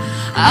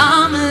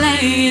 I'm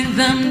laying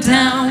them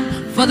down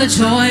for the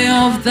joy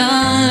of the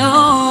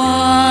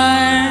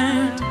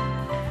Lord.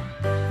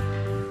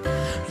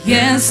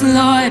 Yes,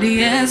 Lord,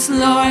 yes,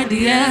 Lord,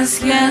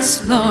 yes,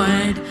 yes,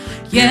 Lord.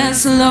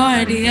 Yes,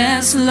 Lord,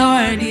 yes,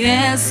 Lord,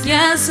 yes,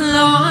 yes,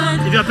 Lord.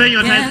 If you are paying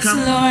your tithe, Yes, come.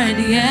 Lord,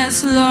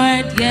 yes,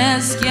 Lord,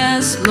 yes,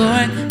 yes,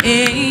 Lord,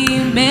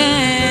 amen.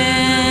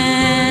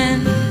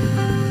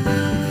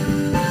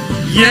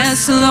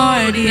 Yes,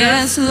 Lord,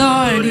 yes,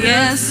 Lord,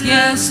 yes,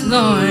 yes,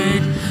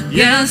 Lord.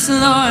 Yes,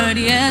 Lord,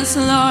 yes,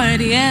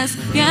 Lord, yes,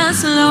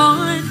 yes,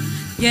 Lord.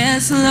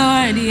 Yes,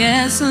 Lord,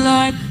 yes,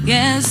 Lord,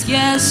 yes,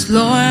 yes,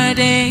 Lord,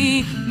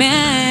 amen.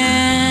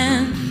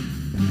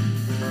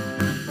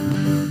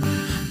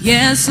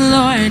 Yes,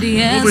 Lord,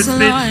 yes, Move with faith.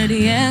 Lord,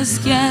 yes,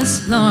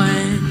 yes,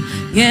 Lord.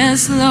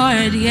 Yes,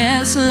 Lord,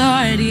 yes,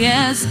 Lord,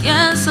 yes,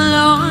 yes,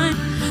 Lord.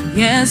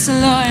 Yes,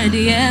 Lord,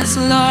 yes,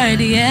 Lord,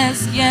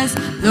 yes, yes,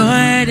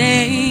 Lord,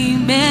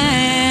 amen.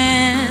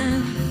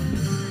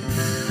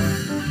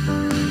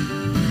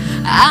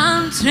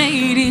 I'm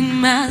trading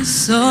my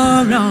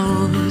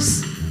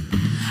sorrows.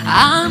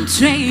 I'm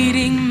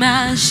trading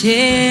my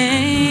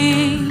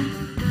shame.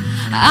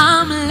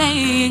 I'm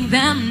laying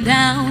them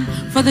down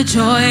for the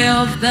joy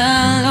of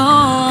the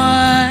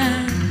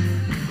Lord.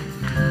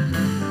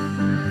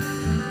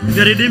 If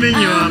you're redeeming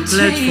your I'm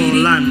pledge for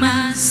trading land,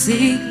 my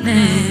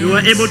sickness. you were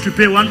able to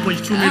pay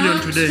 1.2 million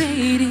I'm today.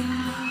 trading.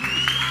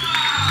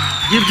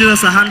 Give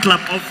Jesus a hand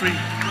clap offering.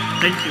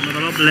 Thank you. May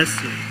the Lord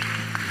bless you.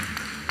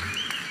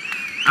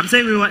 I'm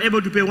saying we were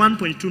able to pay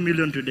 1.2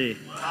 million today.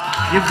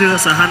 Give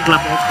Jesus a hand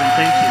clap offering.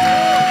 Thank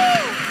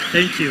you.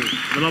 Thank you.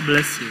 The Lord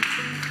bless you.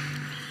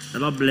 The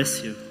Lord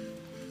bless you.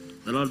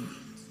 The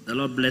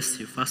Lord bless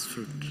you. Fast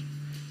fruit.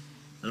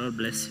 The Lord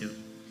bless you.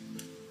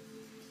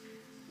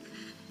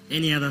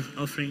 Any other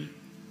offering?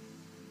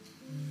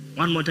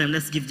 One more time.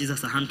 Let's give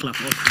Jesus a hand clap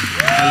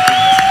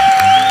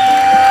offering.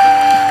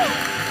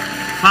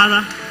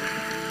 Father,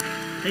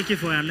 thank you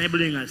for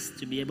enabling us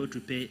to be able to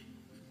pay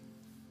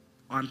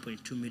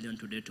 1.2 million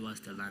today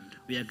towards the land.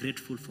 We are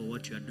grateful for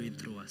what you are doing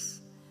through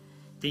us.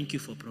 Thank you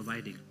for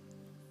providing.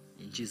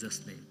 In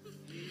Jesus' name.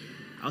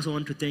 I also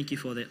want to thank you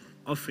for the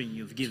offering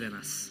you've given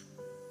us.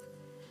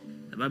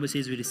 The Bible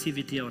says we receive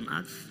it here on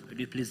earth.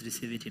 Would you please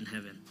receive it in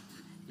heaven?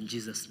 In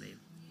Jesus' name.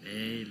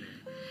 Amen.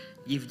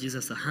 Give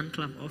Jesus a hand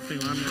clap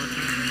offering one more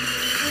time.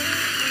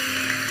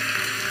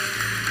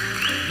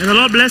 May the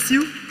Lord bless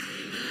you.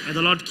 May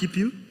the Lord keep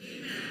you.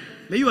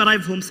 May you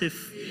arrive home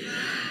safe.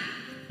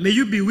 May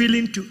you be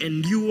willing to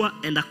endure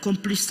and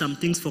accomplish some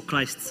things for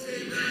Christ.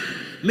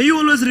 May you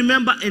always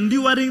remember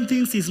enduring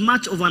things is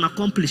much of an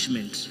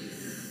accomplishment,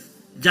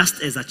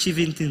 just as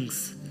achieving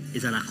things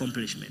is an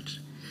accomplishment.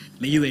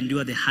 May you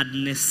endure the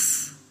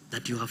hardness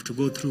that you have to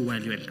go through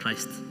while you're in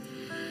Christ.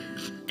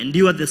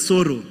 Endure the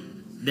sorrow,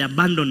 the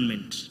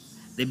abandonment,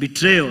 the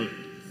betrayal,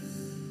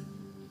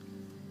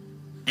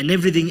 and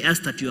everything else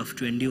that you have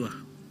to endure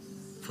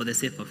for the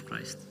sake of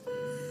Christ.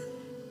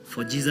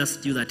 For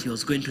Jesus knew that he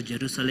was going to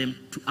Jerusalem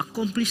to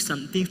accomplish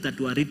some things that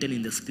were written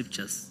in the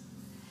scriptures.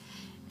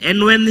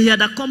 And when he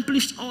had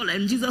accomplished all,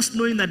 and Jesus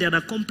knowing that he had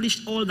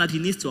accomplished all that he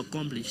needs to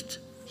accomplish,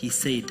 he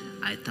said,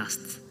 I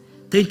thirst.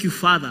 Thank you,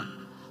 Father,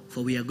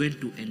 for we are going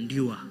to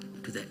endure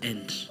to the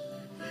end.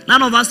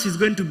 None of us is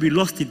going to be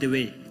lost in the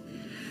way.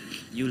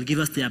 You will give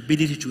us the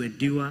ability to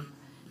endure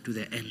to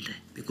the end,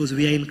 because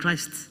we are in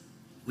Christ.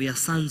 We are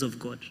sons of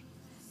God.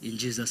 In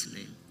Jesus'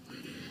 name.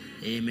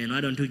 Amen. Why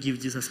don't you give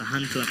Jesus a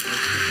hand clap?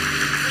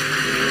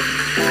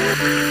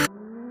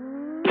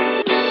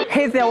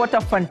 Hey there, what a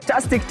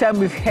fantastic time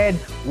we've had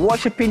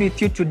worshiping with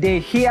you today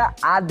here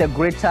at the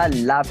Greater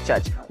Love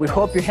Church. We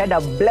hope you had a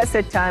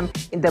blessed time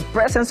in the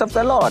presence of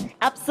the Lord.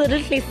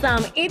 Absolutely,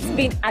 Sam. It's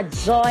been a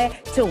joy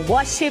to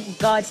worship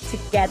God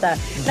together.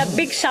 A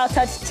big shout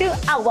out to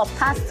our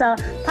pastor,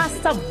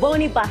 Pastor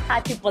Bonnie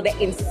Bahati, for the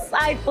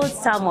insightful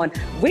sermon.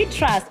 We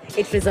trust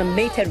it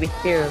resonated with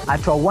you.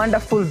 And to our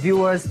wonderful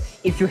viewers,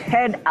 if you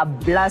had a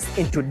blast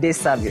in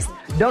today's service,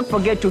 don't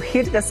forget to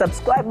hit the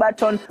subscribe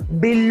button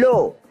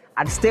below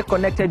and stay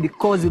connected,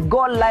 because we go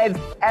live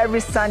every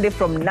Sunday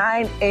from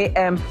 9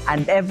 a.m.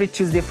 and every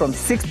Tuesday from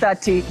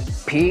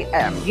 6:30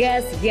 p.m.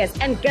 Yes.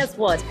 And guess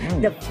what?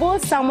 The full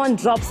sermon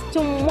drops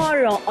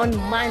tomorrow on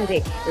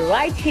Monday,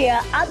 right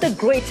here at the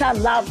Greater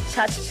Love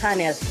Church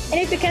channel.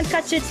 And if you can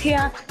catch it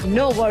here,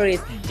 no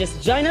worries.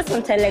 Just join us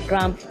on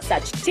Telegram,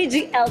 search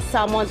TGL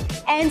Sermons,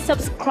 and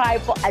subscribe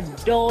for a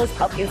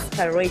dose of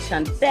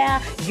inspiration. There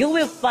you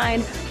will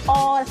find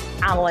all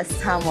our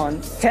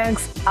sermons.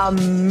 Thanks a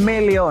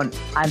million.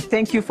 And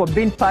thank you for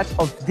being part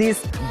of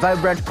this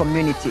vibrant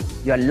community.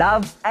 Your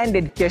love and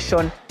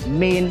dedication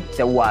mean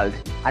the world.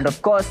 And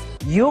of course,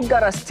 you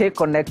gotta stay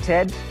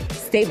connected,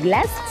 Stay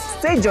blessed,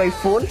 stay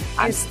joyful,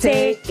 and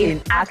stay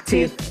in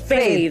active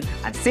faith.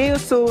 And see you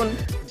soon.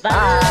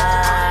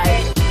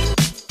 Bye.